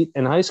about feet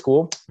in high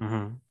school.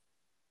 Mm-hmm.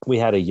 we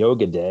had a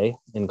yoga day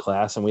in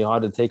class, and we all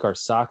had to take our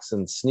socks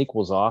and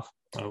sneakers off.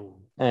 Oh.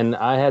 And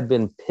I had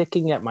been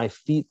picking at my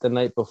feet the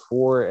night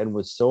before and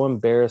was so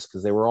embarrassed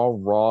because they were all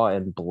raw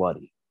and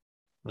bloody.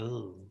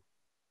 Ooh.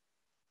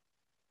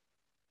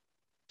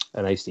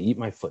 And I used to eat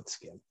my foot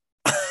skin.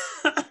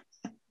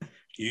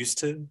 Used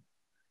to?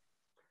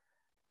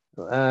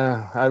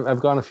 I've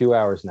gone a few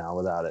hours now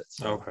without it.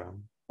 So okay.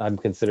 I'm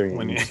considering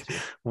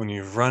when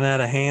you run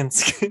out of hand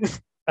skin,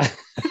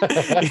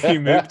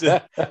 you moved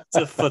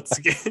to foot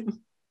skin.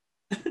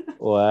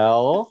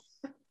 Well,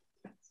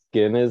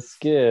 skin is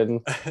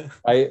skin.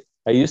 I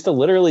used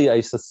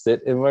to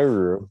sit in my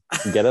room,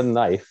 get a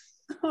knife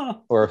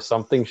or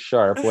something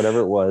sharp, whatever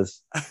it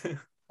was.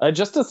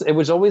 It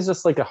was always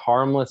just like a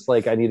harmless,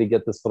 like I need to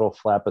get this little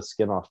flap of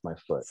skin off my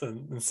foot. So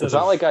it's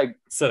not like I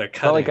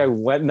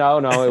went. No,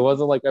 it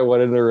wasn't like I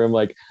went in the room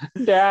like,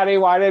 Daddy,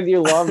 why didn't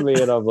you love me?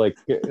 And I'm like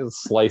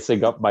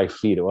slicing up my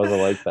feet. It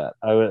wasn't like that.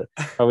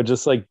 I would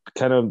just like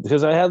kind of,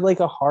 because I had like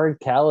a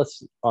hard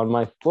callus on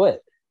my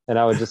foot, and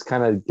I would just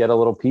kind of get a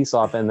little piece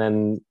off, and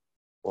then,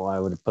 well, I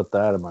would put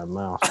that in my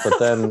mouth, but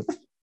then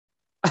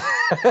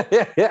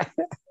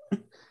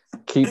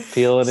keep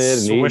peeling it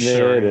and eating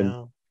it,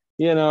 and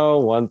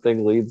one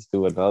thing leads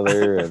to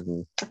another,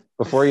 and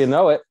before you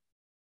know it,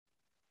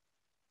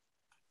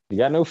 you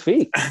got no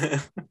feet.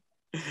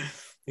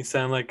 You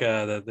sound like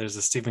there's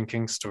a Stephen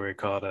King story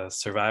called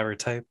Survivor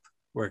Type,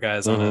 where a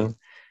guy's on a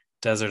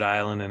desert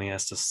island and he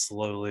has to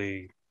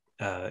slowly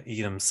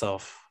eat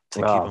himself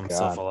to keep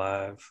himself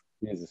alive.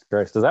 Jesus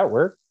Christ. Does that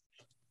work?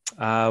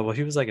 Well,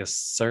 he was like a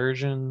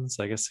surgeon,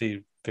 so I guess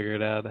he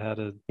figured out how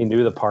to... He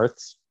knew the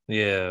parts?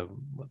 Yeah.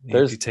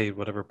 Amputate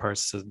whatever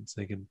parts so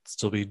he could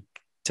still be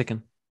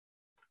ticking.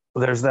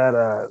 There's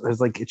that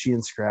there's like Itchy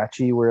and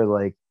Scratchy, where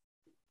like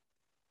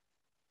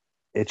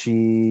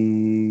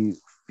Itchy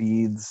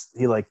feeds,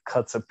 he like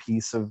cuts a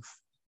piece of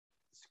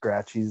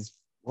Scratchy's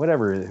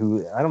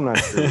I'm not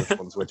sure which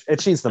one's which.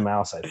 Itchy's the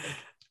mouse, I think.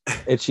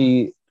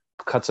 Itchy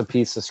cuts a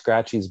piece of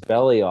Scratchy's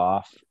belly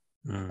off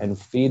and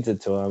feeds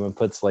it to him and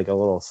puts like a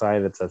little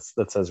sign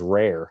that says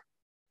rare,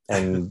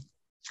 and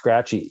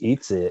Scratchy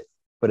eats it,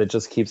 but it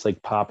just keeps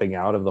like popping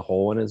out of the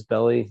hole in his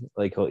belly.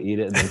 Like he'll eat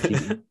it and then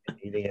keep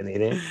eating and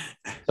eating.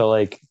 So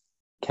like,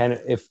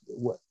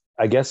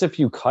 I guess if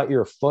you cut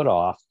your foot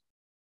off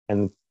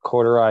and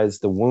cauterize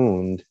the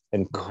wound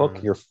and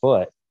cook your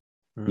foot,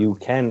 you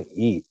can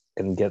eat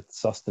and get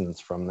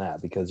sustenance from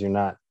that, because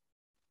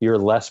you're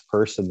less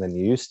person than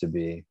you used to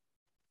be.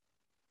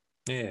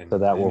 Yeah. So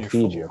that will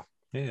feed you.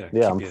 Yeah,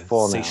 I'm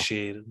full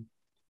satiated. now.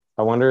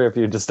 I wonder if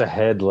you're just a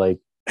head, like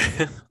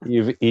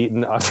you've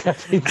eaten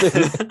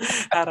everything.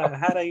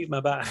 How'd I eat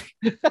my body?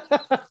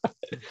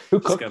 Who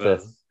cooked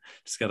this?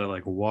 Just gotta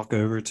like walk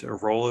over to or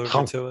roll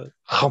over to it.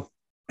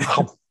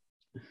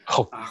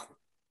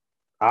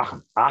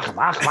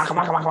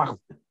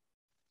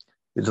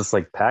 You're just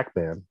like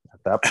Pac-Man at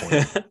that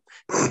point.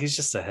 He's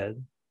just a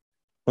head.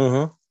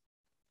 Mm-hmm.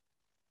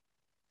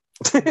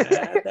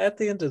 At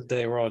the end of the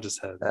day, we're all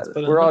just heads.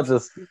 But we're all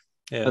just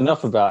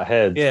enough about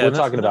heads. Yeah, we're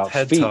talking about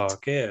head feet.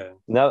 talk. Yeah.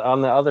 Now,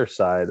 on the other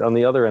side, on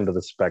the other end of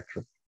the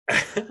spectrum.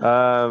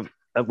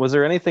 Was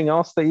there anything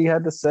else that you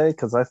had to say?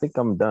 Because I think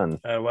I'm done.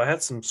 Well, I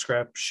had some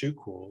scrap shoe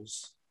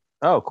cools.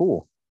 Oh,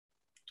 cool.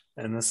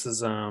 And this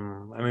is,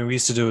 we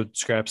used to do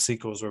scrap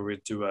sequels where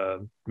we'd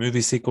do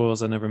movie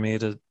sequels. I never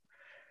made it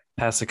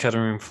past the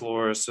cutting room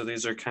floor. So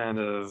these are kind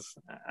of,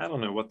 I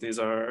don't know what these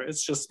are.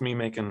 It's just me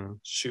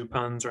making shoe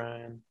puns,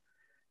 Ryan.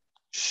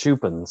 Shoe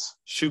puns.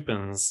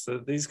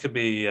 These could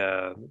be,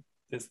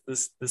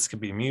 this could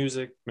be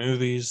music,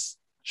 movies,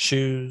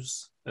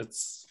 shoes.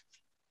 It's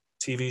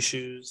TV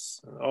shoes,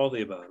 all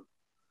the above.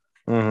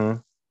 Mm-hmm.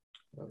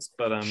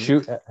 But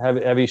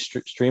have you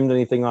streamed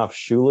anything off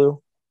Shulu?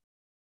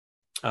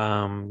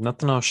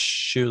 Nothing off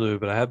Shulu,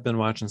 but I have been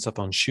watching stuff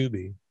on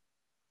Shubi.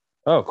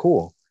 Oh,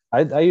 cool.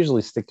 I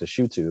usually stick to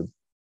ShoeTube.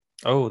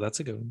 Oh, that's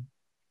a good one.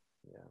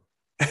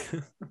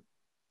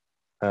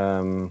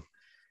 Yeah.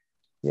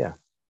 Yeah.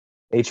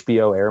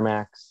 HBO Air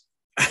Max.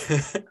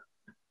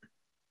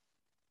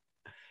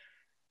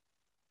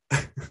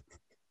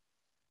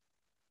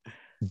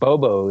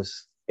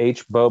 Bobo's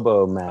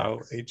Bobo Max.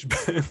 Oh,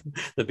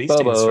 the B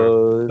stands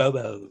for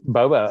Bobo.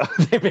 Bobo.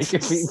 They make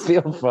your feet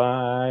feel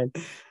fine.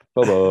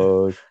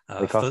 Bobos.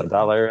 They cost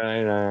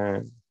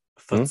 $1.99.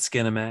 Foot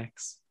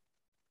Skinamax.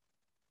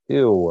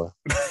 Ew. All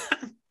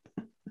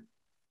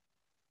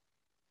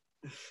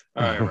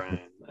right,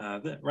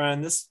 Ryan.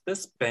 Ryan, this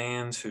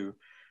band who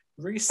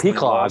recently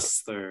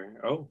lost their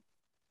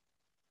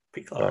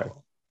P-Clog.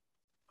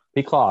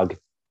 P-Clog.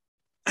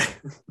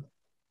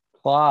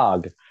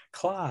 Clog.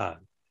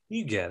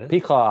 You get it.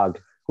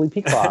 P-Clog.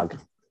 P-Clog.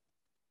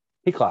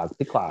 P-Clog.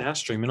 Now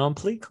streaming on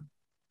Pleeclog.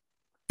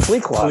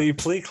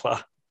 Pleeclog.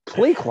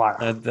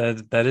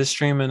 That is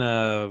streaming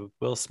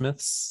Will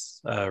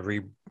Smith's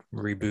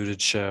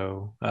rebooted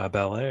show,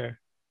 Bel Air.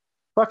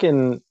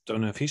 Fucking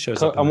don't know if he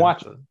shows up. I'm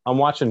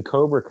watching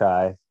Cobra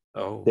Kai.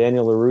 Oh.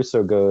 Daniel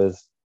LaRusso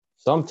goes,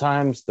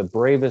 sometimes the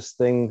bravest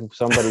thing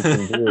somebody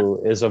can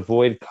do is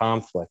avoid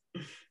conflict.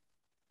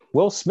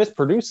 Will Smith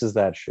produces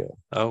that show.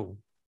 Oh,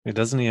 he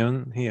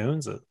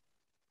owns it.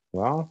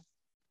 Well,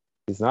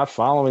 he's not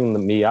following the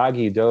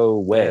Miyagi-Do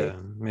way. Yeah,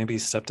 maybe he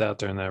stepped out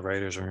during that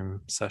writer's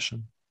room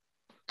session.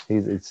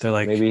 They're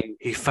like, maybe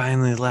he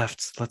finally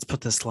left. Let's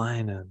put this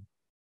line in.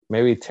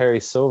 Maybe Terry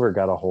Silver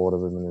got a hold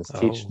of him and is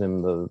teaching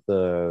him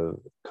the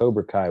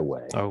Cobra Kai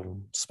way.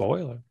 Oh,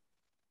 spoiler.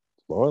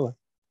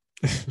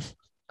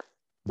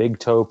 Big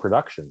Toe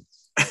Productions.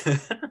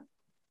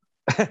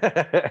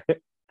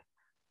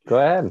 Go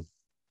ahead.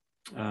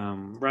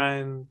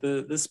 Ryan,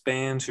 this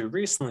band who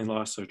recently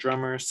lost their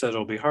drummer said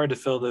it'll be hard to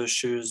fill those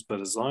shoes, but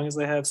as long as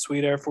they have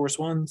sweet Air Force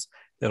Ones,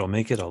 it'll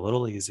make it a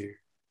little easier.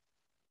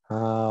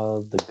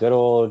 The good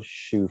old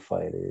Shoe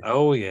Fighters.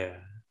 Oh, yeah.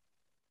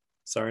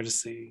 Sorry to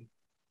see.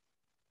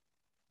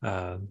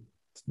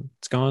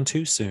 It's gone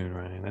too soon,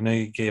 Ryan. I know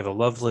you gave a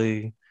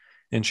lovely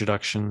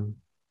introduction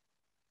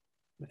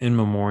in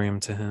memoriam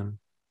to him.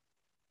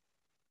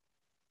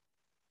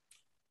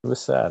 It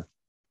was sad.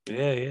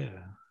 Yeah.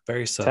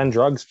 Very sad. 10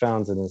 drugs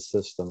found in his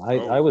system.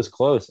 I was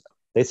close.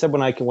 They said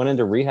when I went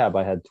into rehab,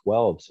 I had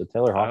 12. So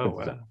Taylor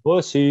Hawkins, a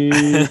pussy.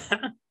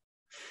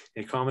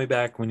 Hey, call me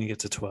back when you get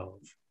to 12.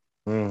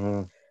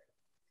 Mm-hmm.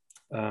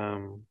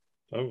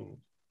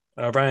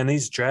 Brian,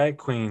 these drag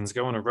queens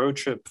go on a road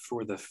trip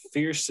for the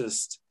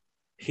fiercest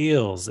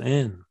heels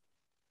in.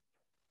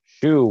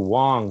 Shu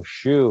Wong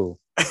Shu.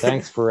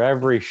 Thanks for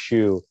every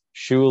shoe.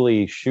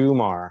 Shuli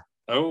Shumar.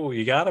 Oh,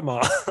 you got them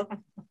all.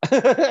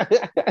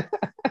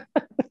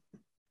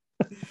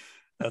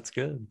 That's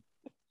good.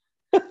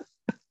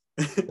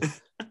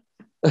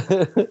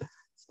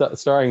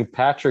 Starring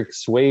Patrick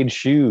Suede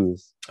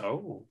Shoes.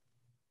 Oh.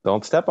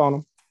 Don't step on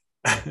them.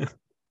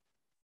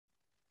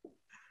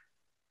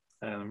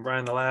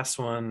 Brian, the last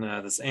one,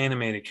 this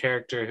animated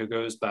character who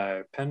goes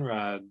by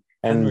Penrod.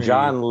 And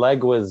John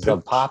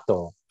Leguizamo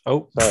Zapato.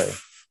 Oh, sorry.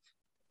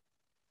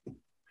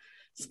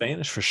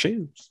 Spanish for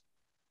shoes.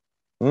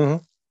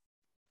 Mm-hmm.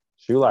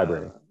 Shoe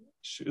library.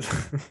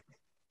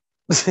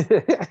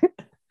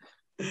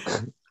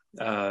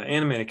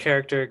 Animated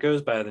character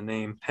goes by the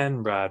name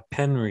Penrod.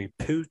 Penry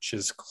Pooch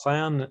is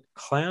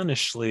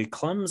clownishly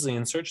clumsy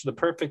in search of the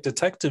perfect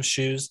detective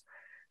shoes,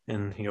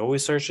 and he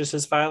always searches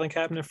his filing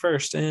cabinet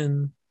first.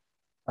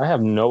 I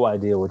have no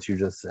idea what you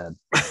just said.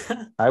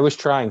 I was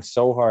trying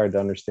so hard to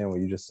understand what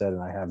you just said,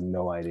 and I have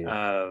no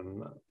idea.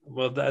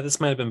 This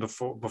might have been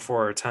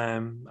before our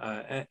time.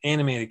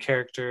 Animated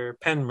character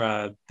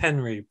Penrod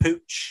Penry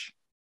Pooch,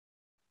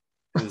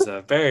 who's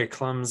very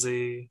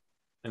clumsy,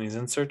 and he's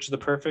in search of the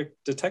perfect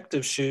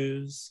detective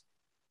shoes.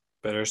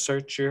 Better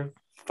search your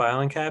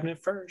filing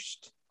cabinet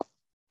first.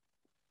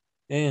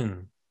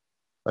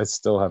 I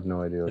still have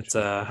no idea. It's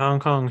a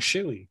Hong Kong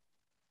shoey.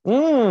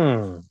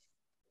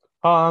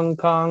 Hong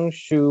Kong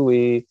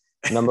shoey,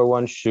 number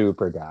one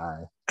super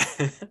guy.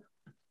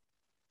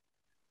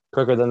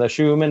 Quicker than the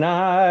Shoeman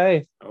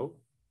Eye. Oh.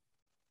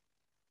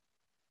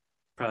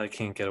 Probably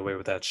can't get away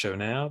with that show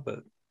now,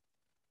 but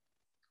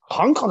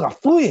Hong Kong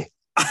Fui.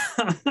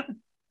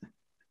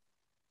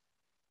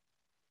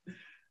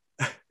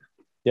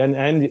 Yeah,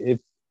 and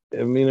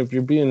if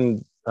you're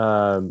being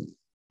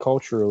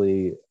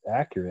culturally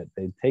accurate,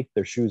 they take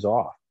their shoes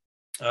off.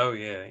 Oh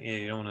yeah,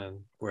 you don't want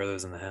to wear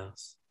those in the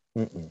house.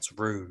 Mm-mm. It's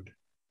rude.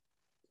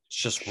 It's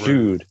just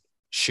rude.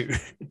 Shoe.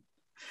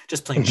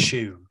 Just plain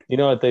shoe. You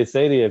know what they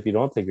say to you if you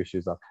don't take your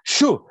shoes off?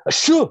 Shoe, a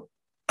shoe.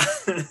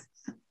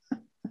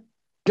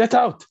 Get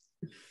out.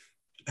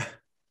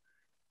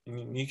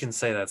 You can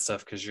say that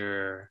stuff because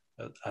you're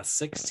a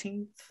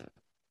 16th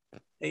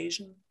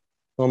Asian.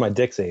 Well, my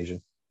dick's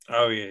Asian.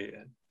 Oh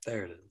yeah.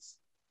 There it is.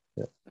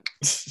 Yeah.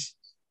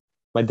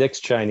 My dick's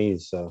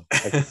Chinese, so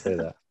I can say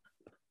that.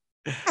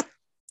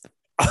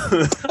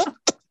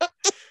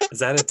 Is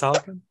that it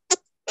talking?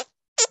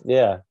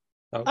 Yeah.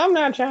 Oh. I'm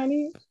not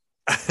Chinese.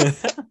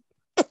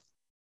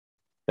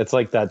 It's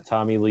like that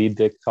Tommy Lee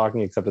dick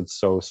talking, except it's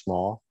so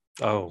small.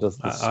 Oh,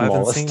 just the I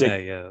haven't seen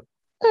that yet.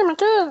 Oh my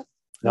god!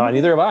 No,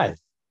 neither have I.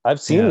 I've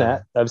seen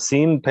that. I've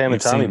seen Pam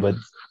and Tommy, but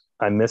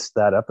I missed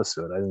that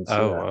episode. I didn't see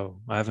that. Oh,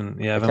 I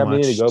haven't. Yeah, I haven't kept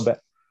watched. Needing to go back.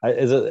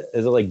 Is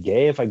it like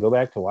gay if I go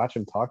back to watch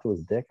him talk to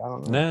his dick? I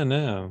don't know.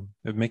 No,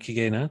 it'd make you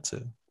gay not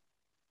to.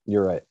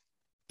 You're right.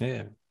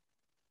 Yeah,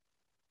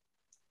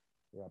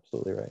 you're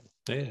absolutely right.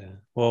 Yeah.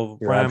 Well,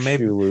 you're Brian,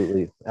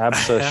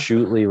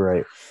 absolutely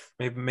right.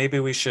 Maybe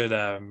we should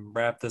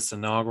wrap this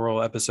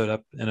inaugural episode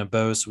up in a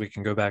bow so we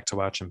can go back to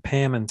watching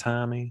Pam and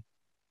Tommy.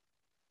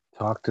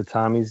 Talk to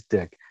Tommy's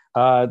dick.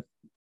 My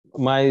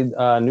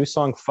new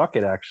song "Fuck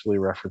It" actually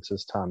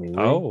references Tommy Lee.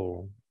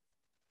 Oh.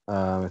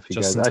 If you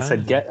guys,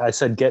 I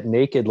said get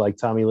naked like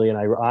Tommy Lee, and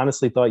I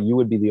honestly thought you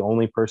would be the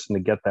only person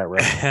to get that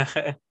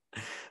reference.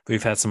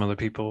 We've had some other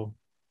people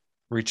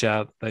reach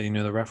out that you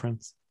knew the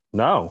reference.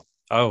 No.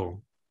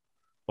 Oh.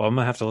 Well, I'm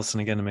gonna have to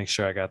listen again to make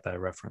sure I got that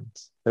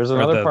reference. There's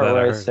another part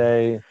where I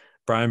say,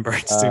 "Brian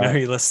Bernstein, are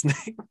you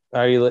listening?"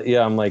 Are you?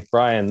 Yeah, I'm like,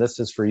 Brian, this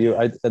is for you.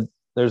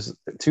 There's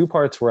two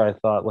parts where I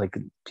thought like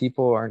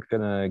people aren't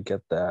gonna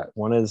get that.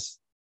 One is,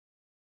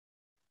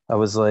 I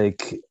was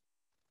like,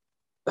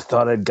 I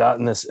thought I'd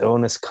gotten this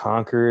illness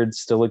conquered.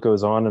 Still, it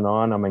goes on and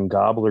on. I'm in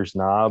Gobbler's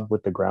Knob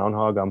with the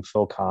groundhog. I'm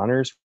Phil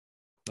Connors,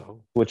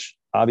 which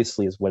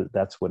obviously is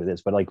that's what it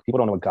is. But like, people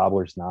don't know what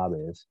Gobbler's Knob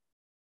is.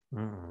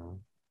 You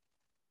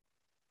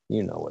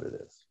know what it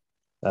is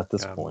at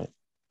this point.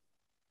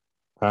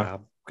 Huh?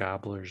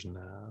 Gobbler's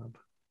Knob.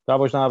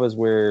 Gobbler's Knob is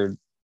where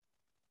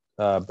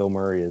Bill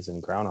Murray is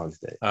in Groundhog's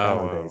Day.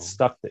 Day.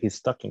 He's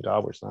stuck in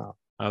Gobbler's Knob.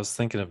 I was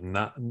thinking of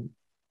Nogblin.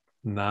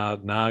 What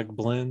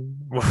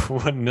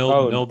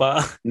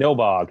Nilbog?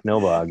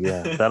 Nilbog.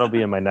 Yeah, that'll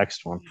be in my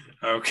next one.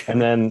 Okay.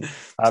 And then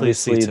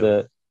obviously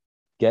the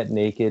Get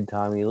Naked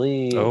Tommy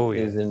Lee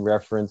is in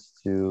reference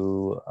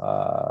to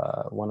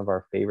one of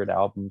our favorite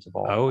albums of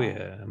all time. Oh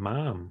yeah,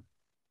 Mom.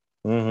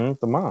 The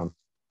Mom.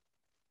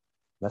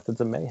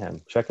 Methods of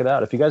Mayhem. Check it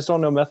out. If you guys don't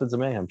know Methods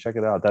of Mayhem, check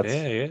it out. That's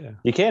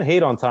You can't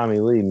hate on Tommy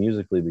Lee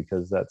musically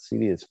because that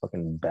CD is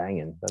fucking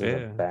banging. That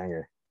is a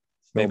banger.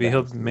 Maybe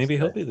he'll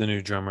be the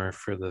new drummer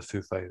for the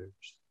Foo Fighters.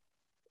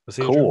 Was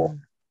he cool?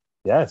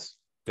 Yes.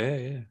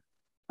 Yeah.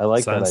 I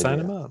like that idea.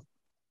 Sign him up.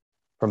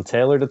 From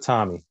Taylor to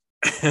Tommy.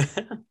 I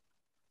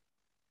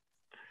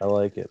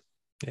like it.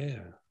 Yeah.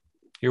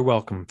 You're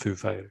welcome, Foo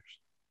Fighters.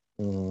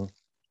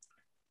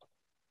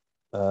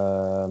 Wow.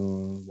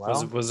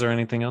 Was there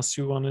anything else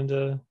you wanted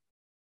to?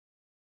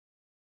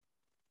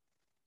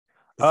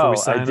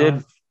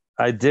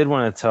 I did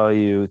want to tell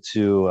you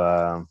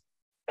to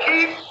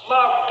keep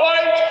my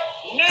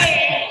wife's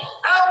name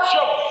out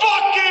your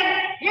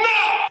fucking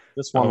mouth.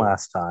 Just one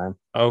last time.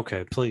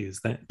 Okay, please,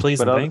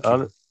 please, but thank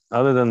you.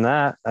 Other than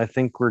that, I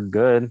think we're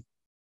good.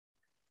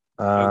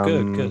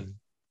 Good.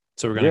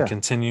 So we're going to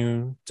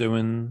continue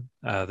doing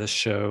this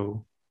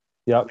show.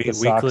 Yep,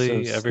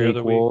 weekly, every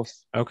other week.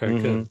 Okay,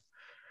 good.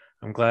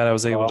 I'm glad I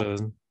was able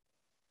to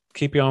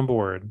keep you on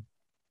board.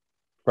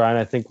 Brian,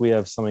 I think we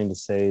have something to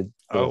say to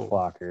the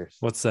Flockers.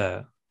 What's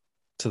that?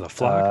 To the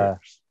Flockers?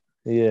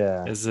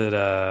 Yeah. Is it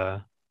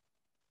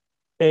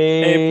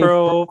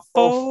April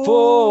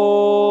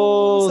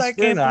Fools? I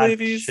can't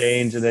believe you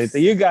changing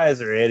anything. You guys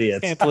are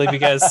idiots. Can't believe you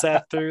guys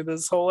sat through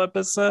this whole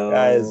episode. You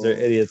guys are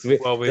idiots. We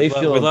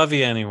love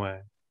you anyway.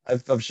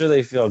 I'm sure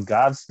they feel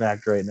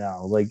gobsmacked right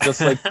now,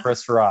 just like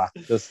Chris Rock.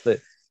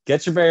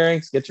 Get your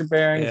bearings. I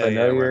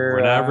know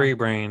we're not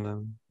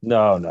rebranding.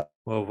 No.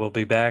 Well, we'll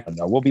be back.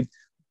 No, we'll be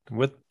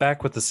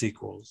back with the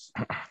sequels.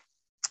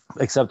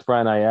 Except,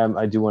 Brian,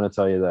 I do want to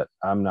tell you that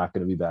I'm not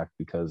going to be back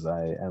because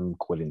I am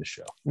quitting the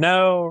show.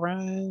 No,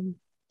 Ryan.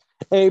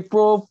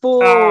 April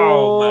Fools.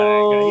 Oh my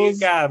God, you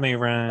got me,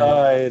 Ryan.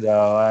 I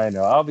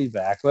know. I'll be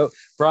back. But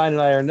Brian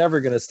and I are never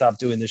going to stop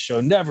doing this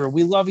show. Never.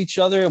 We love each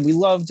other and we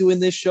love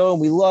doing this show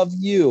and we love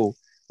you.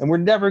 And we're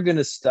never going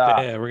to stop.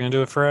 Yeah, we're going to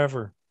do it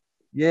forever.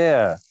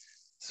 Yeah.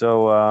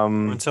 So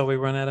until we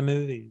run out of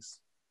movies,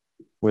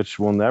 which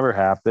will never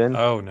happen.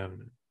 Oh no.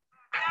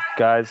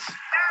 Guys,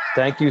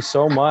 thank you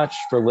so much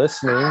for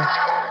listening.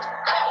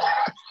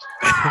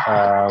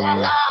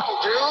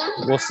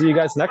 We'll see you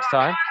guys next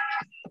time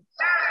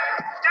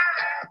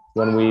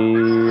when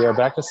we are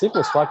back to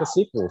sequels, Flock of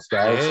Sequels,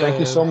 guys. Thank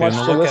you so much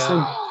for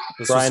listening.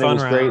 Brian, it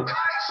was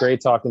great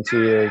talking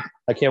to you.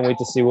 I can't wait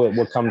to see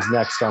what comes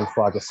next on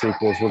Flock of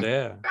Sequels.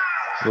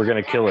 We're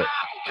gonna kill it.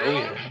 Oh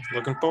yeah,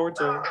 looking forward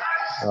to it.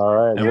 All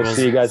right, and we'll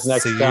see you guys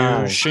next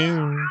time. See you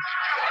soon.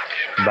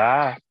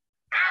 Bye.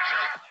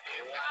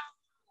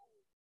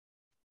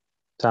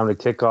 Time to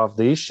kick off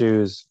these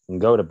shoes and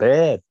go to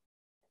bed.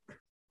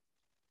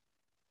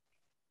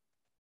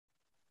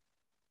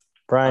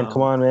 Brian,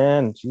 come on,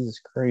 man. Jesus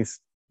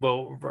Christ.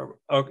 Well,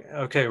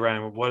 okay,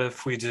 Ryan. What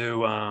if we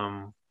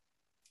do?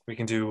 We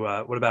can do.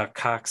 What about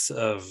Cocks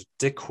of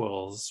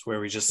Dickquills,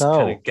 where we just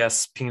kind of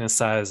guess penis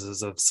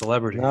sizes of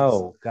celebrities?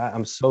 No, God,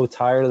 I'm so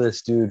tired of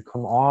this, dude.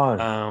 Come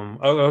on.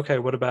 Okay.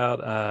 What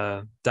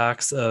about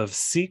Docs of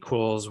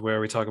Sequels, where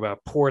we talk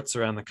about ports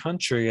around the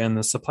country and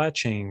the supply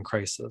chain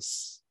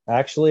crisis?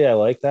 Actually, I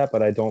like that,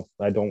 but I don't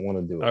want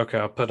to do it. Okay,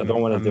 I'll put. I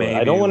don't want to do it.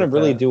 I don't want to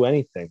really do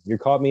anything. You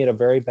caught me at a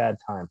very bad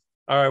time.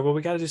 All right. Well,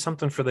 we got to do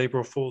something for the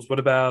April Fools. What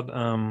about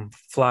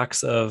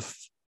Fox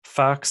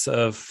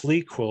of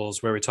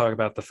Fleaquills, where we talk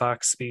about the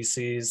fox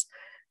species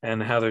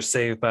and how they're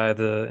saved by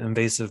the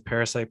invasive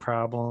parasite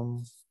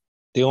problem?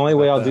 The only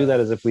way I'll do that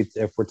is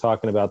if we're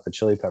talking about the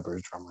Chili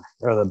Peppers drummer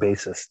or the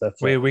bassist.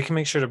 We can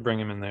make sure to bring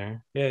him in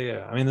there.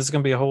 Yeah. I mean, this is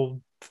going to be a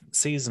whole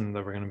season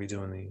that we're going to be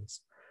doing these.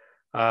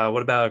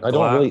 What about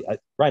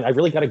Ryan, I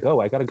really gotta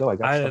go. I got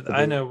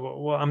I know.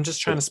 Well, I'm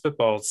just trying to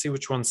spitball, see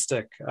which ones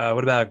stick.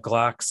 What about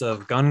Glocks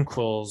of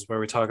Gunquills, where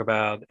we talk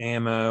about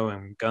ammo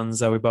and guns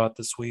that we bought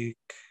this week,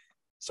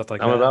 stuff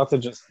like that? I'm about to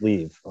just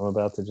leave. I'm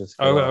about to just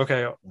go.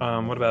 Okay.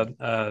 What about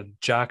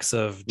Jocks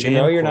of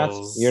Jam?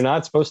 You're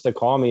not supposed to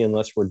call me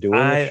unless we're doing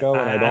the show,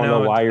 and I don't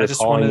know why you're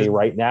calling me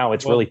right now.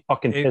 It's really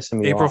fucking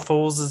pissing me off. April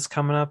Fools is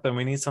coming up, and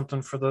we need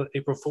something for the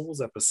April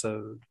Fools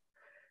episode.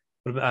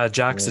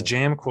 Jocks of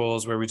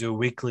Jamquills, where we do a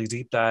weekly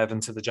deep dive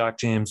into the Jock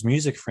Jams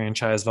music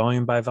franchise,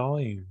 volume by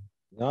volume.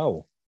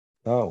 No.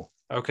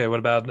 Okay, what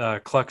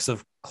about Clucks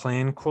of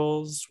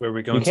Clanquills, where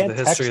we go into the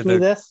history of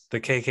the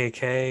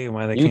KKK and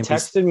why they You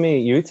texted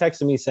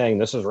me saying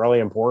this is really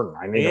important.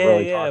 I need to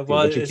really talk to you. Well,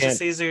 but you it's can't.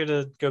 just easier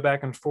to go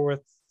back and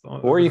forth.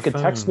 Or you could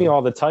text me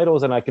all the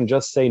titles and I can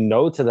just say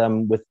no to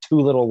them with 2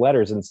 little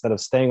letters instead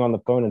of staying on the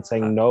phone and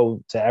saying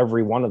no to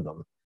every one of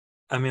them.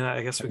 I mean,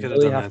 I guess we could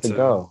have done that too.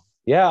 Go.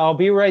 Yeah, I'll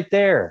be right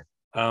there.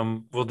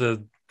 Well,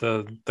 the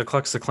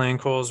Klux of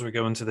Clanquills, we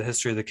go into the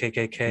history of the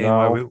KKK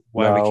and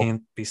why we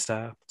can't be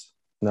stopped.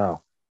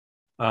 No.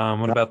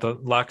 What about the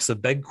Locks of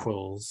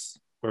Bedquills,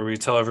 where we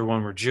tell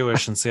everyone we're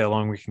Jewish and see how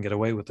long we can get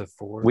away with it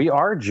for? We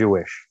are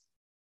Jewish.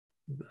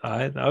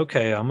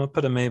 Okay, I'm gonna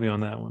put a maybe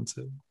on that one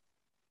too.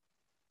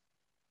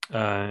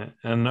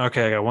 And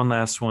okay, I got one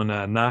last one.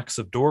 Knocks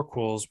of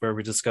Doorquills, where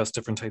we discuss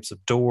different types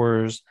of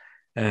doors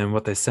and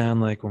what they sound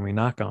like when we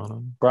knock on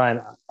them.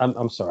 Brian,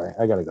 I'm sorry.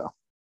 I gotta go.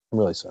 I'm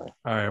really sorry.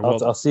 All right.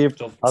 Well, I'll see you.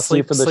 I'll see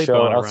you for the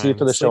show. I'll see you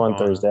for the show on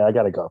Thursday. I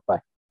gotta go. Bye.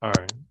 All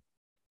right.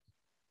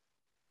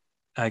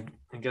 I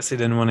guess he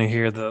didn't want to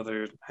hear the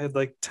other. I had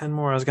like 10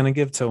 more I was gonna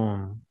give to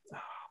him. Oh,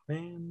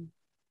 man.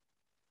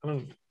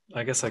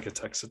 I guess I could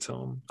text it to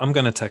him. I'm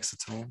gonna text it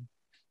to him.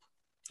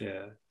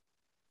 Yeah.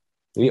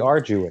 We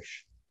are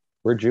Jewish.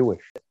 We're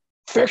Jewish.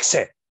 Fix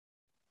it.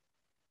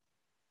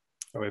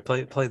 All right,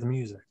 play the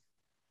music.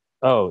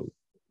 Oh,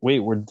 wait,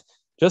 we're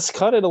just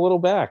cut it a little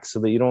back so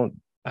that you don't.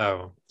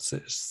 Oh,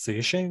 see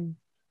a shame.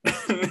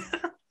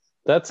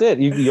 That's it.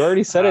 You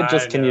already said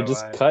it. Can you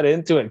just cut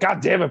into it?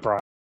 God damn it, Brian.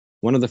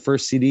 One of the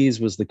first CDs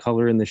was The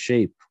Color and the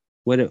Shape.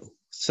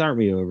 Start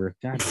me over.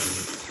 God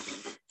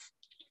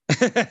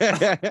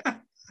damn it.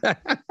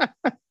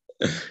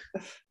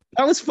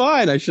 That was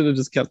fine. I should have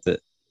just kept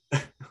it.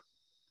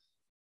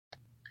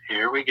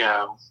 Here we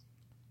go.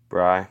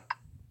 Bri.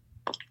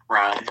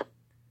 Right.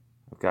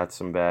 I've got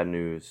some bad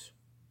news.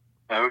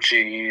 Oh,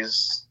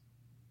 geez.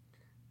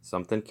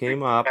 Something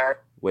came up.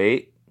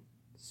 Wait.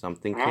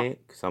 Something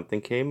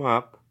came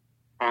up.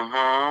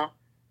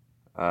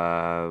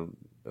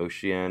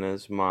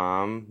 Oceana's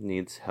mom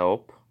needs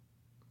help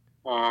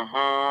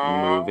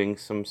moving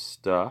some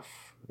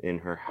stuff in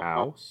her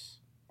house.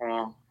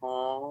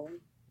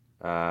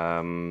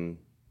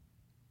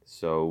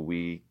 So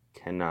we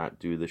cannot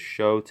do the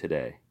show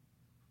today.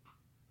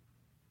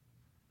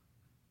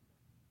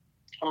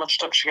 How much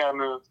stuff she gotta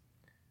move?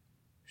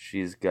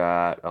 She's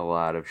got a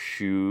lot of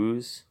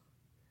shoes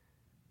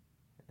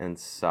and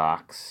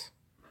socks.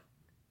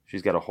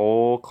 She's got a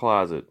whole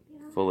closet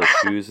full of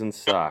shoes and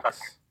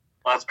socks.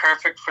 Well, that's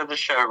perfect for the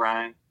show,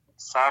 Ryan.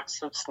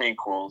 Socks of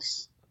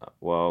Sneakquills.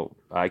 Well,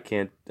 I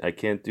can't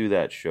do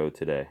that show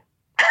today.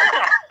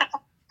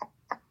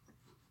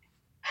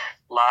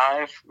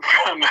 Live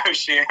from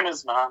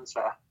Oceana's mom's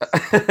house.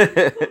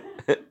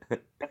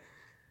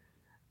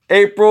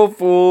 April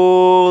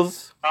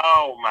Fools!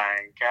 Oh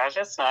my gosh,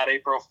 that's not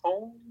April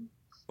Fool.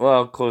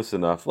 Well, close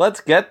enough.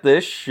 Let's get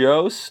this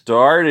show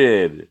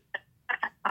started.